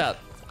fucked up.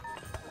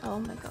 Oh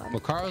my god. Well,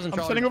 Carl's in I'm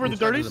charge. sending over the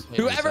dirties.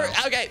 Whoever,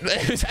 okay,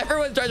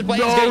 everyone's trying to play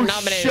No is getting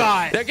nominated.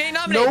 shot. They're getting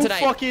nominated No tonight.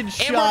 fucking And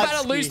we're about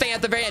shot, to lose Ski. thing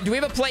at the very end. Do we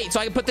have a plate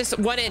so I can put this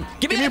one in?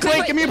 Give me a that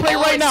plate. Give me a plate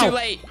right it's now. Too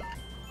late.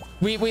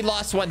 We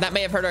lost one. That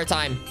may have hurt our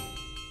time.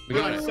 We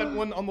got I it. sent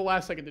one on the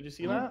last second. Did you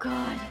see Oh that?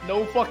 god.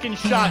 No fucking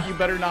shot. You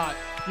better not.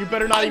 You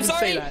better not I'm even sorry.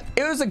 say that.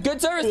 It was a good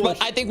service, Foolish.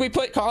 but I think we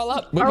put Carl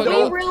up. Are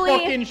No we really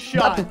fucking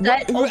shot.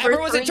 upset Whoever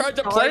over was in 3 charge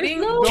of stars,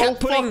 plating though? No kept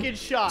putting fucking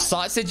shot.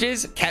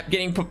 sausages, kept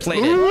getting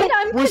plated. Who Wait,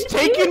 I'm was confused.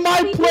 taking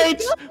my We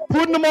plates, did not-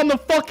 putting them on the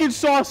fucking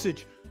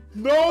sausage?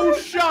 No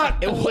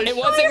shot. It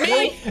wasn't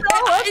me.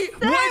 I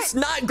was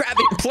not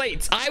grabbing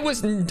plates. I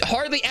was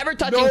hardly ever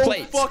touching No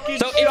plates. fucking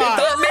So if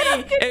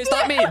it's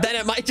shot. not me, then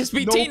it might just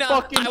be No Tina.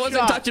 fucking I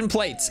wasn't shot. touching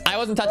plates. I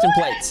wasn't touching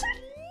plates.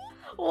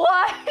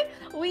 What?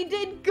 We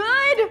did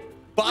good.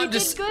 But We I'm did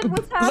just good.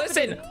 What's happening?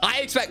 listen. I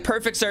expect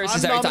perfect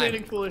services I'm every time.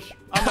 nominating Foolish.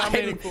 I'm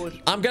nominating Foolish.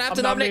 I'm gonna have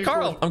to nominate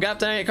Carl. I'm gonna have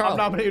to nominate Carl. I'm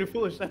nominating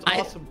Foolish. That's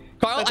awesome.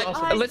 Carl, That's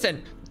awesome.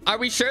 listen. Are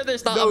we sure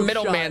there's not No a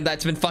middleman shot.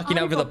 that's been fucking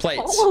over the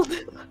plates?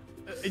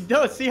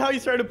 No, see how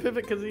he's trying to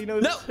pivot because he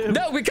knows.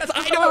 No, because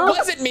I know it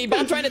wasn't me, but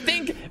I'm trying to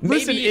think.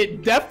 Listen, Maybe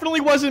it definitely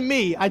wasn't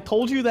me. I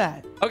told you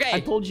that. Okay. I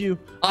told you.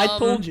 I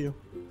told you.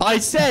 Puns, I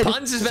said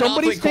Puns has been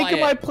somebody's awfully taking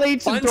quiet. my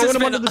plates and Puns throwing has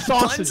them been- under the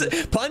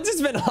sausages. Puns has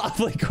been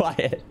awfully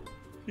quiet.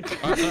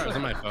 Oh, sorry, it was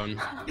on my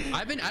phone.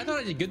 I thought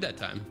I did good that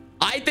time.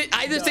 I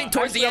just think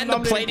towards Actually, the I'm end the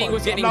nominating plating Puns.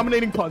 was getting. I'm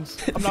nominating Puns.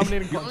 I'm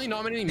nominating You're Puns. only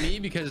nominating me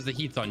because the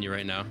heat's on you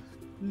right now.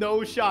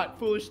 No shot.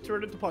 Foolish.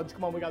 Turn it to Puns.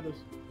 Come on, we got this.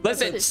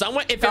 Listen,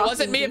 someone. If it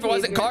wasn't me, if it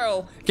wasn't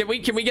Carl, can we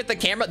get the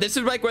camera? This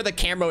is like where the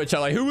camera would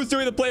show like who was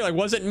doing the play. Like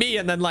wasn't me,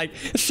 and then like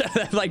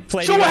like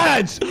plating. Show of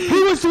hands.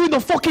 Who was doing the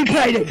fucking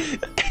plating?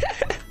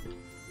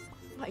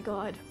 My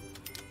god.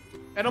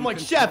 And I'm like,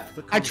 Chef,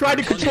 I tried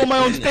to control my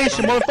own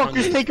station.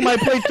 Motherfuckers taking my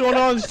plate, throwing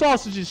on the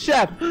sausages.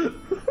 Chef.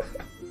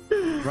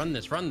 Run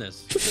this.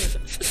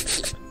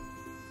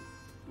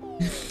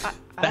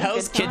 The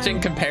Hell's Kitchen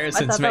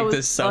comparisons make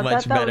this so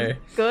much better.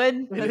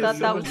 Good. I thought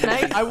that was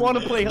nice. I want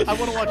to play. I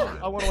want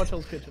to watch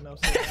Hell's Kitchen now.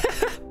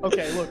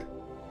 Okay, look.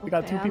 We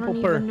got two people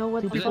per.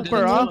 Two people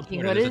per, huh?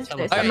 What is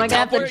this? All Am I right, gonna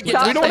have to teleport,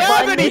 chop We the don't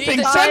have bun anything.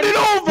 this Send time?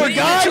 it over,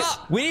 guys.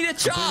 We need a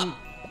chop.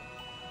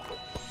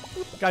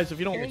 Guys, if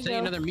you don't. There you Say go.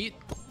 another meat.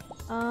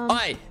 All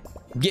right,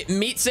 get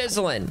meat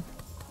sizzling.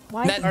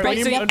 Why That is it-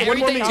 basically one more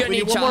everything's meat. gonna We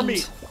need need one more chopped.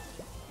 meat.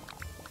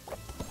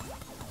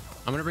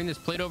 I'm gonna bring this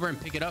plate over and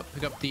pick it up.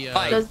 Pick up the.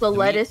 Does the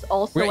lettuce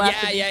also have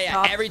to be Yeah.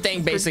 chopped?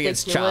 Everything basically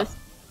gets Ridiculous.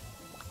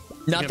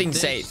 chopped. Nothing's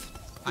safe.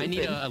 I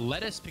need a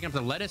lettuce. Pick up the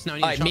lettuce. Now I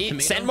need All a right, chopped meat.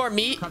 tomato. Send more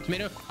meat. Chopped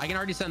tomato. I can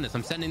already send this.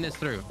 I'm sending this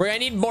through. We're gonna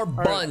need more All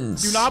right,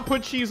 buns. Do not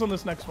put cheese on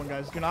this next one,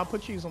 guys. Do not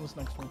put cheese on this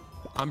next one.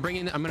 I'm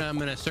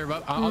gonna serve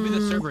up. I'll be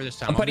the server this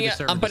time. I'm putting I'll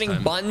be the server this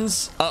time.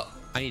 buns. Oh,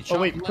 I need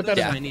chopped wait, put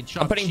lettuce. that in. I need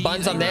chopped I'm putting cheese.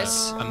 buns on I need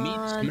this. A meat.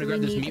 I'm gonna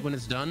grab this meat when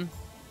it's done.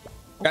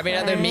 Grab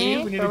another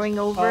meat. Throwing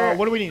over.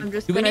 What do we need? I'm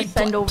just gonna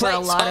send over a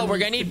lot. Oh, we're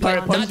gonna need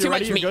plates. Not too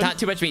much meat. Not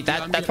too much meat.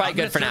 That's probably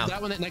good for now.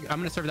 I'm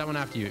gonna serve that one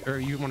after you, or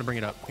you want to bring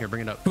it up? Here,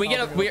 bring it up. Can we get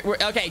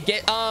a? Okay,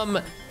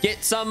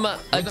 get some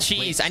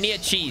cheese. I need a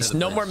cheese.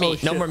 No more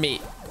meat. No more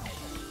meat.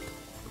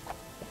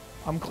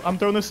 I'm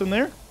throwing this in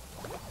there.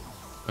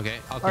 Okay.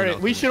 All right.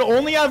 We should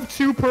only have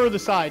 2 per the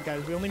side,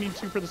 guys. We only need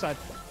 2 per the side.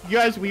 You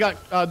guys, we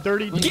got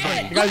dirty. You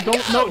guys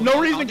don't. No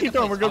reason to keep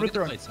throwing. We're good with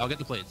throwing. I'll get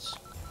the plates.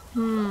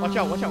 Watch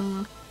out! Watch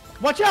out!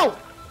 Watch out!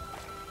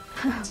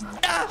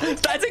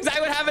 That's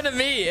exactly what happened to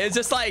me. It's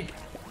just like,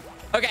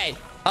 okay. Need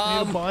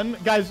a bun,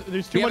 guys.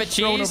 There's too much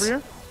thrown over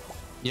here.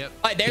 Yep.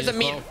 All right, there's a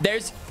meat.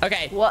 There's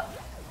okay. What?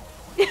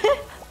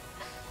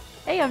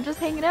 Hey, I'm just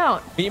hanging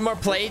out. We need more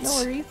plates.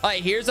 No worries. All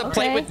right, here's a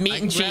plate with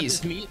meat and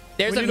cheese.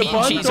 There's a need meat a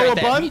bun, and cheese throw right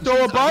a bun, there.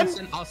 throw a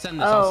bun. I'll send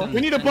this. I'll send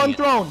We need a bun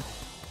thrown.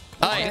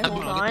 All right,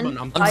 Hold on.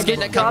 I'm just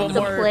getting a couple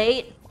more.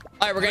 Plate.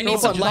 All right, we're gonna need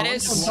some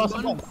lettuce.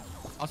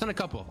 I'll send a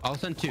couple. I'll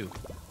send 2.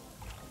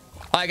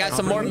 I got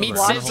some more meat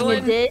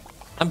sizzling.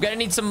 I'm gonna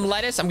need some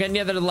lettuce. I'm gonna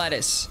need other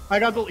lettuce. I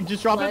got the.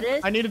 Just drop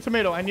it. I need a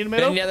tomato. I need a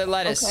tomato. I need other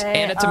lettuce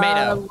Okay, and a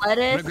tomato.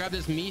 Lettuce. I'm gonna grab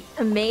this meat.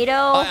 Tomato.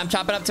 Oh, I'm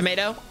chopping up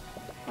tomato.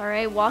 All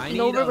right,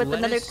 walking over with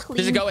another clean.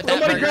 Does it go with that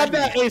Somebody burger? grab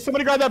that. Hey,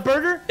 somebody grab that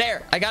burger.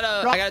 There, I got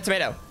a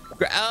tomato.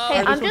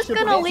 Hey, I'm just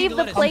gonna leave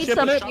the plates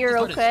up here,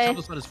 okay? I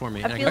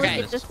feel like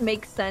it just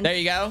makes sense. There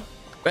you go.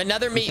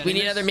 Another meat. We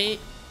need another meat.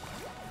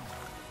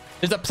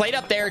 There's a plate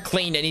up there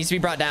cleaned. It needs to be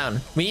brought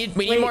down. We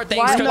need more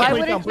things cooking. Why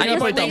would it I need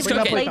more things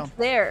cooking. Plates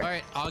there? All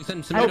right, I'll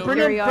send some. Oh, bring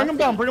them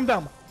down. Bring them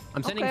down.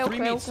 I'm sending 3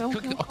 meats.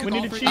 We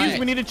need a cheese.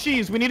 We need a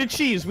cheese. We need a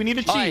cheese. We need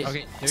a cheese.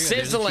 Okay,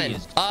 sizzling.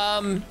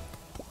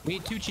 We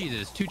need 2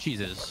 cheeses. 2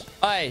 cheeses.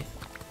 Alright,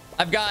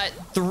 I've got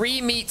 3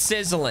 meat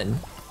sizzling. All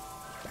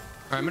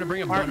right, I'm gonna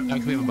bring a bun.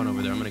 Actually, we have a bun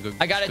over there. I'm gonna go.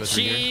 I got a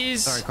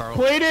cheese. Sorry, Carl.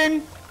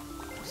 Plating.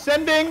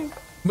 Sending.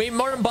 We need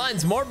more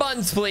buns. More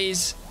buns,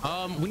 please.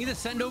 We need to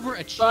send over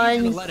a cheese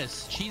and a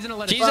lettuce. Cheese and a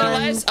lettuce. Cheese and a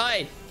lettuce.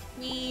 Alright.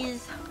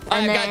 Cheese.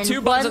 I've got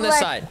 2 buns on this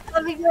side.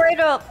 Coming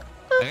right up.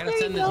 I gotta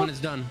send this when it's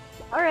done.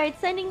 All right,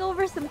 sending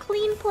over some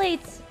clean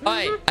plates. All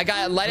right, I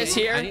got a lettuce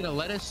here. I need a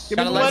lettuce. Give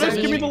me the lettuce.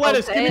 Give me the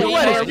lettuce. Give me the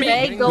lettuce.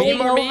 Okay, going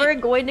over.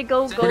 Going to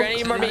go. We're gonna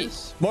need more meat.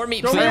 More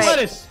meat, please. Throw me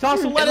lettuce.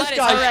 Toss some lettuce, guys.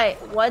 All right,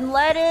 1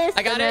 lettuce.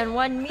 I got and it. then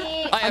 1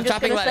 meat. I'm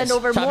just gonna send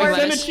over more.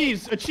 Send a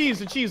cheese. A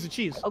cheese. A cheese. A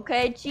cheese.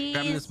 Okay, cheese.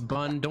 Grabbing this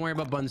bun. Don't worry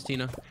about buns,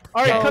 Tina.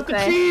 All right, cut the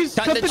cheese.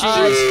 Cut the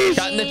cheese.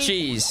 Cutting the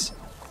cheese.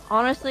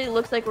 Honestly, it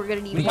looks like we're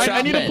gonna need.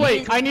 I need a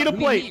plate. I need a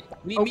plate.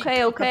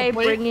 Okay.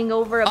 Bringing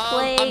over a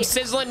plate. I'm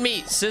sizzling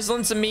meat.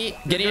 Sizzling some meat.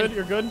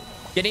 You're good.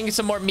 Getting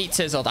some more meat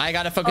sizzled. I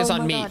gotta focus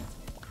on meat.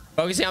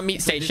 Focusing on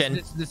meat station.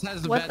 This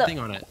has the bad thing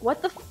on it.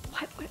 What the?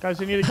 Guys,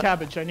 I need a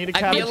cabbage. I need a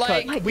cabbage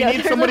like cut. We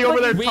need somebody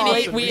over there.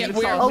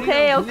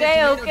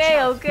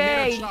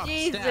 Okay.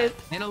 Jesus.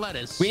 And a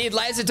lettuce. We need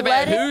lettuce and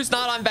tomato. Who's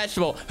not on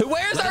vegetable?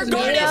 Where's our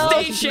garden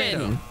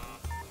station?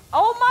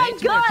 Oh my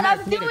God!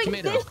 I'm doing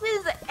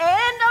dishes and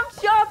I'm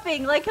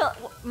shopping. Like,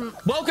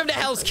 welcome to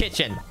Hell's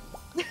Kitchen.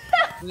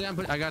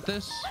 I got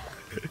this.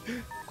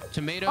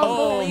 Tomato.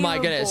 Oh my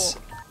goodness.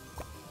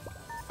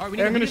 I'm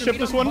gonna ship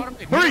this one.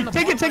 Hurry,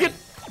 take it.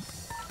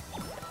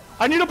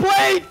 I need a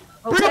plate.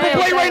 Bring up a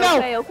plate right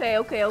now. Okay.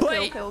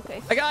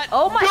 I got.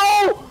 Oh my.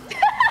 Go.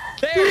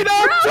 There.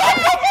 Drop the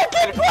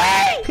fucking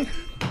plate.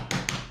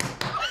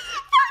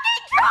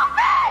 Drop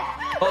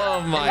it.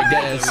 Oh my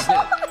goodness.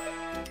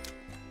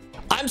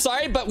 I'm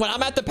sorry, but when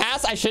I'm at the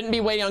pass, I shouldn't be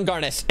waiting on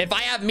garnish. If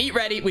I have meat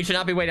ready, we should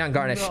not be waiting on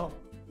garnish. No.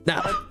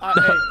 Why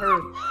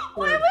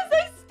was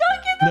I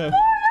stuck in the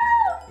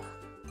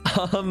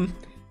portal?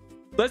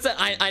 Listen,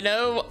 I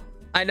know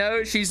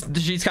she's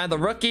kind of the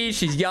rookie.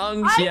 She's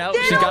young. I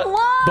did a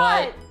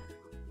lot.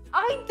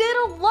 I did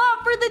a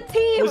lot for the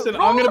team. Listen,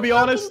 I'm gonna be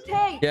honest.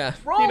 Yeah.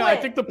 I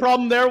think the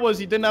problem there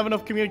was you didn't have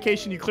enough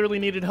communication. You clearly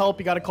needed help.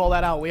 You got to call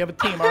that out. We have a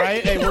team, all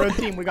right? Hey, we're a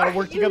team. We got to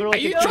work together. Are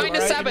you trying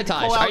to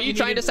sabotage? Are you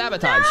trying to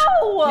sabotage?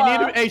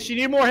 No. Hey, she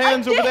needed more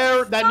hands over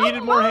there. That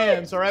needed more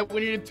hands, all right? We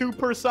needed 2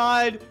 per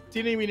side.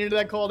 Tina, we needed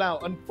that called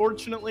out.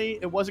 Unfortunately,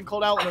 it wasn't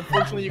called out, and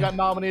unfortunately, you got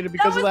nominated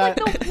because of that.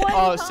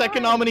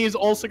 Second nominee is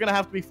also gonna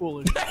have to be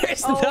foolish.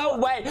 There's no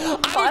way.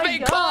 I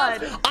made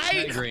calls.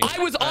 I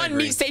was on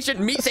meat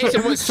station. Meat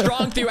station was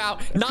strong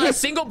throughout. Not a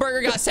single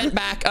burger got sent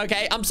back.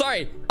 Okay, I'm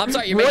sorry.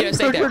 You're making a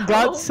mistake there. Burger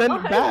got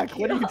sent back.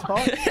 What are you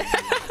talking?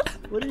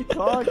 What are you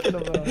talking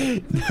about?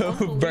 No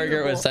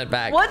burger was sent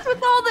back. What's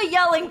with all the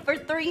yelling for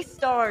 3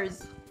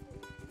 stars?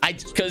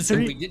 Because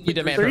you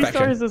demand 3 perfection.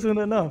 stars isn't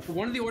enough.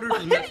 One of the orders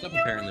was messed up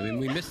apparently.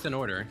 We missed an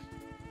order.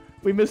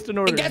 We missed an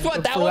order. And guess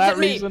what? That for wasn't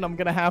that me. reason, I'm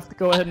gonna have to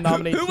go ahead and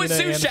nominate who was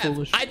Tina sous chef?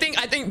 Foolish. I think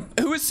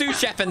who was sous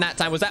chef in that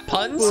time? Was that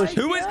Puns? Foolish.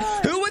 Who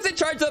was in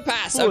charge of the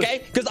pass? Foolish.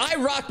 Okay, because I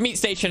rocked meat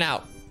station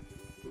out.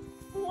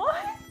 What?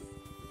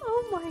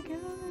 Oh my God.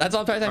 That's all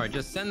I'm trying to say. All right,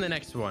 just send the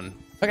next one.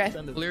 Okay.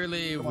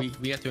 Clearly,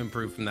 we have to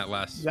improve from that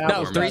last.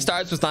 No, 3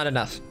 stars was not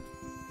enough.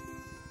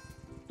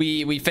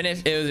 We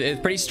finished. It was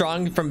pretty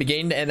strong from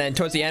beginning, and then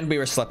towards the end we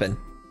were slipping.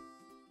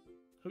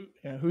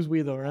 Who's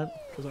we though, right?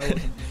 Because I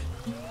wasn't.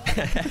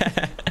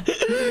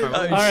 Oh,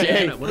 right, shit.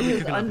 hey. What are we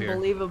cooking up here?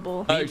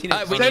 Unbelievable.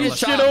 Send it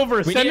shit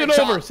over. Send it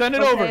over. Send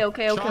it over.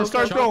 Okay.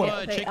 Start going.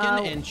 Chicken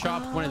and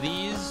chop one of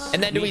these.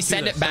 And then do we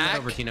send it back? Send it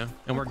over, Tina,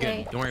 and we're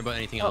good. Don't worry about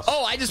anything else.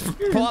 Oh, I just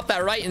pull up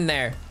that right in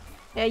there.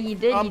 Yeah, you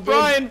did. You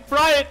Brian,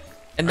 fry it.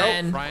 And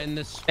then Brian,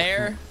 this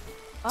there.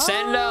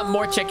 Send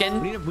more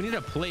chicken. We need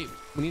a plate.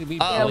 We need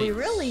Yeah, we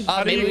really do.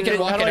 maybe we can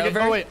walk it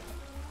over. Oh, wait.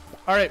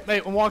 All right,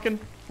 mate, I'm walking.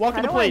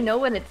 Walking the How do I plate. know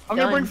when it's I'm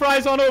gonna bring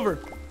fries on over.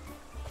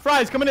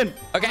 Fries coming in.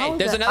 Okay,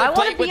 there's another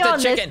plate with the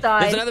chicken.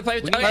 There's another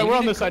plate with. All right, we're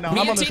on this side now.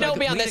 Me I'm on and this Tino side. will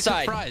be on this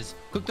side.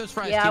 Cook those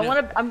fries. Yeah,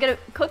 Tina. I'm gonna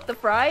cook the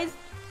fries.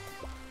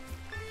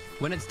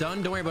 When it's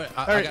done, don't worry about it.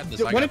 All I right, got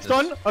this. when it's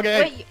done,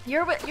 okay. Wait,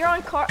 you're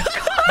on car.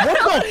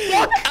 What the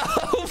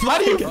fuck? How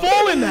do you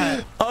fall in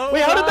that?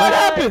 Wait, how did that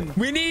happen?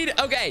 We need.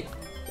 Okay.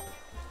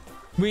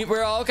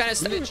 We're all kind of.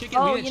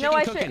 Oh, you know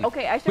I should.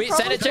 Okay, I should. Wait,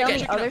 send probably a chicken.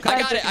 stay on the other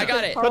side I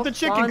got it. Cut the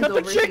chicken. Cut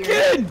the Spawns over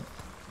chicken.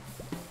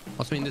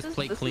 Also, mean this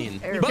plate clean.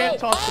 You can't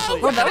toss the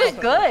plate. Well, that was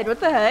good. What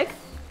the heck?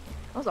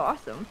 That was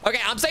awesome. Okay,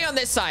 I'm staying on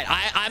this side.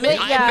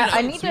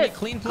 I need to.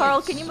 Clean plates.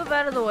 Carl, can you move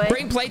out of the way?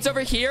 Bring plates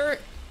over here.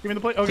 Give me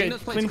the plate. Okay,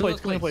 clean the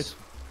plates. Clean the plates.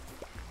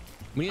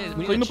 We need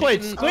Clean the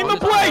plates. Clean the Oh,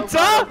 plates,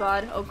 huh? Oh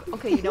god.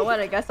 Okay, you know what?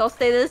 I guess I'll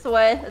stay this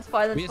way. That's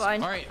fine. That's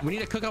fine. All right, we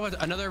need to cook up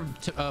another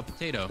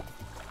potato.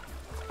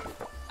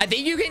 I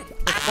think you can.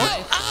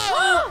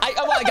 Oh!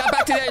 I got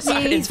back to the other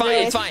side. It's fine.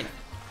 It's fine.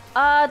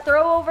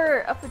 Throw over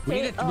a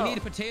potato. We need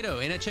a potato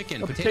and a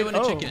chicken. Potato and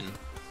a chicken.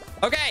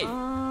 Okay.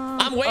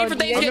 I'm waiting for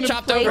things to get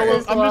chopped over.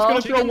 over. I'm just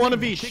gonna throw one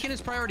of each. Chicken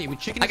is priority.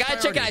 I got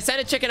a chicken. I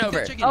sent a chicken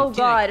over. Oh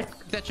god.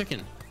 Cook that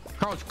chicken.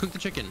 Carl, cook the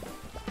chicken.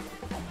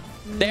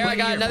 There, I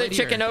got another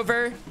chicken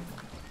over.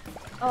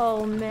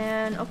 Oh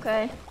man.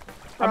 Okay.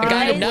 I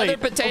got another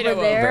potato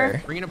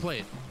over. Bring in a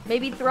plate.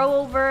 Maybe throw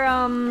over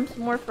some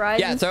more fries.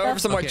 Yeah, throw over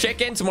some more Okay.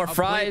 chicken, some more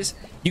fries.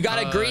 You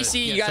got a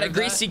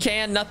greasy,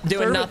 can,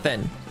 doing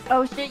nothing.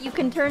 Oh shit, you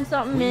can turn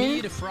something We in.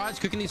 need fries.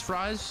 Cooking these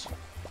fries.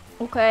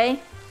 Okay.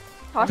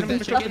 Toss Cook some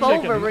that stuff chicken.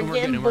 over. We're We're good,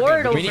 getting we're good.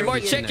 bored over We need more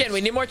here. chicken.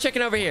 We need more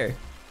chicken over here.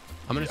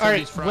 I'm gonna All serve right,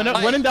 these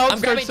fries. when in doubt, I'm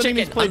start grabbing sending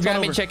these chicken. I'm plates on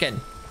grabbing over. chicken.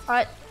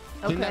 What?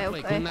 Clean Okay, that plate.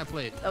 okay. Clean that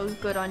plate. That was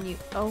good on you.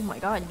 Oh my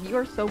god, you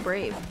are so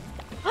brave.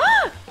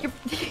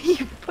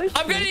 you pushed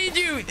I'm gonna me. need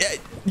you.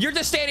 You're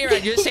just standing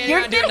around. You're just standing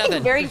around doing getting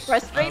nothing. very We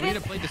frustrated. need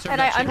a plate to serve And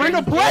that I chicken. Bring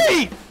a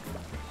plate.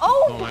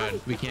 Oh, Oh man,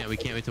 we can't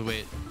wait to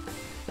wait.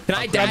 Can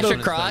I grab dash those.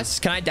 across?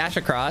 Can I dash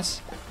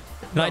across?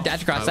 Can I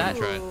dash across that?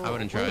 I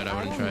wouldn't try it. I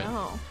wouldn't try it.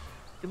 No.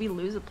 Did we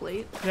lose a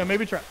plate? Yeah,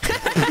 maybe try. He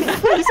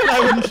said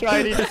I wouldn't try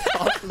it. He just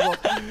tosses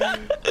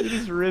it. He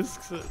just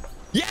risks it.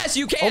 Yes,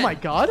 you can. Oh my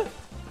god.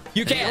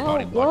 You can.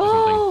 Body block or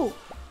something. Whoa!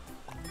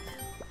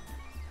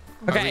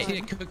 Okay. We just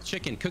need to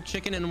cook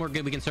chicken, and we're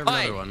good. We can serve All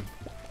another right.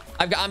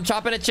 one. I'm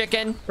chopping a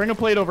chicken. Bring a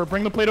plate over.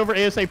 Bring the plate over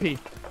ASAP.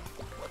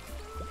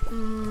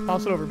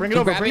 Toss it over. Bring it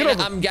over. Bring it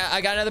over.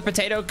 I got another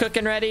potato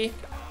cooking ready.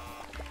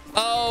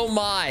 Oh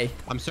my.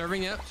 I'm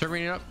serving it.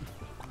 Serving it up.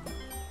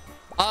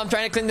 I'm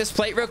trying to clean this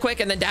plate real quick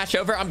and then dash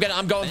over. I'm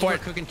going for We're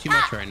it. cooking too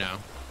much right now.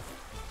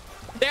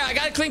 There, I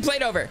got a clean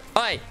plate over.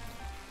 All right.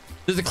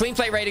 There's a clean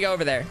plate ready to go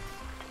over there.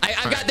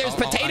 There's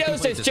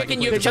potatoes, there's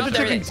chicken, you've chopped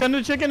everything. Send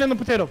the chicken and the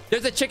potato.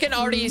 There's a chicken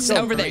already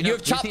over there. You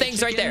have chopped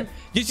things right there.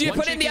 You see, you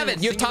put it in the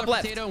oven. You have top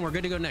left. Potato, and we're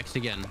good to go next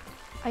again.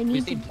 I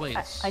need need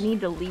plates. I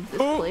need to leave this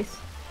place.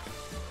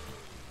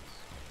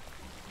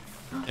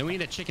 And we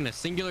need a chicken, a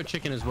singular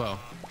chicken as well.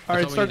 All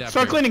right, That's all we need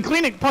start after.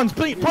 cleaning. Puns,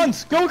 please,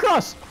 puns. Go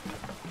across.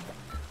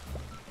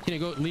 Tina,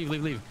 go,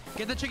 leave.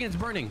 Get the chicken, it's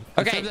burning.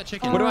 Okay, Serve that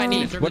chicken. what do I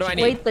need? What do I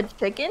need? Wait, the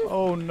chicken?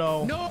 Oh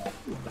no. No.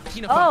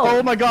 Tina,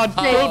 Oh my god.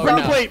 Oh, Bring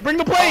no. the plate. Bring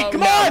the plate. Oh,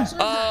 Come no. on.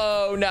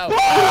 Oh no.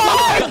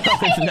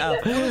 Oh, no.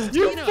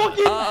 You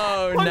fucking.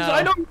 Oh Puns, no.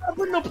 I know you gotta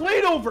bring the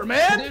plate over,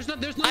 man. There's no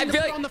I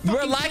feel on the like we're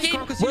fucking lacking. plate,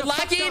 Carl, 'cause We're Tina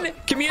fucked lacking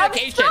up.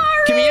 communication. I'm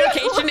sorry.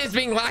 Communication is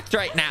being lacked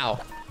right now.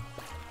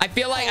 I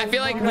feel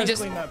like we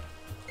just.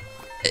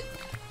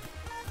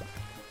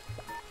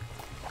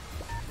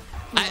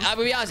 I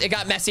will be honest. It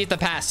got messy at the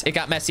pass. No.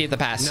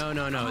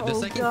 The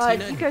Oh second god,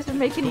 Tina you guys are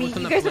making me. both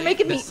on You the guys are plate,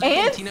 making the me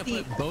second Tina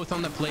antsy. put both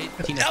on the plate.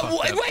 Tina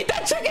fucked up. Wait,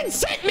 that chicken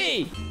sent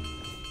me.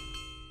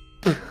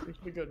 We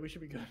should be good. We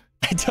should be good.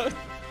 I don't.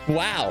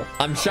 Wow,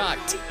 I'm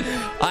shocked.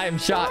 I am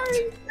shocked.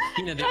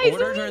 Tina, the Guys,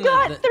 orders we are in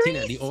got the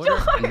Tina, the order.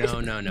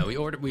 stars. No.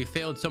 We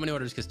failed so many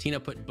orders because Tina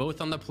put both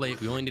on the plate.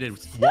 We only needed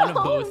one of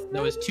both.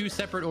 That was 2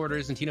 separate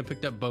orders, and Tina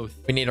picked up both.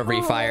 We need a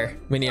refire.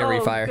 We need a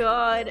refire. Oh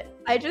god,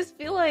 I just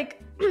feel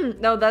like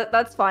no,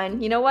 that's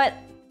fine. You know what?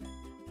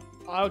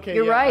 Okay,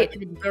 You're yeah, right. I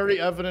think it's very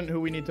evident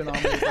who we need to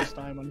nominate this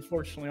time.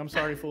 Unfortunately, I'm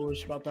sorry,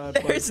 foolish about that.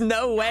 but- There's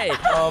no way.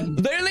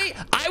 Literally,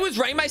 I was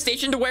running my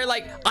station to where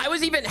like I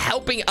was even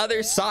helping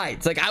other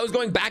sides. Like I was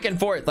going back and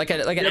forth like an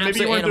maybe you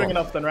absolute weren't animal. doing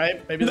enough then,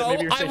 right? Maybe No,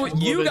 maybe your station was a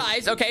you little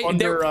guys, bit okay?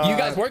 under, You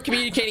guys weren't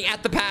communicating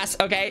at the pass,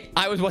 okay?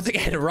 I was once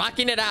again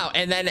rocking it out,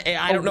 and then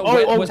I don't know oh,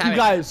 what was you happening.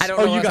 guys. I don't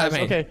know you what's guys.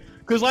 happening. Okay,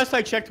 because last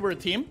I checked, we're a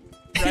team,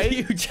 right?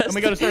 You just and we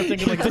gotta start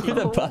thinking like a team.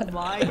 Oh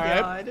my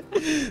god.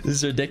 This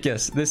is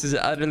ridiculous. This is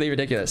utterly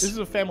ridiculous. This is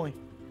a family.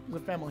 This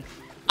is a family.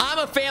 I'm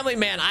a family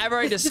man. I've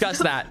already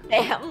discussed that.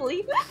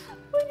 Family.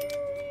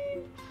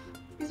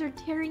 These are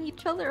tearing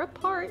each other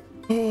apart.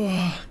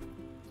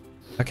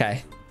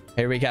 Okay,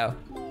 here we go.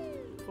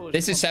 Foolish.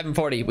 This is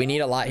 740. We need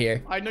a lot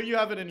here. I know you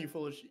have it in you,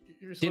 Foolish.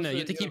 You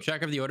have to keep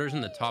track of the orders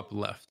in the top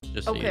left.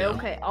 Just so Okay,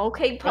 you know.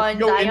 okay, Puns.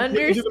 go I into the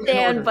main order.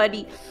 understand,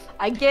 buddy.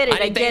 I get it.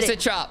 I need things to it.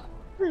 chop.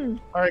 All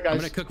right, guys. I'm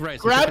gonna cook rice.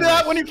 Grab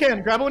that when you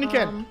can. Grab it when you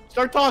can.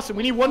 Start tossing.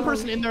 We need one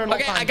person in there.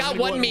 Okay, I got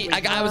one meat.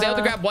 I was able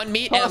to grab one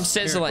meat and I'm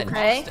sizzling.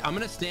 Okay. I'm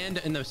gonna stand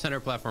in the center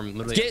platform.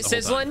 Literally. Get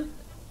sizzling.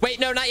 Wait,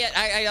 no, not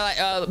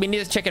yet. We need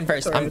the chicken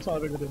first. Sorry, it's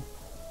all big to do.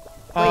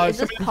 Wait, is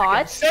this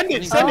pot? Send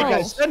it,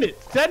 guys. Send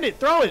it,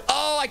 throw it.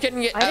 Oh, I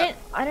couldn't get.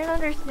 I didn't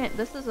understand.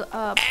 This is a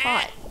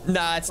pot.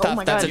 Nah, it's tough.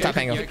 my That's God, a tough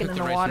angle. chicken in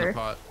the water.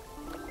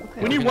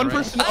 We need one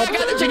person. I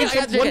got the chicken. I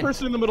got the One chicken.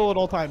 person in the middle at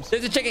all times.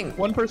 There's a chicken.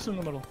 One person in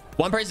the middle.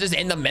 One person is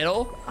in the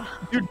middle.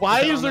 Dude,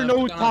 why is there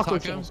no taco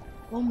shells?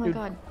 Oh my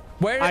God.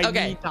 Where? I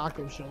Okay. need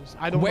taco shells.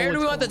 I don't know. Where do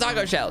we what's want the going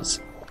taco on. shells?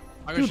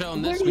 Taco shell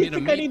on Where this. do We you need a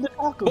think I meat. need the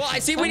taco Well, I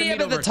shells? see we need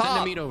it at the Send the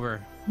top. meat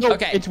over. No,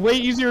 Okay. it's way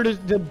easier to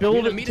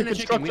build it, Meat to and a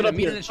chicken. construct We it need a up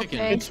meat here. and a chicken.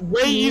 Okay. It's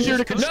way easier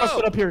to construct No.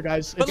 it up here,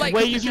 guys. But It's like,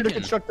 way cook the easier to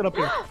chicken. construct it up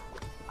here.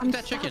 Cook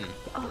that chicken.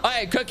 All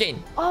right,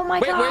 cooking. Oh my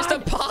Wait, God. where's the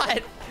pot?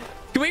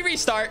 Can we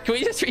restart? Can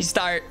we just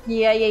restart?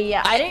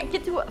 Yeah. I didn't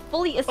get to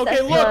fully assess Okay,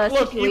 the look,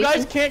 situation. you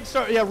guys can't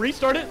start. Yeah,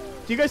 restart it.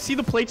 Do you guys see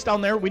the plates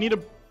down there?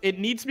 It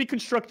needs to be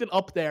constructed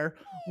up there.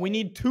 We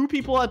need 2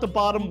 people at the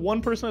bottom,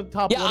 1 person at the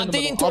top. Yeah, one I'm in the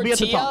thinking middle. I'll be at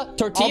the tortilla, top.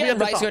 tortilla I'll be and at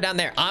the rice top. go down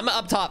there. I'm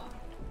up top.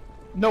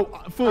 No,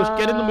 Foolish,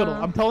 get in the middle.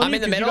 I'm telling I'm you,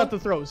 in the 'cause you middle? got the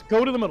throws.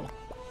 Go to the middle.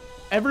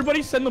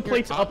 Everybody send the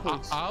plates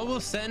upwards. I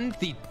will send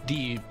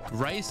the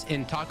rice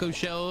and taco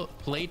shell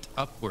plate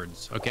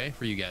upwards. Okay,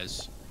 for you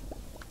guys.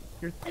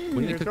 You're We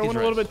need to cook throwing these a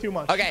little rice. bit too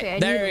much. Okay, I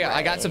there need we go.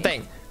 I got rice.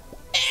 something.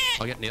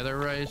 I'll get the other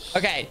rice.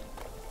 Okay.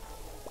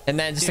 And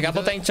then just a Yeah,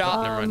 couple do that. things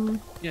chopped. Never mind.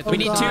 Yeah, We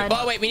need Oh, 2. God.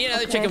 Oh, wait, we need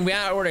another Okay. chicken. We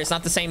got our order. It's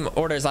not the same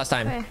order as last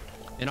time. Okay.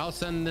 And I'll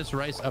send this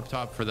rice up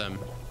top for them.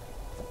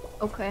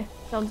 Okay.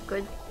 Sounds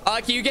good.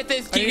 Can you get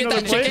this? Can I you need get that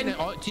another plate?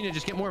 chicken? Tina,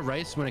 just get more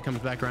rice when it comes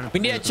back around. We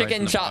need a Put the rice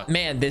chicken in the chop. pot.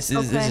 Man, this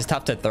is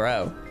tough to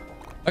throw.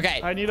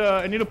 Okay. I need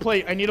a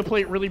plate. I need a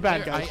plate really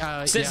bad, Here,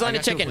 guys. Sizzle I and a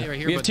got you chicken. plate right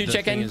here, We have but 2 the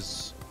thing chicken.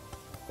 is,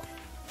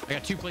 I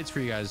got 2 plates for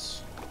you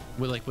guys,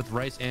 with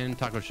rice and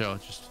taco shell.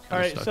 It's just All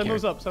right, stuck send here.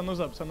 those up. Send those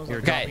up. Send those Here,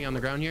 up. Okay. drop me on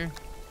the ground here.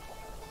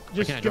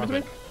 Just Can I give it drop to me.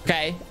 it?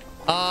 Okay.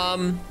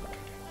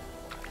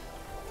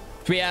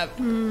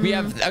 We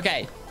have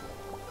okay.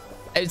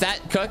 Is that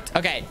cooked?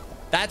 Okay.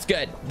 That's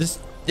good. This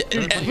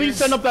Please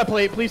send up that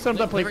plate. Please send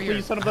up that plate. Live right Please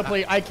here. send up that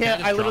plate. I Can I can't.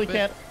 just I literally drop it?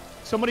 can't.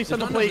 Somebody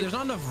send the There's plate.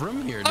 not enough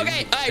room here. Dude.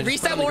 Okay, all I right, just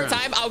reset put it on one the more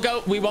ground. time. I'll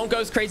go. We won't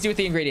go crazy with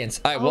the ingredients.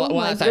 All right, Oh we'll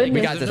my have time. We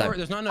goodness. got this time.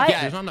 There's not Yeah,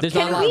 enough. There's not enough. there's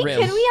not a lot of room.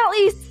 Can we at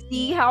least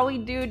see how we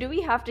do? Do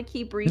we have to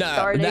keep No,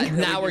 restarting?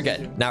 now we're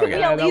good. Now we're Can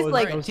we good. at that least was-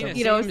 like that was Tina,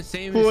 you know?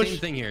 same Push.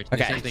 thing here.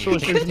 Okay. Same thing.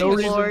 Push, there's no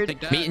reason. Lord. Take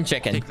that. Meat and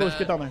chicken. Take Let's that.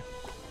 get down there.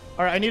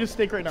 All right, I need a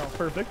steak right now.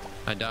 Perfect.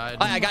 I died.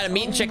 All right, I got a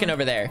meat and chicken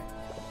over there.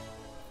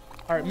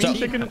 All right, meat and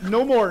chicken.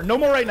 No more. No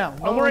more right now.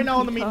 No more right now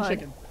on the meat and God.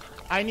 chicken.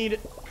 I need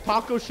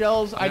taco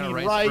shells. I got need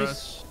rice rice. for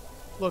us.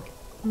 Look,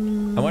 I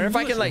wonder if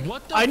I can like.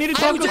 What the I need a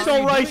fuck taco are shell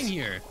you rice. doing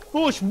here?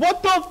 Foolish.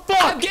 What the I'm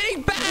fuck?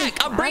 getting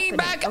back. I'm bringing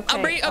back. happening?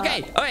 I'm bringing.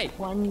 Okay. All right.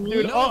 One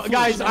Dude, meat. oh,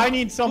 guys, Foolish, I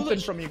need something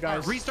Foolish. from you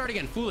guys. Restart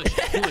again. Foolish.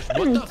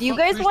 What the Do you fuck?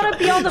 guys want to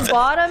be on the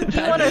bottom? Do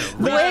you want to switch?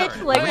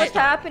 Restart. Like, Okay. what's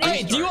happening?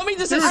 Okay. Do you want me to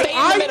just Dude, stay in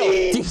I the middle?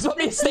 need- Do you want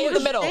me to stay in the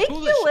middle?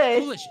 Ridiculous.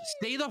 Foolish.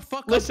 Stay the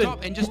fuck Listen. up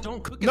top and just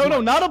don't cook as No,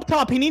 much. not up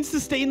top. He needs to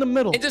stay in the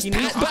middle. It just He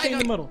needs passed to by. stay in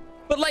the middle.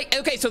 But like,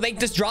 okay, so they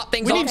just drop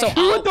things We off. need So 2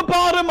 I'll, at the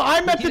bottom.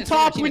 I'm at the Tina,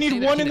 top. Tina, We need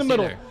Tina, 1 Tina, in the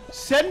Tina. middle.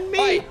 Send me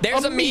All right,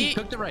 there's a meat. meat.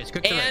 Cook the rice.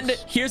 Cook the and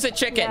rice. here's a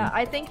chicken. Yeah,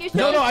 I think you should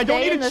No, I don't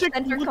stay need in a the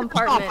chicken. center Look at the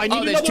compartment. top. I need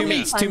Oh, there's another 2 meat.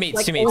 meats. 2 meats.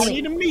 Like, 2 I meats.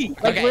 need a meat.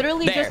 Like Okay,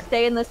 literally there. just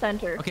stay in the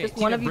center. Okay, Just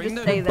Tina, one of you bring just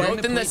the- stay bring there.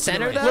 Both in the plate to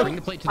center, rice. though? Bring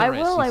the plate to the I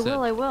rice will, instead.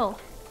 I will.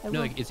 No,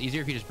 like, it's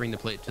easier if you just bring the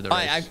plate to the All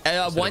rice. right, instead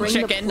of one Bring the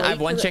chicken. I have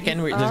plate one to the- chicken.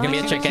 There's gonna be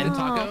a Oh. chicken,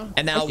 Taco?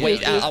 and then I'll Okay,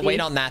 wait. I'll okay. wait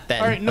on that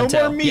then. All right, no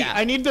until, more meat. Yeah.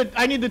 I need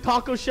the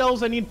taco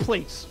shells. I need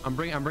plates. I'm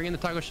bringing the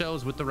taco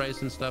shells with the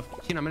rice and stuff.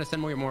 Tina, I'm gonna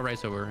send more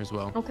rice over as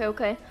well.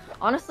 Okay.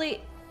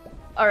 Honestly,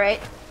 all right.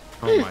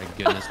 Oh my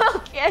goodness.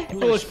 Okay.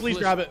 Foolish, please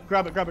grab it.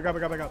 Grab it.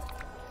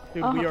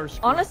 Dude, we are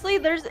screwed. Honestly,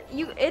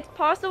 it's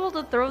possible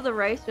to throw the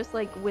rice just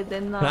like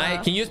within the.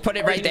 Can you just put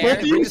it right Both there?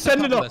 of you Bring this send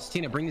it with up. us.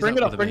 Tina, bring this Bring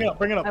it up. with Bring me. it up.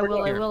 Bring it up. I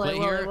will. Here, plate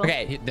here.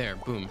 Okay. Hit there.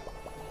 Boom.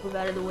 Move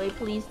out of the way,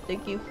 please.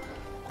 Thank you.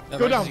 The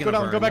Go rice down, is go gonna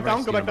down, burn. go back The rice down,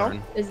 is go back gonna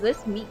down. burn. Is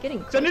this meat getting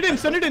cooked? Send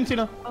it in,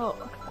 Tina. Oh.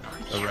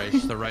 The rice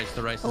is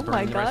Oh burning.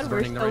 my The rice God, is we're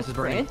burning. The rice so is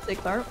burning.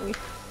 frantic, aren't we?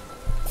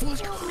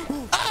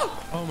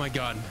 Oh my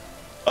god.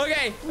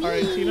 Okay. All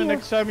right, Tina.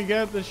 Next time you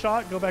get the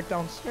shot, go back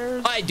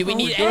downstairs. All right. Do we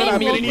need Good. any I'm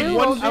gonna meat? need Will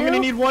one. do. I'm gonna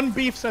need 1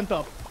 beef sent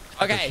up.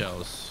 Okay.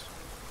 Shells.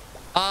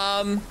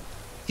 Tina,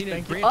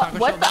 Thank bring you. a taco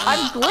What shell the? down.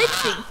 I'm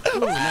glitching. Ooh,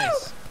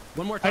 nice.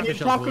 One more I taco need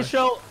shell. taco Foolish.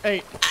 shell.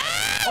 Hey,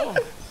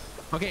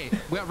 Okay,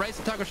 we got rice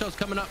and taco shells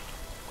coming up.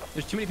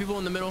 There's too many people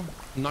in the middle.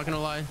 I'm not gonna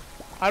lie.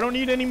 I don't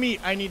need any meat.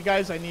 I need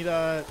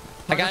I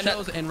Taco got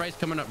shells and rice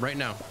coming up right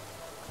now.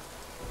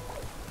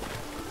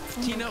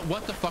 Tina,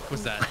 what the fuck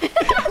was that?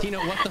 Tina,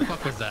 what the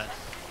fuck was that?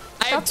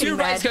 I have 2 Fucking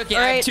rice bad. cooking. I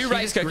Alright. have 2 She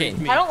rice just griefed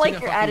cooking. me. I don't like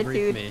Tina your fucking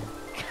griefed attitude. me.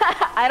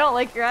 I don't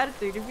like your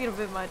attitude. You're being a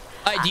bit much.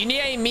 All right, do you need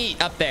any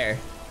meat up there?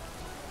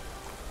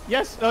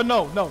 Yes.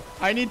 No.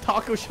 I need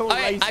taco shell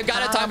rice. I've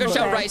got a taco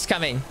shell rice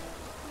coming.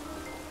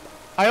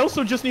 I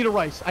also just need a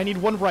rice. I need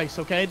one rice,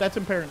 okay? That's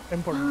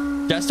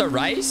important. Just a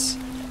rice?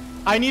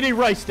 I need a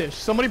rice dish.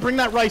 Somebody bring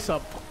that rice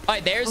up. All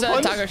right, there's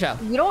a taco shell.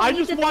 You don't I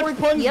need just to watched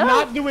Puns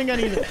not doing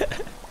anything.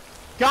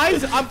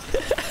 Guys, I'm...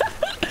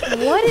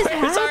 What is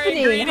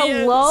happening?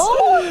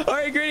 Hello?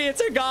 Our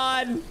ingredients are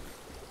gone.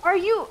 Are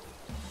you...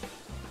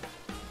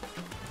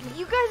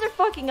 You guys are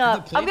fucking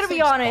up. I'm gonna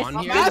be honest.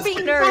 I'm asking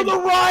for the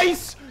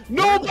rice.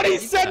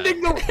 Nobody's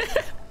sending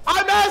the...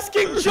 I'm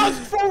asking just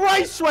for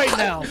rice right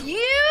now.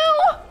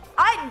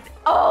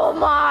 Oh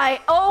my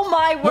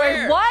word.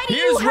 Where? Why do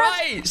you have...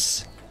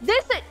 rice.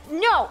 This is...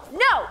 No.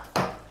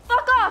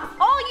 Fuck off.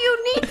 All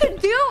you need to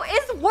do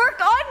is work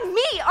on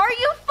me. Are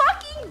you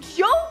fucking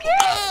joking?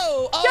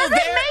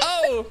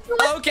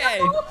 Okay.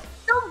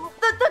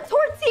 The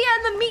tortilla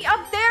and the meat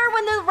up there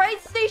when the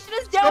rice station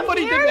is down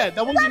Somebody here? did that.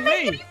 That wasn't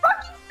me.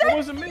 That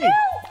wasn't me. No.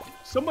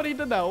 Somebody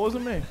did that. It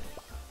wasn't me.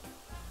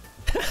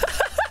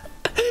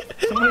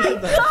 Somebody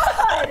did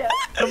that.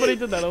 Somebody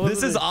did that.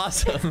 This is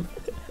awesome.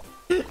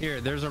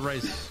 Here, there's a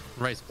rice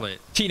plate.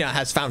 Tina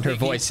has found her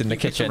voice in the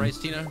kitchen. Some rice,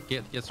 Tina.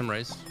 Get some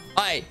rice.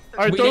 All right,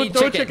 throw a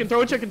chicken.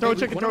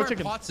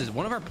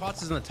 One of our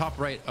pots is in the top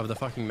right of the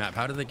fucking map.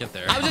 How did they get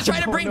there? I was just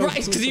trying to bring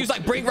rice because he was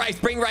like, bring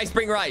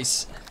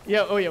rice.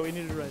 Yeah. Oh yeah, we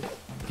needed rice.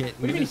 Okay,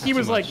 what do you mean he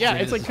was like, yeah,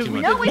 it's like because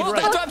we did. Well,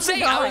 that's what I'm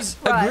saying. I was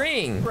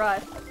agreeing.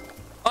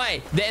 All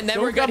right, then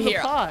we're good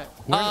here.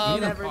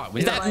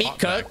 Is that meat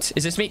cooked?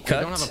 Is this meat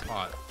cooked? We don't have a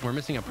pot. We're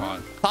missing a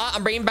pot.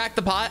 I'm bringing back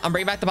the pot.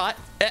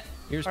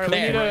 Here's all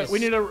right, we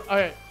need a all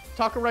right,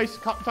 taco rice.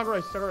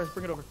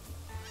 Bring it over.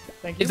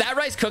 Thank you. Is that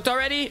rice cooked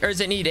already, or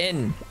does it need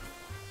in?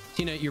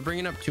 Tina, you're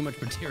bringing up too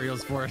much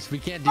materials for us. We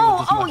can't deal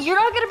with this much. You're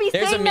not gonna be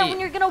saying that when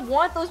you're gonna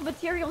want those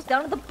materials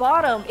down at the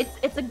bottom.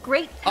 It's a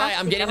great tactic. All right,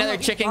 I'm getting another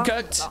chicken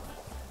cooked.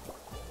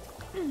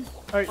 All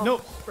right,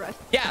 no.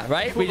 Yeah,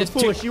 right. We just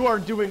foolish. You are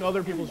doing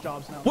other people's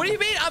jobs now. What do you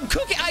mean? I'm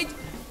cooking.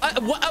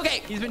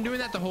 Okay. He's been doing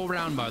that the whole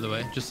round, by the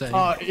way. Just saying.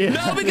 Yeah.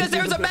 No, because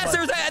there was a mess.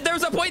 There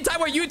was a point in time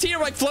where you and Tina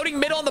were like floating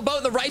middle on the boat,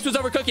 and the rice was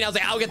overcooking. I was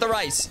like, I'll get the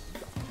rice.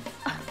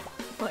 Oh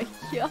my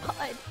god.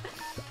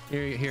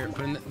 Here.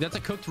 That's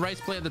a cooked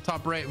rice plate at the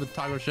top right with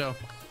taco shell.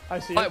 I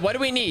see. All right, what do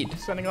we need?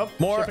 Sending up.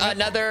 More.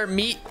 Another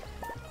meat.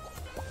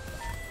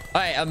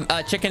 All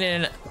right, chicken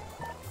in.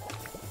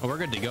 Oh, we're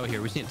good to go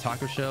here. We see a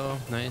taco shell.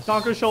 Nice.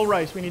 Taco shell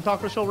rice. We need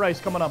taco shell rice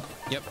coming up.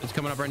 Yep, it's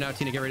coming up right now.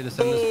 Tina, get ready to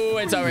send this. Ooh,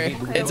 it's over.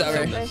 It's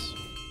over.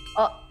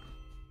 Oh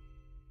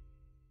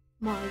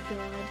my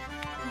god.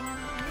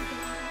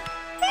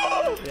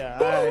 Yeah,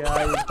 I don't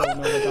know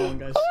about that one,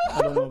 guys.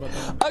 I don't know about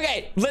that one.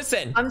 Okay,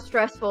 listen. I'm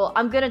stressful.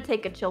 I'm gonna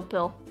take a chill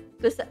pill.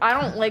 I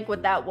don't like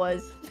what that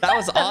was. That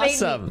was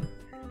awesome.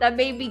 That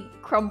made me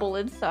crumble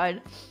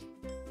inside.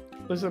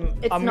 Listen,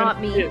 it's not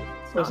me.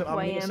 It's not who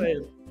I am. Say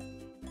it.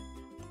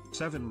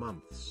 7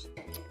 months.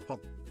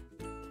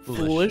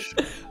 Foolish.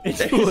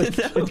 It's foolish.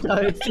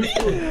 It's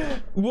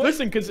foolish.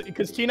 Listen,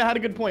 because Tina had a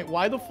good point.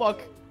 Why the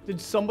fuck did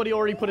somebody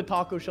already put a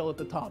taco shell at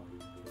the top?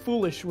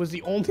 Foolish was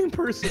the only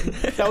person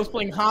that was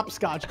playing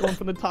hopscotch, going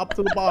from the top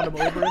to the bottom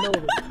over and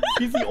over.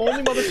 He's the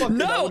only motherfucker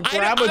that would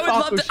grab a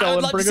taco shell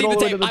and bring it all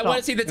the way to the top. I want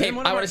to see the tape.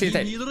 I want to see the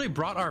tape. You literally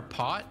brought our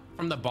pot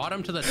from the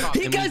bottom to the top,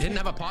 and we didn't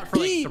have a pot for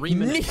like 3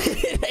 minutes. He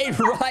needed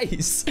a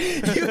rice.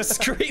 He was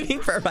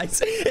screaming for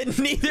rice, and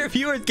neither of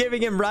you were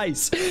giving him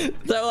rice.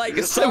 So, like,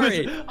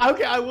 sorry.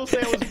 Okay, I will say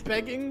I was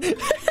begging,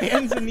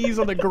 hands and knees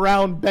on the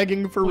ground,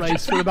 begging for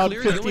rice for about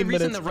 15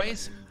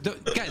 minutes.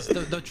 Guys,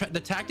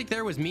 the tactic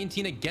there was me and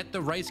Tina get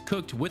the rice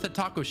cooked with a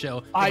taco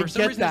shell. I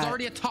get that,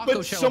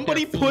 but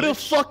somebody put a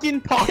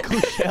fucking taco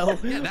shell.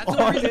 Yeah, that's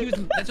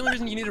the only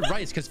reason you needed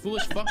rice, because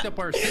Foolish fucked up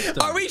our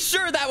system. Are we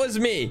sure that was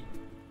me?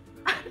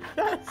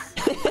 Are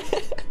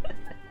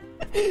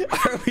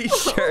we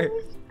sure?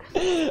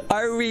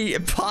 Are we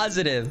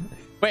positive?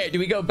 Wait, do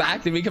we go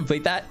back? Did we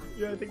complete that?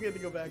 Yeah, I think we have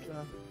to go back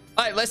now.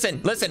 All right, listen.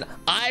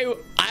 I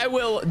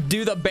will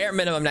do the bare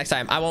minimum next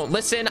time. I won't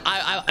listen.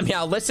 I mean,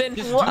 I'll listen.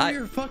 Just do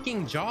your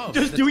fucking job.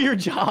 Just do your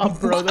job,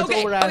 bro. That's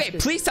all we're asking. Okay,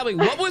 please tell me,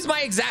 what was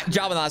my exact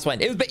job on the last one?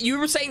 It was, but you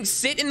were saying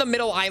sit in the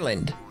middle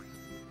island.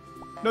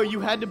 No, you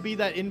had to be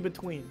that in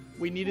between.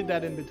 We needed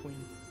that in between.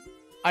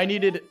 I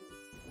needed.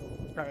 All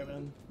right,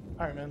 man.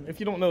 All right, man. If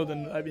you don't know,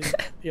 then I mean,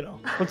 you know,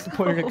 what's the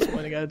point of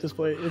explaining it at this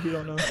point if you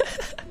don't know?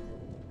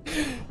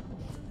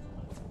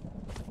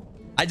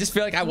 I just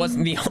feel like I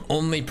wasn't the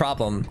only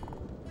problem.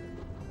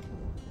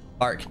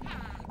 Ark,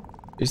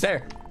 who's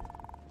there?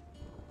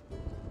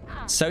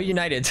 So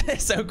united,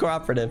 so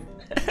cooperative.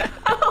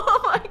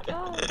 Oh my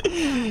god.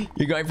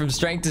 You're going from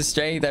strength to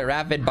strength at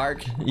rapid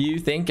bark. You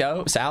think,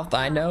 oh, south,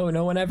 I know.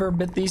 No one ever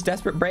bit these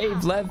desperate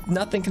braves. Lev,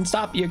 nothing can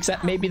stop you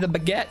except maybe the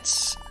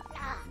baguettes.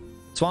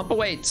 Swamp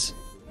awaits.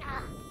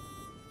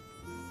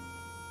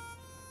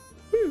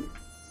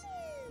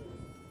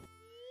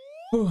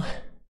 Whew.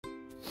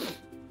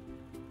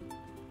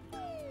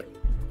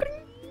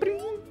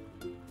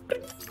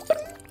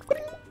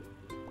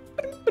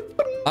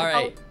 All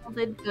right.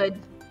 all did good.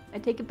 I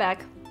take it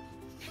back.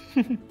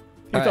 You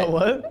thought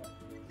what?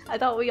 I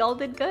thought we all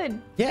did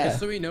good. Yeah. Just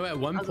so we know, at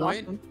one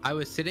point, awesome. I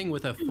was sitting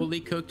with a fully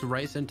cooked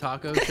rice and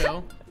taco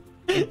shell,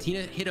 and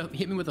Tina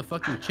hit me with a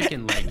fucking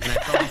chicken leg, and I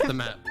fell off the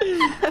map.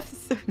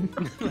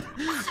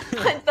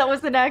 That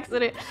was an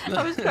accident.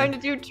 I was trying to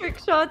do trick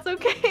shots,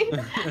 okay?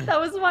 That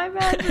was my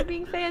bad for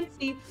being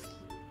fancy.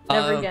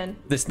 Never again.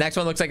 This next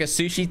one looks like a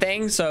sushi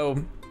thing,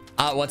 so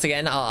once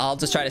again, I'll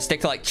just try to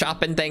stick to like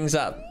chopping things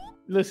up.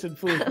 Listen,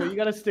 Foolish, what you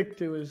gotta stick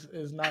to is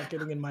not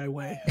getting in my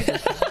way.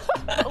 That's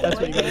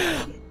what you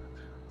gotta do.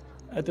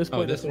 At this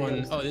point, this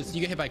one. Oh, this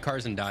you get hit by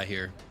cars and die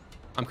here.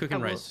 I'm cooking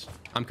rice.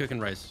 I'm cooking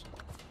rice.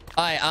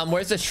 All right,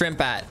 where's the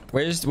shrimp at?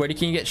 Where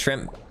can you get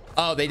shrimp?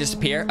 Oh, they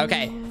disappear.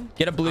 Okay,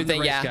 get a blue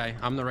thing. Yeah, guy.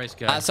 I'm the rice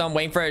guy. So I'm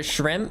waiting for a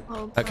shrimp.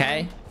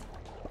 Okay.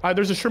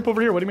 There's a shrimp over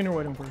here. What do you mean you're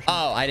waiting for a shrimp?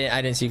 Oh, I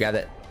didn't see you got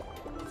it.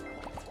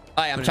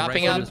 All right, I'm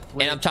chopping up,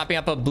 and I'm chopping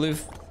up a blue.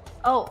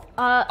 Oh,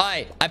 all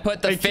right, I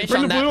put the fish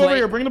bring on the that blue plate. over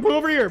here. Bring the blue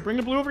over here. Bring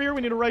the blue over here. We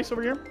need a rice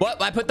over here.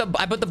 What? I put the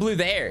blue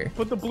there.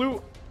 Put the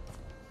blue.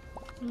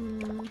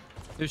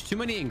 There's too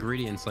many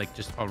ingredients like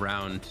just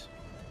around.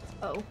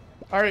 Oh.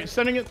 All right,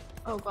 sending it.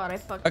 Oh god, I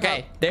fucked Okay,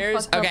 up.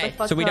 there's okay.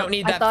 So we don't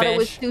need that I thought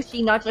fish. it was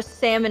sushi, not just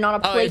salmon on a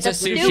plate. It's a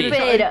That's sushi.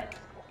 stupid.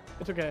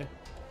 It's okay.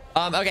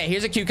 Okay,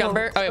 here's a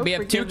cucumber. Okay, we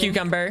have 2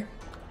 cucumber.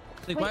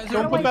 Like, Wait, why is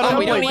how there do I Oh,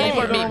 we throw don't it need any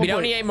more away? meat. We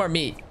don't need any more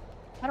meat.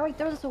 How do I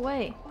throw this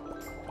away?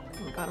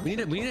 Oh god, we need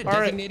a All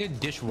right. designated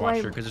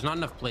dishwasher because there's not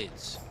enough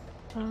plates.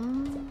 I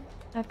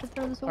have to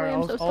throw this All away. right,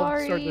 I'm so I'll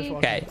start sorry. dishwashing.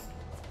 Okay.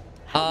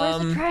 Where's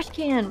the trash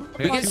can?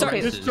 We can start.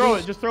 Just throw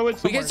it. Just throw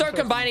it. We can start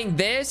combining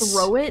this.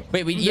 Throw it?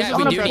 Wait, we This is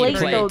we on a do need plate,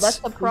 though. plates. That's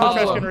the Trash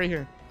can problem. right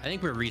here. I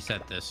think we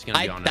reset this. Gonna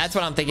be honest. That's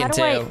what I'm thinking How do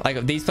too. I-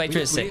 Like these plates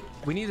are sick.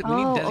 We need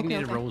Oh,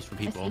 designated okay. roles for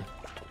people.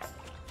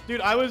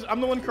 Dude, I'm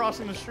the one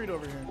crossing the street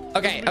over here.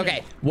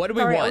 Okay. What do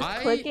we Sorry, I want?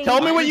 was clicking.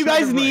 Tell me what you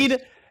guys Rice. need.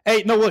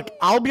 Hey, no, look,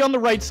 I'll be on the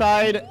right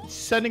side,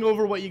 sending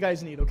over what you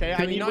guys need. Okay,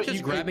 Can I we need not what just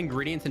you grab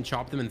ingredients and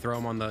chop them and throw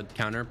them on the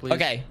counter, please?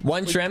 Okay,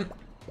 1 shrimp.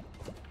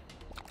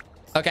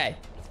 Okay.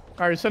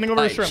 All right, sending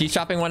over a shrimp. She's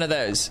chopping one of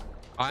those.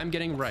 I'm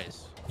getting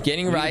rice.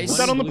 Getting Put rice. Put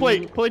that on the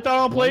plate. Put that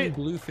on the plate.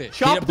 Blue fish.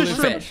 Chop Need a the blue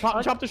shrimp. fish.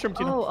 Chop the shrimp,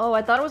 Tina. Oh,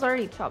 I thought it was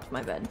already chopped.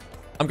 My bad.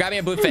 I'm grabbing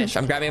a blue fish.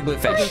 I'm grabbing a blue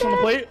Put this fish. on the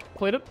plate.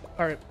 Plate it.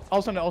 All right,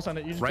 I'll send it. I'll send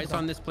it. You just Rice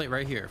on this plate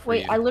right here. For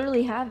Wait, you. I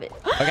literally have it.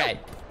 Okay.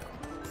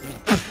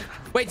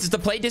 Wait, does the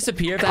plate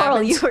disappear if that Carl,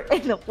 happens? you were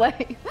in the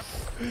way.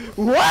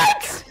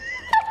 What?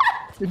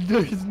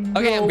 There's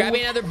Okay, I'm no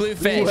grabbing another blue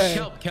fish. way.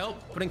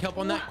 Kelp. Putting kelp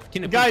on that.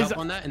 Tina, put Guys, kelp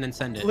on that and then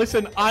send it.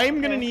 Listen, I'm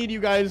gonna need you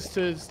guys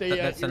to stay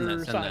at Send your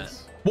that, send that.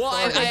 sides. Well,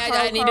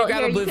 I need to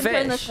grab a blue you can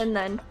turn this fish. in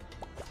then.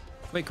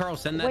 Wait, Carl,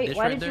 send that Wait, dish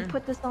why right did there. you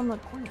put this on the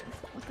corner?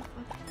 What the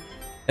fuck?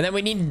 And then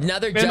we need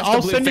another Man, just I'll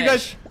a blue send fish. you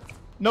guys.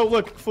 No,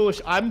 look,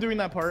 Foolish. I'm doing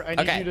that part. I need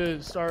Okay. you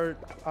to start.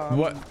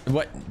 What?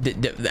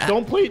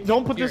 Don't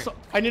put Here. this.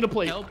 I need a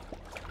plate.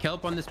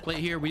 Kelp on this plate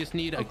here. We just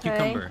need a Okay.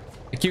 cucumber.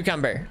 A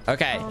cucumber.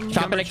 Okay.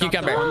 Chopping a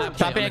Cucumber chopped on that plate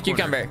Chopping on a the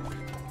corner. cucumber.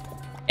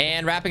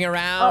 And wrapping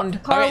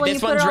around. Carl, Okay, when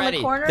this you put one's it on ready.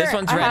 the corner, This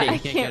one's I ready.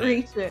 can't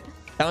reach it.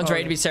 That one's ready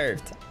Okay. to be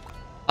served.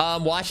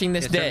 Washing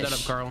this Yeah, serve that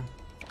dish. up, Carl.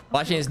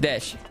 Washing this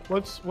dish.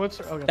 What's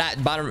okay?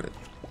 That bottom.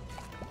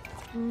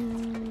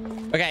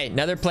 Okay,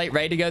 another plate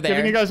ready to go there.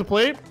 Giving you guys a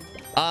plate.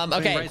 Putting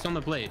Okay. rice on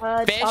the plate.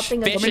 Fish,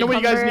 chopping a fish. Let me know what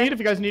you guys cucumber. need. If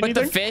you guys need Put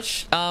the anything.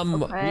 fish. Okay. No,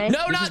 This is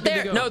not good to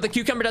there. go. No, the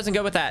cucumber doesn't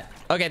go with that.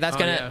 Okay, that's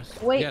gonna.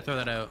 Yeah. Wait. Yeah, throw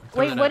that out. Throw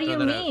Wait, that what out, do you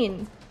throw that out.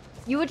 mean?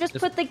 You would just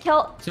put the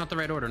kelp. It's not the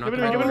right order. Not Give it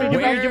the to me, right give it to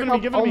me, order. give it to me,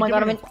 give it to me, Oh my give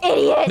god, it I'm to an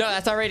idiot. No,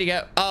 that's not ready to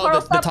go. Oh, Carl,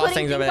 the stop toss putting thing's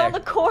things over there. on the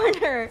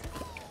corner.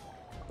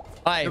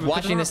 All right, Yeah, but put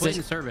washing them on this a plate dish.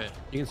 and serve it.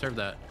 You can serve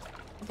that.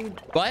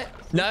 What?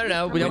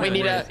 No. We don't. We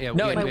need a. Yeah,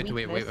 No. wait. My Wait.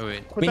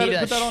 weakness. Put We that, need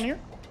put a that on here.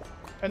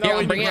 And Here, now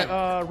I'm we bringing need,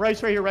 it.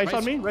 rice right here. Rice Rice.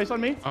 on me. Rice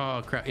on me.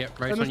 Oh crap! Yep.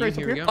 Rice Send on this you. rice up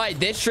Here we here. go. All right,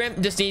 this shrimp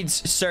just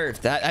needs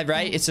served.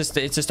 Right? It's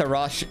just a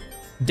raw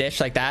dish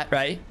like that,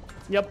 right?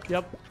 Yep.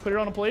 Put it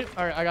on a plate.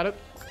 All right, I got it.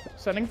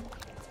 Sending.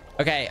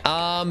 Okay.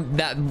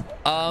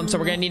 So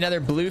we're gonna need another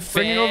blue fish.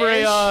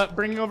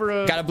 Bringing over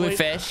a. Got a blue plate.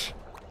 fish.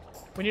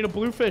 We need a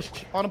blue fish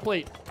on a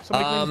plate.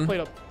 Somebody clean this plate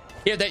up.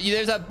 Here,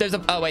 there's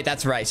a. Oh wait,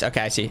 that's rice.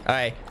 Okay, I see. All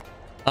right.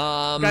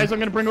 Guys, I'm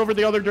gonna bring over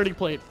the other dirty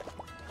plate.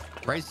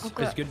 Rice is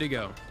good to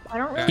go. I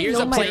don't really Here's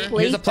know a my plate-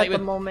 here's a plates plate at the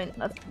with- moment.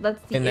 That's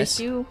the in this.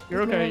 issue. You're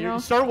right okay. You now.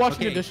 start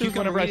washing your Okay, dishes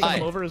cucumber, whenever I we send need-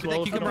 them over as put well.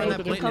 that if you don't cucumber know on what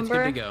that to plate do. and it's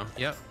good to go.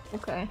 Yep.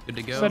 Okay. Good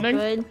to go. Sending.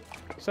 Good.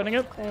 Sending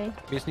it. Okay.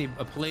 We just need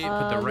a plate.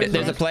 Put the rice. There's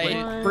on a this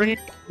plate. Bringing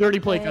dirty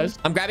plate, guys.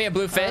 I'm grabbing a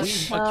blue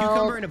fish. A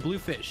cucumber and a blue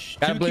fish.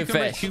 Got a Two blue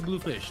cucumbers, fish. Two blue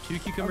fish. Two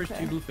cucumbers, Okay.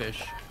 two blue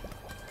fish.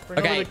 Bring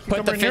Okay, over put the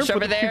cucumber in here, fish over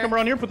Put the there. cucumber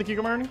on here. Put the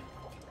cucumber on here.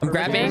 I'm You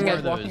grabbing.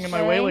 guys walking in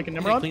my way like a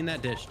Tina, Nimrod. clean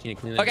that dish. Tina,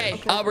 clean that Okay.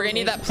 dish. We're gonna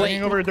need that plate.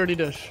 Bringing over a dirty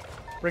dish.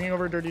 Bringing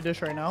over a dirty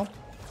dish right now.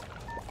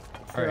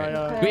 All right.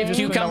 We have Okay.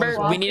 cucumber.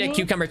 Walking. We need a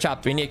cucumber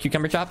chopped. We need a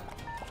cucumber chopped.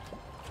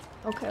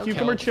 Okay.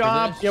 Cucumber for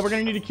chopped. this. Yeah, we're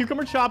gonna need a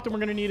cucumber chopped, and we're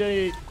gonna need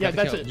a. Yeah, the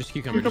that's kelp, it. just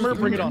cucumber, just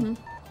Bring it on,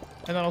 cucumber.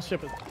 and then I'll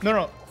ship it.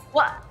 No.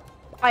 What?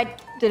 I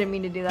didn't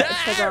mean to do that.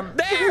 It's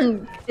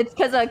There! it's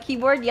because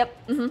keyboard. Yep.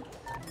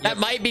 That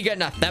might be good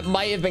enough. That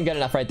might have been good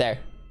enough right there.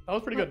 That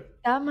was pretty good.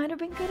 That might have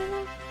been good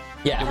enough.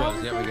 Yeah. It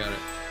was. Yeah, we got it.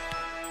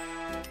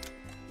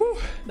 Whew.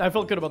 I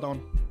felt good about that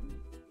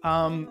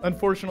one.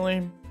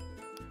 Unfortunately,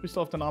 we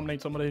still have to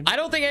nominate somebody. I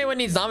don't think anyone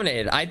needs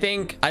nominated. I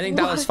think that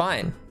was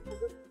fine.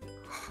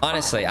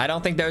 Honestly, I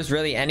don't think there's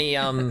really any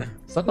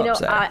slip-ups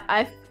there.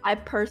 I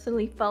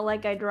personally felt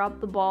like I dropped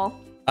the ball.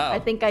 Oh. I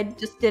think I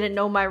just didn't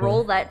know my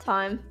role that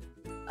time.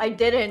 I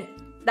didn't.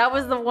 That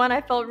was the one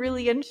I felt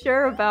really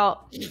unsure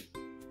about.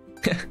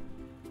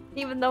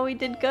 Even though we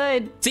did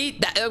good. See,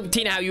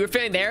 Tina, how you were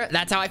feeling there?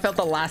 That's how I felt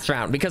the last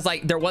round because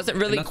like there wasn't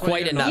really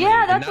quite enough.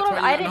 Yeah, that's what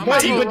I didn't.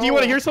 Wait, do you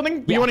want to hear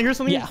something? Do you want to hear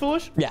something Yeah.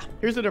 foolish? Yeah.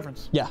 Here's the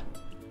difference. Yeah.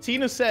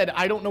 Tina said,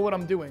 "I don't know what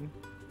I'm doing,"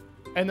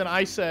 and then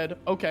I said,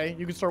 "Okay,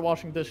 you can start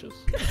washing dishes."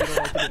 If you don't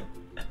know what to do.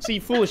 See,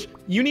 foolish,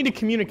 you need to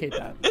communicate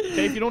that.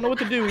 Okay, if you don't know what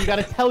to do, you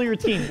gotta tell your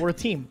team. We're a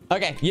team.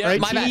 Okay, yeah, right?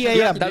 my bad.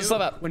 TEAM. That's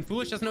slip up. When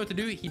Foolish doesn't know what to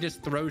do, he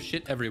just throws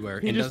shit everywhere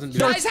and just doesn't do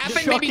starts it. Guys,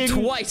 happened maybe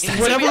twice.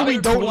 Whatever we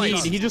don't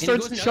Twice. need. He just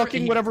starts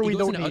chucking whatever we don't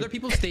He goes need. to other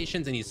people's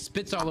stations and he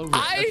spits all over it.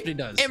 That's what he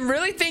does. I am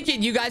really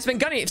thinking you guys have been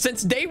gunning it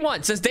since day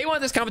one. Since day one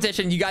of this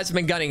competition, you guys have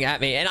been gunning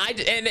at me, and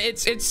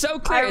it's so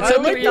clear. It's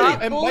so really clear.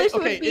 thought Foolish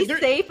would be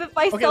safe if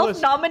I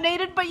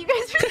self-nominated, but you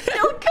guys are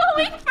still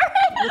going for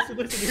it.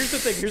 Listen,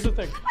 here's the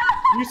thing.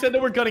 You said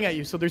that we're gunning at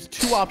you, so there's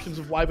two options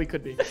of why we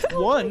could be.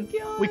 One,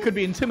 we could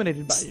be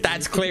intimidated by you.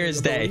 That's clear as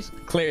day.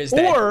 Clear as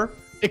day. Or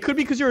it could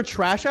be because you're a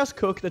trash-ass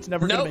cook that's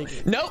never gonna make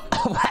it. Nope.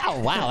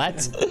 Wow.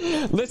 That's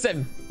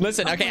listen.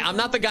 Okay, I'm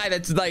not the guy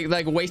that's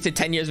like wasted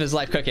 10 years of his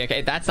life cooking.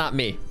 Okay, that's not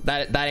me.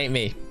 That ain't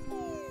me.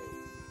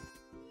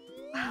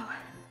 Wow.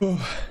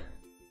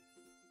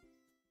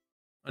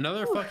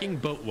 Another fucking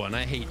boat one.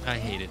 I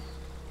hate it.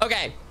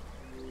 Okay.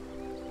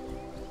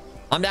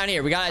 I'm down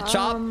here. We got a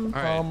chop. All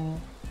right.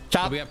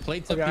 Chop. So we got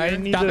plates Okay, up I here.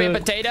 need Chop to... a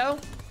potato,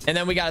 and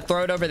then we gotta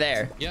throw it over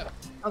there. Yep.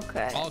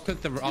 Okay. I'll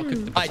cook the potato.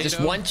 All right, just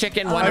one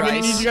chicken, one I'm gonna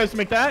rice. need you guys to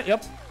make that.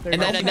 Yep. There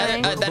And you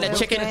then go. then a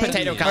chicken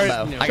potato All combo.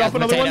 right, I got chop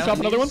another potato. one. Chop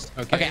another one.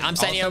 Okay, I'm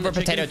sending over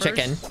potato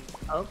chicken.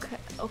 Okay.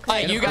 All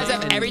right, you guys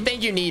have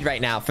everything you need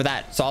right now for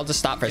that, so I'll just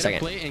stop for a Get a second.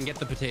 plate and get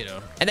the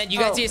potato. And then you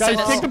guys need to Guys,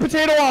 send take us. the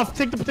potato off.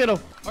 Take the potato.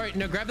 All right,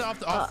 no, grab it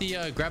off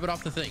the grab it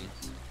off the thing.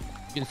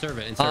 You can serve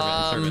it and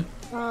serve it.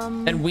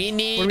 And we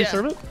need. Where do we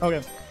serve it?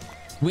 Okay.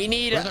 We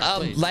need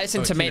lettuce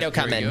and tomato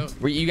coming.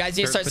 You guys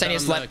need to start sending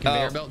us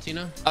conveyor belt,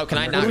 Tina. Oh, can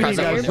I What not do we cross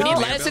need, over? guys? We need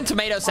lettuce and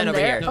tomato sent over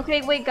here.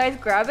 Okay, wait, guys,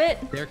 grab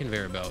it. Their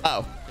conveyor belt.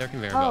 Oh. Their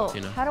conveyor Oh, belt,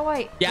 Tina. how do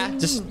I? Yeah,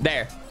 just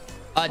there.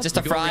 Just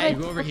to You fry.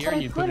 go over here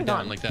and you put it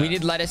down like that. We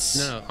need lettuce.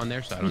 No, on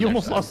their side. You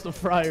almost lost the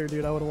fryer,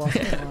 dude. I would have lost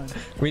mine.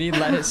 We need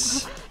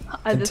lettuce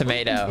and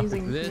tomato.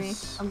 Confusing to me.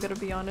 This- I'm gonna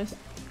be honest.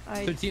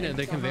 So Tina,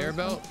 the conveyor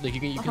belt, like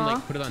you can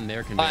like put it on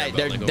their conveyor All right,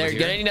 belt. they're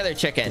getting another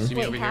chicken. See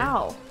me over Wait, here?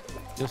 how?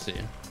 You'll see.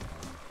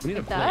 We need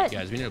a Like plate, that?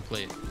 guys. We need a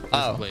plate.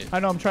 Oh. A plate. I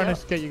know. I'm trying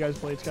to get you guys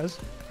plates, guys.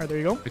 All right, there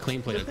you go. A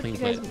clean plate. A What clean do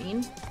you guys plate.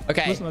 mean?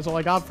 Okay. Listen, that's all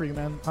I got for you,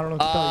 man. I don't know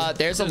what to tell you.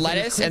 There's a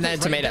lettuce and then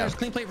a tomato. There's a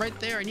clean plate right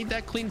there. I need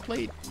that clean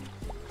plate.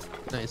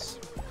 Nice.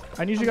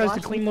 I need you guys to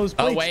clean those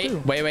plates, Oh wait,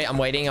 too. wait. I'm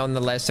waiting on the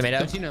lettuce So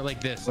tomato. Tina,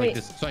 like this, Wait. like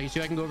this. So I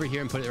can go over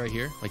here and put it right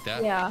here, like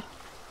that. Yeah.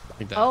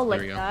 Like that. Oh, There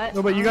like we go. that.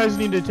 No, but you guys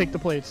need to take the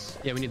plates.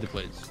 Yeah, we need the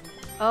plates.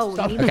 Oh,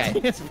 Stop we the need Okay.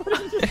 plates.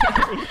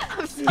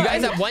 You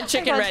guys have one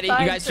chicken ready. You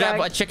guys should have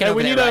a chicken Hey, over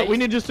we there, need right? we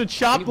need just a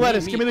chopped We need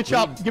lettuce. meat. Give me the We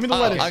chop. need- Give me the Oh,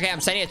 lettuce. okay, I'm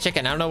sending a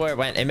chicken. I don't know where it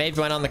went. It may have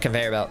went on the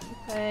conveyor belt.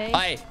 Okay. All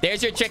right,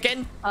 there's your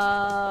chicken.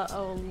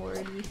 Oh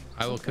lordy.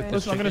 I will cook Okay. this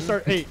Listen, I'm gonna chicken.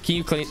 start. Hey, Can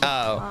you clean?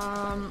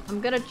 Oh,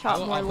 I'm gonna chop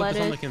more I'll put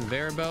this on the lettuce.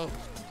 conveyor belt.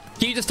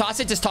 can you just toss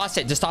it? Just toss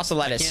it. Just toss the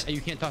lettuce. You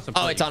can't toss a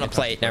plate. Oh, it's on a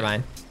plate. Never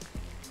mind.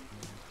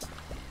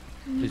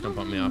 Please don't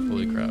bump me off.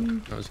 Holy crap.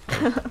 That was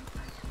close.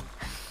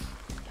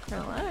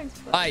 Relax.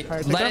 All right,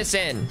 Alright, take lettuce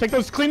in. take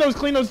those. Clean those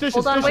dishes.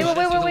 Hold on. Wait.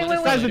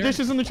 dishes. Guys, the There.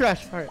 dishes in the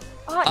trash. All right.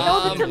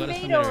 Oh, no, the lettuce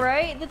tomato, tomato.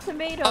 right? The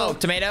tomato. Oh,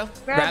 tomato.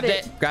 Grab Grabbed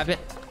it. it. Grabbed it.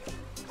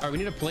 All right, we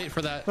need a plate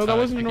for that. No, that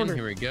wasn't in chicken. order.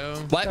 Here we go.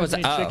 What Guys was it?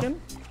 need Oh.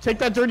 chicken. Take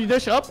that dirty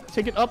dish up.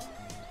 Take it up.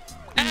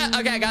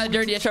 Okay, I got a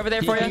dirty dish over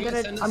there for Can you. you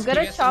guys send us- I'm can gonna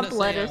you guys chop send us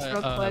lettuce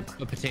real quick.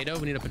 A potato.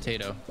 We need a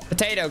potato.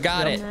 Potato,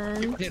 got it.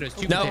 Two potatoes.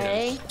 Two No,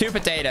 potatoes. 2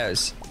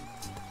 potatoes.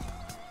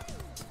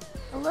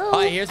 Hello. All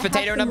right, here's I have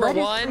potato some number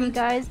lettuce one. for you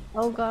guys.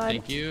 Oh god.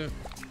 Thank you.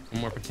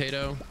 One more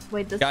potato.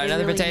 Wait, this Got they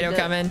another really potato need it.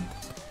 coming.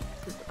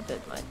 This is a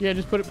bit much. Yeah,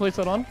 just place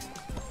that on.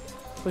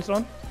 Place it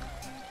on.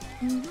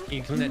 Can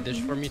you clean that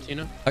dish for me,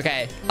 Tina?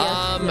 Okay.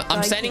 yes, I'm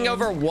I sending can.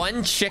 over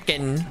 1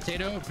 chicken.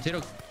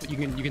 Potato. You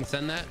can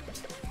send that.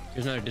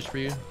 Here's another dish for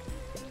you.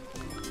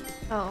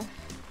 Oh. All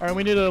right,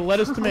 we need a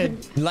lettuce tomato.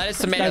 Lettuce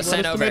tomato Guys,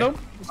 sent lettuce over. tomato.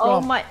 Let's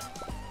Oh go. my.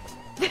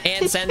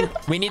 And send.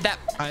 We need that.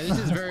 This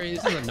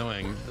is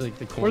annoying. Like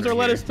the corner. Where's our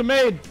lettuce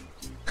tomato?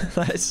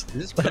 lettuce.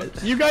 Is this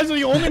cooked? You guys are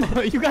the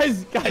only. You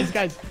guys.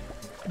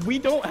 We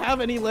don't have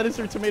any lettuce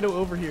or tomato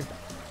over here.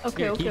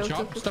 Okay, Here, okay, can you okay, chop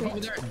okay, stuff okay. over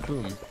there?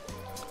 Boom.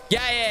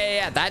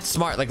 Yeah. That's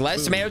smart. Like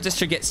lettuce tomato just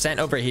should get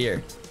sent over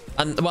here.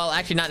 Well,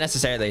 actually, not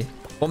necessarily.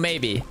 Well,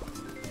 maybe.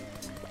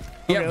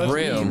 We Okay, have let's-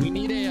 room. We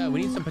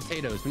need some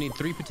potatoes. We need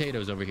 3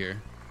 potatoes over here.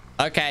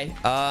 Okay.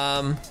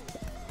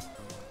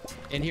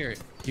 And here,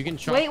 you can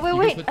chop. Wait. you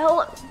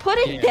can Put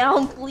it Yeah.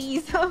 down,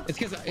 please. It's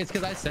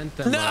because I sent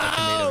them No!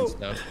 tomato and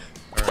stuff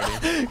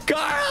already.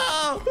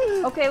 Carl!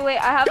 Okay, wait.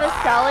 I have a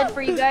salad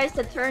for you guys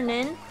to turn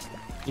in.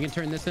 You can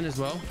turn this in as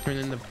well. Turn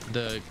in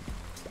the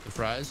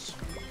fries.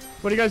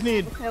 What do you guys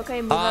need?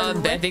 Okay, move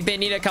on. I think they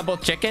need a couple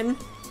chicken.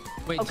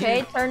 Wait, okay,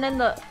 Tina. turn in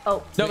the.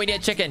 Oh. No, we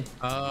need chicken.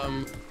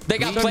 They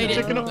got Send plated.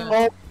 the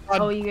chicken.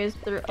 Oh, you guys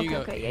threw. Here you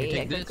Okay, go. yeah.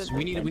 Take this.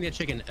 We need a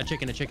chicken. A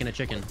chicken.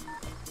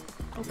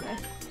 Okay.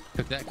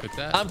 Cook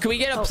that. Can we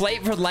get a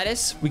plate for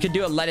lettuce? We could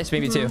do a lettuce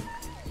maybe too.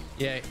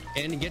 Yeah,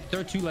 and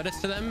throw 2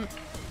 lettuce to them.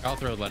 I'll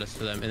throw lettuce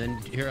to them, and then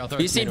here I'll throw.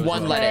 You just need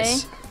 1 Okay.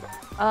 lettuce.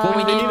 Well,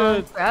 we need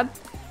a grab.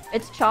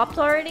 It's chopped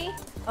already.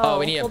 Oh,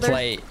 we need a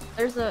plate.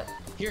 There's a.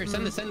 Here,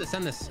 send this.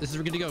 This is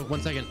good to go.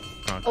 1 second.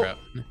 Oh crap.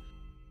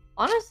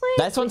 Honestly,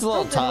 That one's a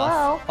little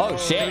tough. Well. Oh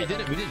shit. We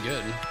did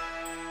good.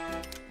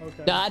 Okay.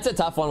 No, that's a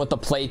tough one with the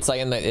plates. Like,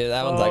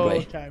 that one's ugly.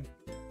 Okay.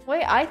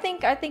 Wait, I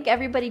think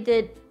everybody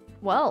did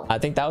well. I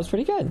think that was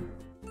pretty good.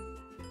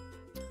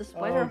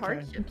 Despite our Okay.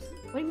 hardships.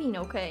 What do you mean?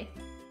 Okay.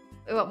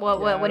 What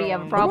do you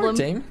have a Good problem? work,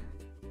 team.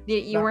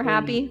 You Not were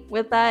happy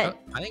with that?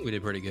 I think we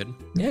did pretty good.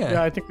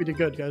 Yeah, I think we did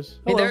good, guys.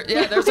 I mean,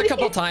 Hello. there's a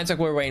couple times like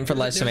we're waiting for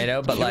lettuce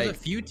tomato, but There was like a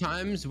few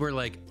times where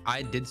like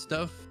I did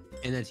stuff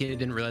and then Tina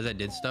didn't realize I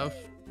did stuff,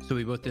 so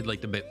we both did like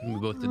the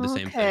same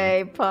thing.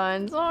 Okay,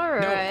 puns. All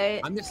right.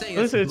 No, I'm just saying.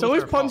 Listen, it's both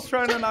always our Puns fault.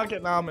 trying to not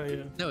get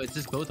nominated. No, it's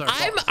just both our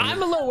I'm faults.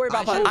 a little worried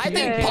about Puns.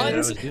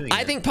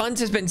 I think Puns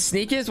has been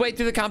sneaking his way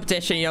through the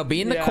competition. You know,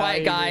 being the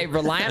quiet guy,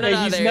 relying on Hey,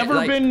 others. he's never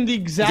like, been the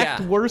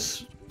exact yeah.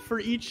 worst for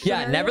each.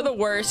 Yeah, scenario. never the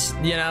worst.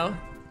 You know.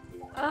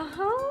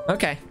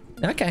 Okay.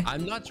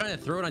 I'm not trying to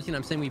throw it on Tina.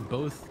 I'm saying we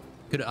both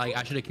could.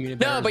 I should have communicated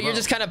better. No, but you're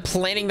just kind of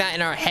planning that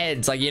in our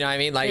heads, like, you know what I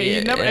mean? Like,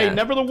 Hey,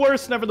 never the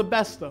worst, never the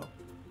best though.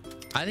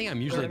 I think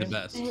I'm usually the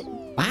best.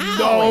 Wow.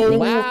 No.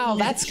 Wow,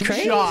 that's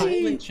crazy. Poll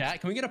in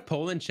chat. Can we get a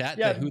poll in chat?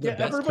 Yeah, who the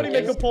best everybody poll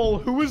make a is? poll.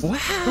 Who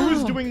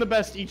is doing the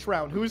best each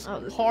round? Who's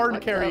is hard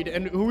fucked carried, up.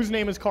 and whose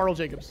name is Carl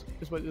Jacobs?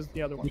 Is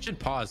the other one. We should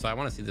pause. So I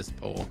want to see this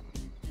poll.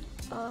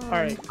 All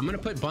right. I'm gonna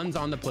put buns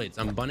on the plates.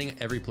 I'm bunning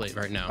every plate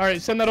right now. All right,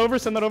 send that over.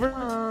 Tina.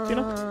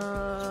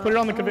 Just put it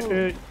on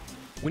the.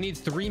 We need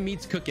 3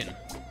 meats cooking.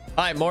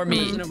 All right, more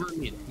meat.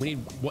 We need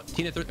what?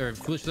 Tina or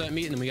Foolish for that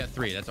meat, and then we got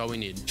 3. That's all we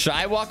need. Should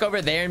I walk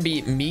over there and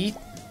be meat?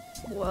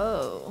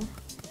 Whoa.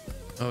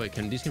 Oh wait,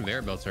 these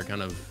conveyor belts are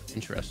kind of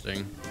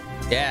interesting.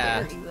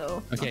 Yeah.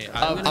 Okay.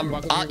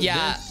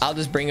 I'll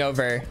just bring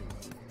over.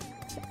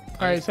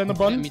 All right, send the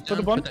bun. Put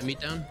the bun. Put that meat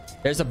down.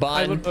 There's a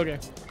bun. Okay.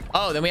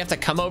 Oh, then we have to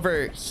come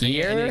over I need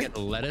here to get the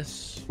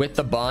lettuce. with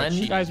the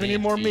bun. Guys, we need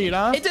more meat,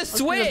 huh? It's a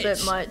switch. A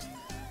bit much.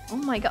 Oh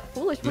my god,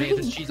 foolish.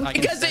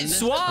 Because it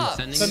swaps.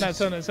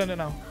 Send it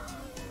now.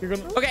 You're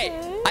gonna. Okay,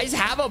 I just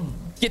have a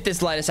get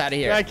this lettuce out of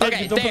here. Yeah, I can't-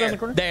 okay, don't put it in the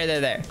corner.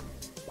 there.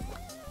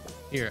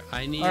 Here,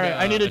 I need. All right,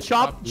 I need a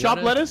chopped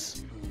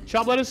lettuce.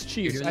 Chopped lettuce,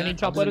 cheese. I need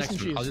chopped lettuce and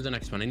cheese. I'll do the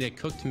next one. I need a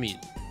cooked meat.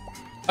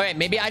 Okay,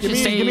 maybe I should Give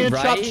say me a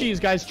right. chopped cheese,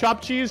 guys.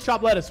 Chopped cheese,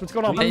 chopped lettuce. What's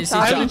going on?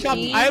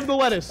 I have the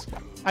lettuce.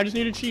 I just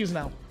need a cheese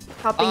now.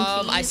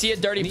 I see a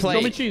dirty plate.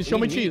 Show me cheese. Show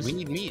me cheese. We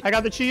need meat. I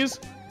got the cheese.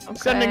 Okay.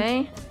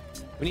 Sending.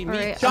 We need All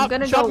meat.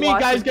 right, Chop meat,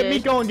 guys. Get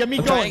meat going. Get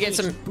meat I'm trying going. to get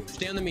some.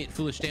 Stay on the meat.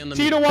 Foolish, stay on the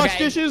meat. Tina, wash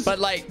Okay, dishes. but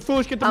like,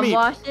 Foolish, get the I'm meat.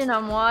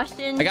 I'm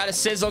washing. I got a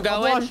sizzle I'm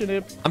going. washing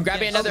it. I'm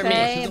grabbing another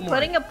Okay, meat.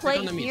 putting a Stick plate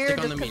on the meat, here stick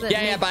on just the because meat. it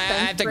Yeah, makes but I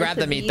have sense to for grab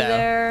it the meat, be though.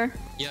 there.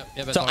 Yep,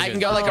 that's So all I good. can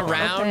go like Oh,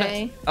 around.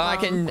 okay. Oh, I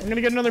can. I'm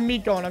gonna get another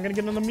meat going. I'm gonna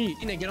get another meat.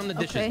 Tina, get on the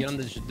dishes. Okay. Get on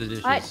the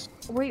dishes.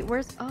 Wait,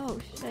 where's? Oh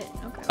shit.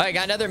 Okay. I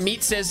got another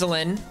meat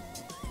sizzling.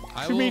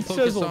 I Two will meat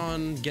focus sizzle.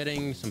 on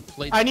getting some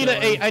plates. I need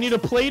going. a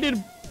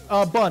plated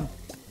bun.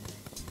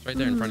 It's right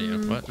there in front of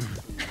you. What?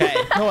 Okay.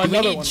 No, we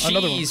another need one. cheese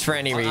Another one. for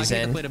any I'll get the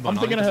reason. plate of bun. I'm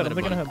I'll thinking get the ahead. I'm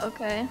plate thinking of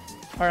bun. ahead.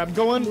 Okay. All right, I'm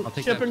going. I'll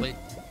take that Shipping. plate.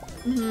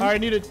 All right, I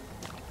need it.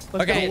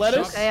 Let's Okay, go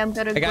lettuce. Okay, I'm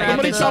gonna I gotta grab get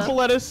Somebody this chop up. a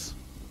lettuce.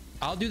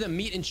 I'll do the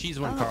meat and cheese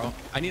one, Carl.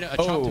 I need a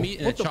Oh. chopped meat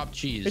and a What the- chopped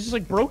cheese. It just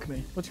like broke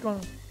me. What's going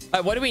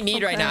on? What do we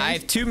need right now? Okay. I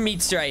have 2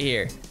 meats right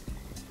here.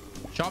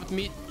 Chopped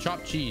meat,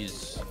 chopped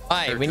cheese.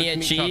 Alright, Or we need a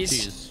cooked meat, chopped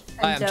cheese.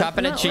 Alright, I'm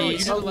chopping a Definitely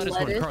cheese. You do the lettuce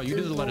one, lettuce Carl. You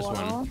do the as lettuce one.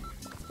 well.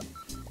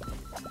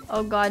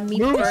 Oh god, meat's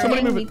Move it,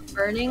 somebody burning. move it. Meat's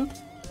burning.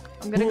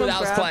 I'm gonna Ooh, go that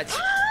was grab. clutch.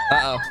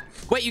 Uh-oh.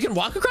 Wait, you can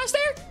walk across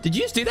there? Did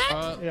you just do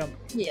that? Yeah.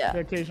 Yeah.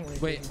 Occasionally.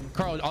 Wait,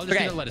 Carl, I'll just Okay.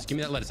 give me that lettuce. Give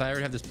me that lettuce. I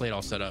already have this plate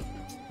all set up.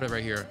 Put it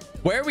right here.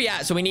 Where are we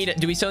at? So we need,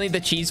 do we still need the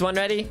cheese one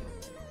ready?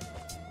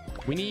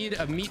 We need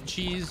a meat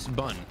cheese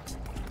bun.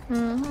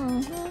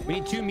 Mm-hmm. We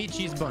need 2 meat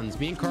cheese buns.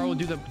 Me and Carl will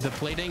do the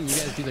plating. You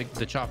guys do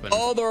the chopping.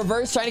 Oh, the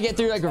reverse, trying to get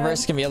through like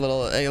reverse can be a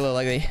little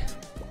ugly.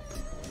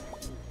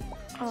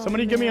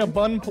 Somebody give me a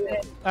bun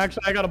plate.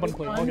 Actually, I got a bun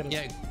plate. I'll get it.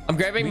 Yeah. I'm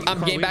grabbing, I'm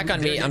getting back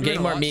on meat. I'm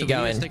getting more meat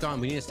going.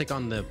 We need to stick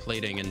on the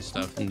plating and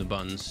stuff and the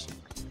buns.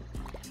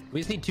 We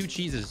just need 2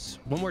 cheeses.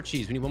 One more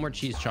cheese. We need 1 more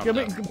cheese chopped Give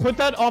me, up. put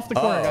that off the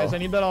corner, Oh. guys. I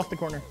need that off the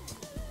corner.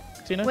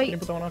 Tina, Wait. can you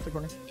put that one off the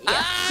corner?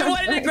 Ah, I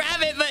wanted to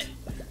grab it, but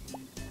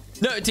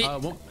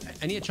no.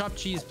 I need a chopped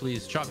cheese,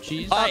 please. Chopped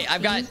cheese. All right,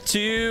 I've got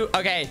 2.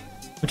 Okay,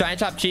 I'm trying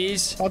to chop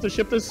cheese. About to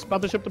ship this.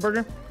 About to ship the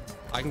burger.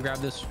 I can grab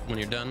this when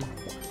you're done.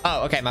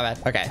 Oh, okay, my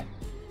bad. Okay.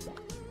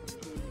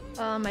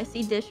 I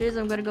see dishes.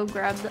 I'm gonna go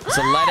grab the. It's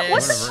a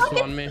lettuce. What the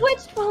fuck? It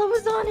switched while I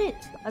was on it.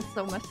 That's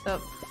so messed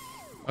up.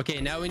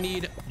 Okay, now we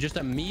need just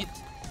a meat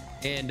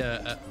and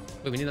wait,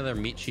 we need another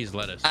meat, cheese,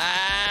 lettuce.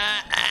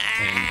 I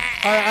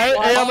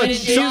have a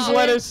cheese,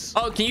 lettuce.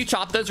 Oh, can you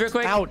chop those real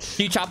quick? Ouch.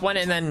 Can you chop one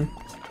and then?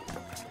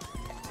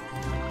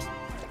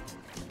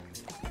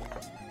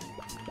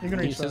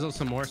 Can you sizzle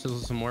some more,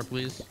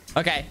 please?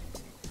 Okay.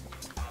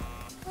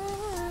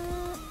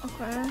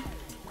 Okay.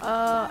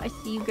 I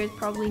see you guys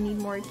probably need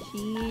more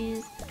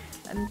cheese.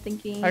 I'm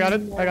thinking. I got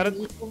it.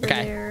 Over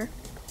there.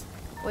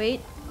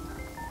 Wait.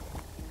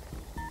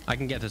 I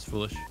can get this,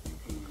 foolish.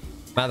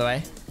 By the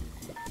way,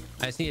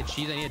 I just need a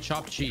cheese. I need a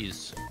chopped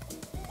cheese.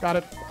 Got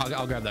it.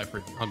 I'll grab that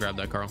I'll grab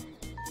that, Carl.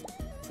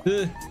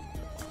 I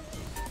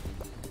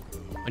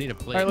need a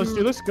plate. All right, let's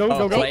do this.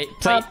 Go. Plate.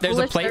 There's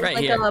a plate right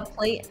here. Like a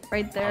plate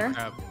right there.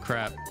 Oh,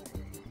 crap.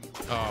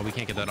 Oh, we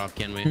can't get that off,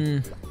 can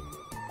we?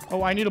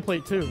 Oh, I need a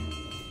plate too.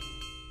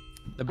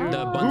 The buns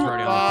are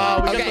already on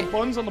the plate. We got the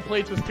buns on the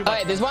plates with too much. All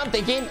right, this is what I'm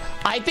thinking.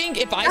 I think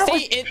if I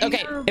stay in,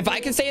 if I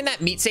can stay in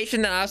that meat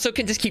station, then I also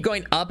can just keep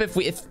going up.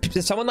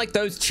 If someone like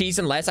those cheese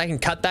and lettuce, I can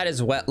cut that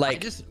as well.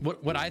 Like,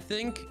 what I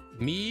think,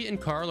 me and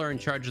Carl are in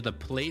charge of the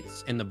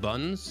plates and the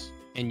buns,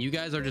 and you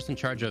guys are just in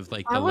charge of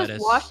like the lettuce. I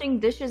was washing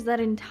dishes that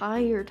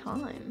entire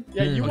time.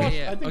 Yeah, you watched.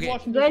 Yeah, I think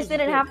washing you guys dishes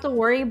didn't have to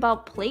worry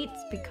about plates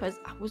because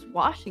I was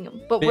washing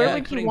them. But where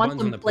would you want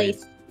them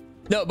placed?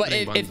 No, but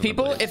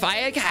if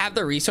I have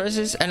the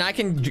resources and I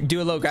can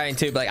do a little grinding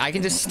too, but like I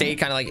can just stay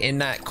kind of like in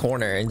that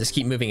corner and just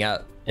keep moving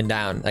up and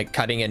down, like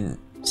cutting and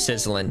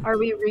sizzling. Are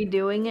we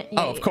redoing it?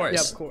 Yeah, of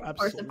course. Yeah, of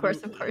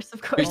course.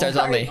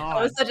 Restarts only.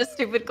 That was such a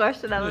stupid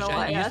question. I don't know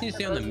why. You just need to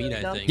stay on the meat,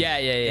 I think. Yeah.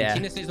 And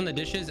Tina stays on the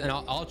dishes, and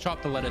I'll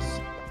chop the lettuce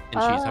and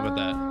cheese. How about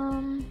that?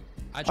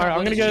 All right,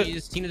 I'm gonna get.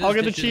 I'll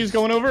get the cheese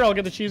going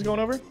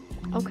over.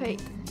 Okay.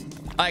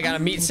 I got a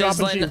meat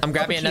sizzling. I'm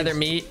grabbing another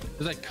meat.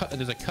 There's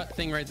a cut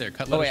thing right there.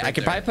 Oh wait, I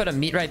could probably put a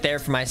meat right there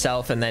for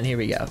myself, and then here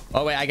we go.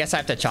 Oh wait, I guess I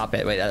have to chop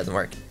it. Wait, that doesn't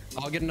work.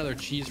 I'll get another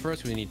cheese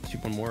first. We need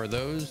one more of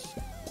those.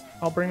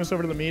 I'll bring this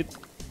over to the meat.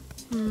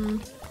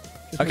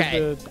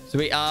 Okay. So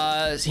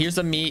here's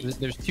the meat.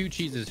 There's 2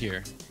 cheeses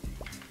here.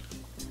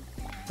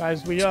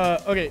 Guys,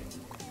 okay.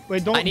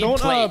 Wait, don't bundle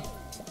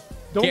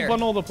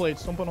the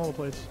plates. Don't bundle the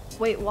plates.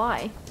 Wait,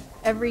 why?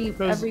 Every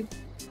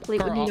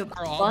plate would need a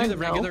bun. I'll do the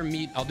regular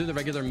meat. I'll do the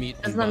regular meat.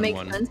 Doesn't that make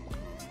sense?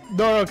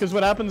 No, because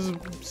what happens is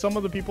some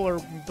of the people are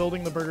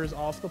building the burgers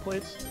off the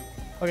plates.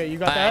 Okay, you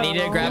got that? I need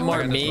to grab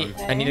more meat.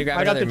 I need to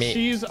grab another meat.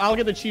 Cheese. I'll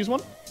get the cheese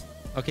one.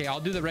 Okay, I'll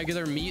do the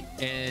regular meat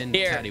and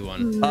patty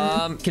one.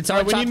 Can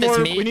someone chop this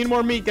meat? We need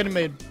more meat getting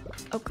made.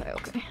 Okay.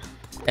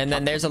 And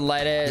then there's a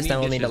lettuce.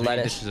 Then we'll need a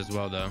lettuce. Dishes as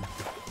well, though.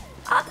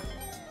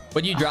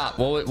 What'd you drop?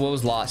 What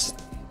was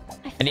lost?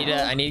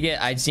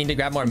 I just need to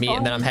grab more meat,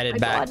 and then I'm headed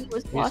back.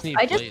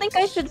 I just think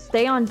I should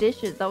stay on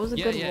dishes. That was a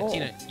good roll.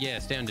 Tina,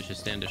 stay on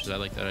dishes. I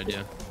like that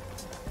idea.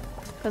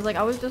 Because like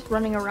I was just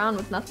running around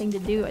with nothing to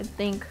do, I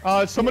think.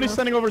 Somebody's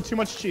sending over too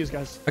much cheese,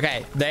 guys.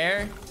 Okay,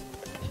 there.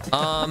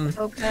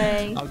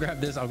 Okay. I'll grab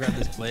this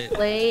plate.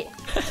 Plate.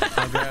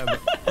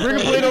 Bring a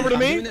plate over to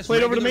me.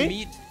 Plate over to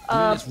me.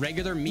 This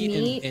regular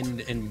meat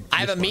and I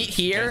have a meat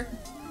here.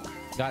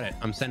 Got it.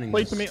 I'm sending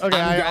plate this. to me. Okay,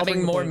 I'm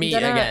grabbing more meat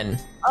again.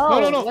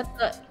 Oh, no. What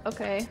the?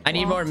 Okay. I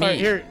need more meat. Right,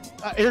 here,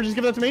 just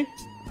give that to me.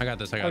 I got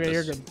this. Okay,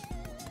 you're good.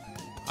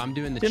 I'm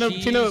doing the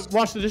cheese. Tina,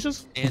 wash the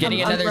dishes. I'm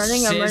getting another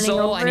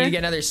sizzle. I need to get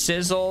another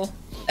sizzle.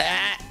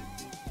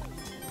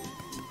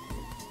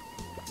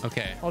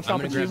 Okay. I'll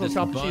chop the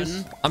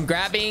cheese. I'm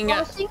grabbing.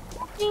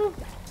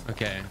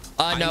 Okay.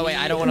 No, wait.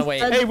 I don't want to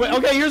wait. Hey,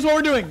 okay. Here's what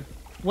we're doing.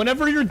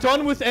 Whenever you're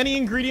done with any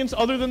ingredients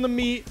other than the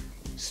meat,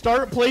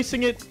 start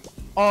placing it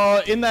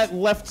in that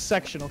left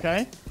section.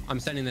 Okay. I'm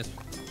sending this.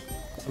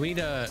 We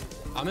need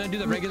I'm gonna do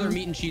the regular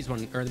meat and cheese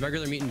one, or the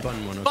regular meat and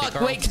bun one. Okay,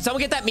 Fuck, wait, can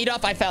someone get that meat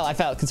off? I fell.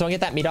 Can someone get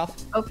that meat off?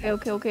 Okay.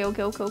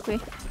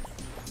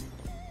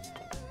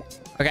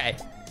 Okay.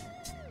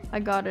 I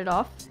got it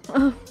off.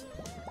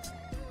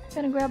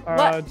 Gonna grab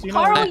what?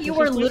 Carl, you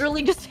were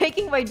literally just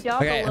taking my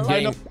job. Okay,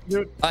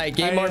 I'm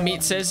getting more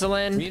meat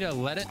sizzling. You need to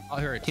let it. Oh,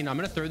 here, Tina, I'm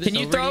gonna throw this. Can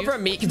you throw over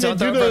meat? Can someone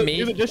throw over meat?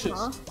 Do the dishes.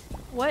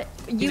 What?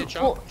 You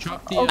chop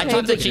the. I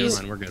chopped the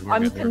cheese. We're good.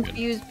 I'm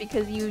confused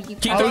because you. Can you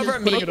throw over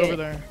meat? Over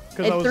there.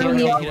 It threw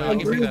me off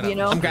the groove, you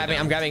know. I'm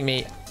grabbing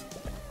meat.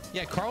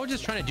 Yeah, Carl was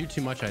just trying to do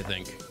too much, I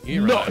think.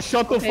 No,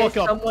 shut the fuck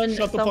up.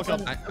 Shut the fuck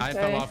up. I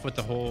fell off with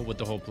the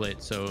whole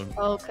plate, so.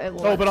 Okay.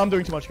 Oh, but I'm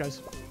doing too much,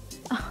 guys.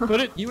 Put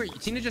it.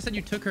 Tina just said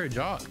you took her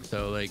jog,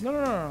 so like.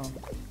 No.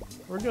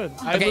 We're good.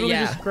 I literally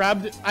just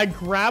grabbed it. I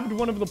grabbed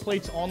one of the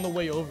plates on the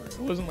way over. It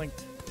wasn't like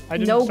I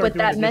didn't. No, but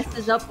that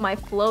messes up my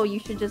flow. You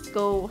should just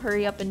go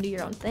hurry up and do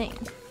your own thing,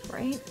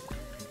 right?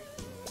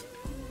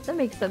 That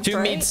makes sense. Two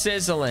meat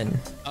sizzling.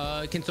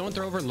 Can someone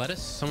throw over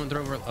lettuce? Someone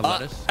throw over a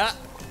lettuce.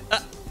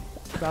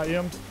 Got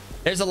you.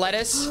 There's a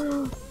lettuce.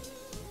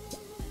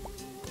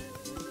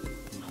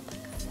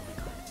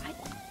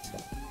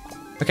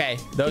 Okay,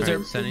 those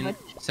are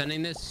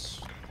sending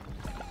this.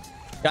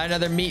 Got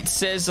another meat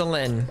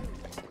sizzling.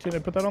 Can I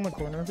put that on the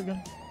corner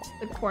again?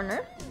 The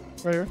corner?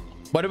 Right here.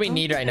 What do we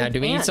need right now? Do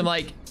we need some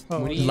like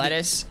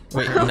lettuce?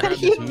 Wait, no. What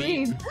do you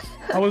mean?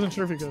 I wasn't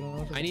sure if you could.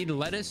 I need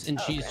lettuce and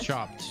cheese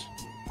chopped.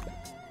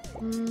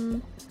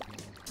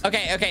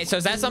 Okay. So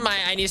is that something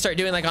I need to start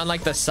doing like on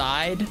like the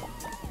side?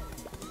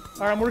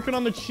 All right, I'm working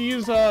on the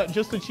cheese,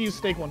 just the cheese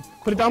steak one.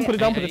 Put it down, put it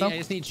down, put it down. I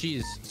just need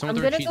cheese. I'm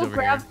gonna go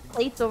grab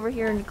plates over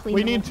here and clean.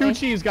 We need 2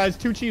 cheese, guys.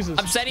 2 cheeses.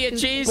 I'm sending a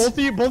cheese. Both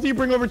of you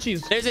bring over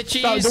cheese. There's a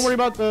cheese. Stop, don't worry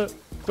about the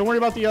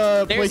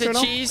There's plates right a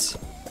cheese.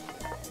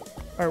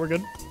 All right, we're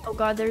good. Oh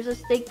god, there's a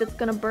steak that's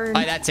gonna burn.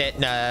 Oh, that's it.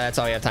 No, that's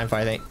all we have time for,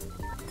 I think.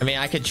 I mean,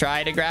 I could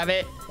try to grab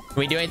it. Can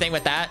we do anything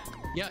with that?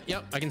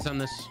 Yep. I can send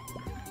this.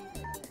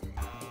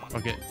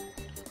 Okay.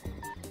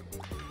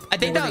 I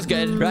think that was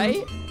good,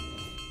 right?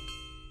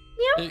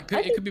 Yeah.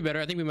 It could be better.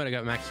 I think we might have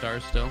got max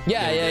stars still.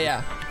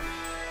 Yeah.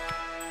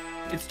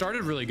 It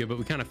started really good, but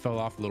we kind of fell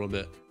off a little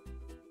bit.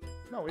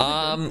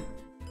 No,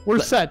 we're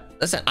set.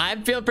 Listen,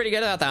 I'm feeling pretty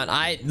good about that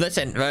one.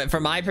 Listen,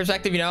 from my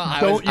perspective, you know,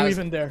 I was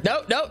even dare.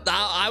 No,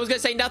 I was gonna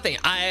say nothing.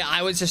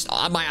 I was just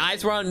my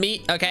eyes were on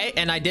meat, okay,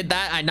 and I did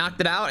that. I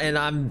knocked it out,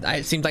 and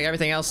it seemed like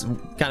everything else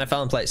kind of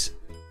fell in place.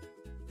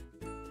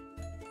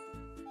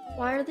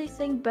 Why are they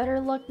saying better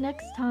luck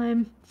next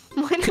time?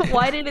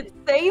 Why did it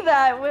say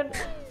that when?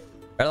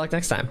 Better luck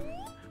next time.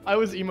 I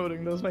was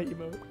emoting. That was my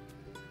emote.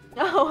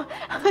 No,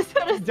 I was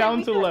gonna say down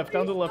to the left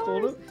a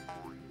little bit.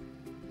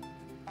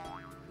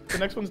 The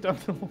next one's down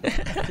to the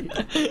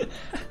left.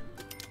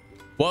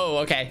 Whoa,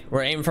 okay.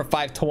 We're aiming for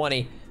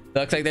 520.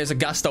 Looks like there's a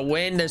gust of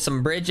wind. There's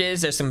some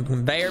bridges. There's some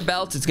conveyor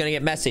belts. It's gonna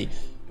get messy.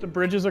 The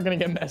bridges are gonna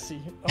get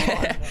messy.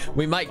 Oh, no.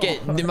 We might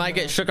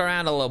get shook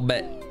around a little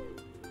bit.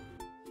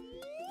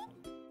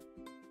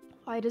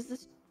 Why does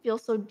this feel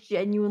so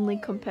genuinely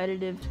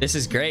competitive? This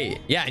is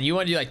great. Yeah, and you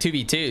want to do like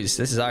 2v2s.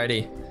 This is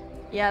already.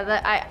 Yeah,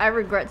 that I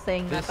regret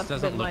saying that. This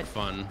doesn't look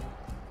fun.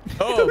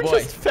 Oh boy.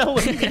 Just fell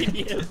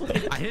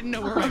immediately. I didn't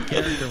know where my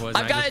character was.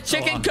 I've got a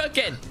chicken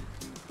cooking.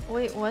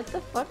 Wait, what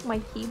the fuck? My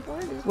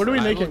keyboard is. What are we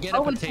making? Get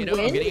a potato.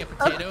 I'm getting a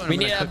potato. We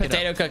need a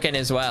potato cooking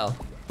as well.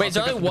 Wait, is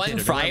there only one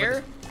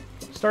fryer?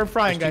 Start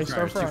frying, guys.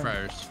 Start frying. 2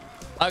 fryers.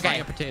 Okay.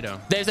 A potato.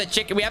 There's a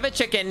chicken. We have a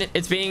chicken.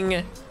 It's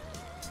being.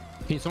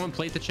 Can someone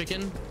plate the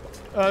chicken?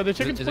 The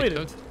chicken's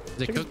plated.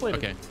 Is it cooked?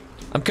 Okay.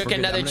 I'm cooking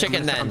another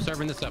chicken then. I'm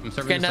serving this up.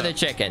 Cooking another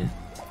chicken.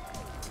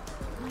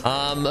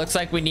 Looks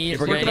like we're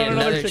gonna need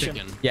another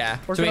chicken. Yeah.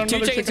 So we have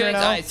 2 chickens. All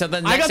right. So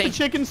then I got the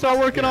chicken. Start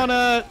working on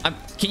a.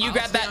 Can you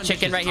grab that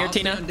chicken right here,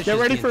 Tina? Get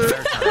ready for. Here's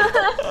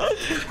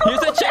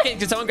the chicken.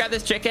 Can someone grab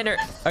this chicken? Or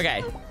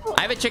okay,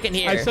 I have a chicken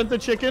here. I sent the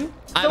chicken.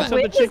 I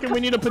sent the chicken. We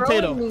need a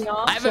potato.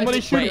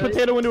 Somebody shoot a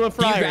potato into a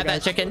fryer. Can you grab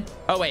that chicken?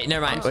 Oh wait,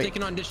 never mind. I'm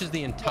sticking on dishes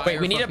the entire.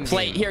 Wait, we need a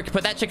plate here.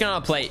 Put that chicken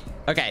on a plate.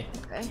 Okay.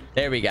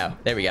 There we go.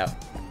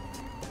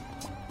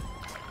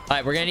 All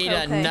right, we're gonna need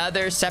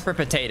another separate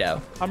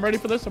potato. I'm ready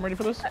for this.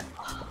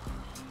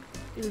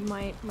 Dude,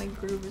 my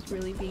groove is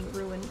really being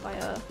ruined by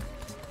a.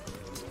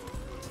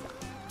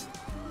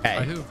 Okay.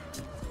 By who?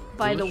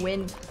 By the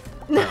wind.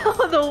 No,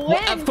 the wind.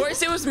 Well, of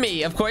course it was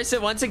me. Of course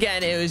once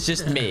again it was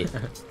just me.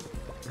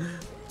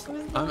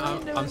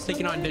 I'm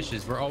sticking on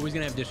dishes. We're always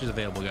gonna have dishes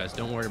available, guys.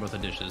 Don't worry about the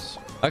dishes.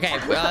 Okay,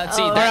 let's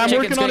see. I'm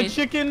working on a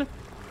chicken.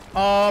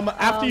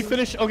 After you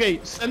finish, okay,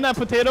 send that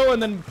potato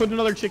and then put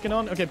another chicken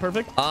on. Okay,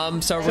 perfect. So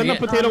send that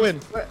potato in.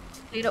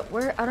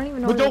 Where? I don't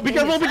even know. But don't be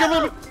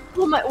careful.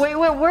 Oh my! Wait,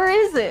 where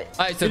is it?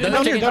 All right, so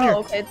down here. Oh,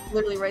 okay, it's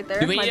literally right there.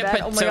 Do we need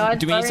oh my god!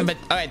 Do we need some? All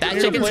right, that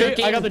chicken's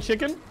cooking. I got the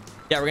chicken.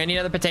 Yeah, we're gonna need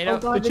another potato. Oh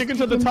god, the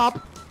chicken's at the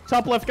top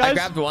left, guys. I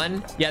grabbed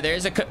one. Yeah, there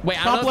is a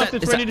wait. I don't top know left.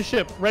 It's ready to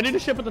ship. Ready to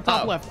ship at the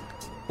top left.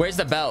 Where's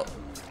the belt?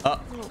 Oh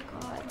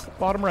god.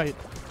 Bottom right.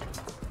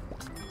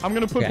 I'm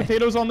gonna put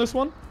potatoes on this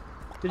one.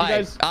 Did you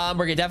guys?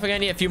 We're definitely gonna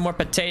need a few more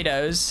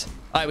potatoes.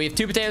 All right, we have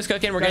 2 potatoes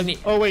cooking. We're gonna need.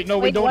 Oh wait, no,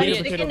 we don't need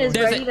a potato. Chicken is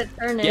ready to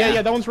turn in.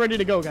 Yeah, that one's ready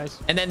to go, guys.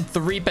 And then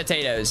 3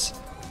 potatoes.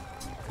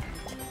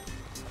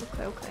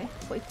 Okay.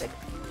 Wait,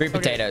 3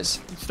 potatoes.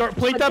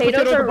 Plate that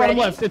potato at the bottom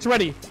left. It's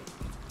ready.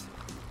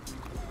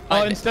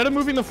 Instead of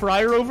moving the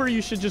fryer over,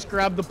 you should just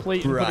grab the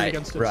plate and put it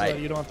against it, so that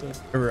you don't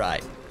have to.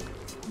 Right.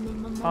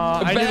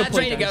 I need that's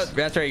ready to go.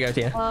 That's ready to go,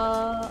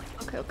 Tina.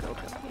 Okay.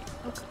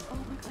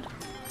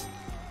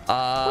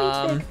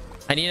 Oh my god.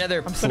 I need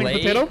another plate. Sending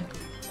potato.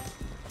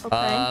 Okay.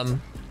 I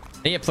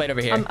need a plate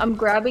over here. I'm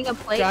grabbing a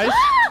plate. Guys.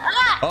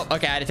 Oh,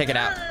 okay. I had to take it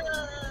out.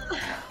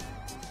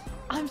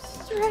 I'm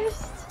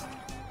stressed.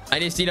 I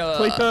just need a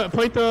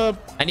plate the.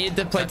 I need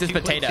to plate this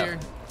potato.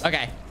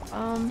 Okay.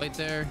 Plate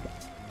there.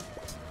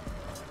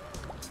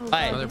 Oh,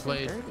 another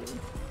plate.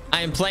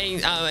 I am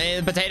playing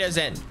potatoes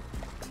in.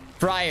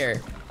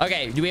 Fryer.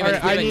 Okay. Do we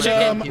have a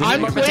chicken?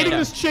 I'm plating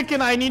this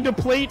chicken. I need to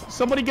plate.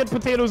 Somebody get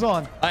potatoes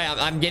on.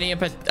 I'm getting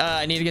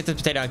I need to get this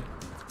potato on.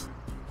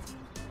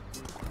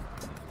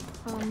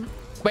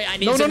 Wait, I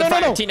need to the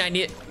fryer. Tina, I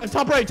need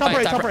top right.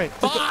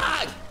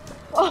 Fuck!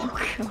 Oh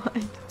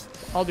god.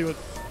 I'll do it.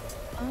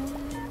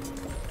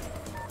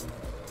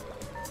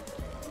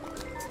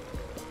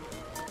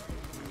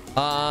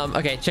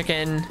 Okay,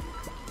 chicken.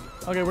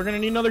 Okay, we're gonna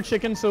need another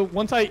chicken. So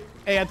once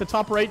at the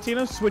top right,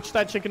 Tina, switch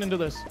that chicken into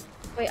this.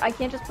 Wait, I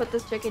can't just put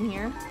this chicken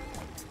here.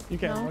 You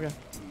can. No. Okay.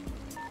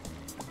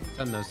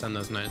 Send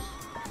those, nice.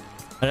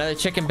 Another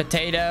chicken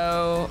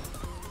potato.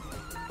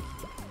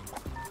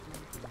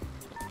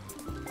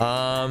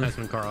 Nice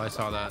one, Carl. I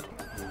saw that.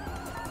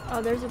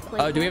 Oh, there's a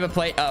plate. Oh, do we have a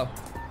plate? Oh.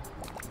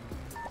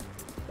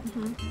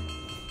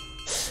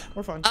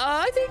 We're fine.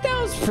 I think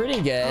that was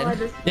pretty good.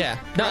 Oh, yeah.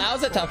 No, that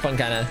was a tough one,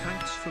 kind of.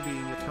 Thanks for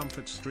being a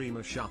comfort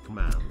streamer,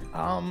 Shockman.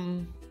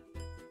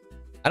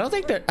 I don't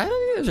think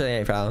there's really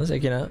any problems.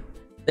 Like, you know,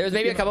 there was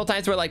maybe a couple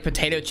times where like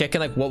potato chicken,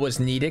 like what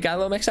was needed, got a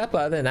little mixed up.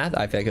 But other than that,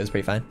 I feel like it was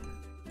pretty fine.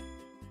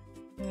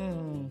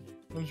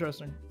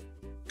 Interesting.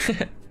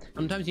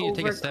 Sometimes you need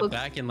to take a step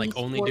back and like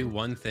only do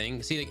one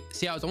thing. See,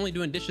 I was only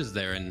doing dishes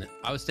there, and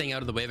I was staying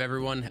out of the way of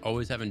everyone,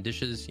 always having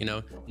dishes, you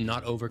know,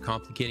 not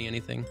overcomplicating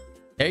anything.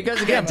 There he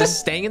goes again, just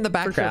staying in the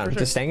background. For sure.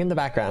 Just staying in the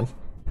background.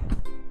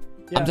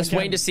 Yeah, I'm just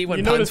waiting to see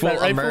when puns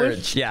will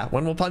emerge. Yeah,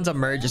 when will puns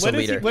emerge as a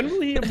leader? When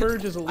will he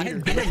emerge as a leader?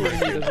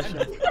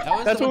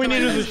 That's what we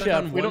need as a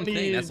chef. We don't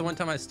need. That's the one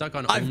time I stuck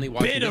on only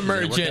watching. I've been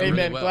emerging. Hey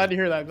man, glad to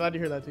hear that. Glad to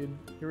hear that, dude.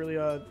 You're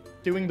really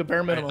doing the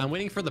bare minimum. I'm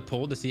waiting for the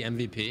poll to see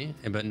MVP,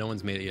 but no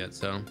one's made it yet.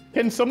 So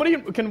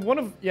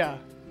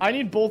I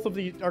need both of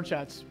our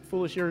chats.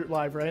 Foolish, you're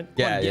live, right?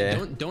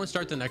 Yeah. Don't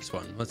start the next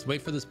one. Let's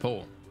wait for this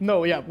poll.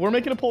 No, yeah, we're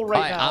making a poll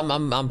right now.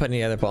 I'm putting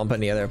the other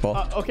poll.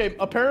 Okay,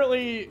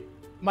 apparently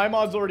my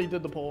mods already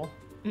did the poll,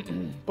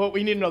 but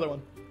we need another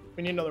one.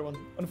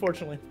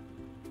 Unfortunately.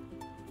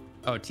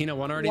 Oh, Tina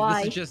won already.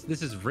 Why?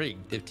 This is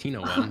rigged. If Tina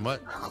won,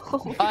 what?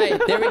 All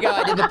right, there we go.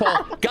 I did the poll.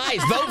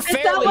 Guys, vote fairly.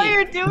 Is that why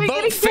you're doing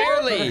vote it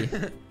fairly.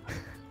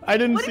 I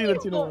didn't see the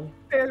Tina one.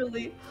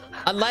 Fairly.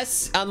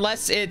 Unless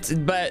it's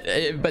but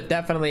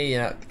definitely, you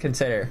know,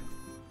 consider.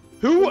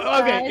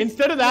 Okay,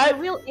 instead of that,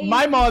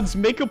 my mods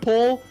make a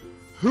poll.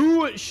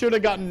 Who should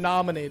have gotten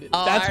nominated?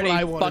 Oh, that's what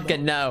I want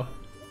fucking know.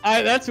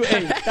 That's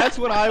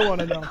what I want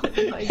to know.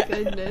 Oh my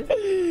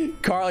goodness.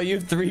 Carl, you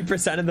have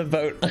 3% of the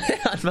vote on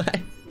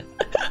mine.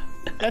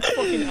 That's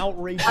fucking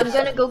outrageous. I'm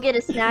gonna go get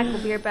a snack.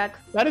 We'll be right back.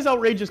 That is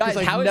outrageous because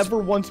I've never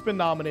once been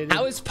nominated.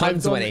 How is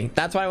Puns winning?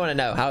 That's what I want to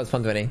know. How is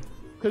Puns winning?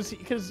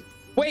 Because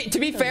wait,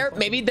 to be fair,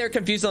 maybe they're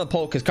confused on the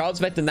poll because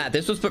Carl's expecting that.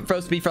 This was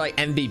supposed to be for like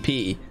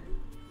MVP.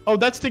 Oh,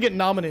 that's to get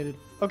nominated.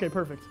 Okay,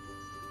 perfect.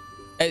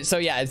 So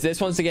yeah,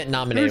 this one's to get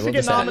nominated. Who's to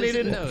get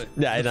nominated? No,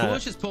 no,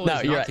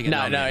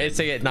 it's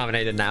to get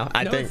nominated now.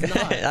 I think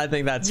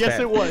that's yes,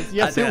 fair. It was.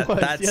 Yes, it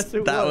was. Yes,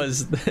 it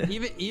was.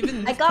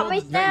 Even I got my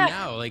snack. Right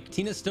now, like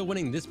Tina's still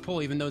winning this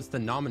poll, even though it's the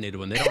nominated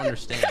one. They don't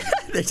understand.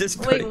 They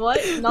just wait, what?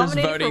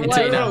 Nominated for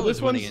what? Carl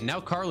is winning it. Now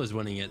Carl is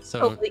winning it.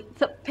 So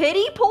it's a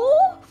pity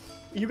poll.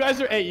 You guys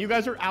are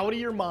out of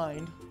your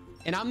mind.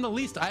 And I'm the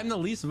least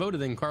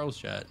voted in Carl's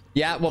chat.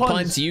 Yeah, well,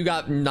 Puns, you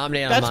got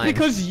nominated on mine. That's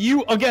because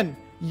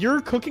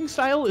your cooking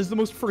style is the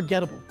most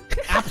forgettable.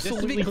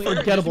 Absolutely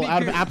forgettable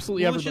out of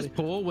absolutely everybody.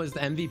 Poll was the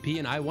MVP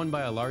and I won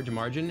by a large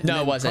margin. No,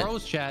 it wasn't.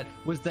 Carl's chat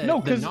was the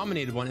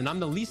nominated one and I'm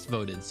the least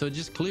voted. So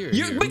just clear.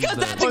 Because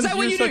that's exactly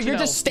what you do. You're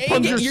just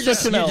staying.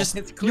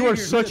 You are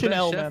such an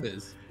L,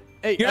 man.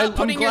 Hey, you're not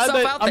putting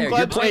yourself out there.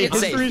 You're playing it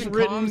safe.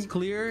 Written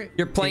clear.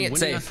 You're playing it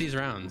safe. These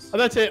rounds.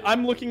 That's it.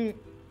 I'm looking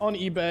on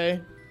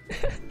eBay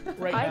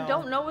right now. I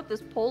don't know what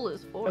this poll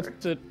is for.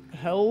 That's it.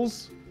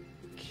 Hell's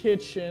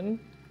Kitchen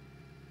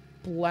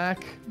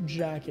black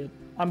jacket.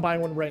 I'm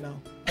buying one right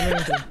now.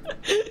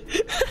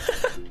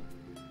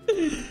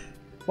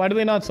 Why do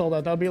they not sell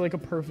that? That would be like a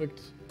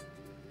perfect.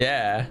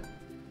 Yeah.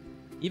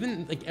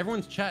 Even like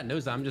everyone's chat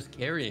knows that I'm just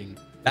carrying.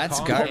 That's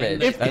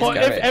garbage. If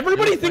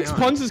everybody thinks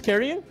Puns is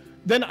carrying,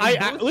 then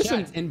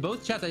listen. In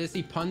both chats, I just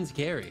see Puns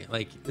carry.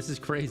 Like this is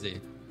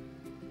crazy.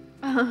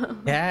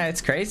 Yeah,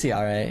 it's crazy.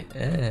 All right.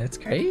 Yeah, it's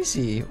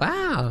crazy.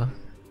 Wow.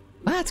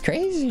 That's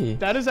crazy.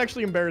 That is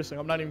actually embarrassing.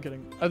 I'm not even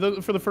kidding.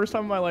 For the first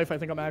time in my life, I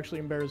think I'm actually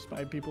embarrassed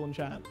by people in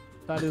chat.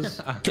 That is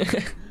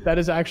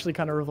actually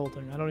kind of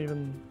revolting. I don't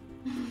even.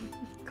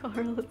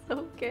 Carl, it's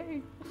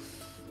okay.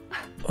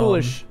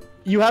 Foolish.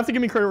 You have to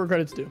give me credit where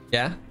credit's due.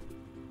 Yeah.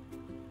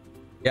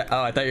 Yeah.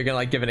 Oh, I thought you were gonna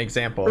like give an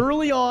example.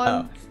 Early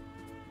on,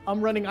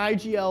 I'm running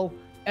IGL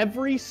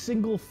every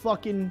single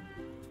kitchen.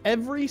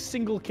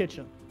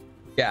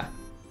 Yeah.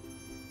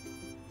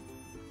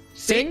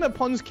 Saying that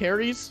Puns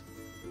carries.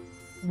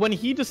 When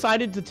he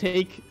decided to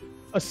take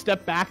a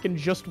step back and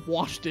just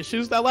wash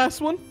dishes, that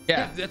last one.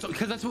 Yeah.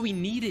 Because that's what we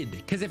needed.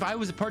 Because if I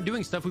was a part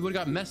doing stuff, we would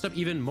have got messed up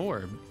even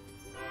more.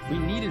 We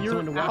needed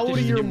someone to wash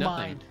dishes and do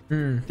nothing.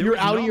 You're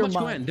out of your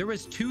mind. There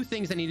was 2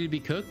 things that needed to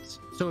be cooked.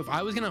 So if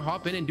I was gonna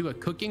hop in and do a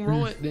cooking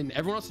role, then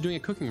everyone else is doing a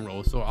cooking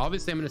role. So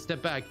obviously I'm gonna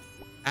step back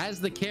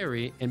as the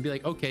carry and be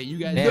like, okay, you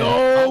guys.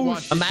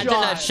 Imagine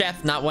a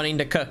chef not wanting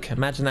to cook.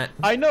 Imagine that.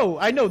 I know.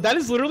 That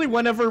is literally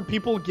whenever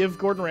people give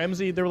Gordon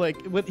Ramsay, they're like,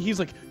 he's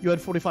like, you had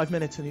 45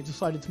 minutes and you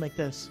decided to make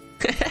this.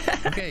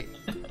 Okay.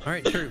 All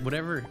right, sure,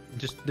 whatever.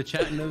 Just the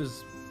chat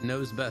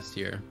knows best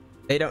here.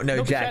 They don't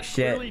know jack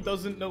shit. Clearly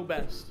doesn't know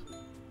best.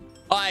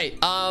 All right.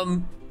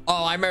 Oh,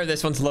 I remember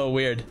this one's a little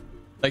weird,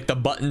 like the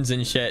buttons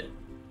and shit.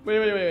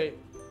 Wait.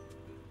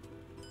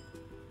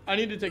 I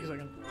need to take a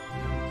second.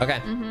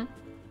 Okay.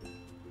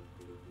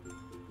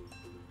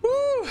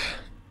 Woo.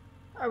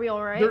 Are we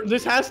all right?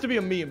 This has to be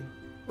a meme,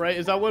 right?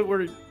 Is that what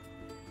we're?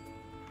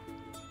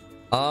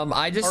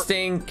 I just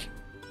think,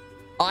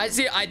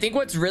 honestly, I think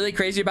what's really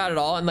crazy about it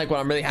all, and like what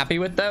I'm really happy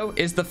with though,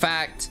 is the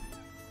fact,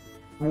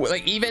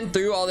 like even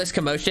through all this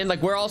commotion,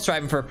 like we're all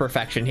striving for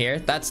perfection here.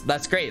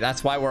 That's great.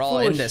 That's why we're all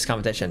in this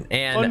competition.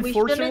 And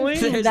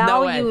unfortunately, we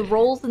value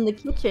roles in the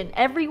kitchen.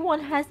 Everyone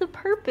has a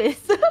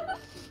purpose.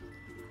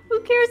 Who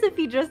cares if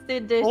he just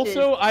did dishes?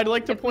 Also, I'd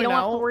like to point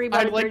out.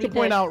 I'd like to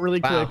point out really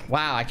quick.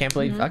 Wow, I can't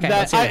believe. Okay,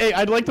 that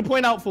I'd like to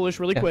point out, Foolish,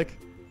 really quick,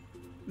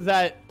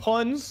 that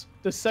Puns,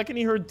 the second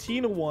he heard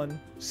Tina won,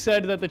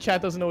 said that the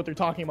chat doesn't know what they're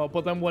talking about.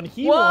 But then when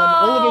he won,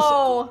 all of a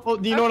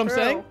sudden, do you know what I'm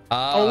saying?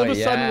 All of a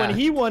sudden, when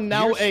he won,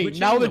 now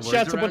now the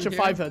chat's a bunch of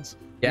 5 heads.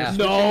 Yeah.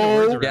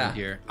 No.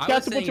 Yeah.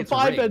 Chat's a bunch of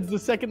 5 heads the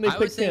second they picked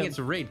him. I was saying it's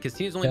rigged because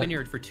Tina's only been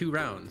here for 2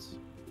 rounds.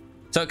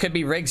 So it could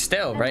be rigged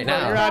still right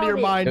now. You're out of your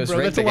mind,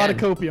 bro. That's a lot of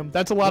copium.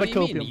 That's a lot of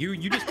copium.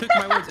 You just took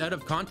my words out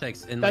of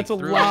context and that's a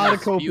lot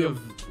of copium.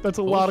 That's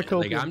a lot of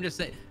copium. Like, I'm just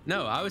saying.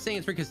 No, I was saying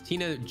it's because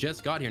Tina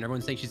just got here and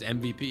everyone's saying she's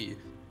MVP.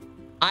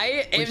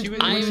 She even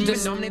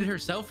nominated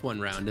herself 1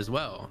 round as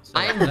well. So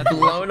I am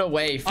blown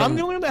away from. I'm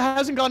the only one that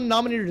hasn't gotten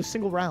nominated a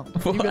single round.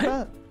 You get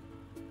that?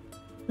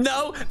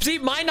 No, see,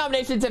 my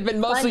nominations have been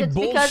mostly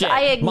bullshit. Because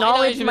I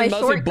acknowledge my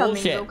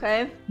shortcomings,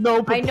 okay?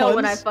 No, but I know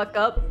when I fuck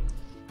up.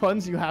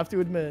 Puns, you have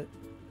to admit.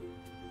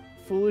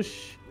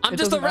 Foolish. I'm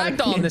just the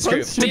ragdoll in this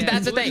group. See,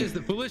 that's the thing.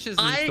 Foolish is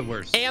the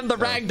worst. I am the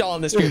ragdoll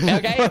in this group,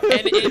 okay? And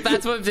if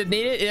that's what's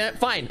needed, yeah,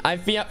 fine.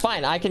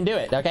 Fine, I can do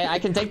it, okay? I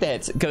can take the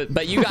hits.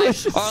 But you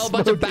guys are all a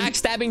bunch of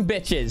backstabbing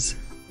bitches.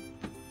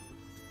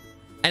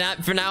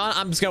 And for now on,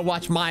 I'm just gonna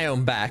watch my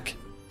own back.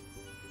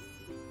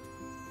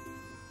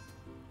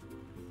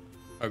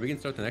 All right, we can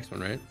start the next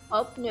one, right?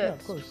 Up next. Yeah,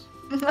 of course.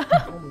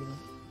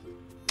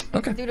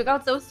 Okay. Dude, it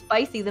got so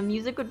spicy. The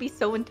music would be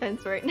so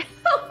intense right now.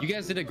 You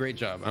guys did a great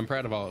job. I'm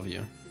proud of all of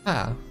you.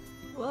 Wow.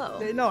 Whoa.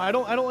 Hey, no, I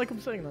don't like him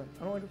saying that.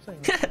 I don't like him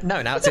saying that.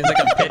 No, now it seems like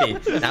a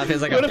pity. Now it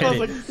feels like a pity.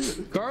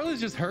 Like, Carl is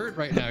just hurt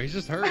right now. He's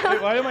just hurt.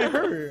 Wait, why am I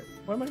hurt?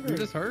 Why am I hurt? You're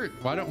just hurt.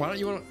 Why don't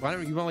you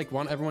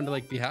want everyone to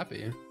like be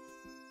happy?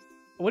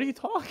 What are you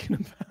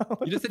talking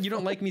about? You just said you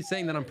don't like me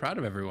saying that I'm proud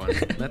of everyone.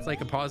 That's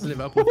like a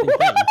positive, uplifting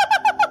thing.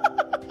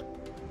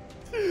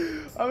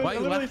 Why are you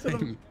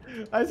laughing?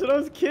 I said I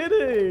was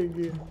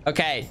kidding.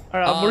 Okay. All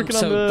right, I'm working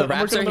on the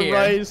wraps are here.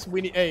 rice.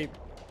 We need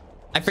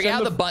I forget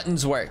how the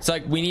buttons work. So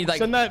like we need like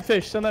send that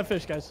fish,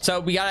 guys.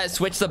 So we gotta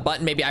switch the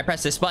button. Maybe I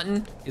press this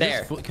button.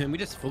 There. Can we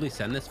just fully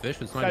send this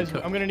fish? It's not guys,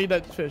 I'm gonna need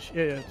that fish.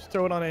 Yeah. Just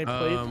throw it on a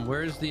plate.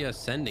 Where's the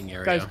sending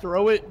area? Guys,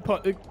 throw it.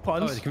 Puns.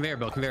 Oh, it's a conveyor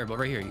belt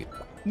right here.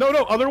 No,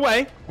 other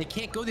way. It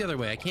can't go the other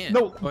way. I can't.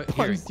 No,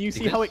 Puns. Do you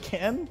see how it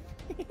can?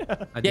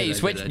 Yeah, you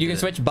switch. You can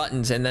switch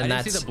buttons, and then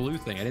that's. I didn't see the blue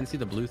thing. I didn't see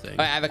the blue thing. All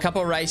right, I have a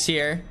couple of rice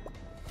here.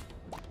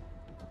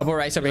 Couple of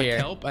rice over here.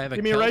 Kelp. I have a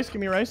Give me a rice. Give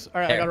me a rice.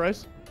 All right, I got a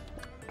rice.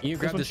 Can you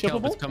grab this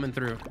kelp? It's coming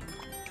through.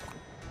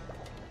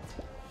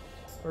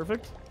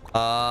 Perfect.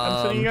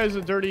 I'm sending you guys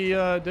a dirty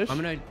dish. I'm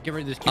gonna get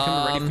rid of this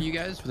cucumber ready for you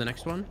guys for the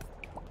next one.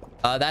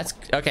 That's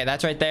okay.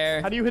 That's right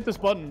there. How do you hit this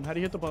button? How do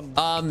you hit the button?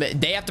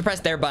 They have to press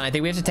their button. I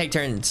think we have to take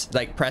turns,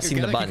 like pressing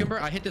the button. Cucumber.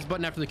 I hit this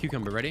button after the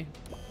cucumber. Ready?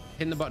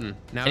 Hitting the button.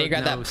 Now. Can you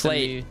grab that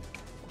plate?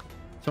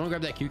 Someone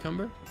grab that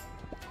cucumber.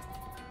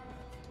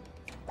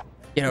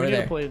 Get over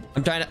there.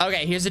 I'm trying to.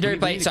 Okay, here's the dirty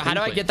plate. So how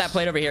do I get that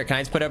plate over here? Can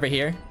I just put it over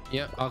here?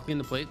 Yeah, I'll clean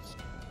the plates.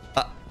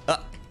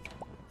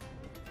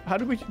 How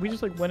did we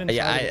just like went inside?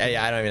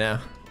 Yeah, I don't even know.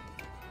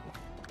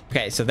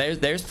 Okay, so there's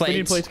plates. We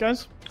need plates,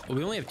 guys. Well,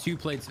 we only have 2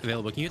 plates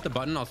available. Can you hit the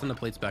button? I'll send the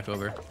plates back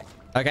over.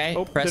 Okay,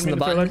 pressing the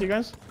button. You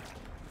guys.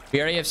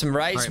 We already have some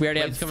rice. We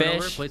already have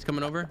fish. Plates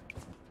coming over.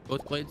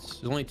 Both plates.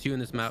 There's only 2 in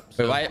this map.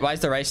 So. Wait, why is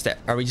the rice there?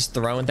 Are we just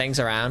throwing things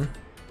around?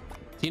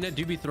 Tina,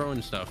 do be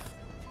throwing stuff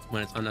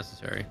when it's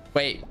unnecessary.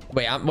 Wait.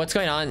 What's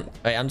going on?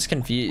 Wait, I'm just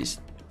confused.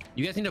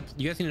 You guys need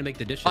to make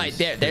the dishes. All right,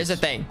 there's the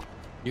thing.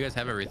 You guys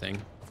have everything.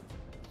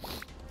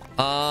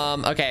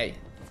 Okay.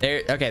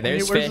 There's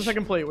fish. Where's the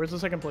second plate? Where's the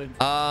second plate?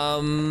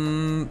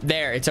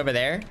 There. It's over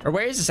there. Or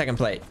where is the second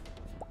plate?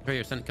 Right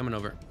here. Send it coming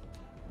over.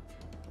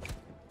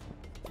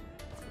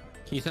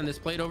 Can you send this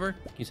plate over?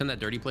 Can you send that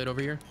dirty plate over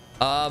here?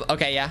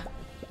 Okay, yeah.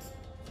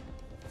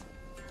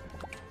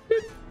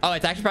 Oh,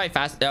 it's actually probably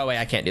fast. Oh, wait,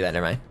 I can't do that.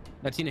 Never mind.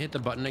 Now, Tina, hit the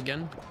button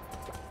again.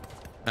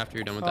 After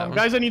you're done with that one.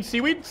 Guys, I need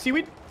seaweed.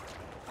 Seaweed.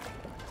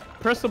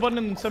 Press the button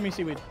and send me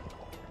seaweed.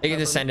 You can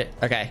just send it.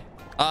 Okay.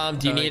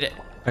 Do you need it?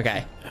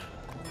 Okay.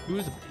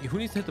 Who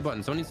needs to hit the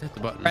button? Someone needs to hit the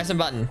button. Press the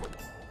button.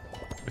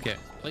 Okay.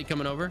 Plate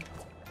coming over.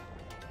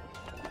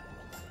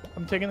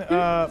 I'm taking it.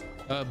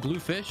 Blue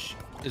fish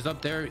is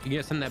up there. You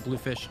gotta send that blue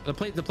fish. The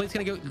plate's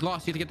gonna get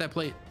lost. You have to get that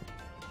plate.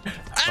 Oh,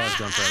 it's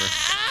gone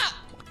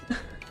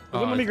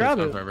forever. Let me grab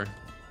it. Forever.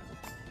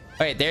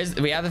 Okay,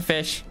 we have the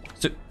fish.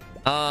 So,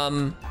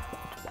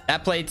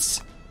 that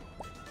plate's.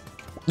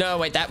 No,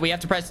 wait. That we have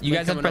to press. You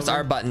guys have to press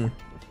our button.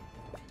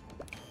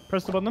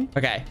 Press the button.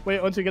 Okay.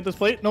 Wait, once you get this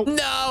plate. Nope. No.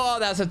 Oh,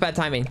 that was such bad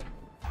timing.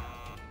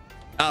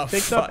 Oh,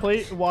 take that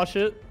plate, wash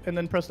it, and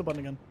then press the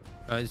button again.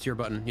 It's your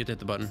button. You have to hit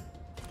the button.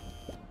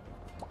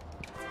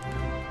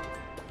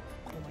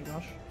 Oh my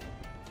gosh.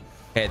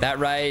 Okay, that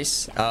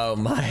rice. Oh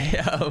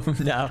my. Oh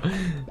no.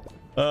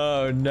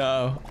 Oh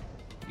no.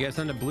 You guys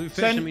send a blue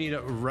fish and we need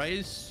a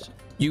rice.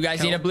 You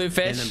guys need a blue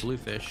fish? And then blue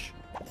fish.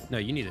 No,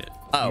 you need it.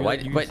 Oh, what?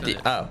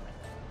 Oh.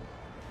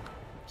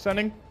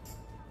 Sending.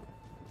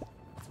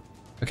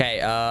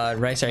 Okay,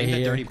 rice right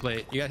here. Dirty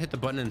plate. You gotta hit the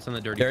button and send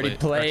the dirty plate.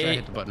 Plate. Actually,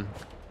 hit the button.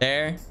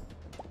 There.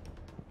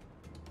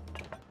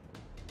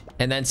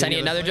 And then sending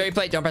another dirty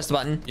plate. Don't press the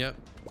button. Yep.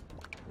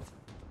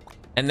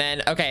 And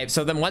then, okay,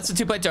 so then once the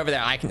 2 plates are over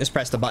there, I can just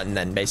press the button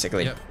then,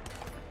 basically. Yep.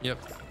 Yep.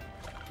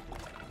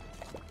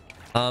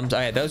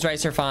 Okay, those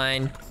rice are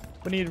fine.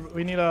 We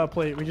need a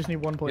plate. We just need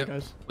 1 plate,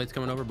 guys. Plates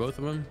coming over, both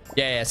of them.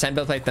 Yeah, send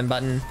both plate, then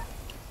button.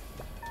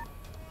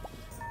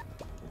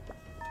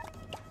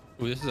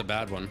 Ooh, this is a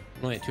bad one.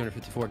 Only at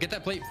 254. Get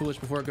that plate, Foolish,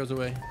 before it goes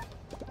away.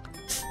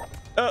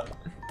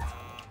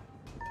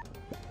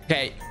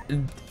 Okay.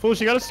 Foolish,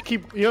 you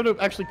gotta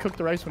actually cook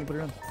the rice when you put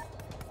it in.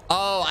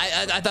 Oh,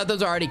 I thought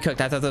those were already cooked.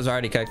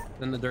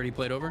 Then the dirty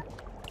plate over.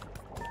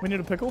 We need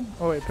a pickle.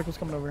 Oh wait, pickle's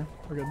coming over.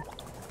 We're good.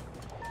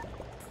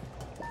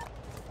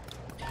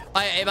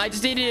 I might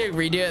just need to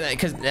redo that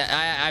because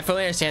I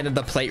fully understand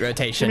the plate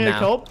rotation Give me now. a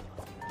kelp.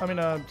 I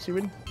mean,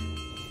 seaweed.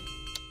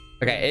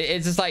 Okay,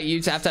 it's just like you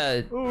just have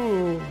to.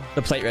 Ooh.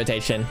 The plate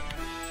rotation.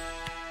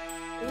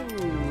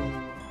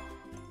 Ooh.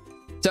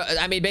 So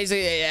I mean,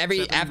 basically,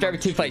 after every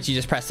 2 plates, you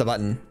just press the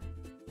button.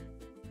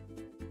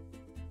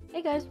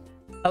 Hey guys.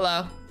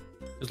 Hello.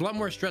 There's a lot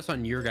more stress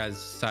on your guys'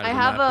 side.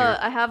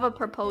 I have a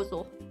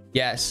proposal.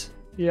 Yes.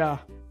 Yeah.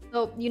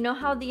 So you know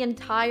how the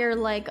entire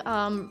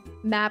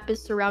map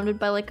is surrounded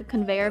by like a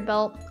conveyor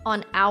belt?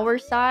 On our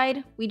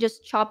side, we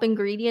just chop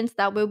ingredients.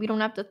 That way we don't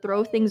have to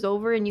throw things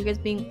over, and you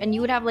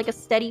would have like a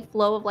steady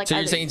flow of like. So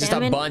you're saying just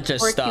a bunch of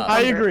stuff.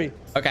 I agree.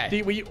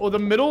 Okay. The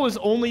middle is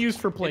only used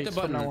for plates.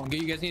 Hit the button.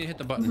 You guys need to hit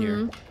the button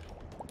here.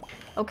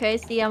 Okay.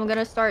 See, I'm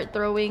gonna start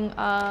throwing.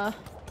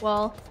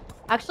 Well,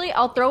 actually,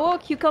 I'll throw a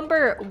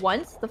cucumber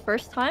once the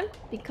first time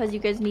because you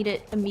guys need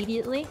it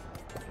immediately.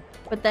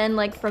 But then,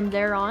 like from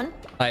there on.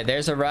 All right,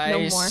 there's a rice.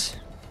 No more.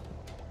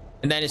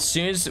 And then as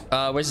soon as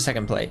where's the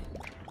second plate?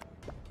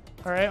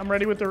 All right, I'm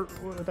ready with the.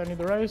 I need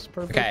the rice.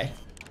 Perfect. Okay.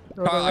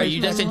 Carl, are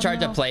you just in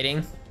charge of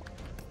plating?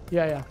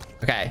 Yeah.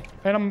 Okay.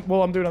 And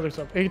I'm doing other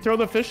stuff. Hey, throw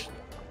the fish.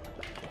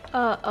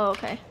 Oh,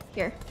 okay.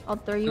 Here, I'll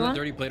throw you on.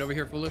 Dirty plate over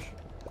here, Foolish.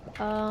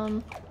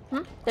 There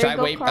Try you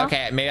go, wait. Carl.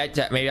 Okay,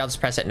 maybe I'll just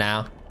press it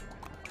now.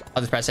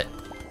 I'll just press it.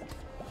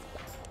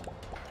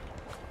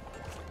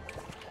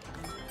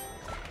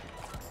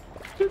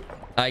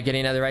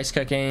 Getting another rice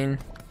cooking.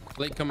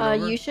 Plate coming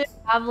over. You should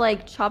have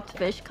like chopped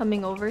fish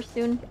coming over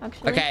soon,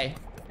 actually. Okay,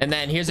 and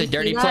then here's a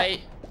dirty plate.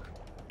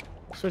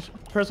 Switch.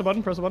 Press the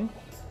button. Press the button.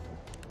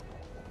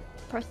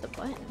 Press the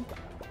button.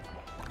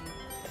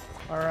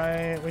 All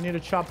right, we need a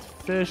chopped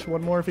fish.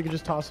 1 more. If you could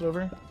just toss it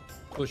over.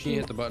 Pushing,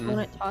 hit the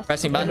button.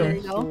 Pressing button. There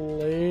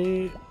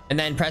you go. And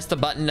then press the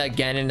button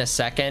again in a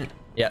second.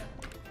 Yep.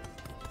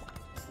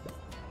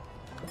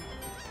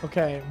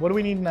 Okay, what do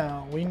we need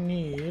now? We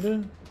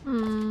need.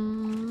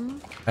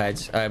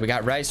 Alright, we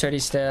got rice ready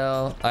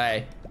still.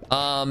 Alright,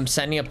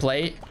 sending a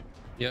plate.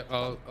 Yeah,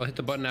 I'll hit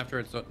the button after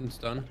it's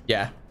done.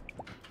 Yeah.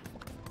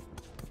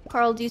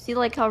 Carl, do you see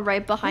like how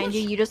right behind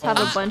you just have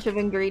a bunch of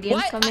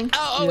ingredients coming?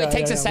 Oh, it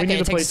takes a second.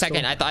 It takes a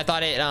second. I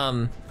thought it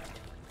kind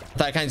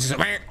of just.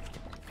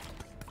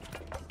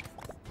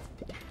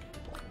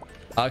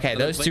 Okay,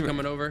 those two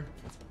coming over.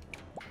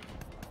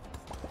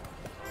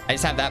 I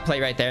just have that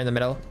plate right there in the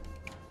middle.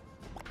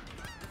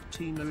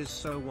 Tina is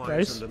so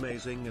wise and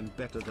amazing and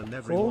better than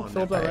everyone.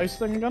 Fill up that rice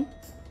thing again.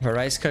 For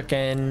rice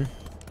cooking.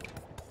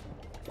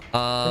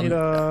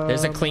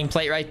 There's a clean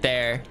plate right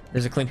there.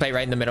 There's a clean plate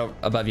right in the middle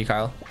above you,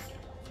 Carl.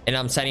 And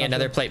I'm sending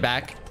another plate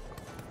back.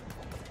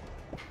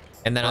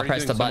 And then I'll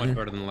press the button. So much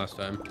better than the last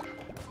time.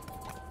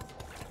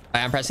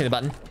 I'm pressing the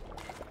button.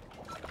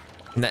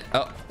 And then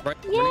right.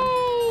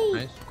 Yay!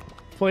 Nice.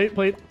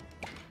 Plate.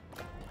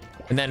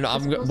 And then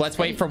let's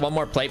wait for 1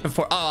 more plate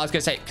before. Oh, I was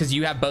gonna say because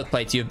you have both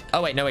plates.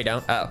 Oh wait, no, we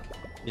don't. Oh.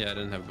 Yeah, I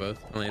didn't have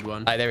both. Only had 1.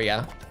 All right, there we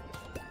go.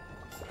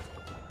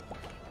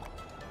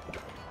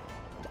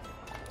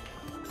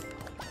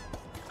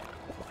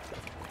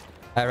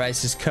 That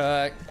rice is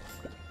cooked.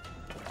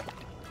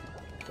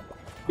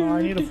 Oh,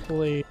 I need a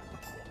plate.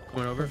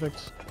 Coming over.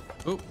 Perfect.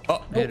 Oh, I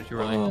hit it too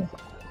early.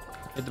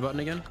 Hit the button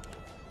again.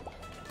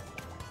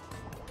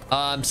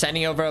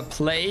 Sending over a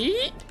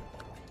plate.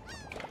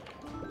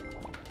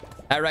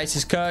 That rice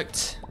is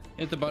cooked.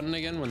 Hit the button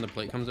again when the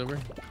plate comes over.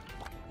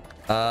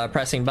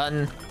 Pressing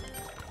button.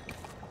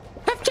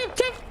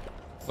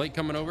 Plate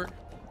coming over.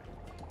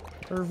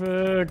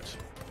 Perfect.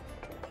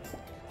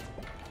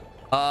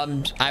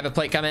 I have a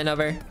plate coming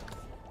over.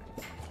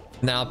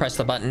 And then I'll press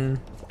the button.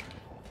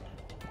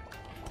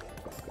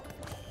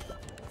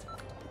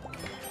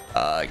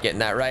 Getting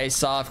that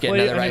rice off. Getting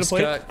another rice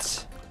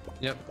cooked.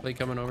 Yep, plate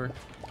coming over.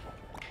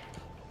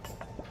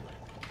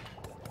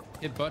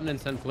 Hit button and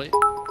send plate.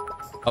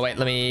 Oh wait,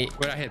 let me.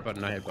 Wait, I hit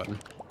button.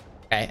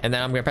 Okay, and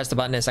then I'm gonna press the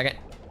button in a second.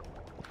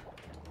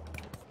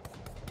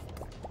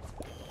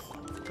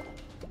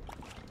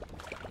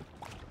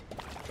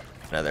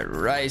 Another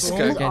rice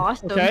cooking.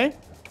 Awesome. Okay.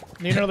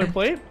 Need another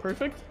plate?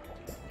 Perfect.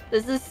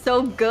 This is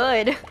so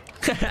good.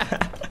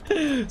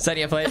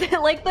 Setting a plate.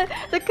 Like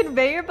the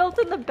conveyor belt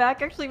in the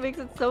back actually makes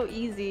it so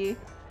easy.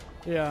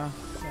 Yeah.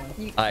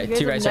 You Alright, guys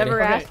 2 have rice never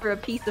ready. asked for a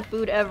piece of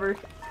food ever.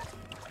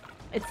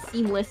 It's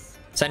seamless.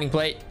 Setting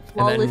plate.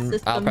 Flawless And then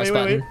system. I'll press Wait,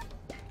 button.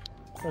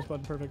 Press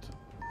button, perfect.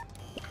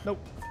 Nope.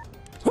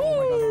 Woo! Oh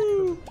my god, that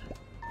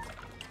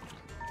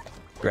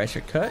was Rice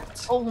are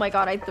cooked. Oh my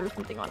god, I threw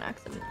something on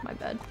accident. My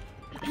bad.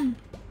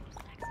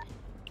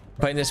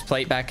 Putting this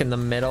plate back in the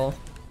middle.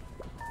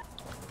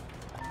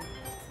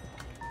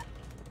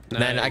 Nice.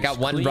 Then I got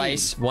one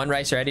rice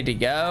ready to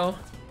go.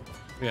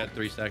 We got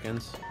 3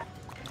 seconds.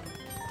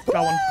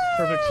 Got one.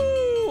 Perfect.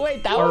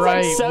 Wait, that All was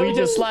right, like so we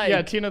just like...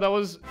 Yeah, Tina,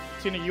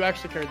 you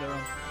actually carried that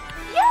on.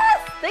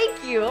 Yes!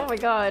 Thank you! Oh my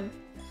god.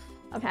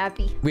 I'm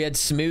happy. We had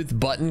smooth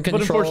button control.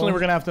 But unfortunately, we're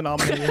gonna have to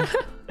nominate you.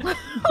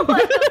 Oh my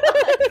god.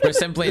 We're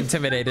simply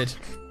intimidated.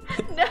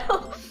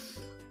 No.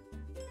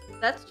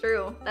 That's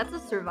true. That's a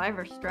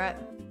survivor strat.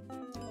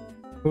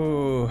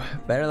 Ooh,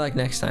 better luck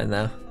next time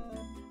though.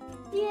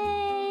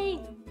 Yay!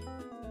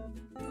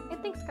 Hey,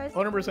 thanks guys.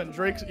 100%.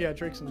 Drake's in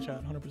the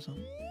chat. 100%.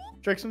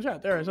 Drake's in the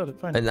chat. There, I said it.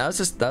 Fine. And that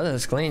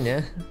was clean,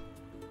 yeah.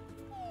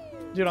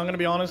 Dude, I'm gonna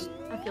be honest.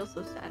 I feel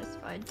so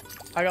satisfied.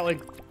 I got like.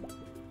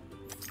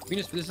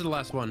 This is the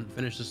last one.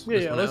 Finish this. Yeah,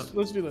 this yeah. one out.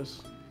 Let's do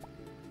this.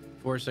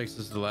 4-6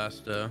 is the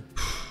last.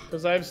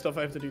 Because I have stuff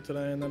I have to do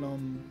today, and then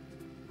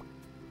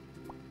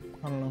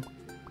I don't know.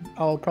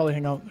 I'll probably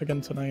hang out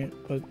again tonight,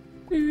 but.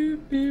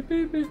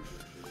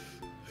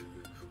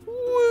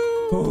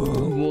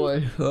 Oh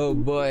boy, oh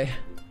boy.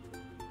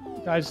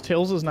 Guys,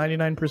 Tails is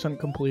 99%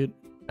 complete.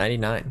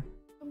 99.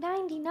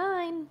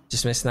 99.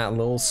 Just missing that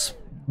little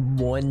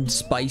one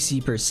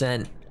spicy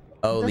percent.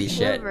 Holy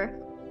shit.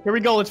 Here we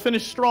go. Let's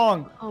finish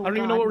strong. Oh, I don't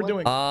even know what we're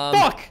doing. Fuck!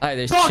 Fuck!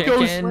 There's Tacos!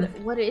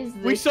 chicken. What is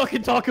this? We suck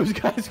at tacos,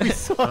 guys. We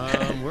suck.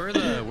 Where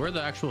are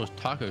the actual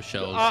taco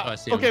shells? I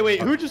see Okay, them.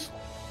 wait. Who just?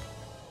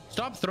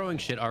 Stop throwing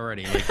shit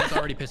already. Like, that's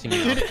already pissing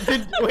me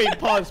off. Wait,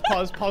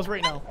 pause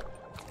right now.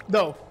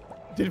 No.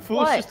 Did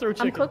Foolish just throw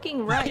chicken? I'm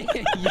cooking rice.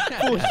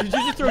 Yeah. Foolish, did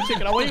you just throw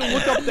chicken? I want you to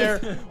look up there.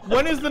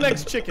 When is the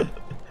next chicken?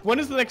 When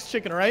is the next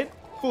chicken, alright?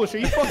 Foolish, are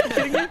you fucking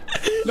kidding me?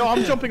 No,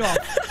 I'm jumping off.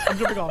 I'm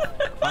going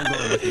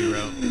with you,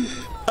 bro.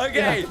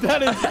 Okay. Yeah,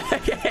 that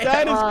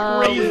is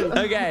crazy.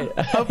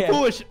 Okay.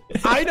 Foolish,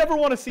 I never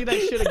want to see that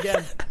shit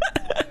again.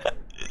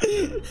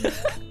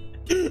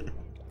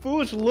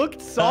 Foolish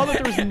saw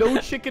that there was no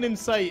chicken in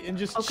sight and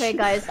just. Okay,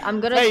 guys, I'm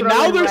gonna. Hey, throw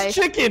now in there's rice.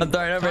 chicken. I'm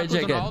throwing over a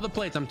chicken. All the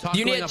plates. I'm talking.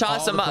 You need to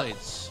toss them up.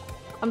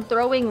 I'm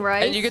throwing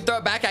rice. And you can throw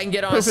it back. I can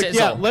get on Perfect. a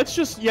sizzle. Yeah, let's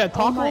just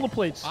talk all the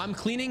plates. I'm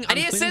cleaning. I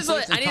need to sizzle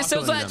it. I need to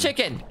sizzle that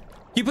chicken. Can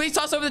you please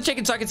toss over the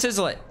chicken so I can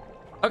sizzle it?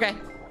 Okay.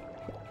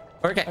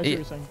 Okay. I see what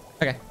you're saying.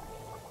 Okay.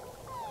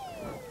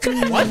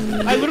 What?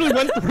 I literally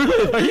went through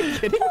it. Are you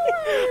kidding me?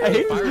 I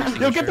hate this.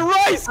 Yo, get the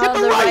rice! Get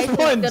the rice is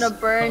ones! gonna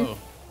burn. Oh.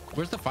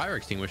 Where's the fire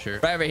extinguisher?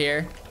 Right over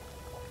here.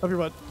 Up your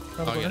butt.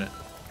 I'll get it.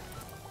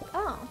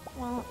 Oh,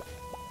 well.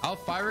 I'll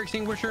fire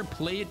extinguisher,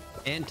 plate,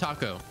 and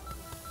taco.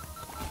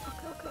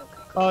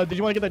 Did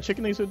you want to get that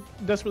chicken that you so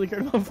desperately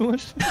cared about,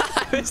 Foolish?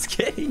 I was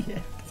kidding.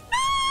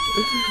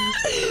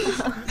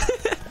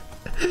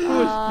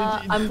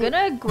 I'm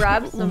gonna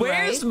grab some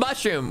Where's rice.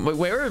 mushroom?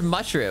 Where is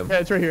mushroom? Yeah,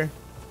 it's right here.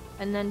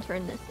 And then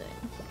turn this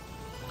in.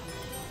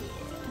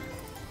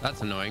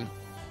 That's annoying.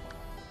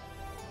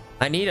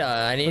 We need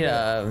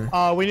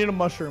a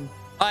mushroom.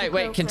 All right,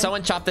 wait. Can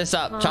someone chop this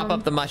up? Chop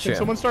up the mushroom. Can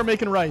someone start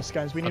making rice,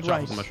 guys? We need I'll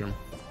rice. chop up the mushroom.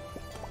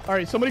 All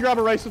right, somebody grab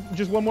a rice.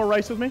 Just one more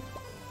rice with me.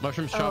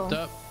 Mushroom's chopped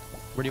up.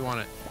 Where do you want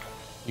it?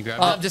 You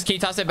grab it. Just can you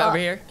toss it over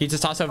here? Can you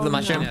just toss over the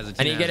mushroom? No.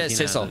 I need to get a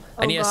sizzle.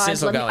 I need a God,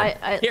 sizzle going.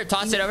 I Here,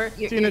 toss it over.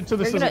 Tina, to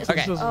the sizzle.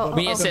 Okay.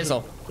 We need a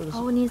sizzle.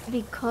 Oh, it needs to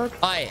be cooked.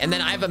 All right, and then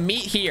I have a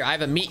meat here. I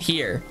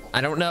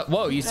don't know.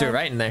 Whoa, you threw it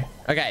right in there.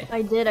 Okay.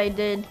 I did.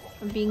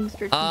 I'm being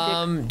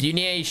strategic. Do you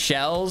need any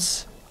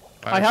shells?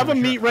 I have a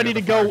meat ready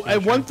to go. I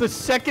want the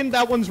second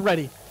that one's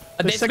ready.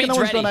 This meat's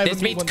ready.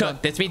 This meat's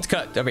cooked. This meat's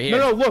cooked over here.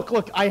 No,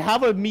 look. I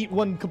have a meat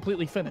one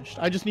completely finished.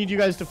 I just need you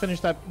guys to finish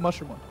that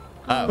mushroom one.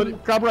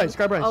 But grab rice.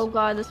 Oh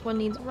god, this one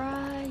needs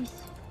rice.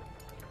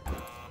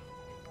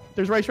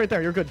 There's rice right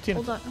there. You're good,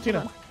 Tina. Hold on.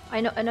 Tina. I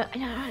know.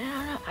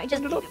 I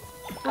just.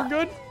 We're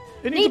good.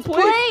 It needs a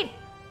plate.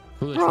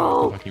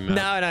 Bro.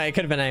 No, it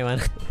could have been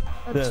anyone.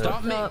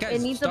 Stop, guys,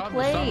 it needs a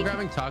plate. Stop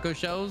grabbing taco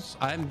shells.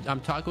 I'm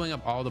tacoing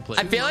up all the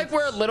plates. I feel like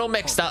we're a little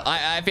mixed up.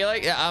 I feel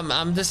like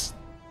I'm just.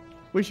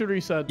 We should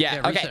reset.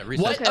 Yeah. Okay.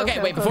 Reset. What?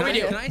 Okay. Wait. Before we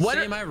do, can I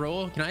say my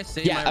role? Can I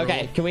say my role? Yeah.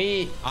 Okay. Can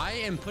we? I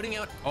am putting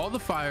out all the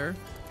fire.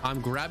 I'm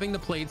grabbing the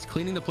plates,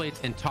 cleaning the plates,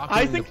 and tacoing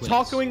I think the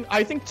plates.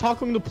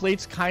 tacoing the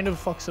plates kind of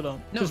fucks it up.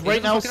 No, because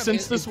right now,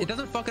 since this it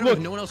doesn't fuck it up if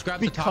no one else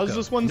grabs the taco. Because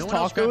this one's no one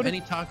else grab tacoed.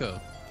 any taco.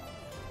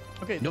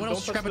 Okay. No one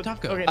else grab a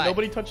taco. Okay.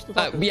 Nobody touched the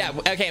taco. Yeah.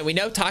 Okay. We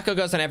know taco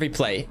goes on every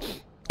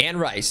plate, and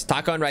rice.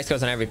 Taco and rice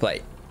goes on every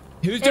plate.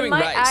 Who's doing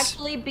rice? It might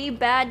actually be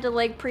bad to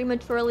like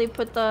prematurely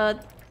put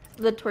the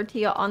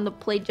tortilla on the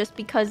plate just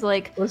because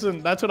like.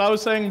 Listen, that's what I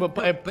was saying, but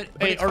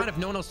it's fine if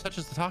no one else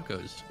touches the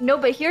tacos. No,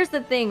 but here's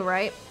the thing,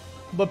 right?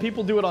 but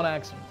people do it on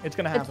accident. It's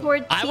gonna happen.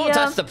 I won't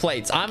touch the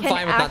plates. I'm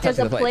fine with not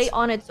touching the plates. Plate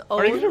on its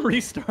own. Are you gonna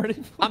restart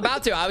it? I'm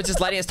about to. I was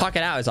just letting us talk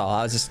it out. Is all.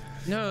 I was just.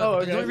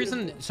 No, the only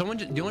reason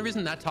the only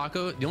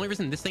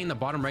reason this thing in the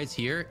bottom right's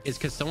here is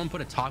because someone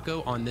put a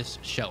taco on this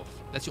shelf.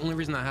 That's the only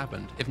reason that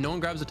happened. If no one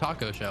grabs a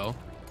taco shell,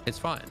 it's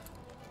fine.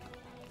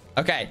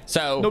 Okay,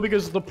 so no,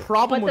 because the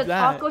problem with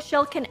that, the taco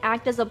shell can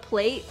act as a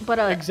plate, but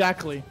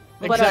exactly.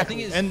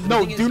 And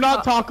no, do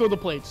not taco the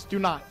plates. Do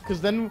not, because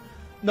then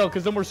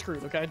we're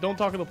screwed. Okay, don't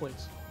taco the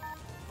plates.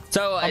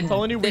 So I'm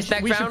telling you, we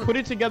should put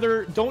it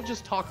together. Don't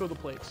just taco the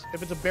plates.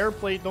 If it's a bare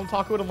plate, don't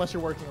taco it unless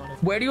you're working on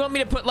it. Where do you want me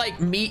to put like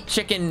meat,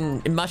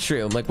 chicken, and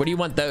mushroom? Like, where do you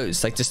want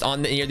those? Like, just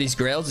on near these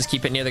grills? Just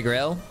keep it near the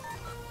grill.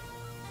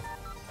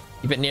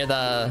 Keep it near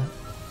the.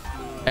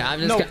 Yeah,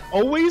 I'm just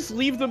always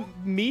leave the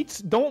meats.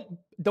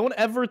 Don't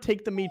ever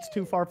take the meats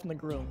too far from the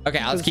grill. Okay,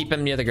 I'll just keep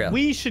them near the grill.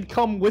 We should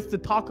come with the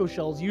taco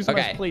shells. Use them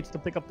as plates to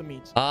pick up the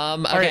meats.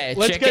 Okay,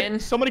 let's chicken.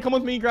 Somebody come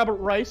with me. Grab a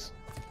rice.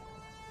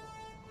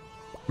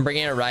 I'm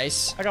bringing a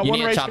rice. I got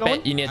one rice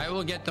going. I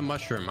will get the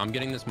mushroom. I'm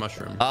getting this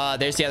mushroom.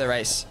 There's the other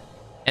rice.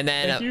 And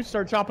then thank you.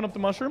 Start chopping up the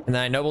mushroom. And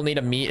then I know we'll need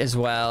a meat as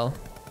well.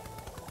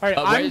 All right,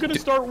 I'm gonna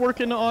start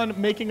working on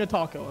making a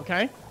taco.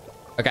 Okay.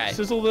 Okay.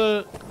 Sizzle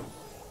the.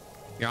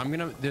 Yeah, I'm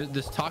gonna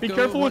this taco. Be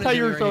careful with how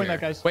you're throwing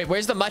that, guys. Wait,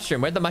 where's the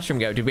mushroom? Where'd the mushroom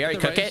go? Did we already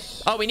cook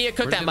it? Oh, we need to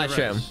cook that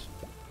mushroom.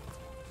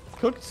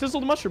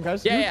 Sizzle the mushroom,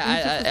 guys.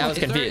 Yeah, I was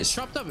confused.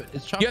 Chopped up.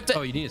 It's chopped. You have to.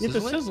 Oh, you need to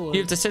sizzle it.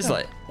 You have to sizzle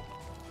it.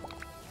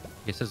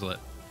 You sizzle it.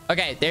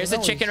 Okay, there's a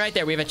chicken right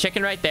there. We have a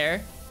chicken right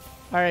there.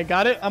 All right,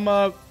 got it. I'm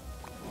all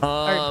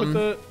right, put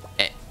the.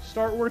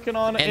 Start working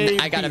on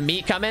I got a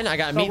meat coming. I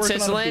got a meat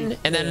sizzling,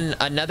 and then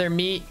another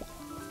meat.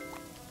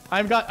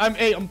 I'm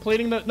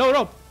plating the.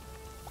 No.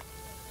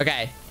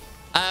 Okay.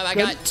 I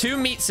got 2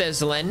 meat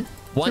sizzling.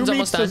 One's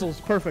almost done.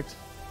 Sizzles, perfect.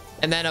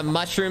 And then a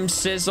mushroom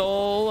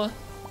sizzle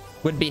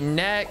would be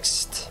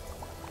next.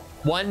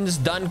 One's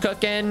done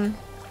cooking.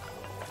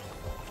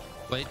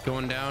 Plate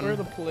going down. Where are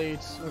the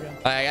plates? Okay.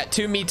 I got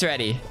 2 meats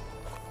ready.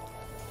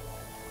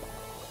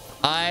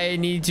 I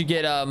need to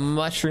get a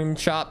mushroom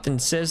chopped and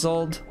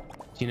sizzled.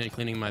 Tina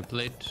cleaning my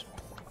plate.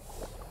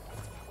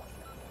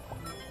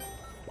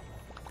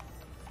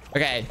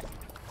 Okay.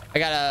 I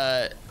got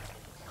a...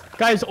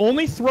 Guys,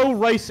 only throw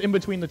rice in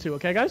between the two,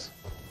 okay, guys?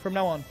 From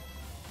now on.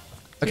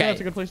 Okay. That's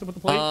a good place to put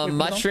the plate.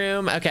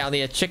 Mushroom. Okay, I'll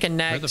need a chicken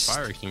next. Where'd the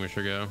fire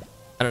extinguisher go?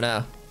 I don't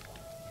know.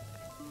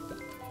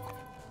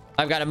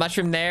 I've got a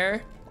mushroom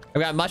there.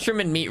 I've got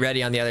mushroom and meat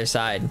ready on the other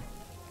side.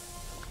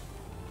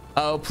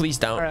 Oh, please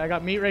don't. All right, I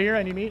got meat right here.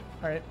 I need meat.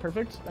 All right,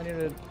 perfect. I need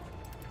to...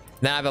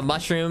 Now I have a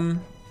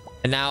mushroom.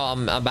 And now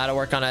I'm about to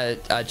work on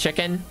a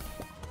chicken.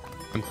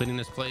 I'm cleaning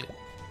this plate.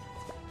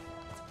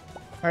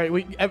 All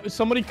right,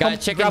 somebody come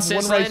grab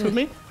one rice with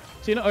me.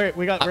 Tina, all right,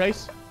 we got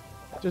rice.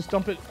 Just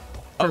dump it.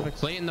 Perfect.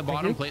 Plate in the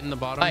bottom. Plate in the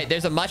bottom. All right,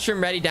 there's a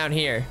mushroom ready down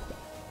here.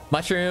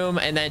 Mushroom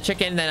and then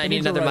chicken. Then I need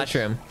another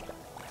mushroom.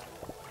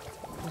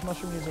 This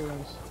mushroom needs a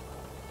rice.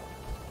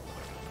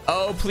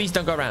 Oh, please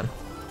don't go around.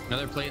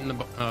 Another plate in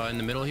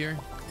the middle here.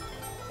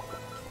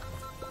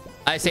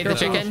 I saved the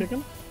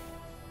chicken.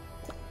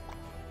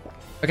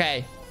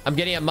 Okay, I'm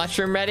getting a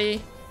mushroom ready.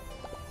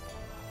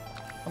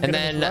 And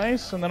then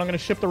rice, and then I'm gonna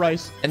ship the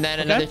rice. And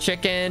then another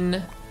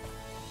chicken.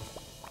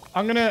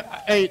 I'm gonna.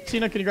 Hey,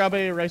 Tina, can you grab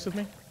a rice with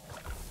me?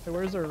 Hey,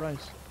 where is there a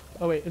rice?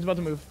 Oh wait, it's about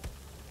to move.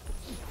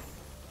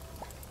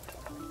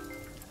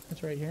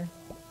 It's right here.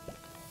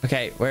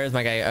 Okay, where is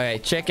my guy? Okay,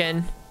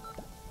 chicken.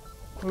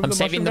 I'm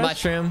saving the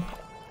mushroom.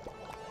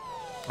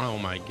 Oh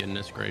my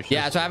goodness gracious.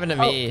 Yeah, it's happened to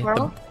me.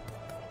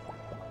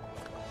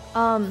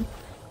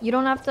 You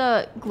don't have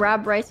to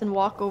grab rice and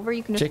walk over.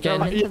 You can just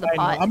throw it into the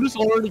pot. I'm just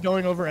already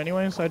going over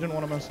anyway, so I didn't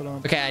want to mess it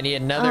up. Okay, I need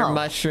another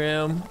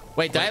mushroom.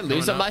 Wait, did I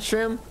lose a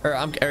mushroom? Or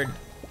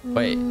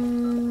wait.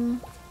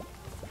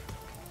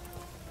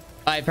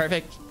 Alright,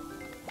 perfect.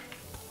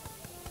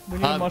 We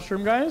need a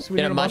mushroom, guys. We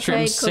need a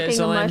mushroom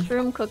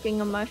sizzling.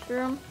 Cooking a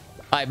mushroom.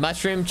 Alright,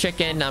 mushroom,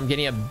 chicken. I'm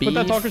getting a beef. Put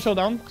that taco shell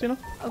down, Tina.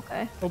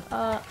 Okay.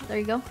 There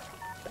you go.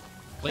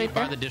 Plate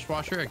by the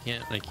dishwasher. I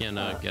can't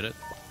get it.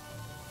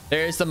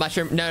 There's the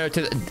mushroom. No,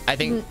 I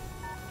think.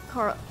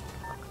 Carl.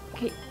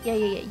 Okay. Yeah.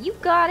 You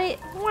got it.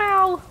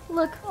 Wow.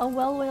 Look. Oh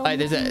well. Alright,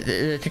 there's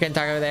a chicken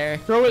taco there.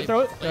 Throw it.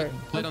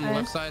 Plate on the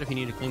left side if you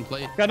need a clean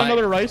plate. Got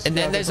another rice. And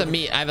then there's a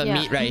meat. I have a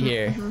meat right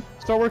here.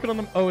 Start working on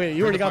them. Oh wait,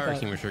 you already got that.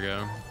 Extinguisher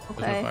go.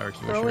 Okay. Fire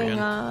extinguisher again.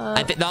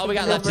 I think all we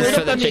got left is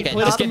for the chicken.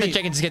 Just get the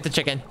chicken. Just get the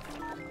chicken.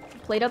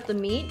 Plate up the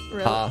meat.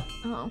 Really? Oh.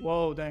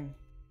 Whoa, dang.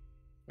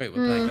 Wait,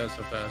 what the heck goes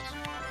so fast?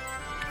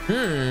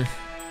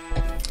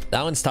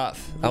 That one's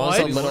tough. That one's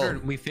a little.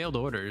 We failed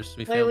orders.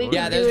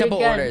 Yeah, there's a couple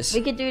orders. We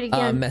could do it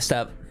again. Messed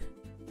up.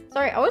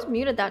 Sorry, I was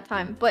muted that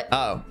time, but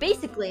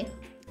basically,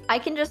 I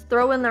can just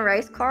throw in the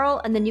rice, Carl,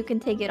 and then you can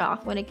take it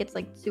off when it gets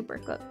like super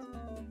cooked.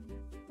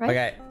 Right?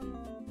 Okay.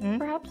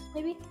 Perhaps,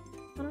 maybe.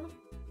 I don't know.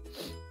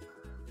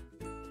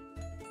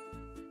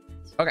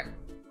 Okay.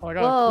 Oh, I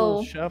got a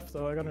cool chef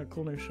though. I got a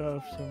cool new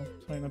chef, so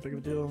it's not that big of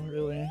a deal,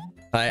 really.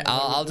 Alright,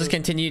 I'll just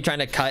continue trying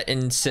to cut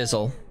and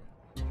sizzle.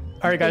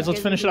 Alright guys, let's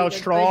finish it out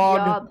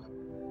strong.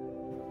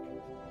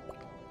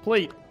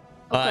 Plate.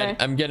 Okay.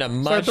 I'm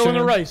gonna Start throwing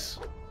the rice.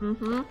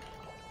 Mm-hmm.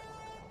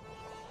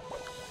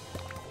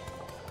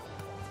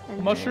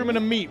 Mushroom and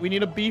a meat. We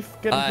need a beef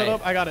getting put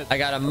up. I got it. I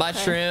got a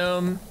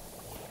mushroom.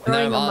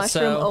 Throwing a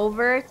mushroom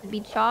over to be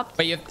chopped.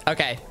 But you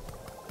okay.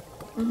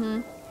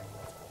 Mm-hmm.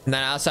 And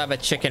then I also have a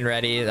chicken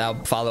ready that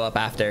I'll follow up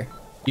after.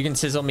 You can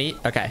sizzle meat?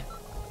 Okay.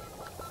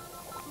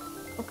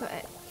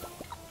 Okay.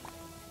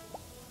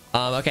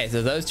 Okay,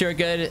 so those two are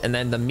good, and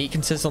then the meat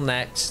can sizzle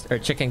next, or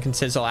chicken can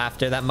sizzle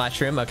after that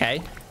mushroom.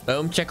 Okay.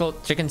 Boom,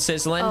 chicken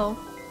sizzling. Oh.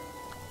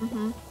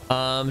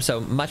 Mm-hmm.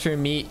 So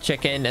mushroom, meat,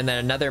 chicken, and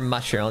then another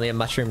mushroom. I'll need a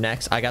mushroom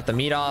next. I got the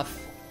meat off.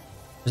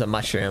 There's a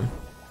mushroom.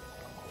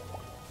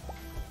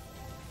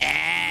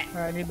 All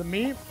right, I need the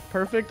meat.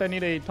 Perfect. I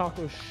need a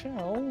taco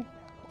shell.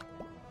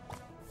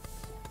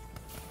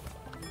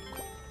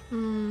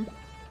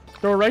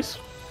 Throw a rice.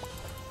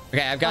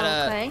 Okay, I've got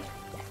a.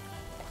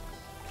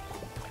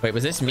 Wait,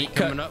 was this meat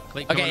cooked?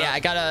 Okay, yeah, I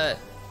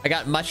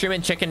got mushroom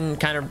and chicken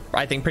kind of,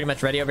 I think, pretty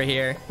much ready over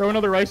here. Throw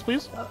another rice,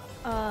 please.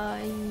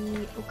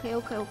 Okay.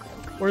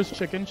 Where's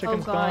chicken?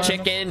 Chicken's gone.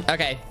 Chicken.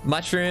 Okay,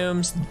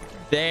 mushrooms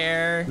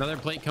there. Another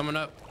plate coming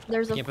up.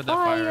 There's I can't put that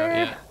fire out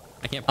yet.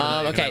 I can't put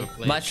that. Okay,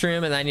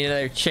 mushroom, and I need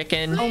another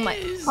chicken. Oh my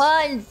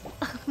puns.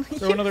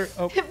 Throw another.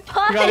 Oh,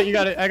 you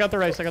got it. I got the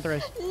rice.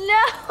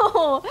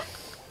 No.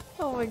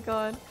 Oh my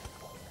god.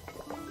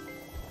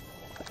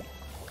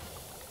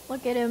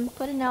 Look at him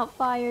putting out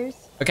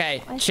fires.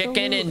 Okay,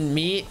 chicken and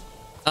meat.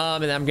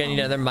 And then I'm gonna need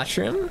another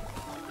mushroom.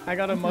 I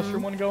got a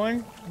mushroom one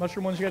going.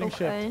 Mushroom one's getting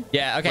shipped.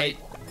 Yeah. Okay.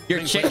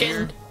 Your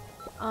chicken.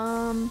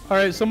 All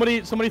right.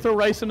 Somebody throw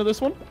rice into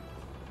this one.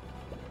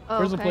 Oh,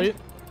 where's the plate?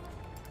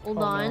 Hold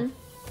on. No.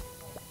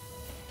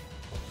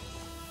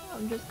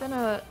 I'm just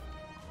gonna.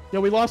 Yeah,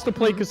 we lost a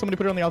plate because somebody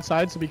put it on the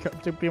outside, so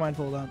be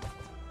mindful of that.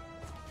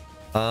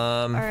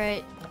 All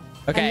right.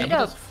 Okay. I need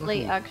a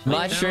plate, actually.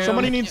 Mushroom.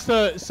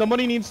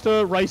 Somebody needs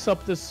to rice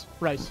up this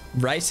rice.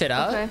 Rice it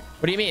up? Okay.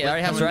 What do you mean? It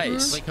already has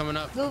rice. Plate coming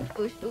up. Oof.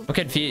 I'm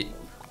confused.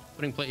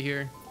 Putting plate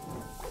here.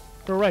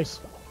 Throw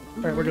rice.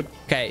 All right, we're good.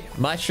 Okay,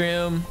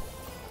 mushroom.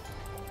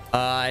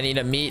 I need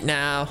a meat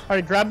now. All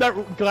right, grab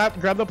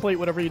the plate,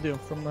 whatever you do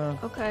from the.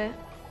 Okay.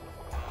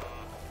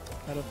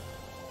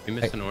 We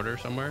missed an order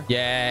somewhere.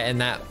 Yeah,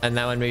 and that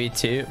one maybe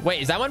too.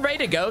 Wait, is that one ready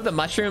to go? The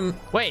mushroom.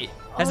 Wait,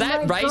 has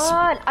that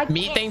rice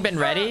meat thing been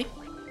ready?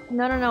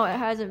 No, it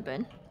hasn't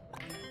been.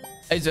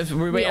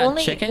 We're waiting on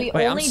chicken?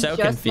 Wait, I'm so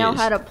confused. We only just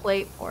now had a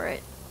plate for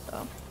it,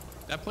 so.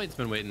 That plate's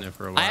been waiting there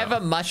for a while. I have a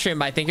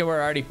mushroom. I think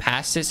we're already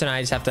past this, and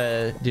I just have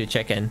to do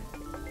chicken.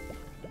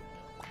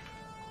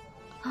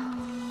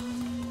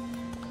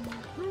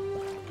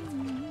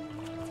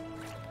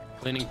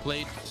 Cleaning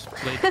plates.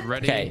 Plate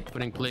ready. Okay.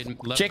 Putting plate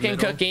left. Chicken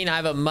middle. cooking. I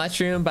have a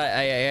mushroom, but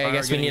I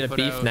guess we need a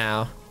beef out.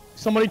 now.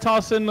 Somebody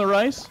toss in the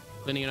rice.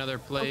 Cleaning another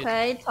plate.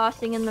 Okay,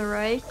 tossing in the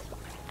rice.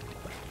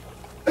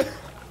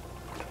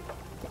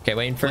 Okay,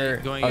 waiting for.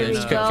 Going There in, we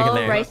cooked go. chicken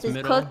there. Rice is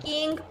Middle.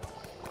 cooking.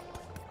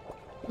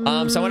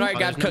 Someone already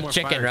got there's no cooked more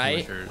chicken, fire right?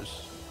 extinguishers.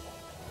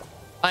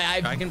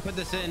 I can put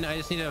this in. I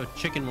just need a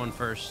chicken one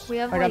first. We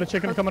have, I got a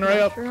chicken coming right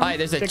up. mushrooms. All right,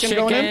 there's a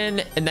chicken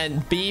and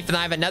then beef, and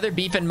I have another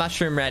beef and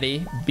mushroom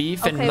ready.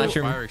 Beef and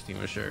mushroom. Fire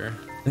extinguisher.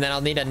 And then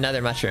I'll need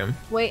another mushroom.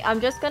 Wait, I'm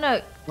just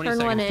gonna turn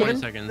one in. 20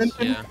 seconds,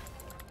 yeah.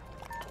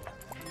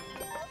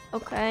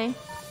 Okay.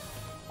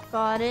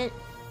 Got it.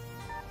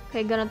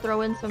 Okay, gonna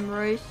throw in some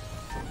rice.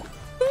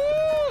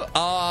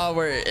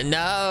 Oh,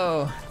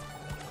 no.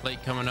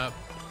 Plate coming up.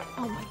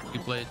 Oh my god. 2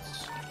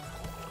 plates.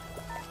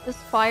 This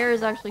fire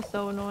is actually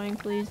so annoying,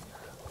 please.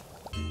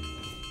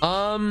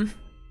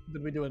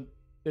 Did we do it?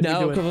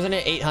 No, because wasn't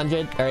it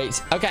 800 or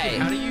 8? Okay.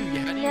 How do you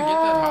get that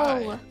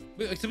high?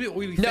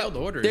 We failed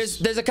orders.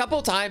 There's a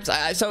couple times.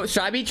 So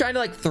should I be trying to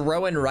like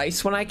throw in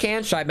rice when I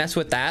can? Should I mess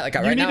with that? Like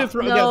right now?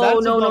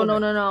 No.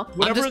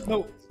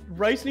 No.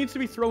 Rice needs to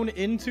be thrown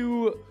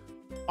into.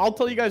 I'll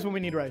tell you guys when we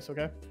need rice,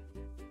 okay?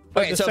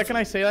 But the second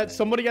I say that,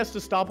 somebody has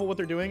to stop what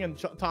they're doing and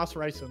toss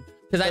rice in.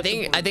 Because I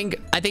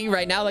think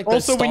right now, like,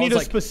 also we need a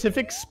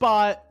specific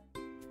spot,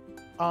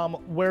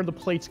 where the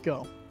plates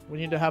go. We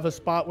need to have a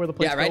spot where the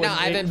plates go. Yeah, right now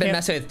I haven't been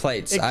messing with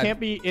plates. It can't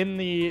be in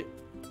the.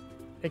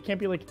 It can't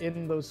be like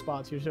in those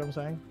spots. You see what I'm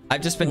saying?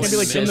 I've just been. It can't be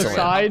like in the sides.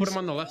 I'll put them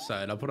on the left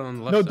side. I'll put it on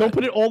the left side. No, don't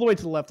put it all the way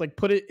to the left. Like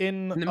put it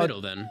in the middle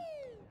then.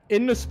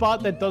 In the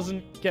spot that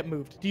doesn't get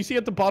moved. Do you see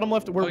at the bottom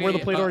left where the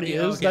plate already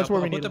is? Okay, that's where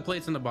we need need the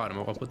plates in the bottom.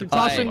 I'll put the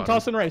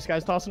toss in rice,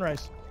 guys. Toss in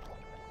rice.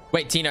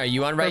 Wait, Tina, are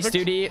you on rice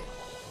duty?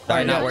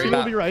 Sorry, not worried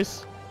about. Will be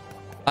rice.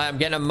 I'm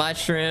getting a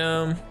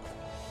mushroom.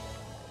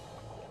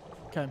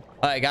 Okay.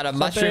 I got a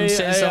mushroom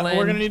sizzling.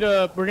 We're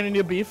gonna need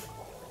a beef.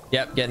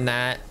 Yep, getting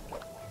that.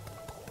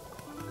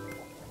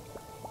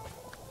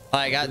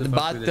 I got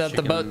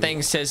the boat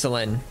thing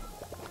sizzling.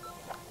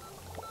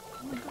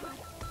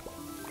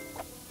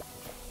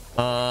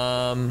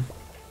 Alright,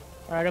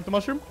 I got the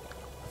mushroom.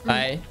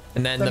 Alright,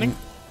 and then the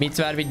meat's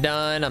about to be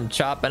done. I'm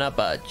chopping up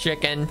a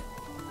chicken.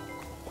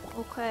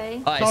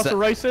 Okay. Toss the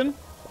rice in.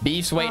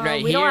 Beef's waiting right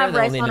here. We don't have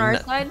rice on our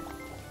side.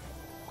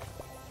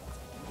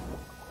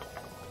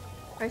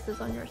 Rice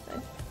is on your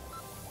side.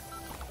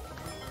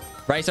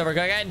 Rice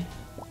overcooking.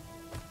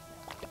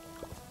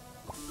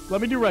 Let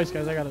me do rice,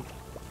 guys. I got it.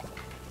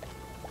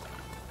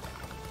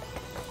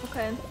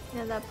 Okay.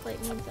 Yeah, that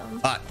plate needs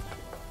Hot.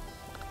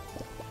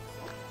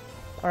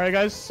 All right,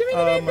 guys.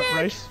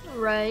 Rice.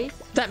 Rice.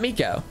 Where'd that meat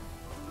go?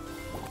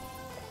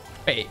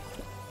 Wait.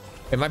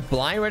 Am I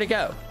blind? Where'd it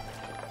go?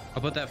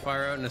 I'll put that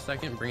fire out in a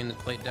second. Bringing the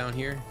plate down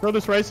here. Throw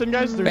this rice in,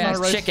 guys. There's not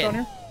rice chicken. down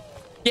here.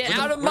 Get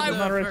out of my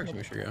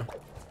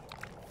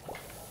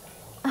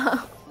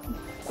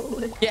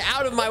Get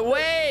out of my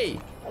way!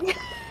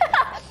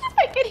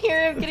 I could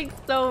hear him getting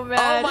so mad.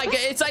 Oh my god!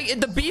 It's like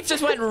the beef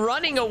just went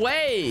running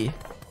away.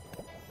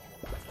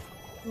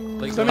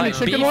 Like,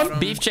 chicken one?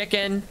 Beef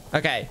chicken.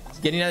 Okay,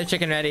 getting another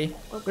chicken ready.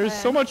 Okay. There's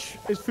so much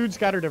food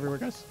scattered everywhere,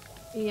 guys.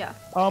 Yeah.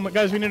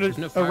 Guys, we need a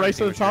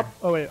rice at the top.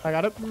 Oh wait, I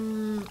got it. We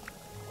need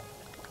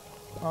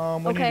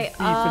beef. Is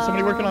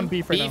somebody working on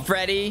beef right now? Beef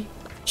ready.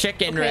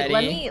 Chicken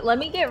ready. Let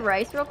me get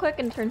rice real quick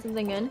and turn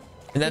something in.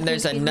 And then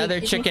there's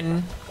another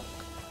chicken.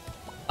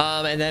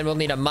 And then we'll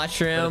need a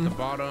mushroom. At the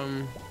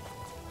bottom.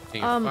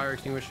 Fire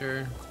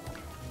extinguisher.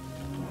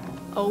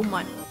 Oh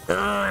my.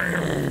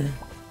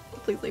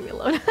 Please leave me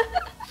alone.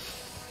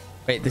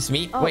 Wait, this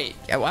meat? Oh. Wait,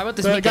 why about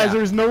this meat? Guys,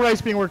 there's no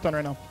rice being worked on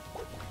right now.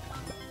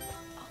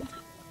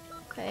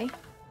 Okay.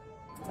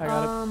 I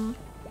got it.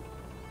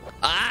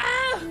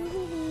 Ah!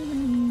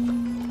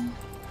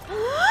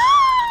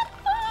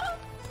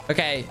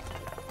 Okay.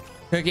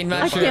 Cooking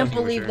mushroom. I can't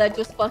believe that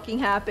just fucking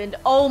happened.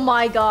 Oh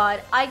my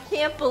god. I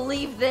can't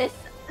believe this.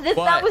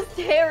 That was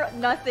terrible.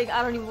 Nothing.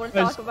 I don't even want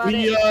to talk about it.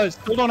 We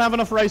still don't have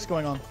enough rice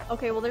going on.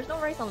 Okay, well, there's no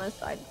rice on this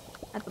side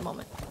at the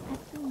moment.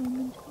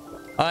 And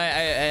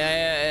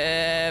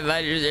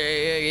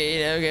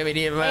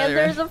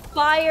there's a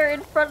fire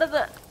in front of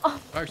the... Oh.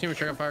 Fire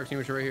extinguisher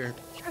right here.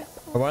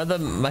 One of the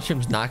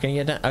mushrooms not gonna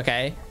get done?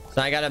 Okay.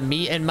 So I got a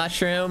meat and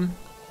mushroom.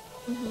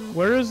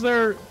 Where is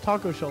their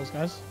taco shells,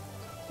 guys?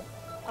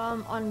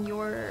 On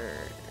your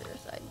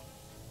side,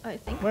 I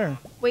think. Where?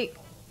 Wait.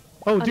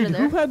 Oh, dude,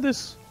 who had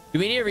this? Do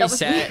we need to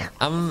reset?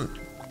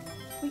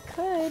 We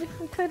could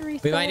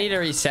reset. We might need to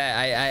reset.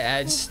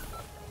 I just...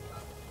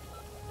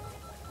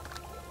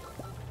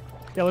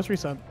 Yeah, let's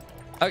reset.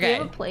 Okay. Do you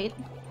have a plate?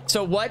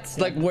 So what's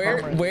like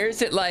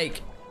where's it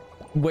like?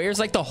 Where's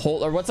like the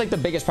whole or what's like the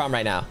biggest problem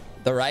right now?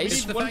 The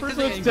rice. The fact that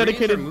the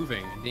ingredients are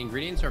moving. The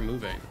ingredients are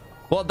moving.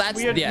 Well,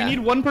 that's we need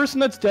one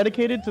person that's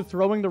dedicated to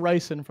throwing the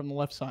rice in from the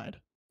left side.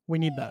 We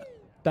need that.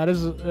 That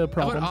is a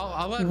problem.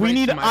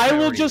 I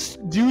will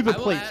just do the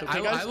plates.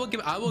 Okay, guys?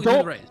 I will do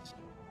the rice.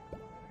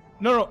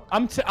 No,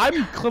 I'm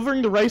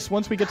covering the rice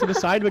once we get to the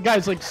side, but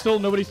guys, like, still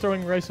nobody's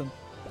throwing rice in.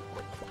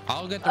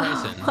 I'll get the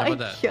rice in. How about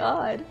that? Oh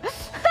my god.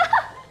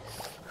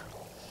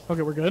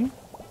 Okay, we're good.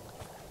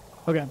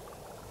 Okay.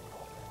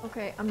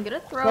 Okay, I'm gonna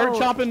throw. Start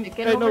chopping.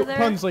 Chicken over there.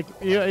 Puns, like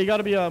you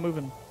gotta be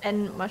moving.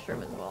 And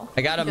mushroom as well.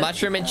 I got a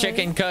mushroom and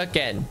chicken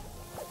cooking.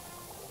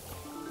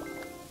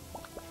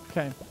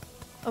 Okay.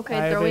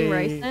 Okay, throwing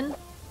rice in.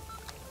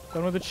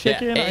 Done with the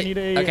chicken. Yeah, I need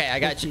a. Okay, I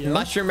got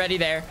mushroom ready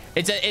there.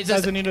 It's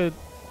guys, I need a.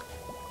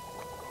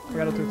 I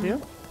got a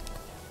tortilla.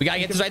 We gotta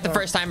get this right the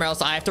first time, or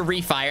else I have to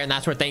refire, and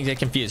that's where things get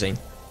confusing.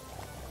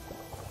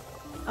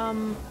 All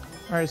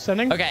right,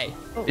 sending. Okay.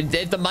 Oh.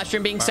 Is the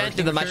mushroom being sent?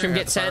 Did the mushroom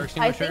get sent?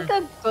 I think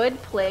a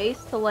good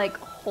place to like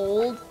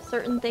hold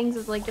certain things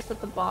is like just at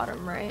the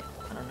bottom, right?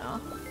 I don't know.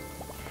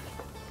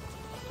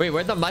 Wait,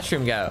 where'd the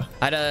mushroom go?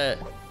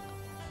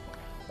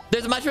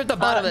 There's a mushroom at the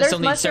bottom that still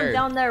needs served. There's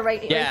mushroom down there,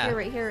 right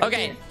here.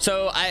 Okay,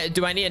 so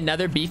do I need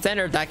another beef then,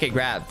 or did that get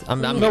grabbed?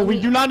 No, we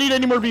do not need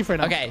any more beef right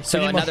now. Okay,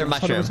 so another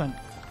mushroom. 100%.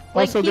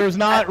 Also, there's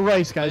not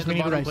rice, guys. We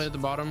need rice. Plate at the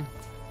bottom.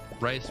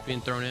 Rice being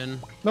thrown in.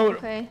 No.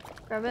 Okay,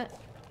 grab it.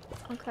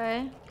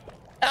 Okay.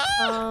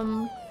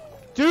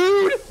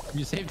 Dude!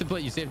 You saved the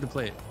plate. You saved the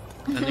plate.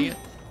 Sending it.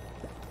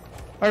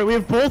 All right, we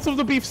have both of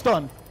the beefs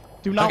done.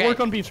 Do not work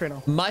on beefs right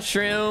now.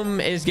 Mushroom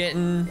is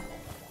getting.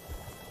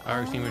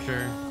 Fire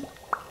extinguisher.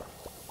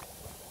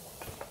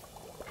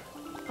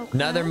 Okay.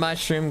 Another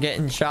mushroom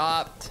getting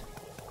chopped.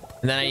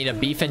 And then I need a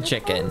beef and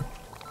chicken.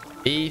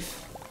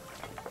 Beef.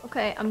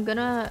 Okay, I'm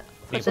gonna.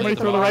 Somebody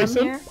throw the rice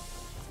in.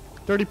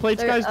 30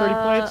 plates, guys. 30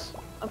 plates.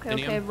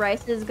 Okay.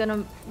 Rice is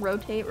gonna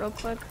rotate real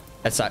quick.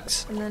 That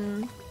sucks. And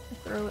then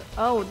throw it.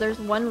 Oh, there's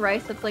one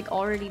rice that's like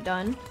already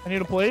done. I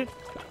need a plate.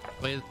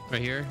 Plate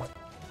right here.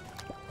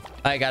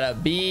 I got a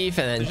beef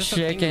and then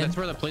chicken. That's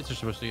where the plates are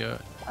supposed to go.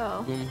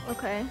 Oh. Boom.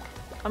 Okay.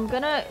 I'm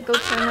gonna go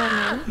turn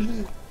them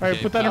in. All right,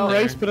 put that in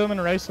rice. Put them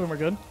in rice, and we're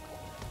good.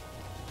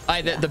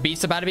 The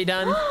beef's about to be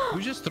done.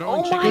 Who's just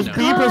throwing chicken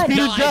down?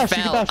 No,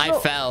 I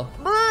fell.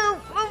 Move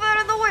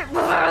out of the way.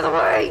 Move out of the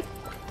way.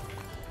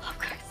 I'm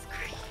gonna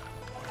scream.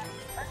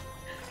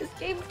 This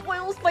game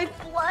boils my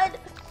blood.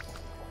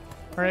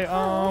 All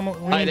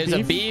right, there's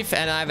a beef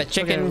and I have a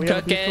chicken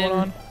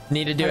cooking.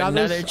 Need to do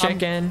another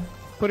chicken.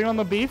 Putting on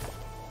the beef.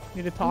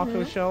 Need a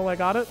taco shell. I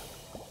got it.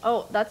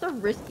 Oh, that's a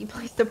risky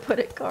place to put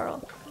it,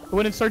 Carl.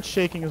 When it starts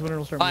shaking is when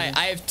it'll start moving. Alright,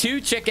 I have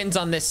 2 chickens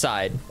on this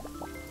side.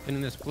 In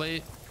this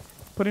plate.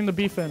 Putting the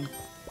beef in.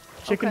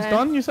 Chicken's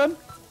done, you said?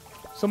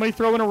 Somebody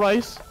throw in a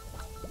rice.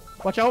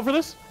 Watch out for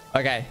this.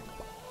 Okay.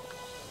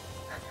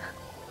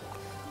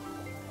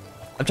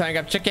 I'm trying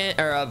to grab chicken.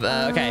 Or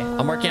okay,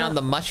 I'm working on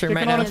the mushroom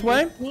right on now. its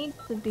way. Needs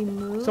to be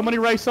moved. Somebody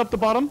rice up the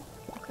bottom.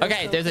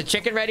 Okay, there's a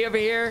chicken ready over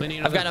here.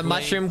 I've got a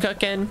mushroom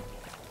cooking.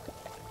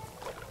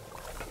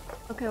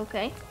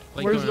 Okay.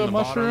 Where's the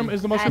mushroom?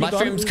 Is the mushroom done?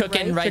 Mushroom's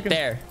cooking right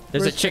there.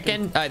 There's a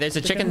chicken. All right, there's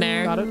a chicken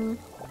there. Got it. All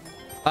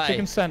right,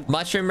 Chicken sent.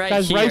 mushroom right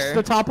Guys, here. rice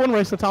the top one.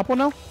 Rice the top one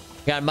now.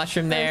 Got a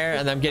mushroom there,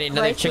 and I'm getting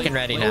another chicken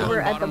ready now. Over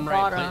at the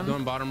bottom. Right.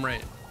 Going bottom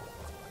right.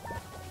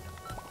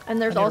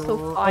 And there's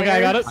also fire. Okay,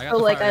 I got it. So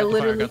like I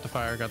literally got the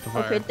fire.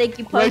 Okay, thank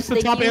you. Rice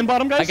the top and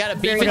bottom, guys. I got a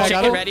beef and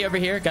chicken ready over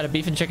here. Got a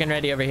beef and chicken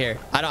ready over here.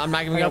 I'm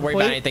not even gonna worry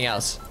about anything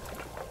else.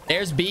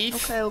 There's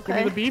beef. Okay.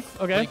 Give me the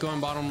beef. Okay. Going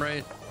bottom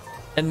right.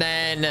 And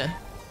then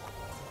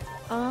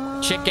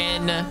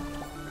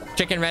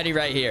chicken ready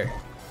right here.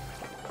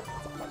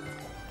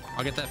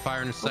 I'll get that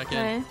fire in a second.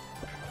 Okay.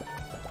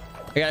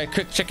 I got a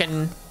cooked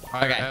chicken.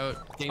 Fire Okay. out.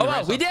 Oh,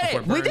 wow, we did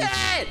it! We did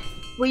it!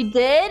 We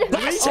did?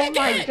 Let's Oh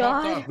my it!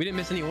 god. We didn't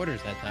miss any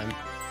orders that time.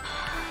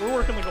 We're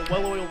working like a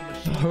well-oiled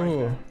machine. Right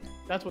there.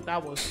 That's what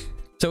that was.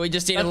 So we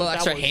just need a little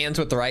extra hands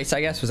with the rice, I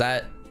guess. Was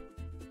that a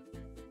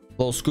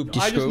little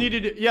scoop-de-scoop? I just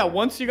needed, yeah.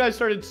 Once you guys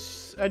started,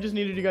 I just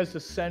needed you guys to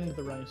send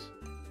the rice.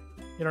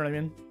 You know what I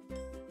mean?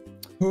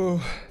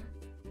 The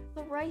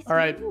rice. All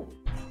right.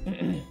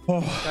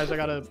 Guys, I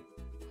gotta.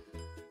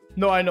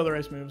 No, I know the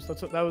rice moves.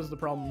 That was the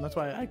problem. That's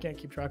why I can't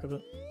keep track of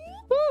it.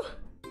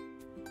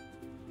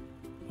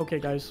 Okay,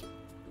 guys.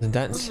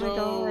 Intense.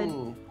 Oh my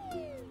god.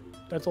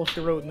 That's all she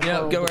wrote. In the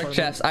Yeah, good work,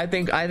 chefs. I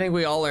think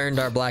we all earned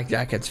our black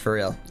jackets for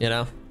real. You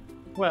know.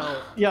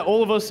 Well, yeah,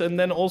 all of us, and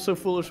then also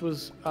Foolish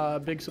was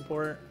big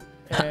support,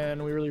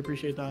 and we really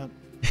appreciate that.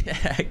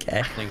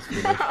 Okay. Thanks,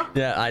 Foolish.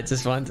 Yeah, I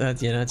just want to,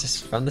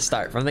 just from the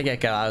start, from the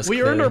get-go, I was.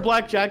 We earned our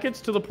black jackets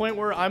to the point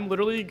where I'm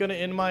literally gonna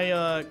in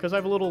my because I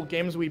have a little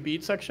games we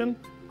beat section.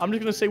 I'm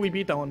just gonna say we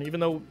beat that one, even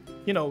though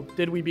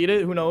did we beat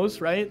it? Who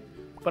knows, right?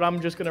 But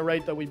I'm just gonna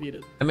write that we beat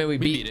it. I mean, we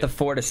beat the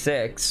 4 to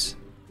 6.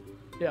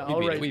 Yeah,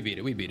 all right. We beat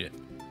it.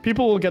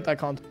 People will get that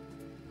content.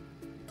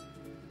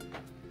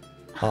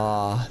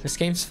 Aw, this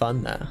game's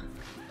fun though.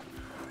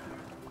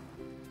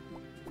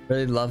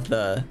 Really love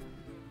the.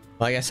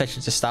 Well, I guess I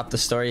should just stop the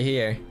story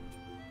here.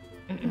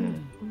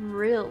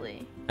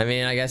 Really? I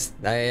mean, I guess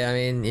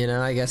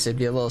I guess it'd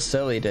be a little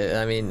silly to.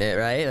 I mean,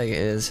 right? Like it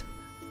is.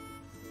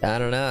 I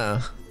don't know.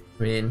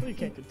 I mean, You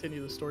can't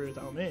continue the story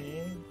without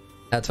me.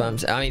 that's what I'm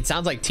saying. I mean, it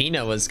sounds like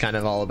Tina was kind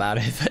of all about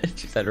it. But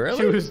she said, "Really?"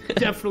 She was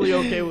definitely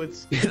okay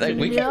with. Like,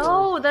 we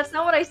No, that's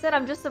not what I said.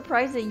 I'm just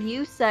surprised that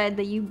you said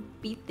that you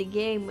beat the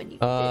game when you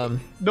did.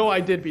 No, I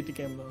did beat the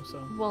game though,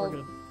 so we're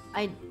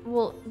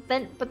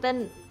good. But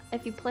then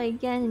if you play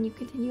again and you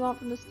continue on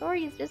from the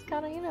story, it's just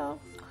kind of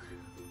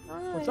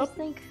What's I up?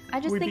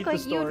 just We think beat the like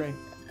story.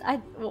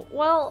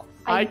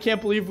 I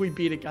can't believe we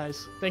beat it,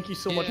 guys. Thank you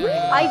so much for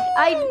hanging out.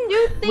 I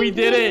do think We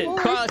did it.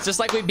 Oh, it's just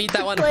like we beat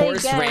that one Play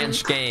horse again.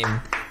 ranch game.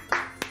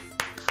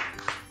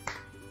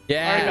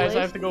 Yeah. All right, guys,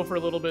 I have to go for a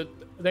little bit.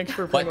 Thanks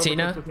for playing What,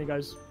 Tina? Overcooked with me,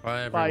 guys.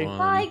 Bye, Bye. everyone.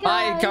 Bye, guys.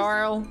 Bye,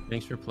 Carl.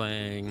 Thanks for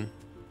playing.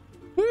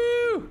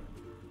 Woo!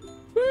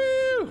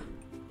 Woo!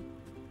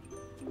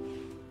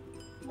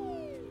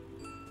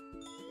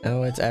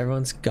 Oh,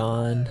 everyone's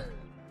gone.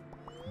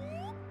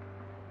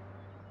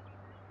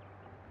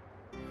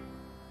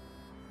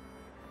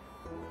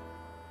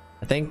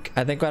 I think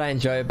what I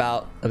enjoy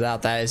about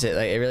that is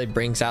it really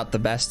brings out the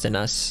best in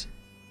us.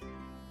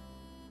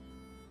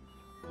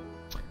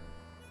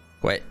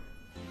 Wait.